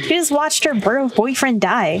now. She just watched her boyfriend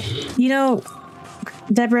die. You know...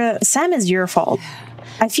 Deborah, Sam is your fault.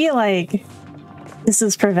 I feel like this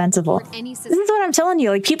is preventable. This is what I'm telling you.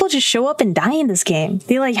 Like, people just show up and die in this game.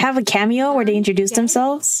 They like have a cameo where they introduce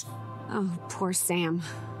themselves. Oh, poor Sam.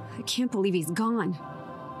 I can't believe he's gone.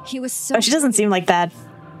 He was so... Oh, she doesn't seem like that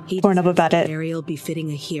torn up about it. Burial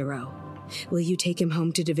befitting a hero. Will you take him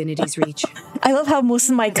home to Divinity's Reach? I love how most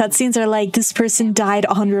of my cutscenes are like, this person died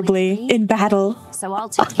honorably in battle. So I'll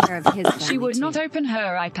take care of his family. She would not open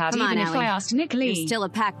her iPad even if I asked Nick Lee. You're still a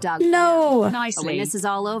pack dog. No! Nicely. When this is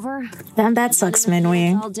all over... Damn, that sucks,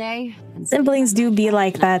 Minwee. All day, Siblings do be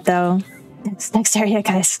like that, though. Next area,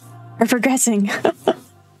 guys. We're progressing.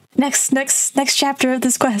 Next chapter of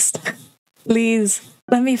this quest. Please,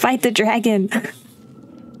 let me fight the dragon.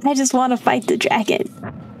 I just want to fight the dragon.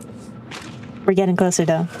 We're getting closer,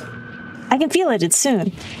 though. I can feel it. It's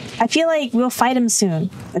soon. I feel like we'll fight him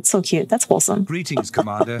soon. That's so cute. That's wholesome. Greetings,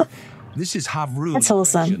 Commander. This is HikineetRue. That's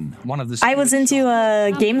wholesome. One of the I was into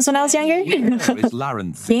games when I was younger.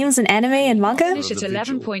 Games and anime and manga. Finish at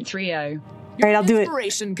 11.30. Alright, I'll do it.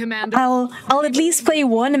 I'll at least play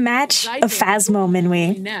one match of Phasmo,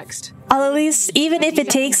 Minwee. I'll at least, even if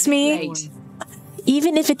it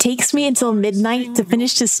takes me until midnight to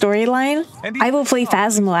finish the storyline, I will play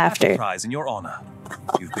Phasmo after. In your honor.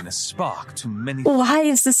 You've been a spark to many. Why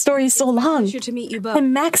is this story so long? Pleasure to meet you both.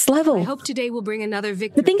 I'm max level. I hope today will bring another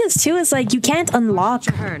victory. The thing is too is like you can't unlock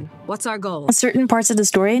What's our goal? certain parts of the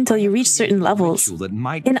story until you reach certain levels.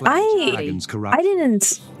 And I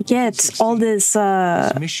didn't get all this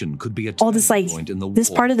all this like this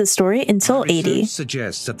part of the story until 80.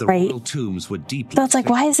 Suggests that the right? royal tombs were deeply So it's like,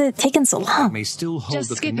 why is it taking so long? may still hold Just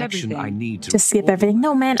the skip connection everything. I need to Just skip everything.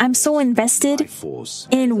 No man, I'm so invested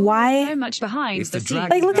in why. So much behind the scenes.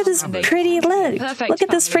 Like, look at this pretty lady. Look at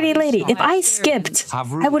this pretty lady. If I skipped,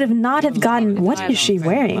 I would have not have gotten. What is she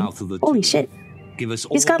wearing? Holy shit!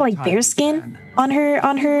 She's got like bear skin on her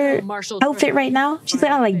outfit right now. She's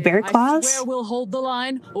got like bear claws. I swear we'll hold the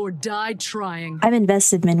line or die trying. I'm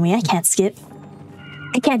invested, Minwei. I can't skip.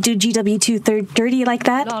 I can't do GW2 dirty like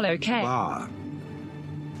that. Not okay.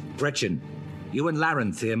 Gretchen, you and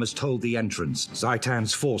Larenthir must hold the entrance.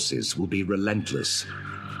 Zhaitan's forces will be relentless.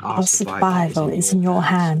 Our survival is in your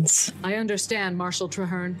hands. I understand, Marshal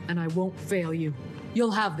Traherne, and I won't fail you.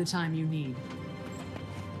 You'll have the time you need.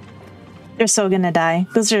 They're so gonna die.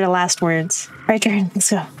 Those are the last words. Right, Traherne, let's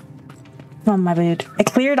go. Come on, my dude. I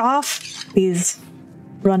cleared off. Please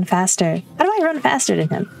run faster. How do I run faster than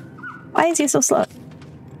him? Why is he so slow?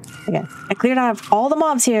 Okay, I cleared off all the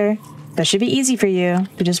mobs here. That should be easy for you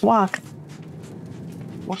to just walk.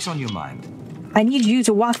 What's on your mind? I need you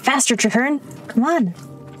to walk faster, Traherne. Come on.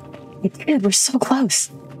 Dude, we're so close.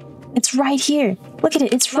 It's right here. Look at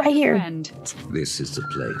it. It's right here. This is the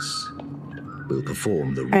place. We'll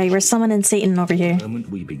perform the. All right, we're summoning Satan over here. The moment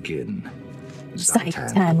we begin,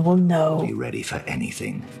 Zhaitan will know. Be ready for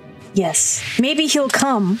anything. Yes. Maybe he'll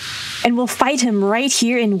come and we'll fight him right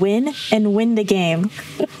here and win the game.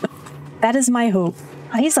 That is my hope.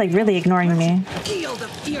 Oh, he's like really ignoring me.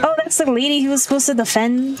 Oh, that's the lady who was supposed to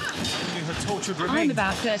defend. I'm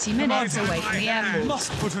about 30 minutes away from the end.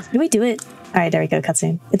 Did we do it? All right, there we go.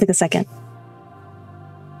 Cutscene. It took a second.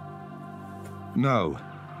 No.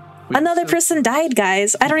 Another person died,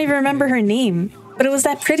 guys. I don't even remember her name, but it was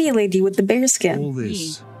that pretty lady with the bear skin.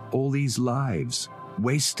 All these lives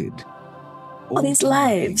wasted. All these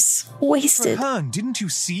lives wasted. Traherne, didn't you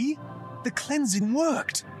see? The cleansing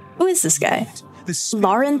worked. Who is this guy?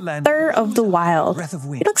 Larenthir of the Wild.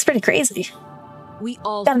 He looks pretty crazy. We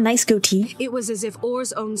all got a nice goatee. It was as if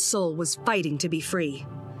Or's own soul was fighting to be free.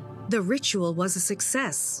 The ritual was a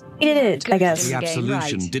success. He did it, I guess. The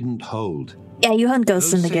absolution didn't hold. Yeah, you hunt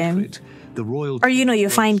ghosts in the game. Or you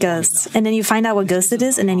find ghosts, and then you find out what ghost it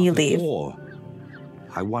is, and then you leave.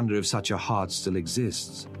 I wonder if such a heart still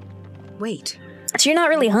exists. Wait. So you're not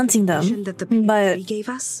really hunting them, but gave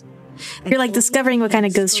us? You're like discovering what kind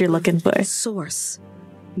of ghost you're looking for. Source.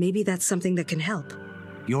 Maybe that's something that can help.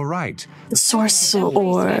 You're right. The source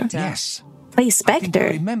or yes. Play Spectre.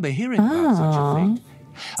 I remember hearing about such a thing.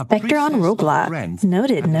 Spectre on Roblox.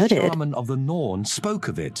 Noted. Shaman of the Norn spoke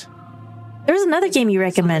of it. There was another game you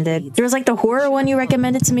recommended. There was like the horror one you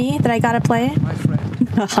recommended to me that I gotta play. My friend,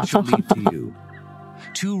 I shall leave to you.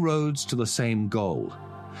 2 roads to the same goal.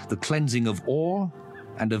 The cleansing of Or,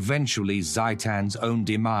 and eventually Zhaitan's own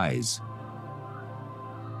demise.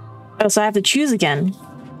 Oh, so I have to choose again.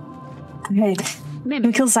 Alright. Can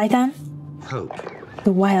we kill Zhaitan? Hope.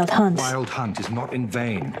 The wild hunt. Wild hunt is not in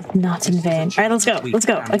vain. Not in vain. Alright, let's go. Let's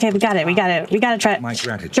go. Okay, we got it. We gotta try it. My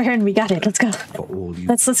gratitude. Traherne, we got it. Let's go. For all you.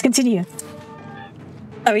 Let's continue.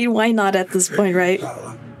 I mean, why not at this point, right?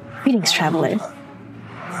 Greetings, traveler.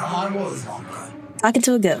 Talking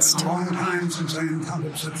to a ghost. A long time since I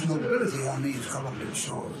encountered such nobility on these corrupted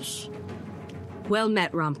shores. Well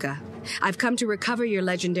met, Ramka. I've come to recover your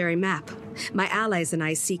legendary map. My allies and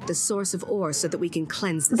I seek the source of ore so that we can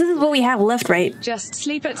cleanse this is what we have left, right? Just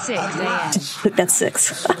sleep at 6 a.m. Sleep at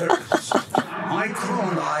 6.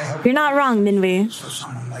 You're not wrong, Minwei.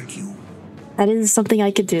 Like you. That is something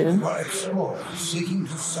I could do. Seeking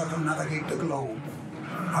to circumnavigate the globe.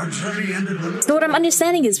 Our journey ended with so what I'm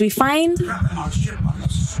understanding is we find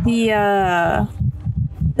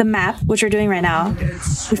the map, which we're doing right now.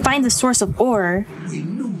 We find the source of ore.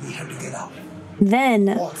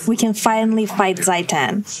 Then we can finally fight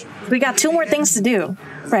Zhaitan. We got 2 more things to do,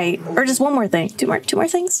 right? Or just 1 more thing. Two more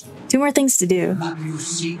things? 2 more things to do.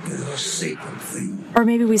 Or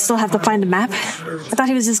maybe we still have to find the map. I thought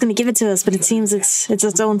he was just going to give it to us, but it seems it's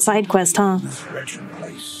its own side quest, huh?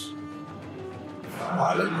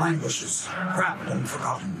 While it languishes, trapped and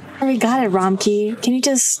forgotten. Oh, we got it, Romkey. Can you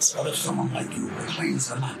just... But if someone like you reclaims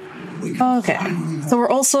the map, oh, okay. So we're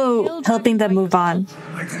also helping them move on.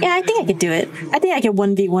 Yeah, I think I could do it. I think I could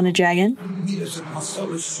 1v1 a dragon. Meet us at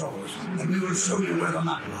Masola's shores, and we will show you where the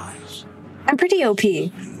map lies. I'm pretty OP.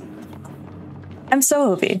 I'm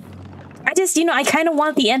so OP. I just, you know, I kind of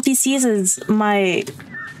want the NPCs as my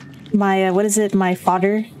what is it? My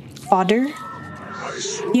fodder?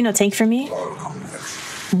 You know, tank for me.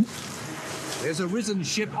 There's a risen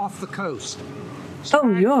ship off the coast. Oh,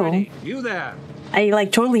 yo. You there? I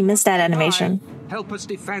like totally missed that animation. Help us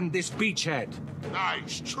defend this beachhead.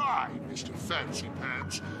 Nice try, Mr. Fancy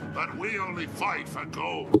Pants, but we only fight for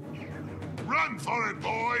gold. Run for it,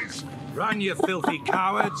 boys! Run, you filthy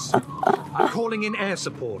cowards! I'm calling in air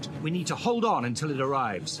support. We need to hold on until it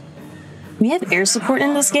arrives. We have air support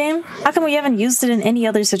in this game? How come we haven't used it in any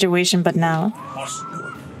other situation but now?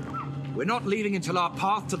 We're not leaving until our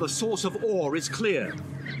path to the source of ore is clear.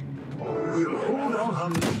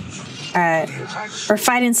 Alright. We're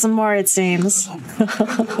fighting some more, it seems.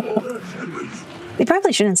 We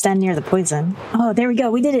probably shouldn't stand near the poison. Oh, there we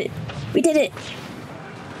go. We did it. We did it.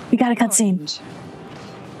 We got a cutscene.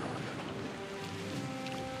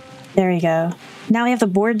 There we go. Now we have to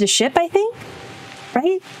board the ship, I think?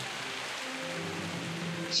 Right?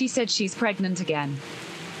 She said she's pregnant again.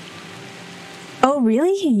 Oh,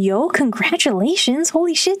 really? Yo, congratulations.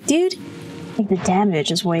 Holy shit, dude. I think the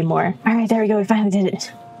damage is way more. Alright, there we go. We finally did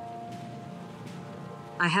it.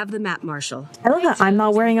 I have the map, Marshal. I love that I'm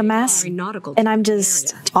not wearing a mask and I'm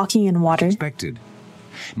just talking in water.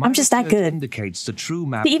 I'm just that good. Indicates the true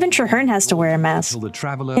map. Even Traherne has to wear a mask,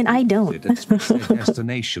 and I don't.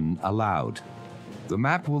 Destination allowed. The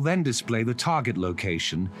map will then display the target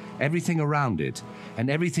location, everything around it, and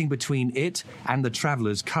everything between it and the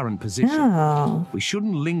traveler's current position. Oh. We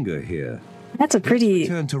shouldn't linger here. That's a pretty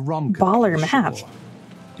baller map.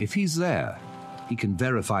 If he's there, he can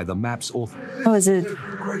verify the map's author. Oh, is it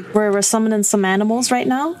where we're summoning some animals right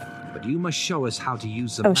now? But you must show us how to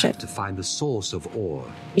use the map to find the source of ore.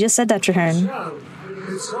 You just said that, Traherne.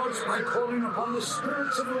 It starts by calling upon the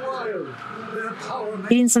spirits of the wild. Their power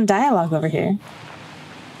Reading some dialogue over here.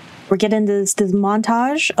 We're getting this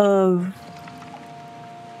montage of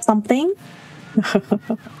something.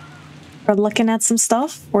 We're looking at some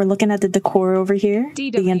stuff. We're looking at the decor over here,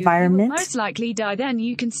 the environment. He will most likely die, then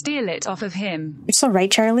you can steal it off of him. You're so right,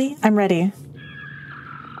 Charlie. I'm ready.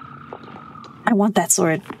 I want that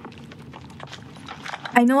sword.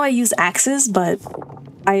 I know I use axes, but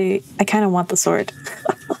I kind of want the sword.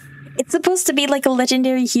 It's supposed to be like a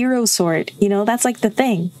legendary hero sword. You know, that's like the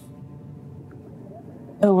thing.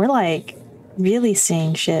 Oh, we're like really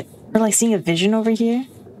seeing shit. We're like seeing a vision over here.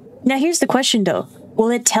 Now here's the question though. Will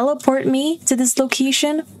it teleport me to this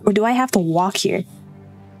location, or do I have to walk here?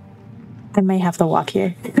 I may have to walk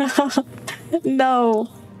here. No,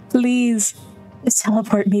 please, just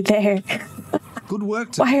teleport me there. Good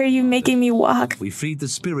work. Why are you making me walk? We freed the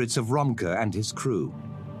spirits of Romka and his crew,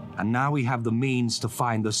 and now we have the means to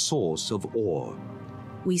find the source of ore.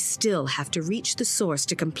 We still have to reach the source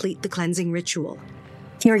to complete the cleansing ritual.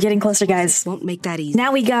 Here, we're getting closer, guys. Won't make that easy.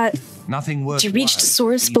 Now we got nothing worth to reach the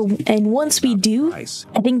source, and once we do, I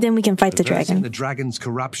think then we can fight the dragon. The dragon's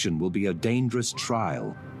corruption will be a dangerous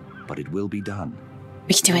trial, but it will be done.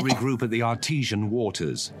 We can do it. Regroup at the Artesian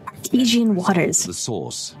Waters. Artesian Waters. The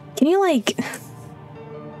source. Can you like?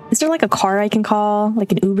 Is there like a car I can call,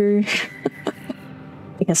 like an Uber?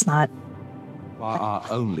 I guess not. Our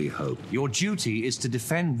only hope. Your duty is to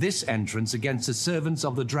defend this entrance against the servants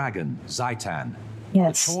of the dragon, Zhaitan.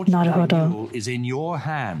 Yes, Naruhodo is in your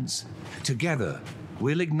hands. Together,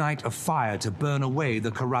 we'll ignite a fire to burn away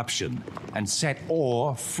the corruption and set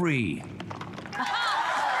ore free.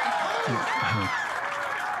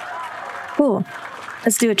 Cool.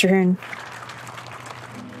 Let's do it, Traherne.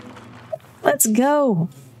 Let's go.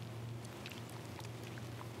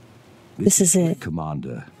 This is it.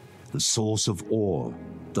 Commander, the source of ore,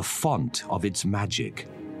 the font of its magic,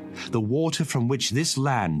 the water from which this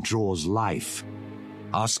land draws life.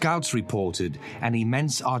 Our scouts reported an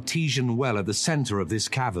immense artesian well at the center of this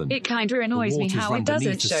cavern. It kinda annoys me how it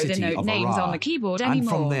doesn't show the note names on the keyboard anymore. And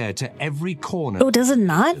from there to every corner. Oh, does it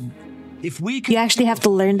not? If we you actually have to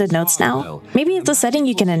learn the notes now? Maybe it's a setting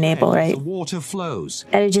you can enable, right? The water flows.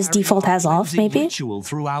 And it just default has off, maybe?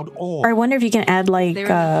 Or I wonder if you can add like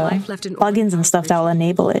plugins and stuff that will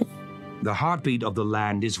enable it. The heartbeat of the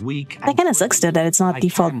land is weak. That kind of sucks though that it's not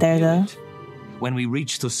default there though. When we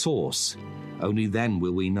reach the source, only then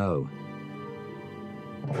will we know.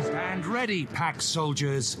 Stand ready, pack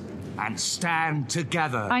soldiers, and stand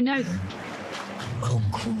together. I know them. Come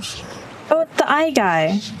closer. Oh, it's the eye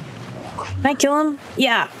guy. Can I kill him?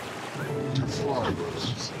 Yeah.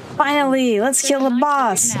 Finally, let's kill the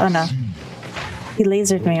boss. Oh no. He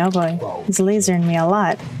lasered me, oh boy. He's lasering me a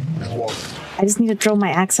lot. I just need to throw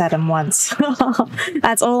my axe at him once.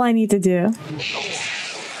 That's all I need to do.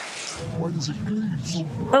 Why does it bleed so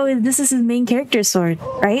much? Oh, this is his main character sword,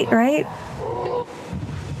 right? Right?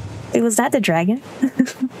 Wait, was that the dragon?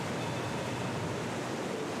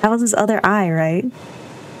 That was his other eye, right?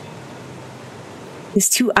 His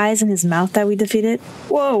two eyes in his mouth that we defeated.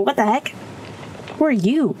 Whoa, what the heck? Who are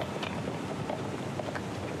you?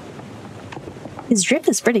 His drip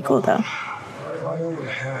is pretty cool, though. My own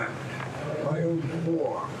hand, my own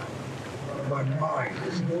form. My mind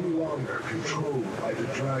is no longer controlled by the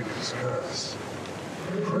dragon's curse.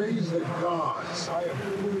 Praise the gods, I am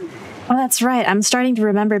free. Oh, that's right. I'm starting to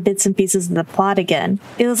remember bits and pieces of the plot again.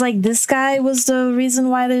 It was like this guy was the reason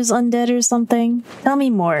why there's undead or something. Tell me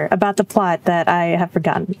more about the plot that I have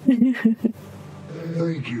forgotten.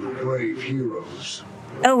 Thank you, brave heroes.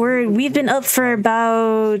 Oh, we've been up for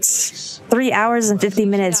about 3 hours and 50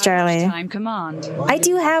 minutes, Charlie. Time command. I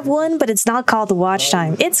do have one, but it's not called the watch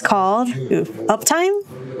time. It's called uptime?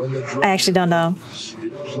 I actually don't know.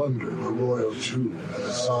 It plundered the royal tomb at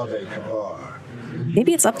the Save Kabar.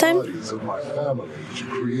 Maybe it's uptime? Of my family to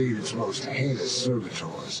create its most heinous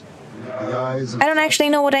servitors. The eyes of I don't actually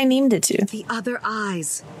know what I named it to. The other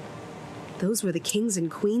eyes. Those were the kings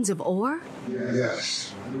and queens of Or?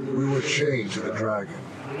 Yes, we were chained to the dragon.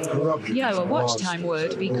 Corrupted Yeah, a watch time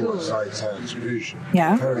would be cool. Zhaitan's vision.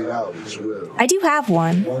 Yeah. Carried out its will. I do have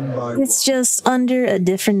one. It's just under a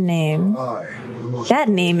different name. That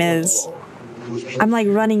name is... I'm like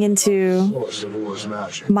running into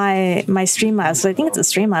my Streamlabs, so I think it's a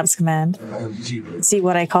Streamlabs command. Let's see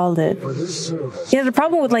what I called it. Yeah, the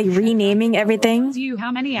problem with like renaming everything.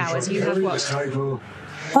 How many hours you have watched?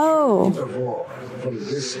 Oh. From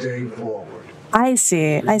this day forward. I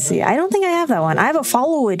see. I don't think I have that one. I have a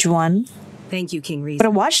followage one. Thank you, King Reese. But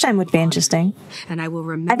a watch time would be interesting. And I will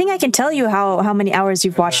remember. I think I can tell you how many hours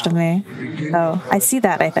you've watched of me. Oh, I see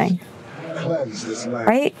that, I think. Cleanse this land.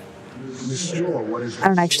 Right? Restore what is I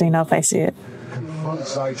don't actually know if I see it. Confront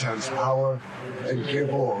Zhaitan's power and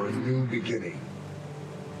give Or a new beginning.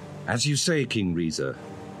 As you say, King Reza,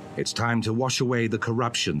 it's time to wash away the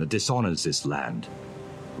corruption that dishonors this land.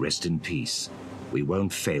 Rest in peace. We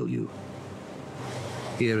won't fail you.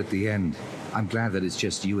 Here at the end, I'm glad that it's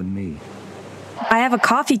just you and me. I have a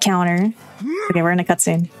coffee counter. Okay, we're in a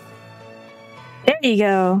cutscene. There you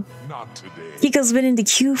go. Not today. Hiko's been in the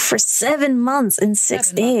queue for 7 months and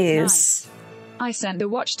 6 days. Nice. I sent the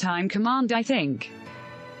watch time command, I think.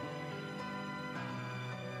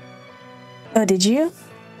 Oh, did you?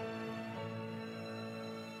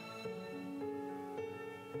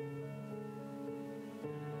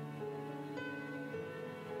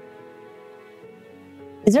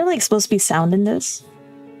 Is there like supposed to be sound in this?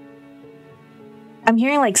 I'm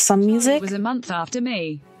hearing like some music. It was a month after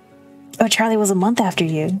me. Oh, Charlie was a month after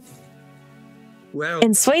you. Well,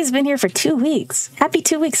 and Sway's been here for 2 weeks. Happy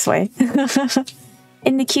 2 weeks, Sway.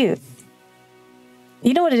 In the queue.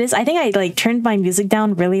 You know what it is? I think I like turned my music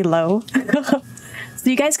down really low. So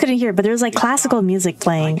you guys couldn't hear, but there was like classical music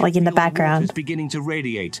playing like in the background. It's beginning to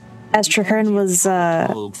radiate. As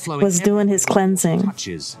TeawithRue was doing his cleansing.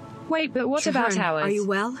 Wait, but what about hours? Are you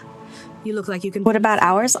well? You look like you can. What about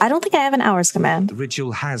hours? I don't think I have an hours command. The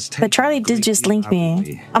ritual has taken. But Charlie did just link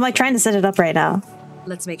me. I'm like trying to set it up right now.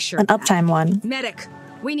 Let's make sure. An uptime one. Medic!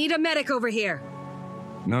 We need a medic over here.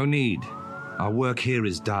 No need. Our work here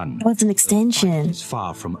is done. Oh, it's an extension. It's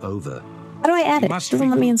far from over. How do I add it? Doesn't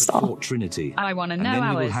let me install. Trinity. I want to know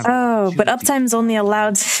hours. Oh, but uptime's only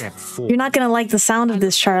allowed. You're not gonna like the sound of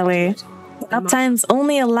this, Charlie. Uptime's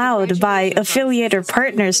only allowed by affiliate or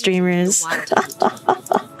partner streamers.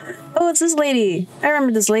 Oh, it's this lady. I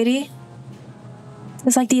remember this lady.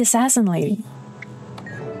 It's like the assassin lady.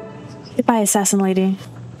 Goodbye, assassin lady.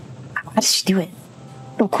 How does she do it?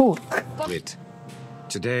 Oh, cool.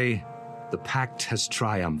 Today, the pact has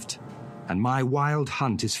triumphed, and my wild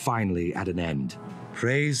hunt is finally at an end.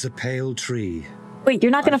 Praise the pale tree. Wait,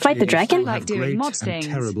 you're not going to fight the dragon? Like doing mod things.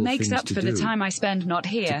 Makes up for the time I spend not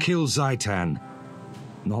here. To kill Zhaitan.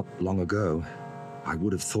 Not long ago, I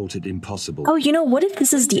would have thought it impossible. Oh, you know, what if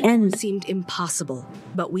this is the end? It seemed impossible,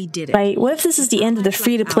 but we did it. Right, what if this is the end of the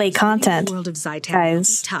free-to-play content? The world of Zhaitan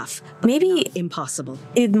guys, tough, maybe impossible.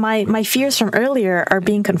 My fears from earlier are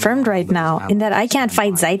being confirmed right now, in that I can't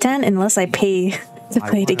fight Zhaitan unless I pay to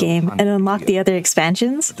play the game and unlock the other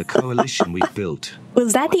expansions. The coalition we built.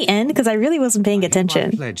 Was that the end? Because I really wasn't paying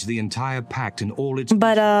attention. Pledge the entire pact and all its.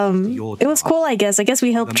 But it was cool, I guess. I guess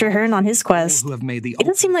we helped TeawithRue on his quest. It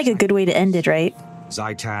does seem like a good way to end it, right?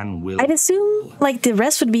 Zhaitan will. I'd assume like the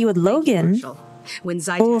rest would be with Logan. When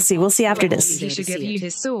Zhaitan we'll see. We'll see after this. He should give you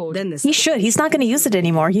his sword. He should. He's not going to use it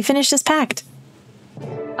anymore. He finished his pact.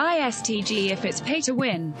 ISTG if it's pay to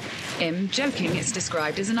win. I'm joking, it's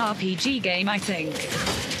described as an RPG game, I think.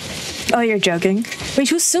 Oh, you're joking. Wait,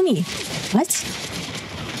 who's Sumi? What?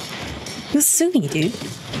 Who's Sumi, dude?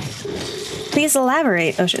 Please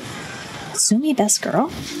elaborate. Oh shit. Sumi best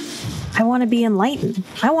girl? I want to be enlightened.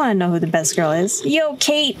 I want to know who the best girl is. Yo,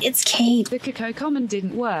 Kate, it's Kate. The Coco Common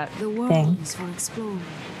didn't work. The world is for exploring.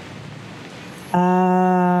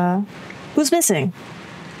 Who's missing?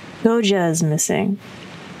 Goja is missing.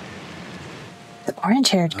 The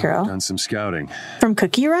orange-haired girl. I've done some scouting. From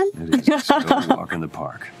Cookie Run? It is a walk in the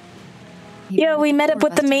park. Yo, we met up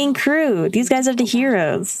with the main crew. These guys are the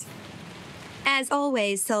heroes. As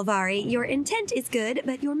always, Sylvari, your intent is good,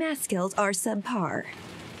 but your math skills are subpar.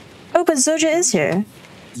 Oh, but Zoja is here.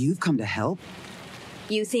 You've come to help?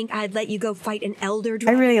 You think I'd let you go fight an elder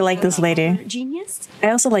dragon? I really like this lady. Genius? I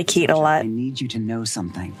also like Kate a lot. I need you to know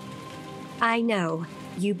something. I know.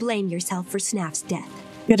 You blame yourself for Snap's death.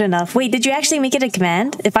 Good enough. Wait, did you actually make it a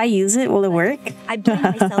command? If I use it, will it work? I blame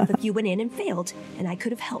myself if you went in and failed, and I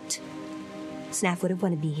could have helped. Snap would have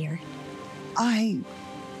wanted me here.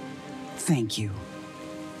 Thank you.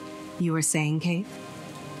 You were saying, Kate?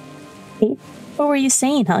 Kate? What were you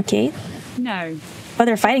saying, huh, Kate? No. Oh,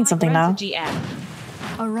 they're fighting something now.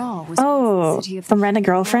 Oh, from Rent a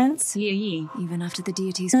Girlfriends? Yeah. Even after the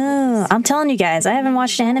deities. Oh, I'm telling you guys, I haven't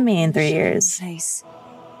watched anime in 3 years. I'm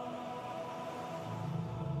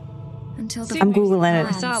Googling it.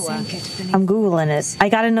 I'm Googling it. I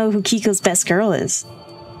gotta know who Kiko's best girl is.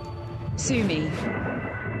 Sumi.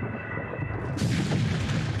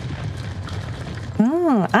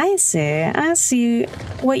 Oh, I see. I see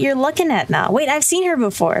what you're looking at now. Wait, I've seen her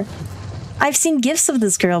before. I've seen gifs of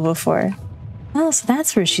this girl before. Oh, so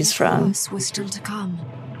that's where she's from. Was still to come.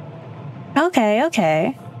 Okay,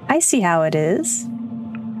 okay. I see how it is.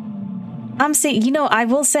 I'm saying, you know, I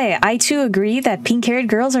will say, I too agree that pink-haired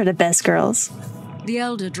girls are the best girls. The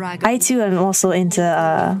elder dragon. I too am also into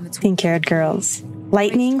pink-haired girls.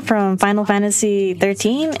 Lightning from Final Fantasy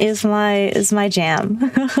 13 is my jam.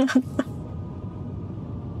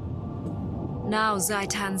 Now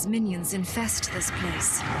Zhaitan's minions infest this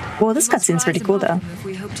place. Well, this cutscene's pretty cool, though. If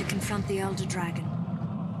we hope to confront the elder dragon.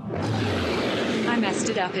 I messed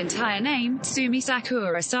it up entire name, Sumi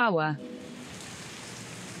Sakurasawa.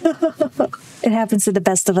 It happens to the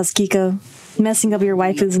best of us, Kiko. Messing up your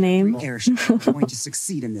waifu's name. Airship are going to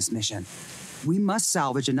succeed in this mission. We must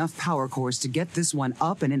salvage enough power cores to get this one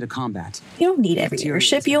up and into combat. You don't need every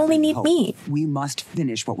airship, you only need me. We must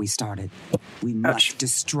finish what we started. We must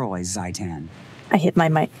destroy Zhaitan. I hit my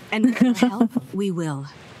mic. And with your help, we will.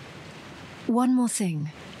 One more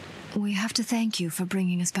thing. We have to thank you for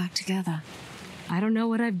bringing us back together. I don't know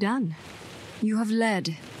what I've done. You have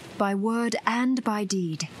led, by word and by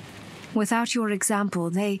deed. Without your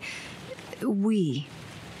example, we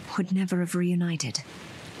would never have reunited.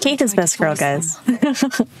 Kate is best girl, guys.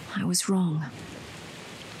 I was wrong.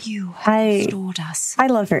 You restored us. I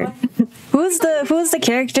love her. Who's the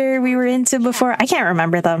character we were into before? I can't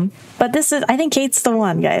remember them. But I think Kate's the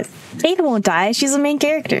one, guys. Kate won't die. She's the main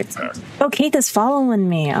character. Oh, Kate is following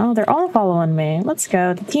me. Oh, they're all following me. Let's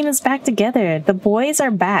go. The team is back together. The boys are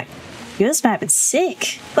back. This map is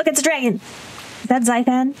sick. Look, it's a dragon. Is that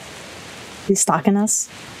Zhaitan? He's stalking us.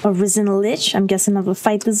 A risen lich. I'm guessing I'm gonna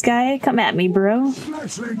fight this guy. Come at me, bro.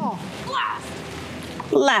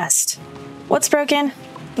 Blast. What's broken?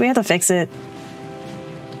 We have to fix it.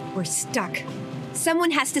 We're stuck.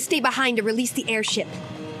 Someone has to stay behind to release the airship.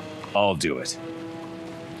 I'll do it.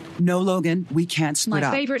 No, Logan, we can't split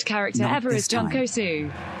up. My favorite character Not ever this is John time.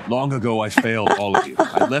 Kosu. Long ago, I failed all of you.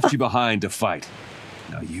 I left you behind to fight.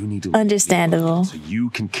 Now you need to understandable, so you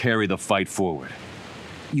can carry the fight forward.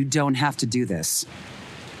 You don't have to do this.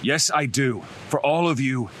 Yes, I do. For all of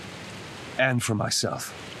you, and for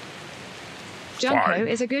myself. Junko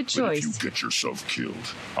is a good But choice. if you get yourself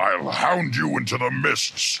killed, I'll hound you into the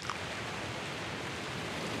mists.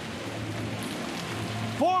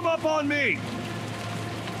 Form up on me!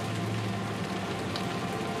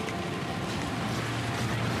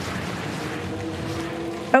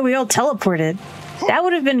 Oh, we all teleported. That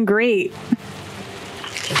would have been great.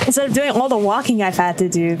 Instead of doing all the walking I've had to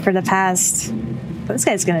do for the past... This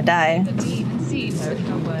guy's gonna die. The team seen her, if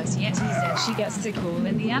not worse yet, he said she gets sick all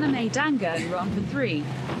in the anime Danganronpa 3.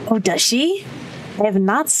 Oh, does she? I have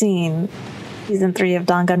not seen season 3 of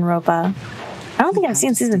Danganronpa. I don't think I've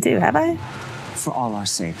seen season 2, have I? For all our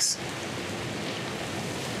sakes.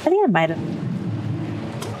 I think I might have.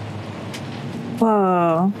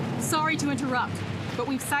 Whoa. Sorry to interrupt, but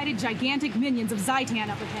we've sighted gigantic minions of Zhaitan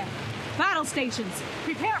up ahead. Battle stations,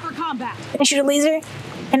 prepare for combat. Can I shoot a laser?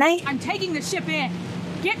 Can I? I'm taking the ship in.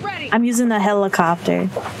 Get ready. I'm using a helicopter,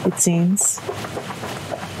 it seems.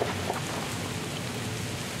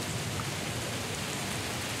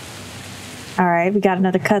 Alright, we got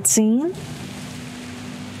another cutscene.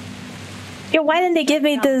 Yo, why didn't they give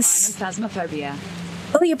me this? Phasmophobia.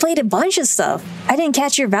 Oh, you played a bunch of stuff. I didn't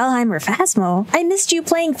catch your Valheim or Phasmo. I missed you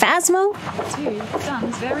playing Phasmo?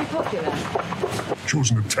 Sounds very popular.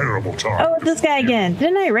 Chosen a terrible time. Oh, this guy again.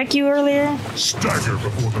 Didn't I wreck you earlier? Stagger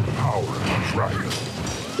before the power of the dragon.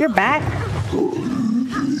 You're back.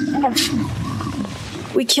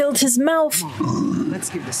 We killed his mouth. Let's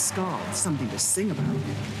give the skull something to sing about.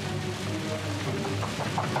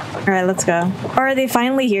 Alright, let's go. Or are they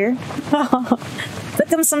finally here? Took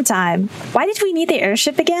them some time. Why did we need the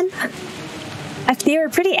airship again? They were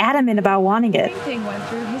pretty adamant about wanting it. Thing went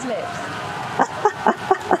through his lips.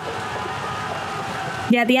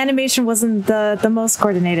 Yeah, the animation wasn't the most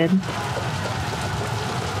coordinated.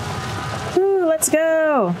 Ooh, let's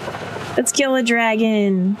go. Let's kill a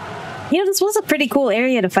dragon. You know, this was a pretty cool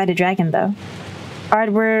area to fight a dragon, though.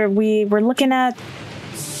 Alright, we're looking at...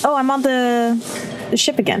 Oh, I'm on the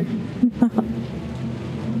ship again.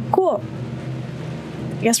 Cool.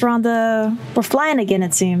 I guess we're flying again,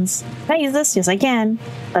 it seems. Can I use this? Yes, I can.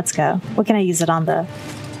 Let's go. What can I use it on, though?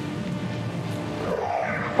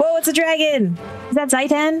 Whoa, it's a dragon! Is that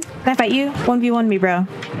Zhaitan? Can I fight you? 1v1 me, bro.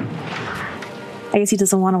 I guess he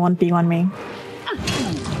doesn't want to 1v1 me.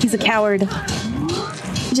 He's a coward.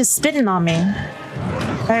 He's just spitting on me.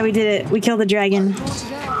 Alright, we did it. We killed the dragon.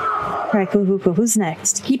 Alright, cool. Who's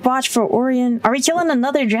next? Keep watch for Orion. Are we killing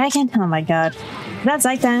another dragon? Oh my god. That's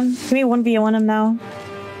Zhaitan. Can we 1v1 him now?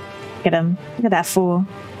 Look at him. Look at that fool.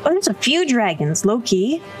 Oh, there's a few dragons,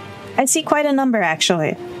 low-key. I see quite a number,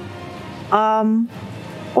 actually.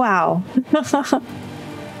 Wow.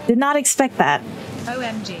 Did not expect that.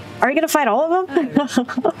 OMG. Are we gonna fight all of them?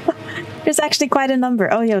 There's actually quite a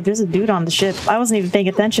number. Oh, yo, there's a dude on the ship. I wasn't even paying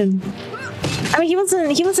attention. I mean, he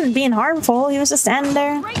wasn't being harmful. He was just standing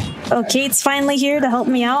there. Oh, Kate's finally here to help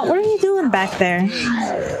me out. What are you doing back there?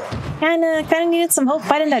 Kinda needed some help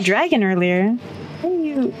fighting that dragon earlier.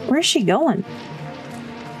 Where's she going?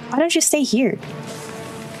 Why don't you stay here?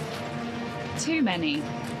 Too many.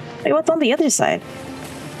 Wait, what's on the other side?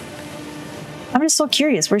 I'm just so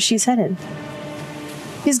curious where she's headed.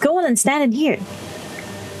 She's going and standing here.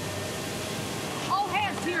 All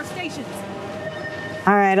hands to your stations.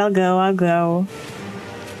 Alright, I'll go.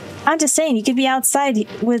 I'm just saying, you could be outside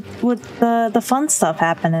with the fun stuff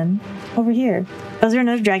happening over here. Oh, is there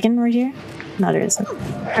another dragon right here? No, there isn't.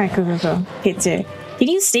 Alright, cool. Kate's here. Can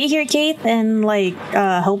you stay here, Kate, and, like,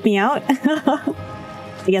 help me out?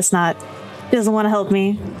 I guess not. She doesn't want to help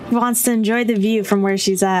me. She wants to enjoy the view from where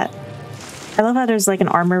she's at. I love how there's, like, an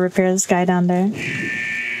armor repairs guy down there.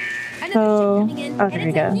 Oh, there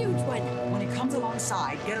we go. When it comes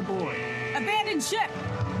alongside, get aboard. Abandoned ship.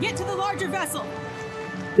 Get to the larger vessel.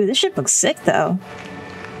 Ooh, this ship looks sick, though.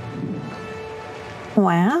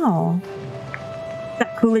 Wow.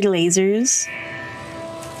 Got cooler lasers.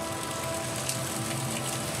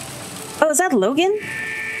 Oh, is that Logan?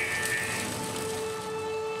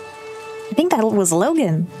 I think that was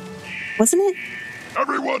Logan. Wasn't it?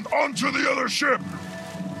 Everyone onto the other ship!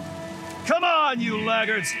 Come on, you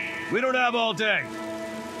laggards! We don't have all day.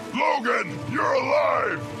 Logan, you're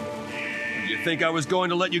alive! You think I was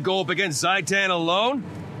going to let you go up against Zhaitan alone?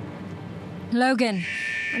 Logan,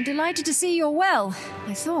 I'm delighted to see you're well,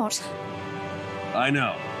 I thought. I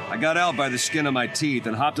know. I got out by the skin of my teeth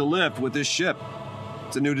and hopped a lift with this ship.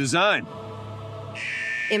 It's a new design.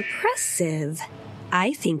 Impressive.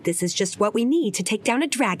 I think this is just what we need to take down a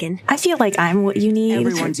dragon. I feel like I'm what you need.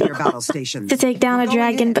 Everyone to your battle stations. To take down a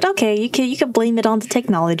dragon, but okay, you can blame it on the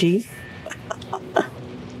technology.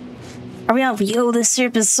 Are we out? Yo, this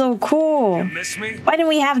ship is so cool. You miss me? Why didn't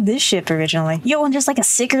we have this ship originally? Yo, and just like a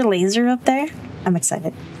sicker laser up there. I'm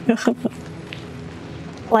excited.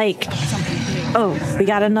 Like, oh, we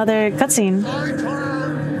got another cutscene.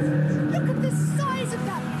 Look at the size of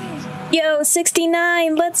that fish. Yo,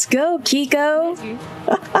 69, let's go, Kiko.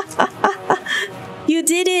 You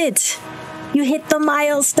did it. You hit the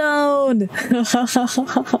milestone.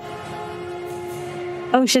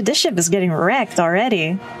 Oh shit, this ship is getting wrecked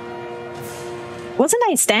already. Wasn't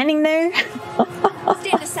I standing there?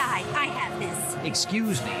 Stand aside, I have this.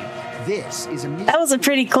 Excuse me, this is a... That was a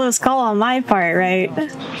pretty close call on my part, right?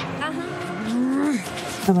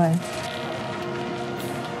 Okay.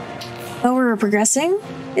 Oh, we're progressing,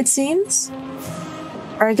 it seems.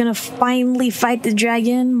 Are we gonna finally fight the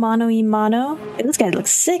dragon mano a mano? Hey, this guy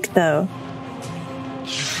looks sick, though.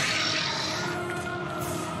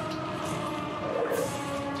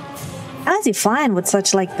 How is he flying with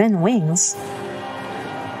such, like, thin wings?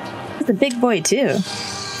 He's a big boy, too.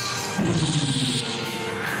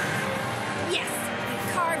 Yes,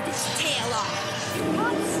 carved its tail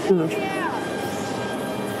off. Ooh.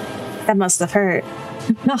 That must have hurt. I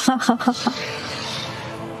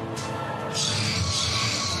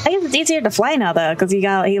guess it's easier to fly now though, because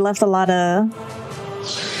he left a lot of.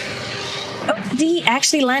 Oh, did he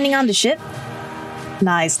actually landing on the ship?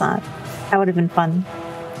 Nah, he's not. That would have been fun.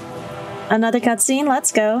 Another cutscene.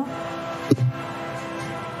 Let's go.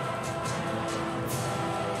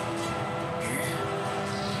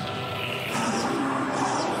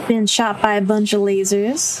 Been shot by a bunch of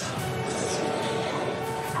lasers.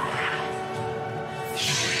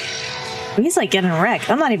 He's like getting wrecked.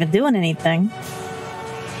 I'm not even doing anything.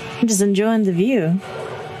 I'm just enjoying the view.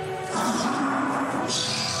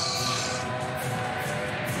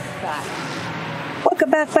 Welcome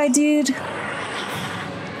back, my dude.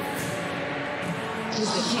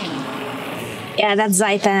 Yeah, that's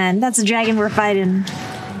Zhaitan. That's the dragon we're fighting.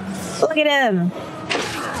 Look at him.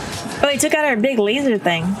 Oh, he took out our big laser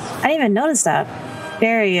thing. I didn't even notice that.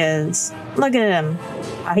 There he is. Look at him.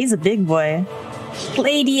 Oh, he's a big boy.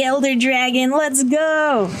 Lady Elder Dragon, let's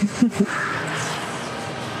go!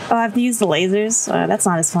 Oh, I have to use the lasers? That's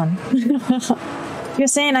not as fun. You're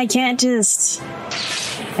saying I can't just...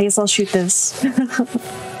 I guess I'll shoot this.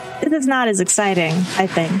 This is not as exciting, I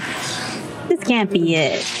think. This can't be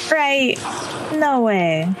it, right? No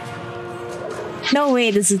way. No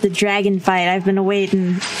way this is the dragon fight I've been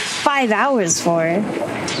waiting 5 hours for.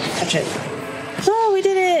 Touch it. Oh, we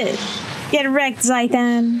did it! Get wrecked,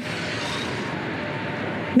 Zhaitan.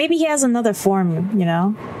 Maybe he has another form, you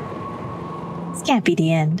know? This can't be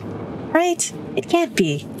the end. Right? It can't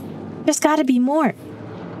be. There's gotta be more.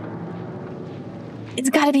 It's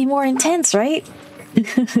gotta be more intense, right?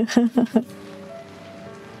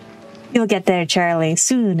 You'll get there, Charlie.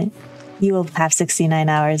 Soon, you will have 69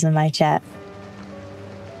 hours in my chat.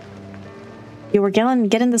 Yeah, we're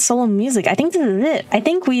getting the solo music. I think this is it. I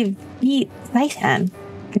think we've beat Zhaitan.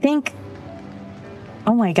 I think...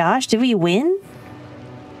 Oh my gosh, did we win?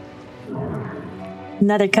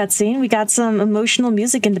 Another cutscene. We got some emotional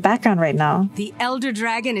music in the background right now. The Elder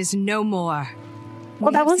Dragon is no more.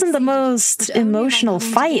 Well, that wasn't the most emotional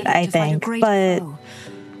fight, I think, but...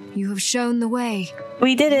 You have shown the way.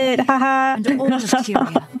 We did it, haha. And all of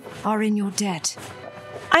Tyria are in your debt.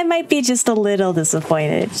 I might be just a little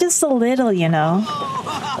disappointed. Just a little, you know.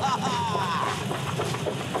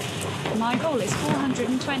 My goal is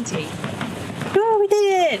 420. Oh, we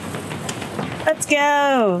did it! Let's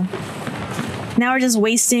go! Now we're just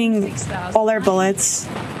wasting all our bullets.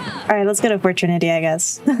 Alright, let's go to Opportunity, I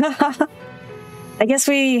guess. I guess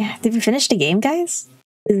did we finish the game, guys?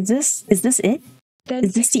 Is this it?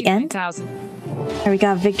 Is this the end? Alright, we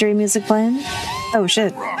got victory music playing. Oh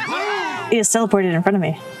shit. He just teleported in front of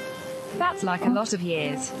me. That's like a lot of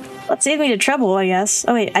years. Let's save me the trouble, I guess.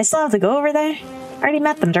 Oh wait, I still have to go over there? I already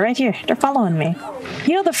met them, they're right here. They're following me.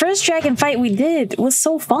 You know, the first dragon fight we did was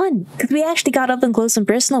so fun. Because we actually got up and close and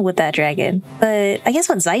personal with that dragon. But I guess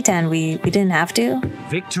with Zhaitan, we didn't have to.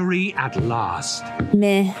 Victory at last.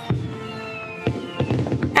 Meh.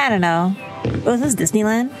 I don't know. Oh, is this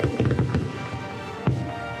Disneyland?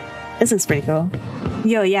 This is pretty cool.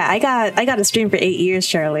 Yo, yeah, I got a stream for 8 years,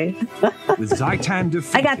 Charlie. With Zhaitan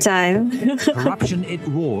defeated, I got time. corruption it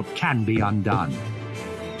wrought can be undone.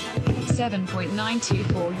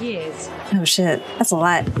 7.924 years. Oh shit, that's a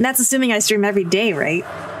lot. And that's assuming I stream every day, right?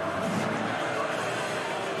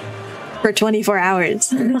 For 24 hours.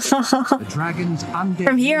 The dragon's undead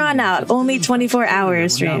From here on out, only 24-hour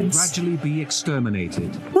streams. Will gradually be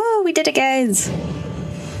exterminated. Woo, we did it, guys.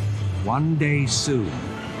 One day soon,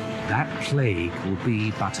 that plague will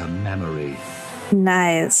be but a memory.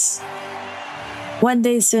 Nice. One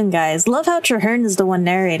day soon, guys. Love how Traherne is the one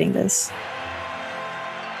narrating this.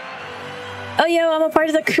 Oh, yo, I'm a part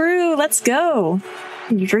of the crew. Let's go.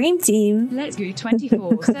 Dream team. Let's go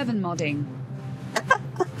 24/7 modding.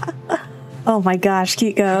 Oh my gosh,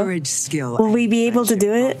 Kiko. Courage, skill. Will we be able to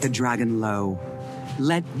do it? The dragon low.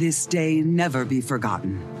 Let this day never be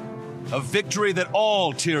forgotten. A victory that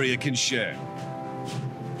all Tyria can share.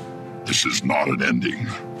 This is not an ending.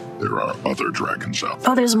 There are other dragons out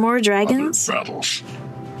there. Oh, there's more dragons? Other battles.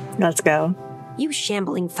 Let's go. You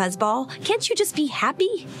shambling fuzzball. Can't you just be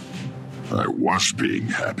happy? I was being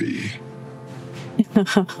happy.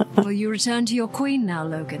 Will you return to your queen now,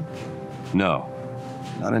 Logan? No.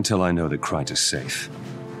 Not until I know that Kryt is safe.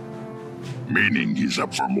 Meaning he's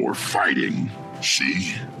up for more fighting.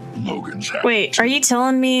 See? Logan's happy. Wait, are you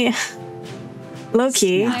telling me...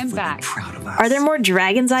 Loki, I'm back. Are there more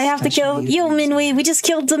dragons I have to kill? Yo, Minwei, we just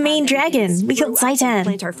killed the main dragon. We killed Zhaitan.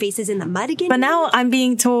 Plant our faces in the mud again. But now I'm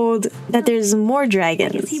being told that there's more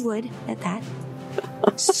dragons. Yes, he would, at that.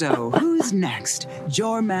 So, who's next?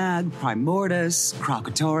 Jormag, Primordus,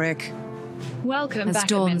 Krokotoric? Welcome As back,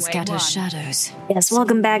 dawn Minway scatters 1. shadows. Yes,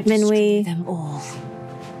 welcome back, Minway. Them all.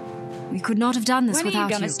 We could not have done this When without are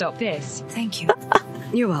you gonna you. stop this? Thank you.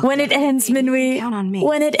 You're welcome. When it ends, Minway. Count on me.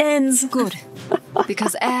 When it ends. Good.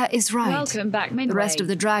 Because air is right. Welcome back, Minway. The rest of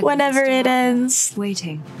the dragons Whenever are still it out there, ends.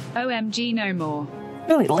 waiting. OMG, no more.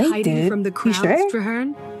 Really late, Hiding dude. from the You crowds, sure?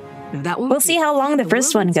 Traherne? No, that won't We'll do. see how long the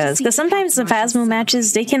first one goes, because sometimes the Phasmo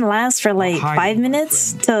matches, they can last for like 5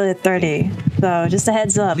 minutes to 30. So just a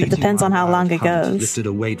heads up, it depends on how long it goes. Lifted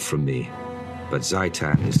a weight from me, but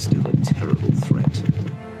Zhaitan is still a terrible threat.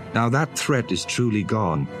 Now that threat is truly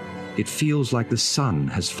gone. It feels like the sun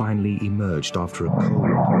has finally emerged after a cold,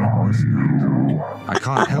 endless night. I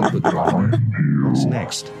can't help but wonder, what's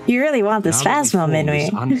next? You really want this Now that Phasmo, we've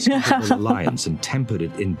formed Minway. this unstoppable alliance and tempered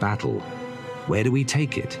it in battle, where do we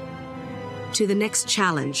take it? To the next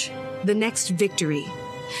challenge, the next victory.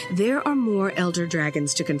 There are more Elder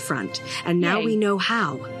Dragons to confront, and now Yay. we know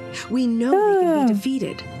how. We know they can be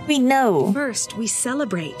defeated. We know. First, we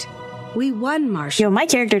celebrate. We won, Marshall. Yo, my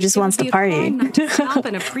character just wants to party.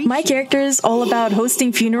 My character is all about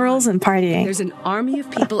hosting funerals and partying. There's an army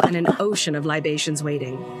of people and an ocean of libations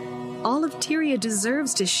waiting. All of Tyria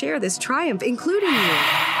deserves to share this triumph, including you.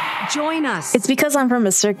 Join us. It's because I'm from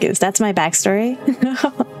a circus. That's my backstory.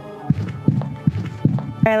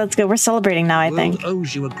 Alright, let's go. We're celebrating now, I think. The world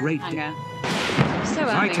owes you a great debt. So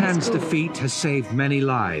Zhaitan's defeat has saved many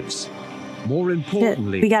lives. More Shit,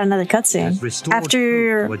 importantly, we got another cutscene.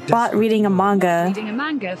 After bot reading a manga. Reading a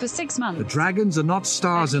manga for 6 months. the dragons are not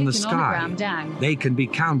stars in the sky. Hologram down. They can be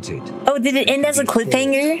counted. Oh, did it end as a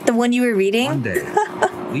cliffhanger? The one you were One reading? day,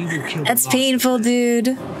 we will kill That's the last painful, dude.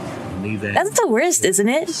 only then. That's the worst, isn't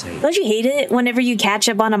it? Don't you hate it whenever you catch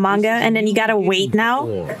up on a manga and then you gotta wait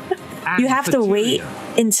now? You have to wait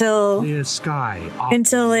until Clear sky after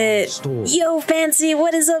until it. storm. Yo, Fancy,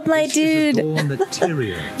 what is up, my dude? Dawn that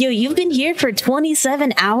Tyria Yo, you've been here for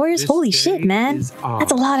 27 hours? Holy shit, man.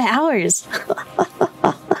 That's a lot of hours.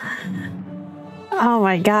 Oh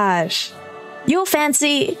my gosh. Yo,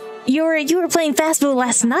 Fancy, you were playing Phasmo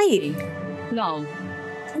last night. Lol.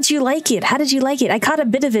 How did you like it? How did you like it? I caught a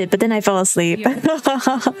bit of it, but then I fell asleep.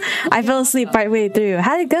 I fell asleep partway through.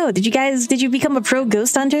 How did it go? Did you become a pro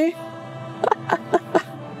ghost hunter?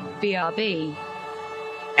 BRB.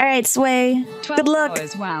 Alright, Sway. 12 Good luck.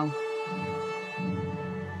 hours, wow.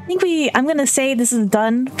 I'm gonna say this is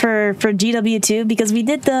done for GW2 because we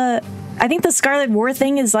did I think the Scarlet War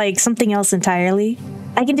thing is like something else entirely.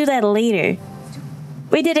 I can do that later.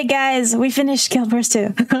 We did it, guys. We finished Guild Wars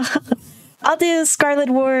 2. I'll do Scarlet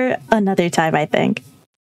War another time, I think.